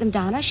didn't write them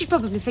down, I should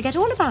probably forget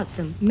all about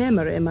them.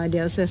 Memory, my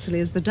dear Cecily,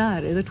 is the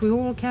diary that we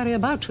all carry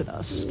about with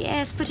us.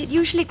 Yes, but it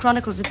usually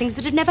chronicles the things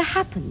that have never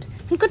happened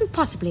and couldn't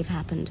possibly have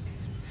happened.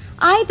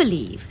 I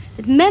believe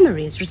that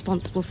memory is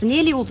responsible for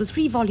nearly all the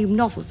 3-volume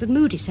novels that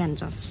Moody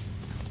sends us.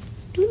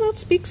 Do not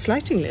speak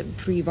slightingly of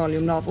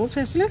 3-volume novels,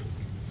 Cecily.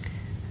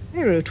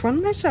 I wrote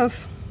one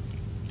myself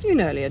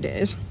in earlier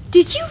days.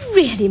 Did you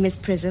really, Miss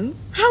Prism?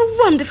 How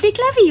wonderfully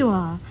clever you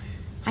are.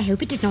 I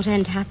hope it did not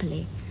end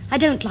happily. I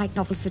don't like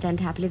novels that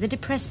end happily. They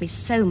depress me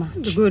so much.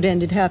 The good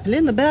ended happily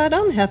and the bad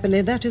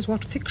unhappily. That is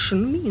what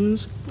fiction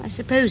means. I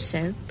suppose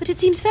so, but it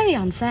seems very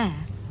unfair.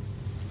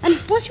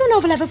 And was your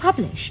novel ever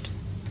published?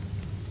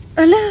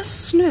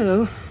 Alas,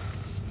 no.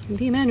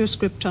 The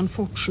manuscript,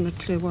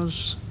 unfortunately,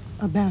 was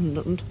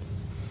abandoned.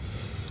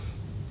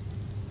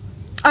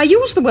 I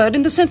use the word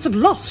in the sense of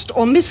lost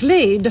or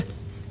mislaid.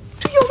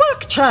 Do your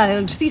work,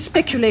 child. These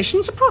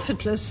speculations are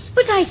profitless.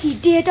 But I see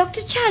dear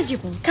Dr.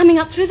 Chasuble coming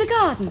up through the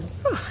garden.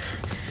 Oh,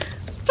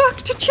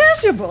 Dr.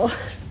 Chasuble,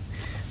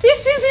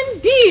 this is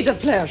indeed a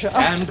pleasure.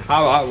 And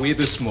how are we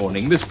this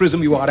morning? Miss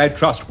Prism, you are, I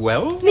trust,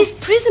 well? Miss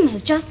Prism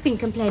has just been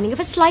complaining of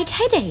a slight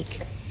headache.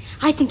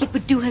 I think it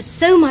would do her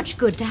so much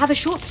good to have a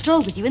short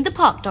stroll with you in the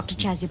park, Dr.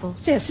 Chasuble.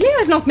 Cecily,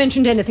 I've not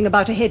mentioned anything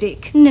about a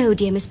headache. No,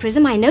 dear Miss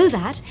Prism, I know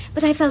that,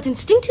 but I felt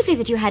instinctively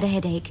that you had a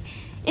headache.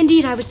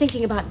 Indeed, I was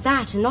thinking about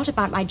that and not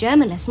about my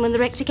German lesson when the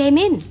rector came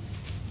in.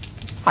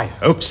 I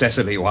hope,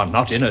 Cecily, you are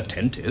not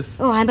inattentive.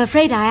 Oh, I'm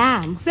afraid I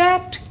am.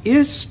 That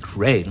is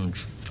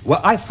strange. Were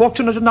I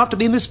fortunate enough to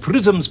be Miss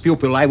Prism's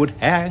pupil, I would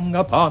hang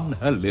upon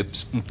her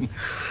lips.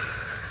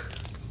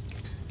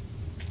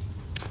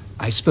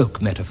 I spoke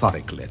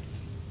metaphorically.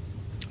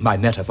 My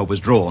metaphor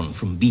was drawn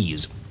from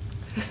bees.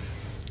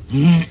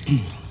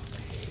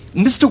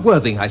 Mr.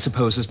 Worthing, I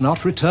suppose, has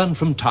not returned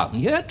from town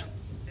yet?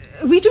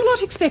 We do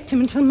not expect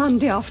him until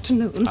Monday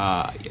afternoon.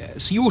 Ah,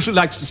 yes. He usually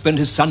likes to spend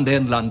his Sunday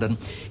in London.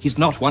 He's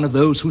not one of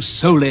those whose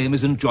sole aim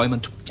is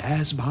enjoyment,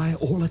 as by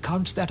all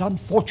accounts that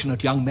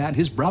unfortunate young man,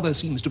 his brother,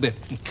 seems to be.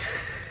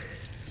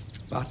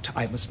 But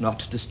I must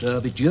not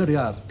disturb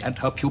Egeria and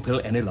her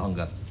pupil any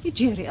longer.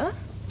 Egeria?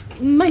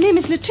 My name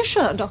is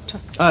Letitia,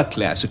 Doctor. A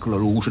classical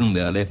allusion,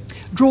 merely,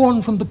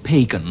 drawn from the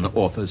pagan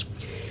authors.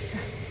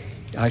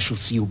 I shall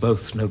see you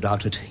both, no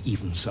doubt, at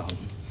evensong.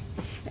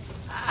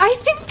 I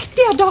think,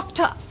 dear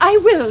Doctor, I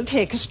will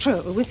take a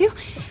stroll with you.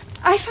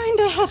 I find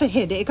I have a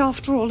headache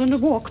after all, and a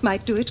walk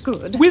might do it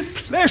good.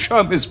 With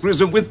pleasure, Miss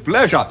Prism, with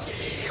pleasure.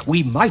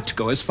 We might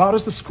go as far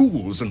as the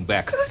schools and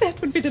back. Oh, that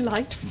would be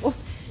delightful.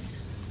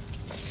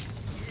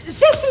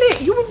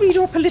 Cecily, you will read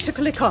your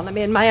political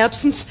economy in my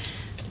absence.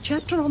 The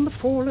chapter on the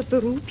fall of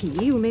the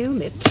rupee you may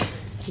omit.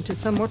 It is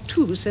somewhat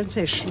too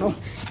sensational.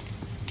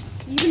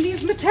 Even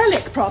these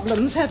metallic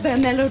problems have their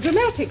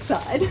melodramatic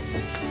side.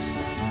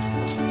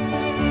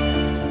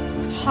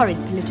 Horrid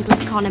political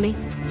economy,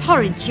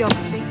 horrid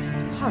geography,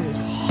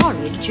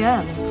 horrid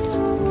German.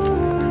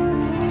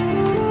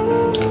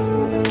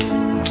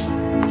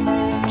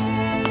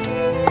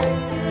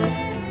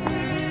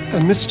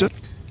 Mr.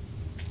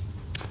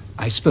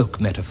 I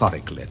spoke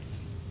metaphorically.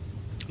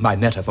 My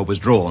metaphor was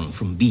drawn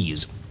from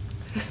bees.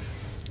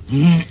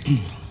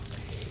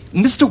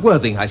 Mr.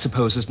 Worthing, I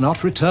suppose, has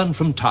not returned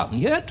from town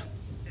yet?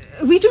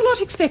 We do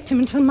not expect him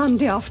until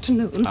Monday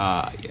afternoon.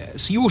 Ah,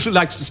 yes. He usually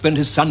likes to spend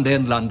his Sunday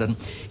in London.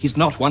 He's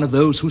not one of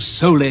those whose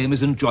sole aim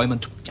is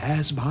enjoyment,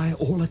 as by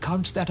all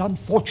accounts that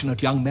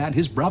unfortunate young man,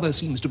 his brother,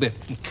 seems to be.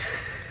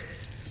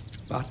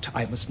 But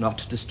I must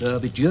not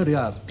disturb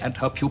Egeria and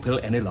her pupil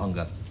any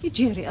longer.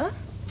 Egeria?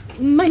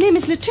 My name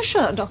is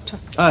Letitia, Doctor.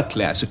 A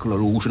classical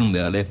allusion,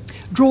 merely,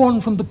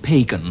 drawn from the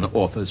pagan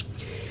authors.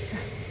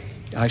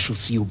 I shall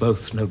see you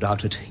both, no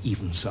doubt, at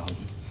evensong.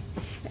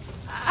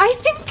 I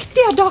think,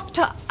 dear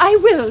Doctor, I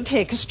will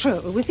take a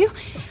stroll with you.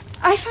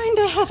 I find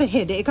I have a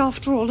headache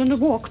after all, and a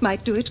walk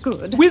might do it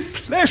good.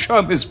 With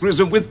pleasure, Miss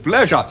Prism, with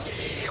pleasure.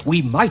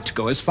 We might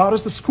go as far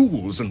as the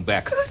schools and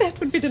back. Oh, that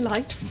would be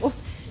delightful.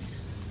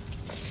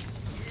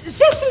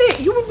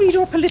 Cecily, you will read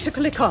your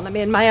political economy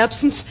in my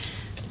absence.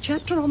 The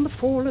chapter on the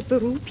fall of the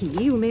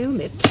rupee you may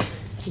omit.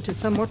 It is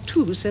somewhat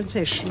too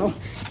sensational.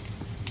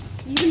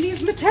 Even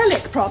these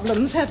metallic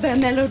problems have their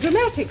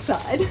melodramatic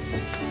side.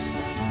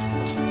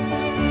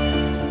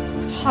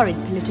 Horrid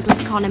political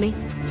economy,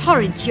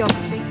 horrid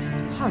geography,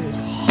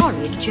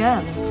 horrid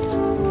German.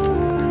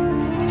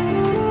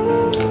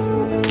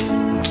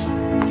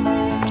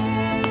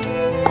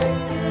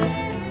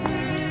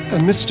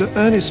 Mr.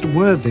 Ernest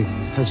Worthing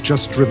has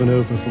just driven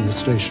over from the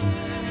station.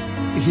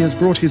 He has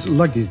brought his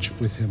luggage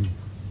with him.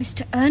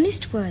 Mr.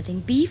 Ernest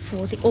Worthing,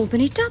 B4, the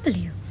Albany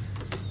W.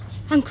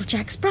 Uncle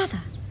Jack's brother.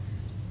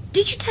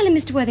 Did you tell him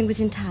Mr. Worthing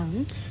was in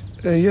town?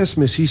 Yes,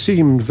 miss, he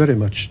seemed very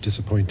much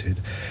disappointed.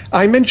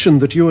 I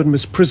mentioned that you and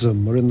Miss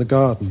Prism were in the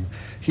garden.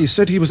 He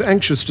said he was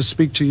anxious to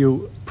speak to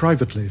you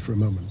privately for a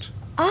moment.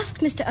 Ask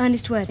Mr.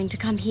 Ernest Worthing to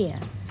come here.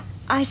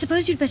 I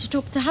suppose you'd better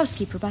talk to the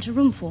housekeeper about a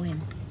room for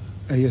him.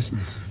 Yes,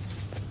 miss.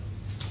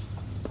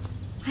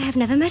 I have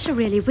never met a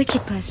really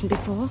wicked person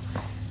before.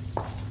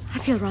 I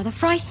feel rather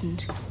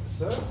frightened.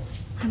 Sir?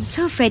 I'm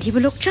so afraid he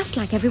will look just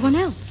like everyone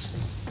else.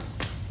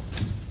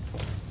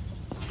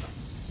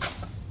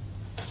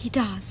 He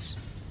does.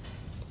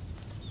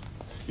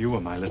 You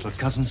were my little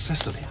cousin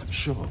Cecily, I'm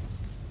sure.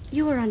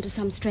 You are under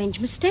some strange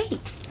mistake.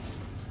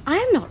 I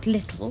am not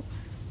little.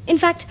 In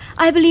fact,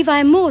 I believe I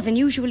am more than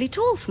usually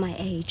tall for my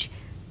age.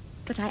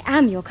 But I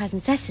am your cousin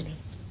Cecily.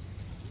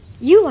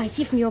 You, I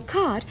see from your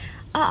card,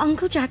 are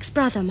Uncle Jack's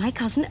brother, my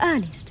cousin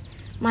Ernest.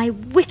 My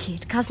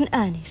wicked cousin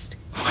Ernest.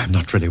 Oh, I'm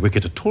not really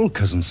wicked at all,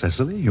 Cousin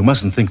Cecily. You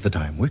mustn't think that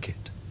I'm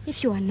wicked.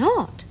 If you are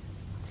not,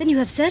 then you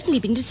have certainly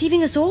been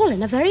deceiving us all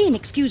in a very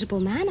inexcusable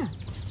manner.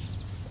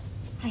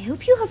 I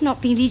hope you have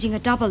not been leading a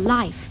double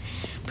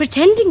life,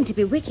 pretending to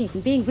be wicked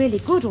and being really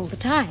good all the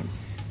time.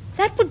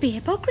 That would be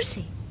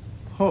hypocrisy.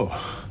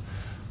 Oh,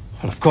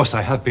 well, of course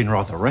I have been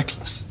rather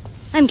reckless.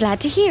 I'm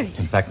glad to hear it.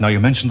 In fact, now you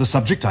mention the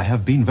subject, I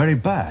have been very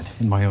bad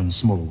in my own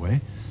small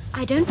way.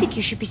 I don't think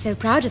you should be so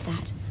proud of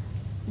that,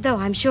 though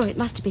I'm sure it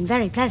must have been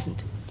very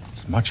pleasant.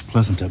 It's much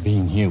pleasanter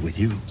being here with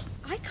you.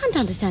 I can't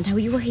understand how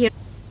you were here.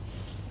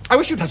 I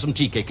wish you'd have some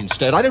tea cake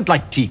instead. I don't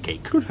like tea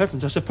cake. Good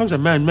heavens, I suppose a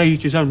man may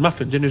eat his own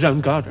muffins in his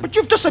own garden. But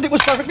you've just said it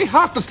was perfectly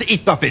heartless to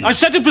eat muffins. I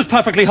said it was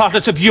perfectly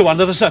heartless of you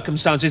under the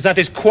circumstances. That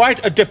is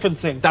quite a different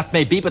thing. That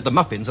may be, but the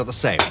muffins are the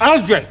same.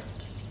 Algernon,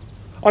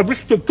 I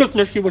wish to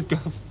goodness you would go.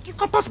 You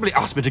can't possibly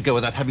ask me to go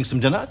without having some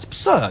dinner. It's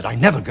absurd. I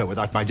never go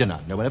without my dinner.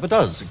 No one ever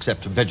does,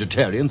 except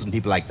vegetarians and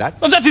people like that.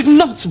 Oh, that is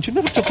nonsense. You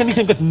never took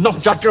anything but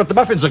nonsense. Jack, you're at the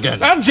muffins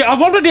again. Algernon,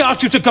 I've already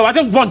asked you to go. I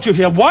don't want you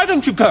here. Why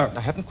don't you go? I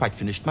haven't quite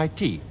finished my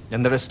tea,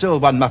 and there is still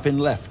one muffin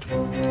left.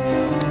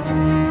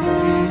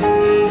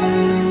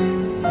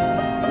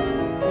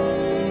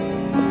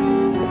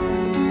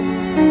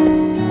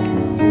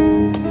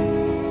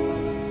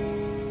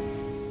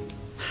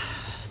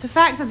 The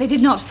fact that they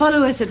did not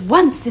follow us at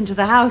once into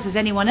the house as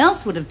anyone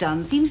else would have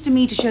done seems to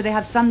me to show they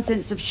have some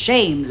sense of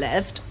shame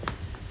left.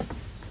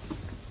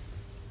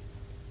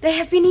 They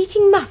have been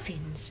eating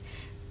muffins.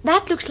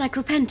 That looks like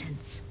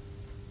repentance.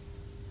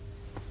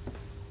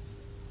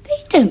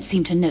 They don't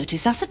seem to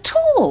notice us at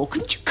all.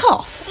 Couldn't you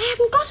cough? I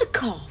haven't got a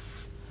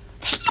cough.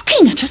 They're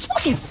looking at us.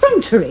 What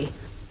effrontery!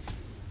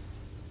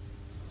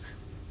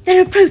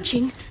 They're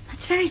approaching.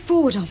 That's very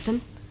forward of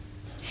them.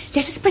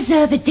 Let us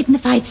preserve a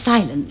dignified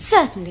silence.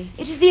 Certainly.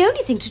 It is the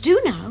only thing to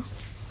do now.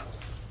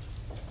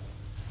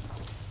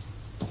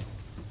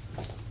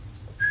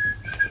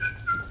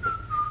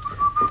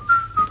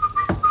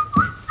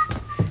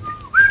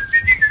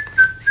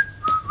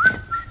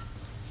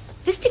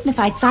 This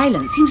dignified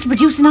silence seems to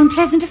produce an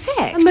unpleasant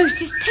effect. A most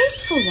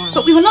distasteful one.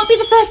 But we will not be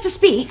the first to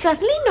speak.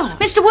 Certainly not.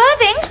 Mr.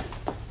 Worthing!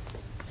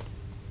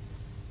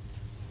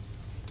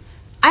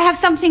 I have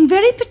something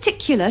very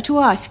particular to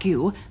ask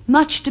you.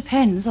 Much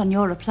depends on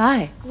your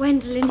reply.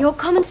 Gwendolen, your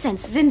common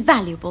sense is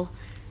invaluable.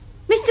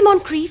 Mr.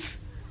 Moncrieff,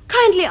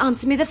 kindly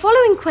answer me the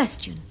following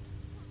question.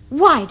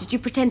 Why did you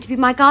pretend to be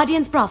my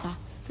guardian's brother?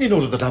 In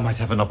order that I might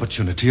have an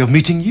opportunity of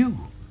meeting you.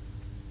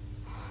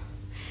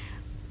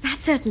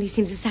 That certainly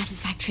seems a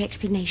satisfactory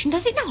explanation,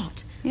 does it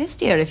not? Yes,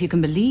 dear, if you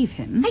can believe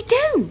him. I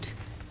don't.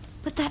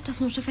 But that does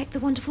not affect the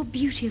wonderful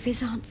beauty of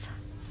his answer.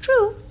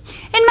 True.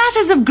 In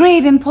matters of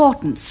grave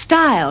importance,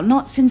 style,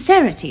 not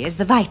sincerity, is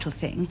the vital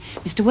thing.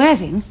 Mr.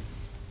 Worthing,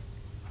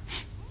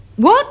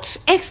 what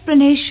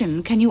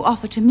explanation can you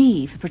offer to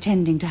me for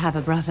pretending to have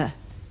a brother?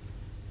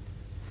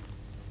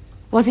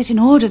 Was it in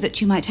order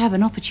that you might have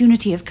an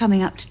opportunity of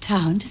coming up to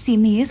town to see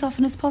me as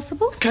often as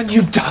possible? Can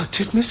you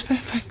doubt it, Miss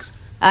Fairfax?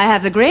 I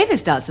have the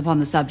gravest doubts upon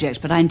the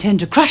subject, but I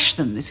intend to crush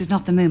them. This is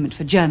not the moment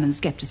for German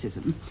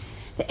scepticism.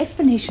 The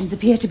explanations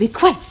appear to be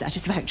quite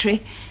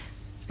satisfactory.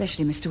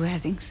 Especially Mr.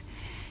 Worthing's.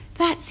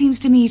 That seems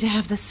to me to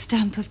have the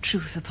stamp of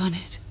truth upon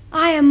it.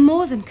 I am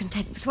more than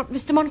content with what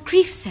Mr.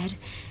 Moncrieff said.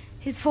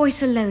 His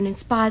voice alone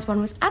inspires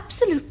one with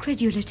absolute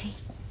credulity.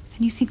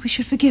 And you think we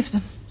should forgive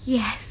them?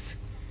 Yes.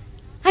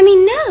 I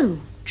mean, no.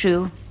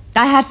 True.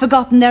 I had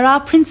forgotten there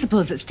are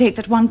principles at stake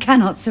that one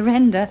cannot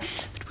surrender.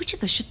 But which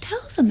of us should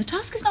tell them? The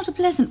task is not a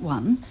pleasant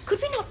one.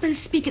 Could we not both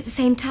speak at the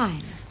same time?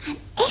 An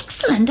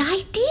excellent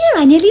idea.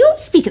 I nearly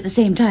always speak at the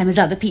same time as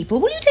other people.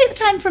 Will you take the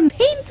time from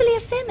painfully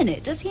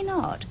effeminate, does he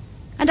not?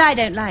 And I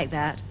don't like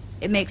that.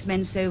 It makes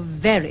men so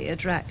very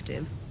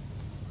attractive.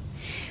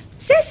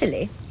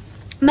 Cecily,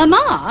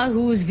 Mamma,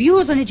 whose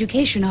views on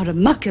education are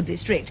remarkably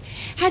strict,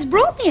 has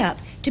brought me up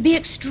to be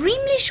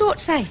extremely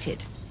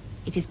short-sighted.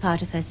 It is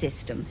part of her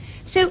system.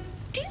 So,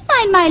 do you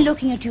mind my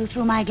looking at you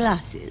through my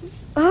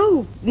glasses?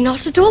 Oh,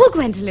 not at all,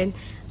 Gwendolen.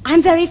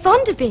 I'm very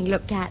fond of being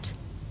looked at.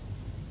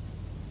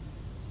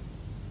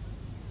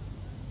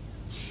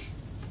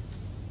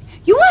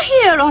 You are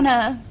here on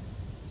a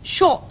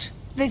short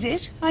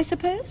visit, I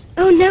suppose?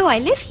 Oh, no, I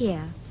live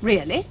here.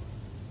 Really?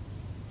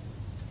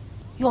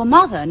 Your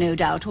mother, no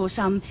doubt, or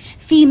some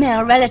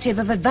female relative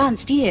of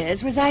advanced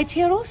years, resides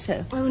here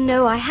also. Oh,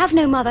 no, I have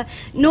no mother,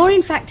 nor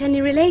in fact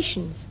any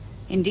relations.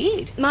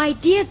 Indeed. My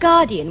dear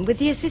guardian, with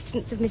the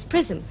assistance of Miss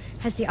Prism,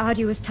 has the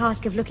arduous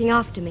task of looking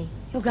after me.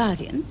 Your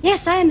guardian?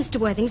 Yes, I am Mr.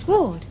 Worthing's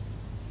ward.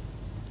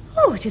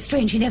 Oh, it is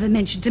strange he never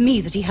mentioned to me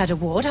that he had a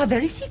ward. How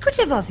very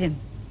secretive of him.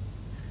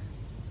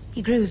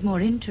 He grows more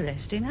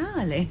interesting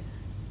hourly.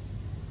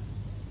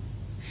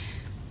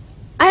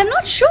 I am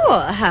not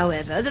sure,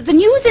 however, that the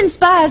news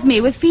inspires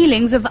me with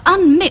feelings of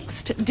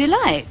unmixed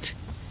delight.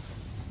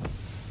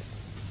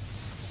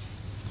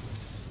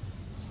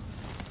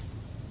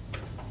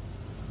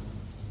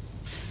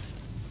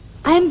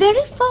 I am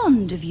very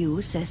fond of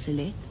you,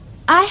 Cecily.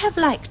 I have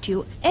liked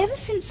you ever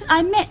since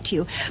I met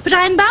you, but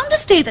I am bound to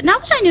state that now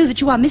that I know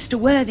that you are Mr.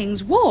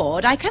 Worthing's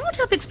ward, I cannot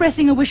help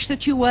expressing a wish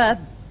that you were,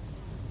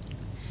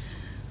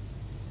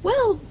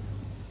 well,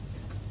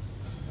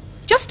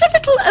 just a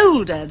little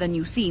older than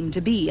you seem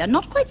to be, and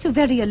not quite so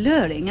very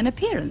alluring in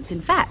appearance.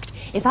 In fact,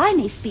 if I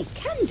may speak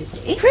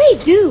candidly... Pray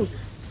do.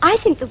 I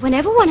think that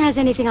whenever one has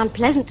anything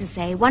unpleasant to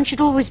say, one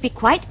should always be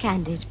quite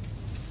candid.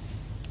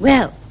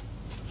 Well,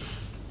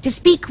 to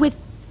speak with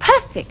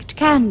perfect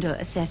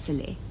candour,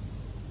 Cecily,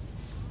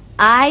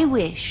 I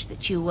wish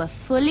that you were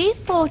fully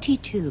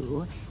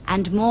 42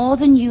 and more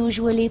than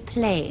usually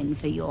plain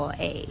for your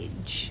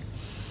age.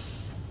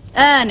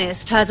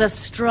 Ernest has a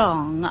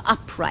strong,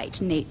 upright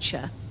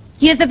nature.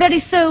 He is the very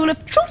soul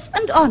of truth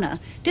and honour.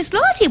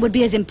 Disloyalty would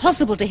be as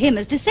impossible to him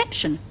as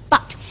deception.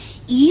 But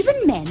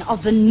even men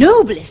of the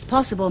noblest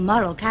possible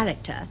moral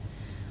character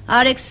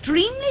are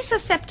extremely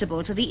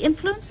susceptible to the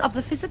influence of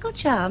the physical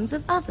charms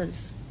of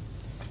others.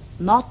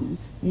 Modern,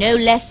 no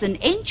less than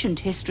ancient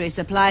history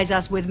supplies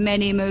us with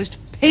many most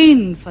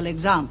painful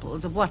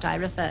examples of what I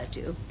refer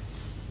to.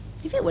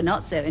 If it were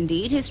not so,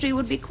 indeed, history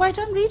would be quite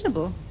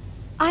unreadable.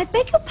 I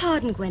beg your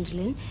pardon,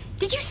 Gwendolen.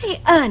 Did you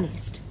say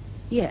Ernest?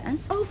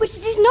 Yes. Oh, but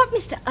it is not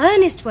Mr.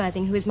 Ernest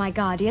Worthing who is my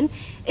guardian.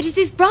 It is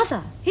his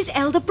brother, his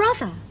elder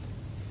brother.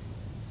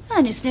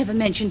 Ernest never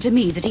mentioned to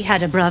me that he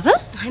had a brother.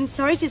 I'm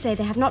sorry to say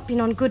they have not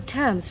been on good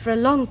terms for a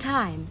long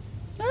time.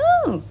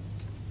 Oh.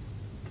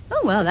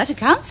 Oh, well, that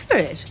accounts for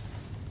it.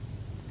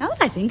 Now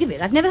that I think of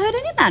it, I've never heard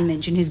any man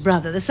mention his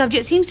brother. The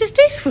subject seems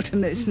distasteful to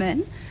most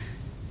men.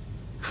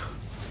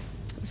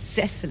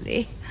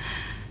 Cecily,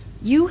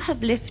 you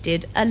have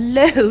lifted a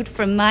load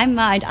from my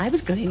mind. I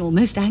was growing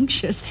almost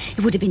anxious.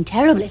 It would have been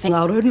terrible if...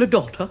 Our only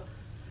daughter,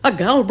 a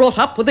girl brought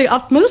up with the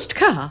utmost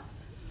care,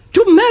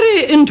 to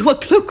marry into a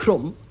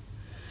cloakroom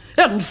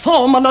and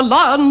form an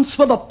alliance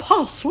with a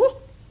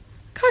parcel.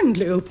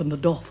 Kindly open the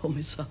door for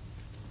me, sir.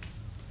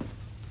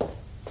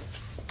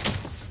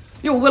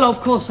 You will, of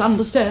course,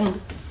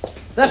 understand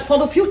that for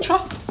the future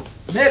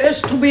there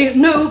is to be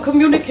no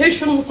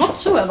communication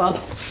whatsoever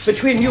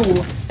between you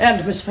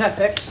and Miss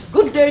Fairfax.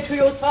 Good day to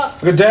you, sir.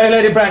 Good day,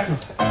 Lady Bracknell.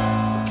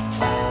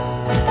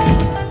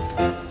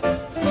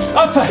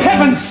 Oh, for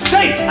heaven's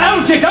sake,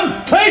 Algy,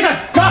 don't play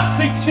that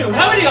ghastly tune!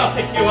 How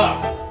idiotic you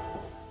are!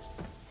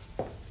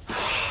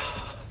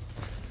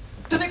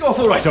 Did it go off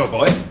all right, old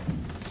boy?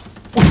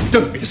 Oh, you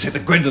don't mean to say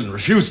that Gwendolen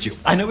refused you.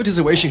 I know it is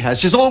the way she has.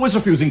 She's always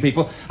refusing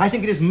people. I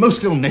think it is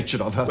most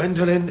ill-natured of her.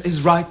 Gwendolen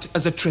is right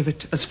as a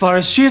trivet. As far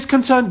as she is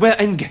concerned, we're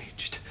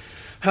engaged.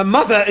 Her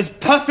mother is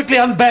perfectly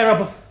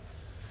unbearable.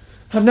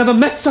 I've never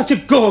met such a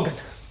gorgon.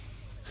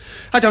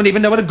 I don't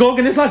even know what a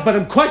gorgon is like, but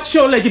I'm quite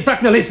sure Lady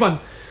Bracknell is one.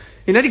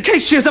 In any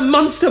case, she is a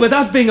monster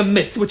without being a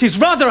myth, which is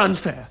rather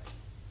unfair.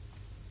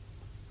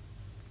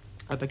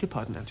 I beg your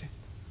pardon, Algy.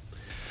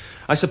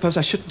 I suppose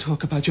I shouldn't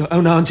talk about your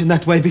own aunt in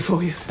that way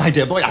before you. My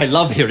dear boy, I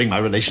love hearing my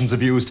relations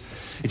abused.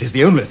 It is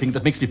the only thing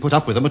that makes me put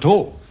up with them at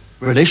all.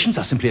 Relations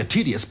are simply a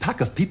tedious pack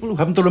of people who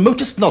haven't the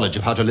remotest knowledge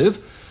of how to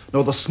live,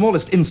 nor the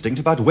smallest instinct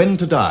about when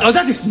to die. Oh,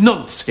 that is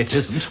nonsense. It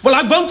isn't. Well,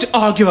 I won't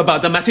argue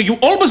about the matter. You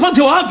always want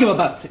to argue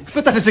about things.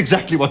 But that is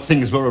exactly what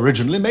things were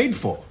originally made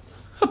for.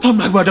 Upon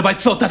my word, if I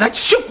thought that, I'd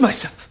shoot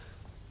myself.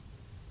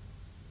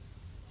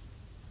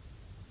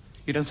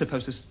 You don't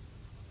suppose there's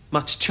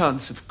much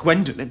chance of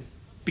Gwendolen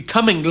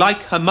becoming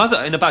like her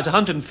mother in about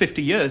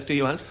 150 years, do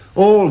you, Aunt?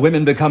 All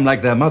women become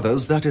like their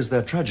mothers. That is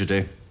their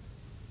tragedy.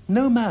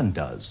 No man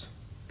does.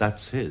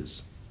 That's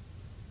his.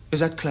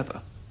 Is that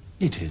clever?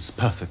 It is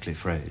perfectly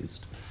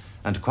phrased,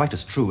 and quite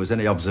as true as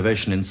any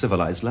observation in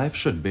civilized life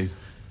should be.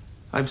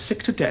 I'm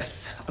sick to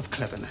death of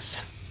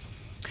cleverness.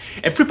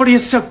 Everybody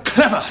is so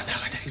clever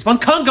nowadays. One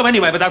can't go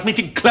anywhere without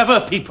meeting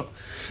clever people.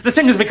 The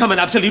thing has become an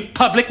absolute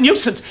public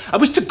nuisance. I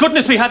wish to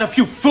goodness we had a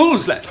few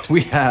fools left.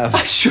 We have.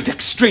 I should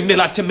extremely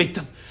like to meet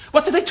them.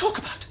 What do they talk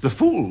about? The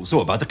fools,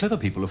 or about the clever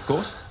people, of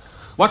course.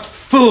 What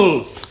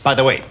fools? By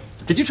the way,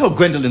 did you tell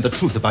Gwendolen the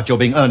truth about your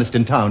being Ernest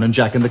in town and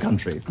Jack in the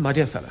country? My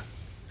dear fellow,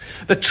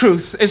 the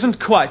truth isn't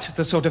quite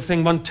the sort of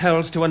thing one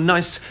tells to a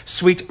nice,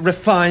 sweet,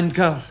 refined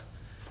girl.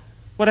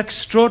 What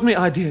extraordinary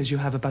ideas you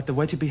have about the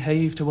way to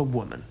behave to a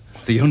woman.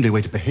 The only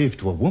way to behave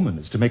to a woman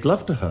is to make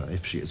love to her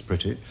if she is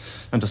pretty,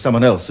 and to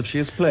someone else if she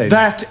is plain.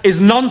 That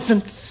is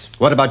nonsense.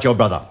 What about your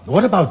brother?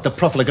 What about the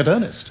profligate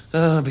Ernest?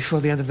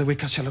 Before the end of the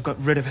week I shall have got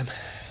rid of him.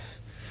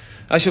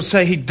 I shall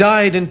say he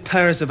died in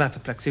Paris of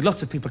apoplexy.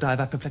 Lots of people die of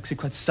apoplexy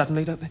quite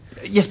suddenly, don't they?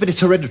 Yes, but it's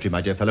hereditary,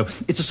 my dear fellow.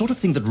 It's a sort of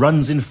thing that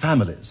runs in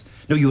families.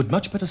 No, you would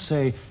much better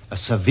say a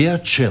severe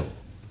chill.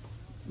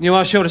 You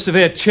are sure a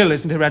severe chill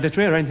isn't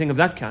hereditary or anything of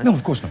that kind? No,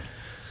 of course not.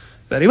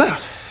 Very well.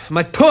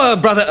 My poor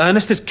brother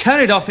Ernest is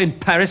carried off in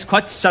Paris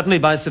quite suddenly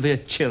by a severe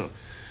chill.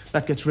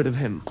 That gets rid of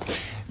him.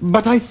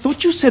 But I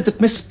thought you said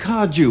that Miss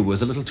Cardew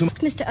was a little too...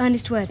 Mr.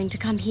 Ernest Worthing to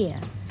come here.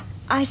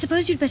 I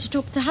suppose you'd better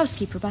talk to the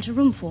housekeeper about a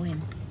room for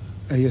him.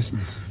 Yes,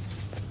 miss.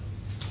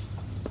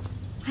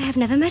 I have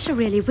never met a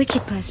really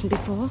wicked person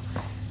before.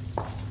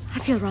 I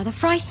feel rather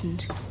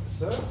frightened.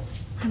 Sir?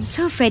 I'm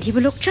so afraid he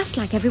will look just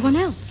like everyone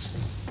else.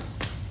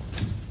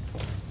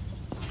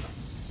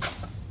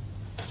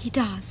 he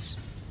does.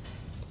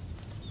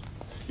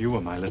 You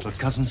were my little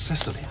cousin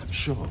Cecily, I'm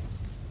sure.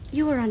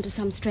 You are under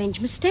some strange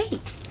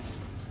mistake.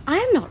 I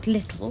am not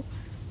little.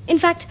 In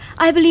fact,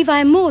 I believe I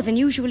am more than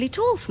usually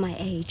tall for my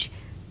age.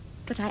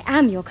 But I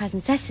am your cousin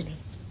Cecily.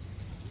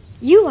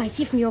 You, I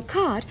see from your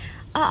card,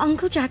 are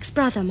Uncle Jack's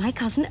brother, my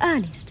cousin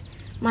Ernest.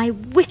 My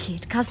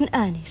wicked cousin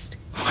Ernest.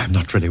 Oh, I'm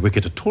not really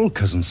wicked at all,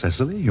 cousin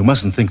Cecily. You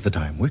mustn't think that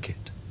I'm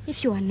wicked.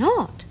 If you are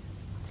not,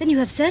 then you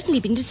have certainly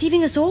been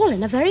deceiving us all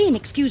in a very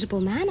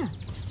inexcusable manner.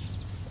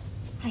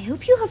 I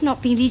hope you have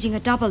not been leading a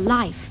double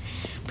life,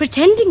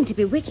 pretending to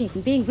be wicked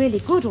and being really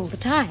good all the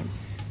time.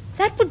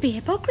 That would be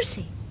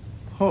hypocrisy.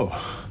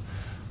 Oh,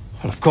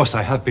 well, of course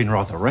I have been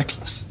rather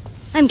reckless.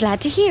 I'm glad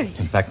to hear it.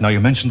 In fact, now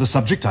you mention the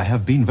subject, I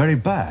have been very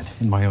bad,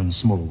 in my own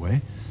small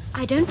way.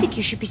 I don't think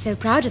you should be so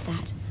proud of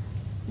that,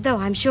 though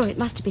I'm sure it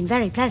must have been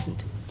very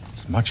pleasant.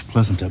 It's much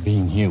pleasanter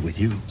being here with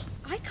you.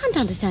 I can't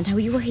understand how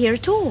you were here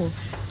at all.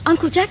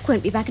 Uncle Jack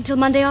won't be back until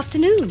Monday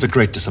afternoon. It's a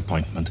great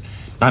disappointment.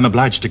 I'm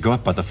obliged to go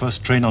up by the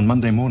first train on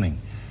Monday morning.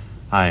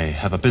 I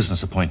have a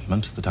business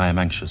appointment that I am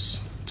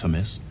anxious to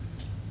miss.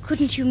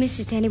 Couldn't you miss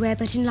it anywhere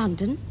but in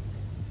London?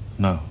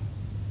 No,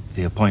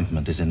 the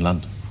appointment is in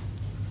London.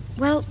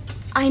 Well,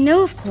 I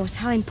know, of course,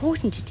 how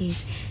important it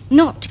is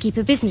not to keep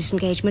a business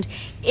engagement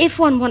if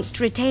one wants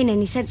to retain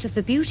any sense of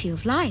the beauty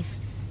of life.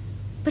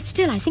 But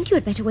still, I think you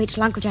had better wait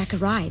till Uncle Jack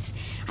arrives.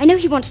 I know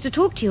he wants to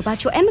talk to you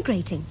about your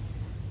emigrating.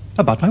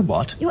 About my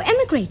what? Your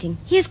emigrating.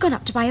 He has gone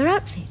up to buy your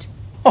outfit.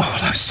 Oh,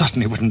 I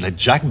certainly wouldn't let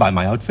Jack buy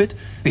my outfit.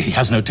 He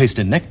has no taste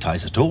in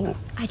neckties at all.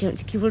 I don't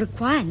think you will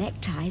require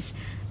neckties.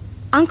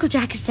 Uncle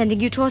Jack is sending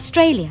you to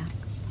Australia.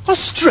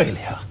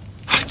 Australia?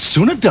 I'd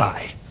sooner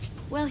die.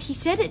 Well, he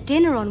said at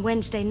dinner on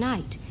Wednesday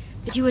night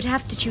that you would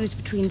have to choose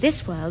between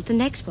this world, the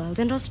next world,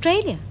 and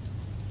Australia.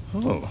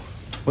 Oh,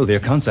 well, the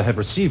accounts I have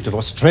received of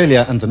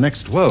Australia and the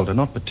next world are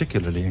not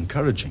particularly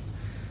encouraging.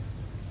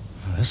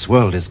 This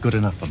world is good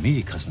enough for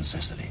me, cousin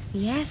Cecily.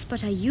 Yes,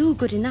 but are you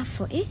good enough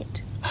for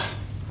it?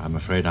 I'm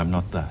afraid I'm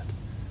not that.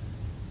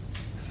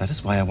 That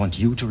is why I want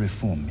you to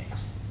reform me.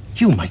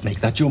 You might make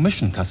that your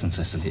mission, cousin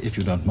Cecily, if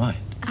you don't mind.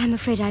 I'm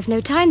afraid I've no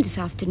time this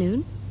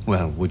afternoon.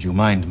 Well, would you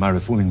mind my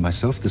reforming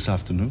myself this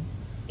afternoon?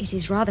 It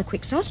is rather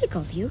quixotic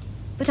of you,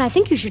 but I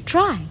think you should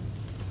try.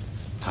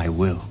 I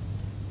will.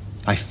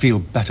 I feel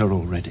better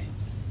already.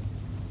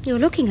 You're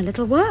looking a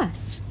little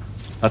worse.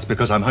 That's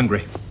because I'm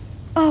hungry.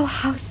 Oh,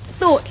 how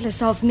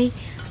thoughtless of me.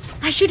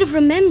 I should have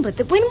remembered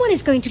that when one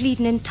is going to lead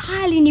an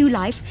entirely new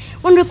life,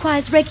 one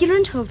requires regular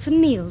and wholesome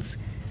meals.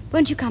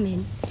 Won't you come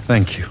in?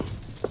 Thank you.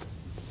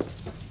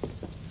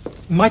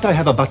 Might I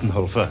have a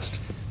buttonhole first?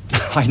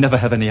 I never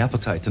have any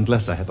appetite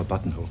unless I have a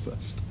buttonhole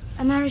first.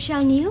 A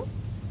Maréchal Niel?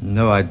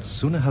 No, I'd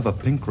sooner have a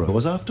pink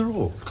rose after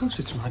all. Of course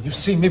it's mine. You've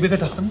seen me with it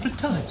 100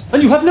 times.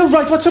 And you have no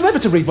right whatsoever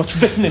to read what's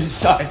written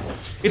inside.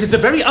 It is a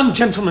very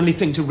ungentlemanly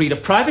thing to read a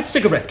private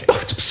cigarette case. Oh,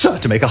 it's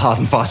absurd to make a hard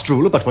and fast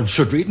rule of what one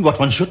should read and what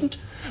one shouldn't.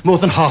 More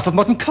than half of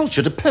modern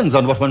culture depends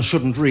on what one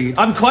shouldn't read.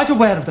 I'm quite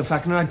aware of the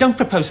fact, and I don't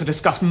propose to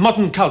discuss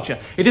modern culture.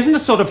 It isn't the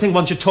sort of thing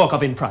one should talk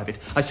of in private.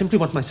 I simply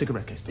want my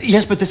cigarette case back.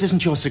 Yes, but this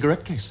isn't your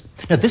cigarette case.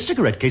 Now, this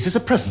cigarette case is a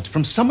present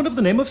from someone of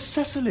the name of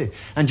Cecily,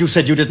 and you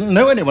said you didn't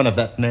know anyone of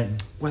that name.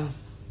 Well,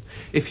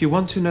 if you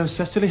want to know,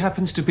 Cecily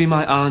happens to be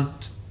my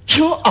aunt.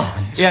 Your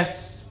aunt?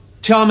 Yes.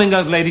 Charming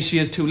old lady she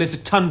is too, lives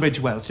at Tunbridge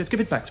Wells. Just give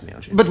it back to me,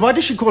 Algernon. But why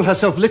does she call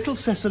herself Little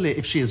Cecily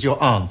if she is your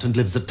aunt and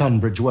lives at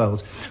Tunbridge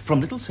Wells?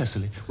 From Little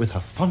Cecily, with her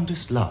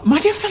fondest love. My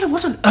dear fellow,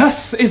 what on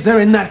earth is there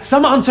in that?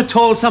 Some aunts are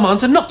tall, some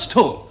aunts are not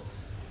tall.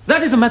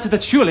 That is a matter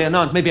that surely an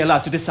aunt may be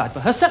allowed to decide for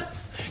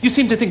herself. You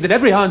seem to think that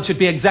every aunt should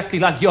be exactly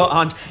like your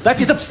aunt.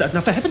 That is absurd.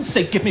 Now, for heaven's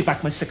sake, give me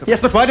back my cigarette.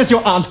 Yes, but why does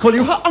your aunt call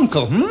you her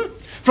uncle,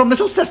 From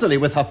Little Cecily,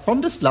 with her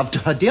fondest love to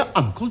her dear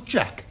Uncle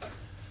Jack.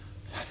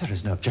 There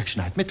is no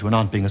objection, I admit, to an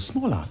aunt being a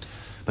small aunt.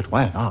 But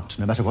why an aunt,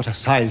 no matter what her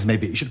size may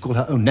be, should call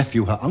her own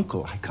nephew her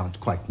uncle, I can't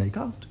quite make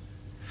out.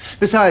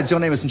 Besides, your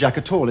name isn't Jack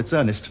at all, it's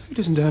Ernest. It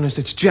isn't Ernest,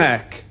 it's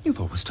Jack. You've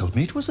always told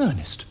me it was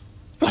Ernest.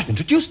 Well, I've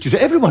introduced you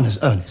to everyone as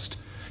Ernest.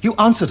 You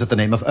answered at the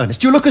name of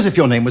Ernest. You look as if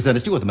your name was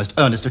Ernest. You are the most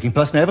earnest-looking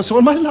person I ever saw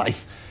in my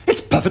life.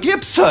 It's perfectly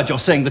absurd you're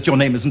saying that your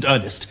name isn't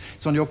Ernest.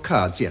 It's on your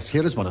cards, yes,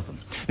 here is one of them.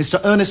 Mr.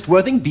 Ernest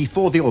Worthing,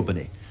 B4 the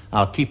Albany.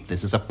 I'll keep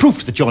this as a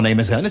proof that your name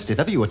is Ernest if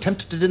ever you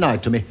attempt to deny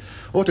it to me,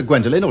 or to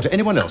Gwendolen, or to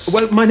anyone else.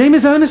 Well, my name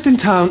is Ernest in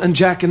town and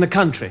Jack in the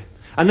country.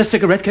 And the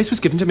cigarette case was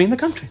given to me in the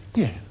country.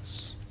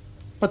 Yes.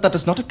 But that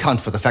does not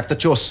account for the fact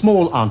that your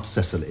small Aunt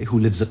Cecily, who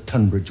lives at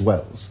Tunbridge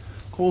Wells,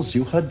 calls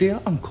you her dear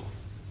uncle.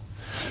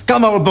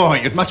 Come, old boy,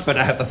 you'd much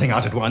better have the thing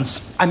out at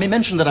once. I may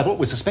mention that I've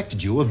always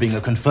suspected you of being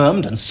a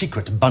confirmed and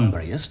secret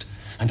Bunburyist,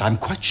 and I'm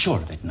quite sure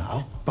of it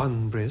now.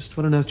 Bunburyist?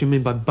 What on earth do you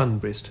mean by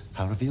Bunburyist?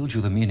 I revealed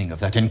you the meaning of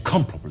that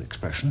incomparable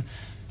expression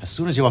as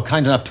soon as you were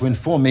kind enough to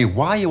inform me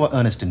why you were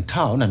Ernest in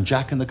town and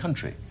Jack in the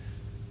country.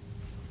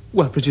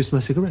 Well, produce my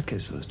cigarette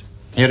case first.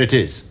 Here it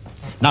is.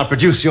 Now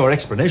produce your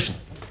explanation,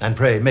 and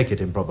pray make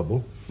it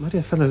improbable. My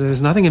dear fellow, there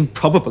is nothing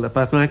improbable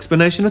about my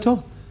explanation at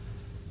all.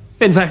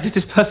 In fact, it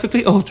is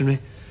perfectly ordinary.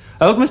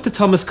 Old Mr.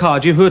 Thomas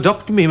Cardew, who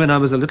adopted me when I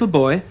was a little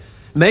boy,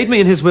 made me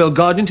in his will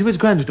guardian to his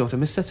granddaughter,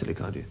 Miss Cecily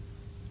Cardew.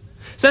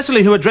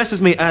 Cecily, who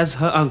addresses me as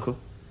her uncle,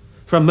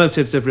 from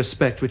motives of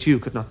respect which you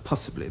could not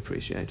possibly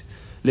appreciate,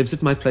 lives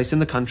at my place in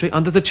the country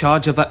under the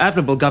charge of her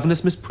admirable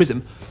governess, Miss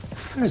Prism.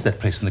 Where is that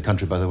place in the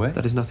country, by the way?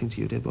 That is nothing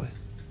to you, dear boy.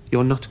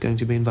 You're not going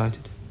to be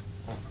invited.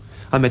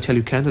 I may tell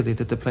you candidly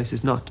that the place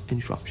is not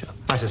in Shropshire.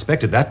 I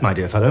suspected that, my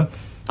dear fellow.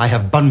 I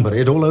have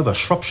bunburyed all over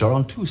Shropshire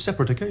on 2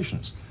 separate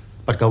occasions.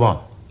 But go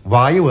on.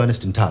 Why are you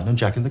Ernest in town and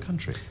Jack in the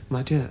country?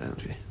 My dear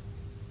Algie,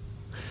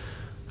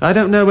 I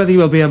don't know whether you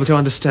will be able to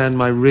understand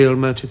my real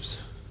motives.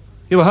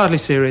 You are hardly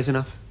serious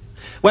enough.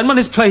 When one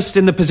is placed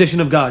in the position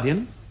of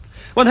guardian,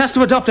 one has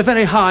to adopt a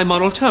very high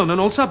moral tone on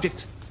all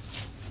subjects.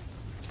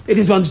 It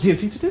is one's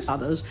duty to do so.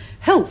 Others,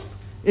 health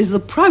is the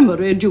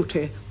primary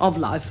duty of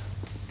life.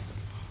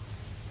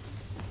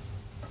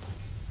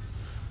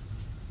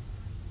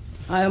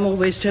 I am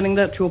always telling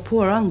that to your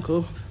poor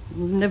uncle.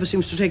 Never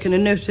seems to take any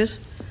notice,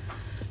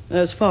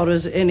 as far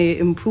as any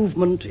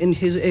improvement in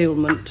his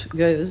ailment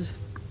goes.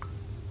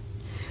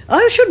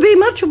 I should be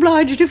much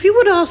obliged if you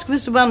would ask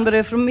Mr.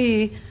 Bunbury from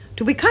me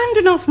to be kind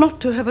enough not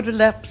to have a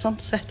relapse on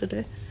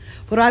Saturday,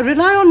 for I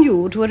rely on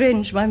you to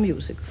arrange my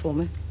music for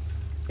me.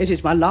 It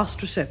is my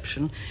last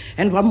reception,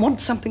 and one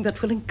wants something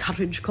that will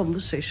encourage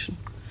conversation,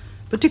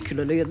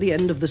 particularly at the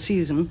end of the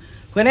season,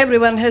 when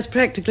everyone has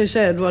practically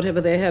said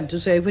whatever they had to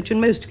say, which in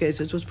most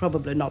cases was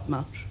probably not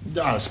much.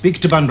 I'll speak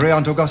to Bunbury,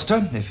 Aunt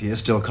Augusta, if he is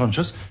still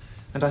conscious,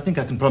 and I think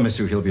I can promise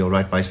you he'll be all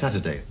right by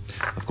Saturday.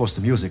 Of course,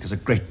 the music is a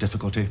great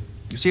difficulty.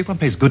 You see, if one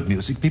plays good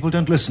music, people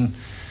don't listen,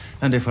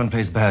 and if one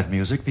plays bad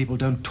music, people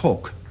don't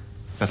talk.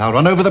 But I'll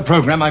run over the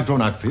program I've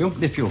drawn out for you,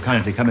 if you'll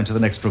kindly come into the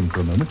next room for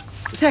a moment.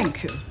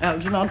 Thank you,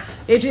 Algernon.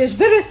 It is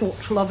very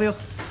thoughtful of you.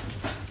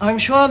 I'm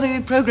sure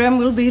the program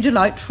will be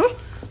delightful,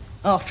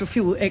 after a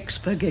few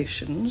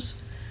expurgations.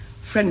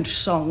 French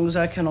songs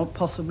I cannot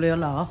possibly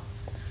allow.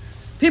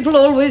 People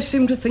always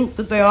seem to think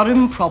that they are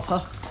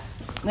improper,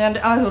 and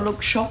either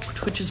look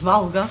shocked, which is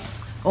vulgar,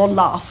 or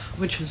laugh,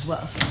 which is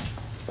worse.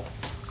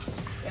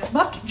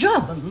 But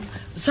German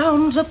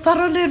sounds a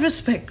thoroughly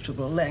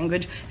respectable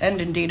language, and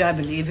indeed I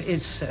believe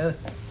is so.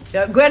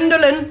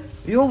 Gwendolen,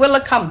 you will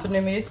accompany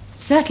me.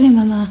 Certainly,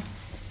 Mamma.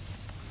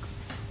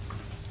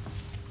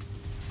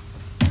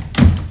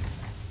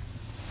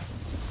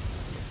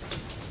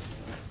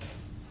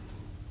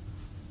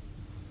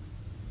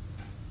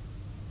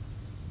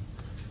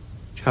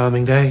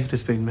 Charming day it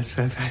has been, Miss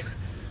Fairfax.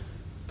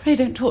 Pray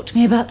don't talk to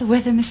me about the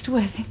weather, Mr.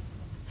 Worthing.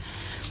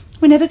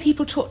 Whenever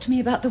people talk to me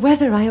about the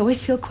weather, I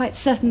always feel quite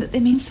certain that they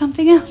mean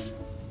something else.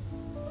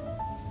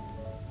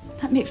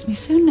 That makes me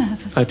so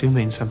nervous. I do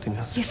mean something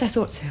else. Yes, I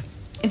thought so.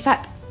 In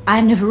fact,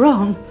 I'm never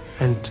wrong.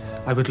 And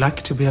I would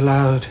like to be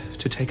allowed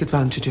to take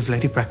advantage of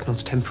Lady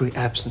Bracknell's temporary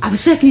absence. I would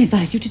certainly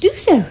advise you to do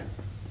so.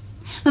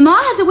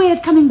 Mamma has a way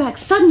of coming back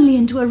suddenly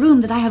into a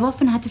room that I have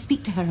often had to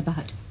speak to her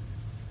about.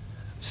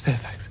 Miss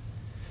Fairfax,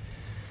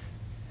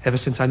 ever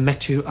since I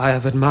met you, I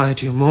have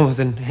admired you more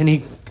than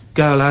any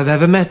girl I've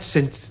ever met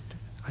since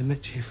I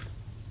met you.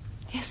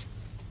 Yes,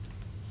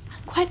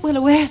 I'm quite well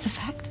aware of the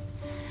fact.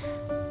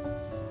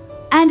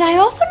 And I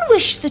often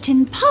wish that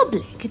in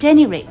public, at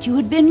any rate, you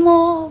had been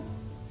more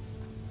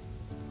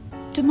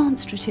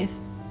demonstrative.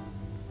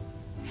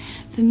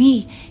 For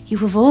me, you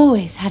have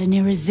always had an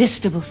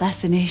irresistible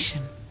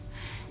fascination.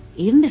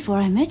 Even before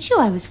I met you,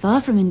 I was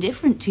far from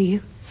indifferent to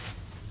you.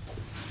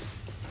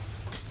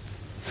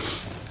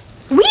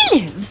 We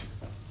live,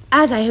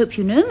 as I hope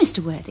you know, Mr.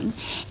 Worthing,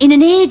 in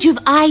an age of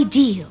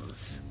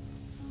ideals.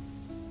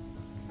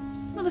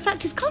 Well, the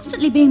fact is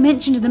constantly being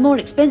mentioned in the more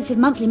expensive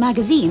monthly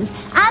magazines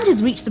and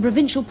has reached the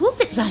provincial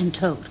pulpits, I'm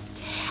told.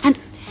 And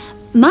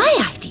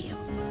my ideal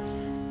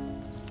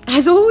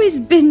has always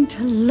been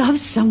to love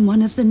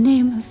someone of the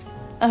name of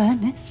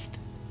Ernest.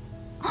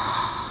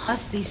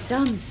 Must be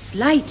some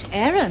slight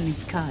error,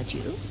 Miss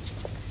Cardew.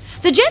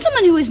 The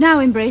gentleman who is now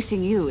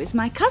embracing you is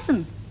my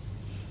cousin,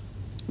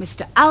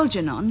 Mr.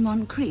 Algernon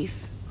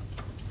Moncrieff.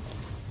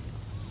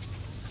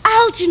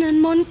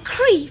 Algernon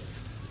Moncrieff?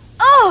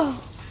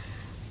 Oh!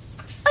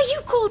 Are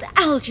you called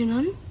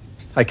Algernon?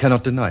 I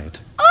cannot deny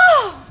it.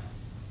 Oh!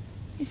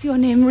 Is your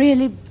name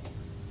really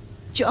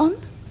John?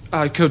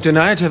 I could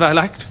deny it if I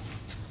liked.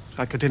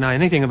 I could deny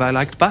anything if I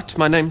liked, but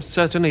my name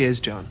certainly is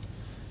John.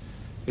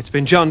 It's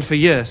been John for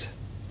years.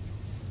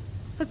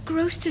 A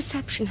gross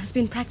deception has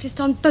been practiced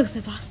on both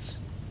of us.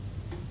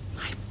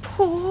 My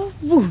poor,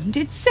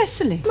 wounded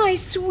Cecily. My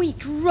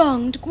sweet,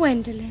 wronged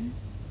Gwendolen.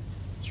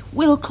 You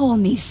will call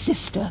me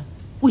sister,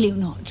 will you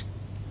not?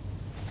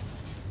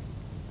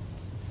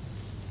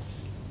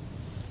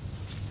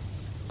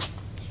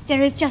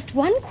 There is just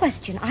one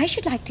question I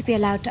should like to be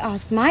allowed to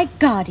ask my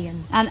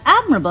guardian. An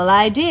admirable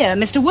idea,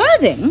 Mr.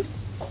 Worthing.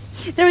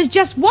 There is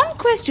just one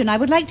question I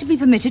would like to be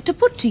permitted to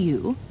put to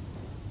you.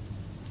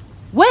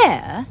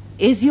 Where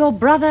is your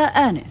brother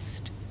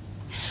Ernest?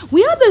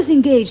 We are both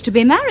engaged to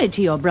be married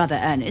to your brother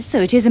Ernest,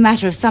 so it is a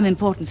matter of some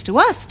importance to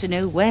us to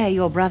know where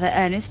your brother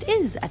Ernest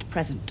is at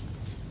present.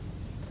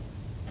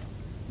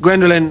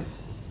 Gwendolen,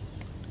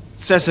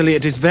 Cecily,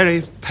 it is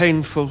very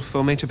painful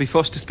for me to be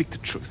forced to speak the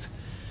truth.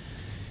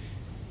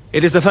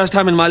 It is the first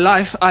time in my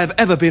life I have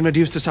ever been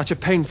reduced to such a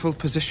painful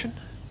position.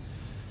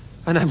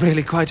 And I'm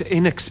really quite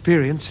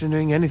inexperienced in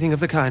doing anything of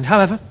the kind.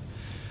 However,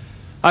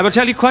 I will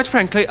tell you quite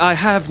frankly, I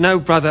have no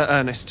brother,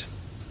 Ernest.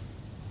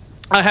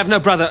 I have no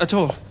brother at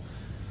all.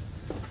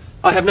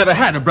 I have never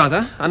had a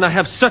brother, and I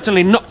have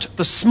certainly not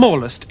the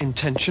smallest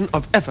intention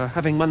of ever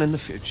having one in the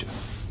future.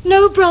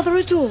 No brother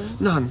at all?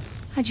 None.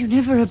 Had you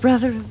never a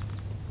brother of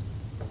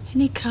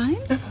any kind?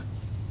 Never.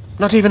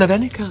 Not even of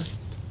any kind.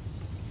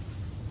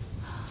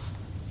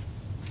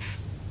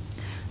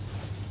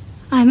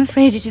 I'm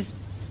afraid it is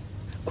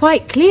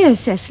quite clear,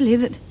 Cecily,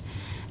 that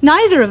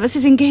neither of us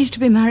is engaged to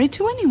be married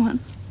to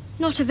anyone.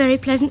 Not a very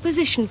pleasant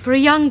position for a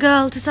young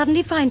girl to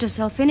suddenly find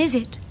herself in, is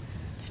it?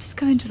 Let us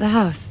go into the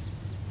house.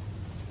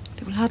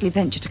 They will hardly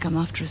venture to come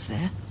after us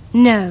there.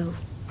 No.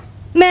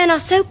 Men are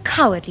so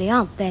cowardly,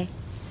 aren't they?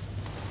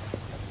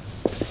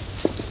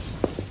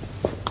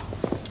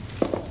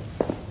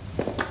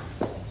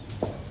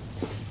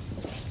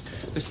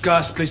 This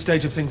ghastly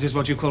state of things is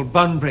what you call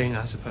bunburying,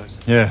 I suppose.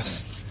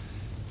 Yes.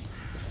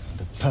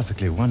 And a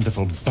perfectly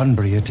wonderful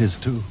Bunbury it is,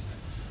 too.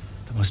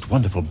 The most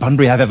wonderful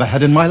Bunbury I've ever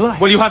had in my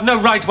life. Well, you have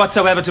no right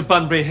whatsoever to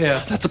Bunbury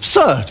here. That's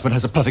absurd. One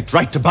has a perfect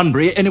right to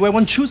Bunbury anywhere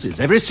one chooses.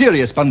 Every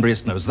serious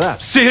Bunburyist knows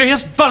that.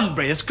 Serious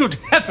Bunburyist? Good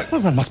heavens!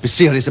 Well, one must be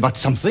serious about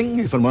something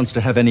if one wants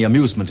to have any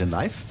amusement in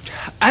life.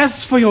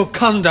 As for your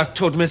conduct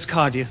toward Miss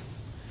Cardew,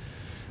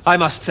 I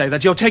must say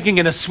that your taking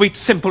in a sweet,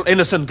 simple,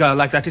 innocent girl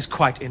like that is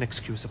quite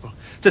inexcusable.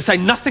 To say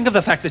nothing of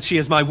the fact that she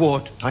is my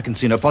ward. I can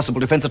see no possible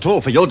defense at all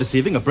for your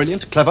deceiving a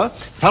brilliant, clever,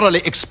 thoroughly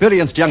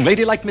experienced young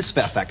lady like Miss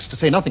Fairfax, to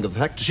say nothing of the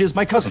fact that she is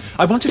my cousin.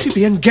 I wanted to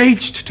be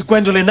engaged to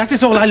Gwendolen, that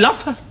is all. I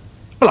love her.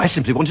 Well, I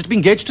simply wanted to be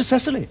engaged to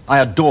Cecily.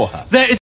 I adore her. There is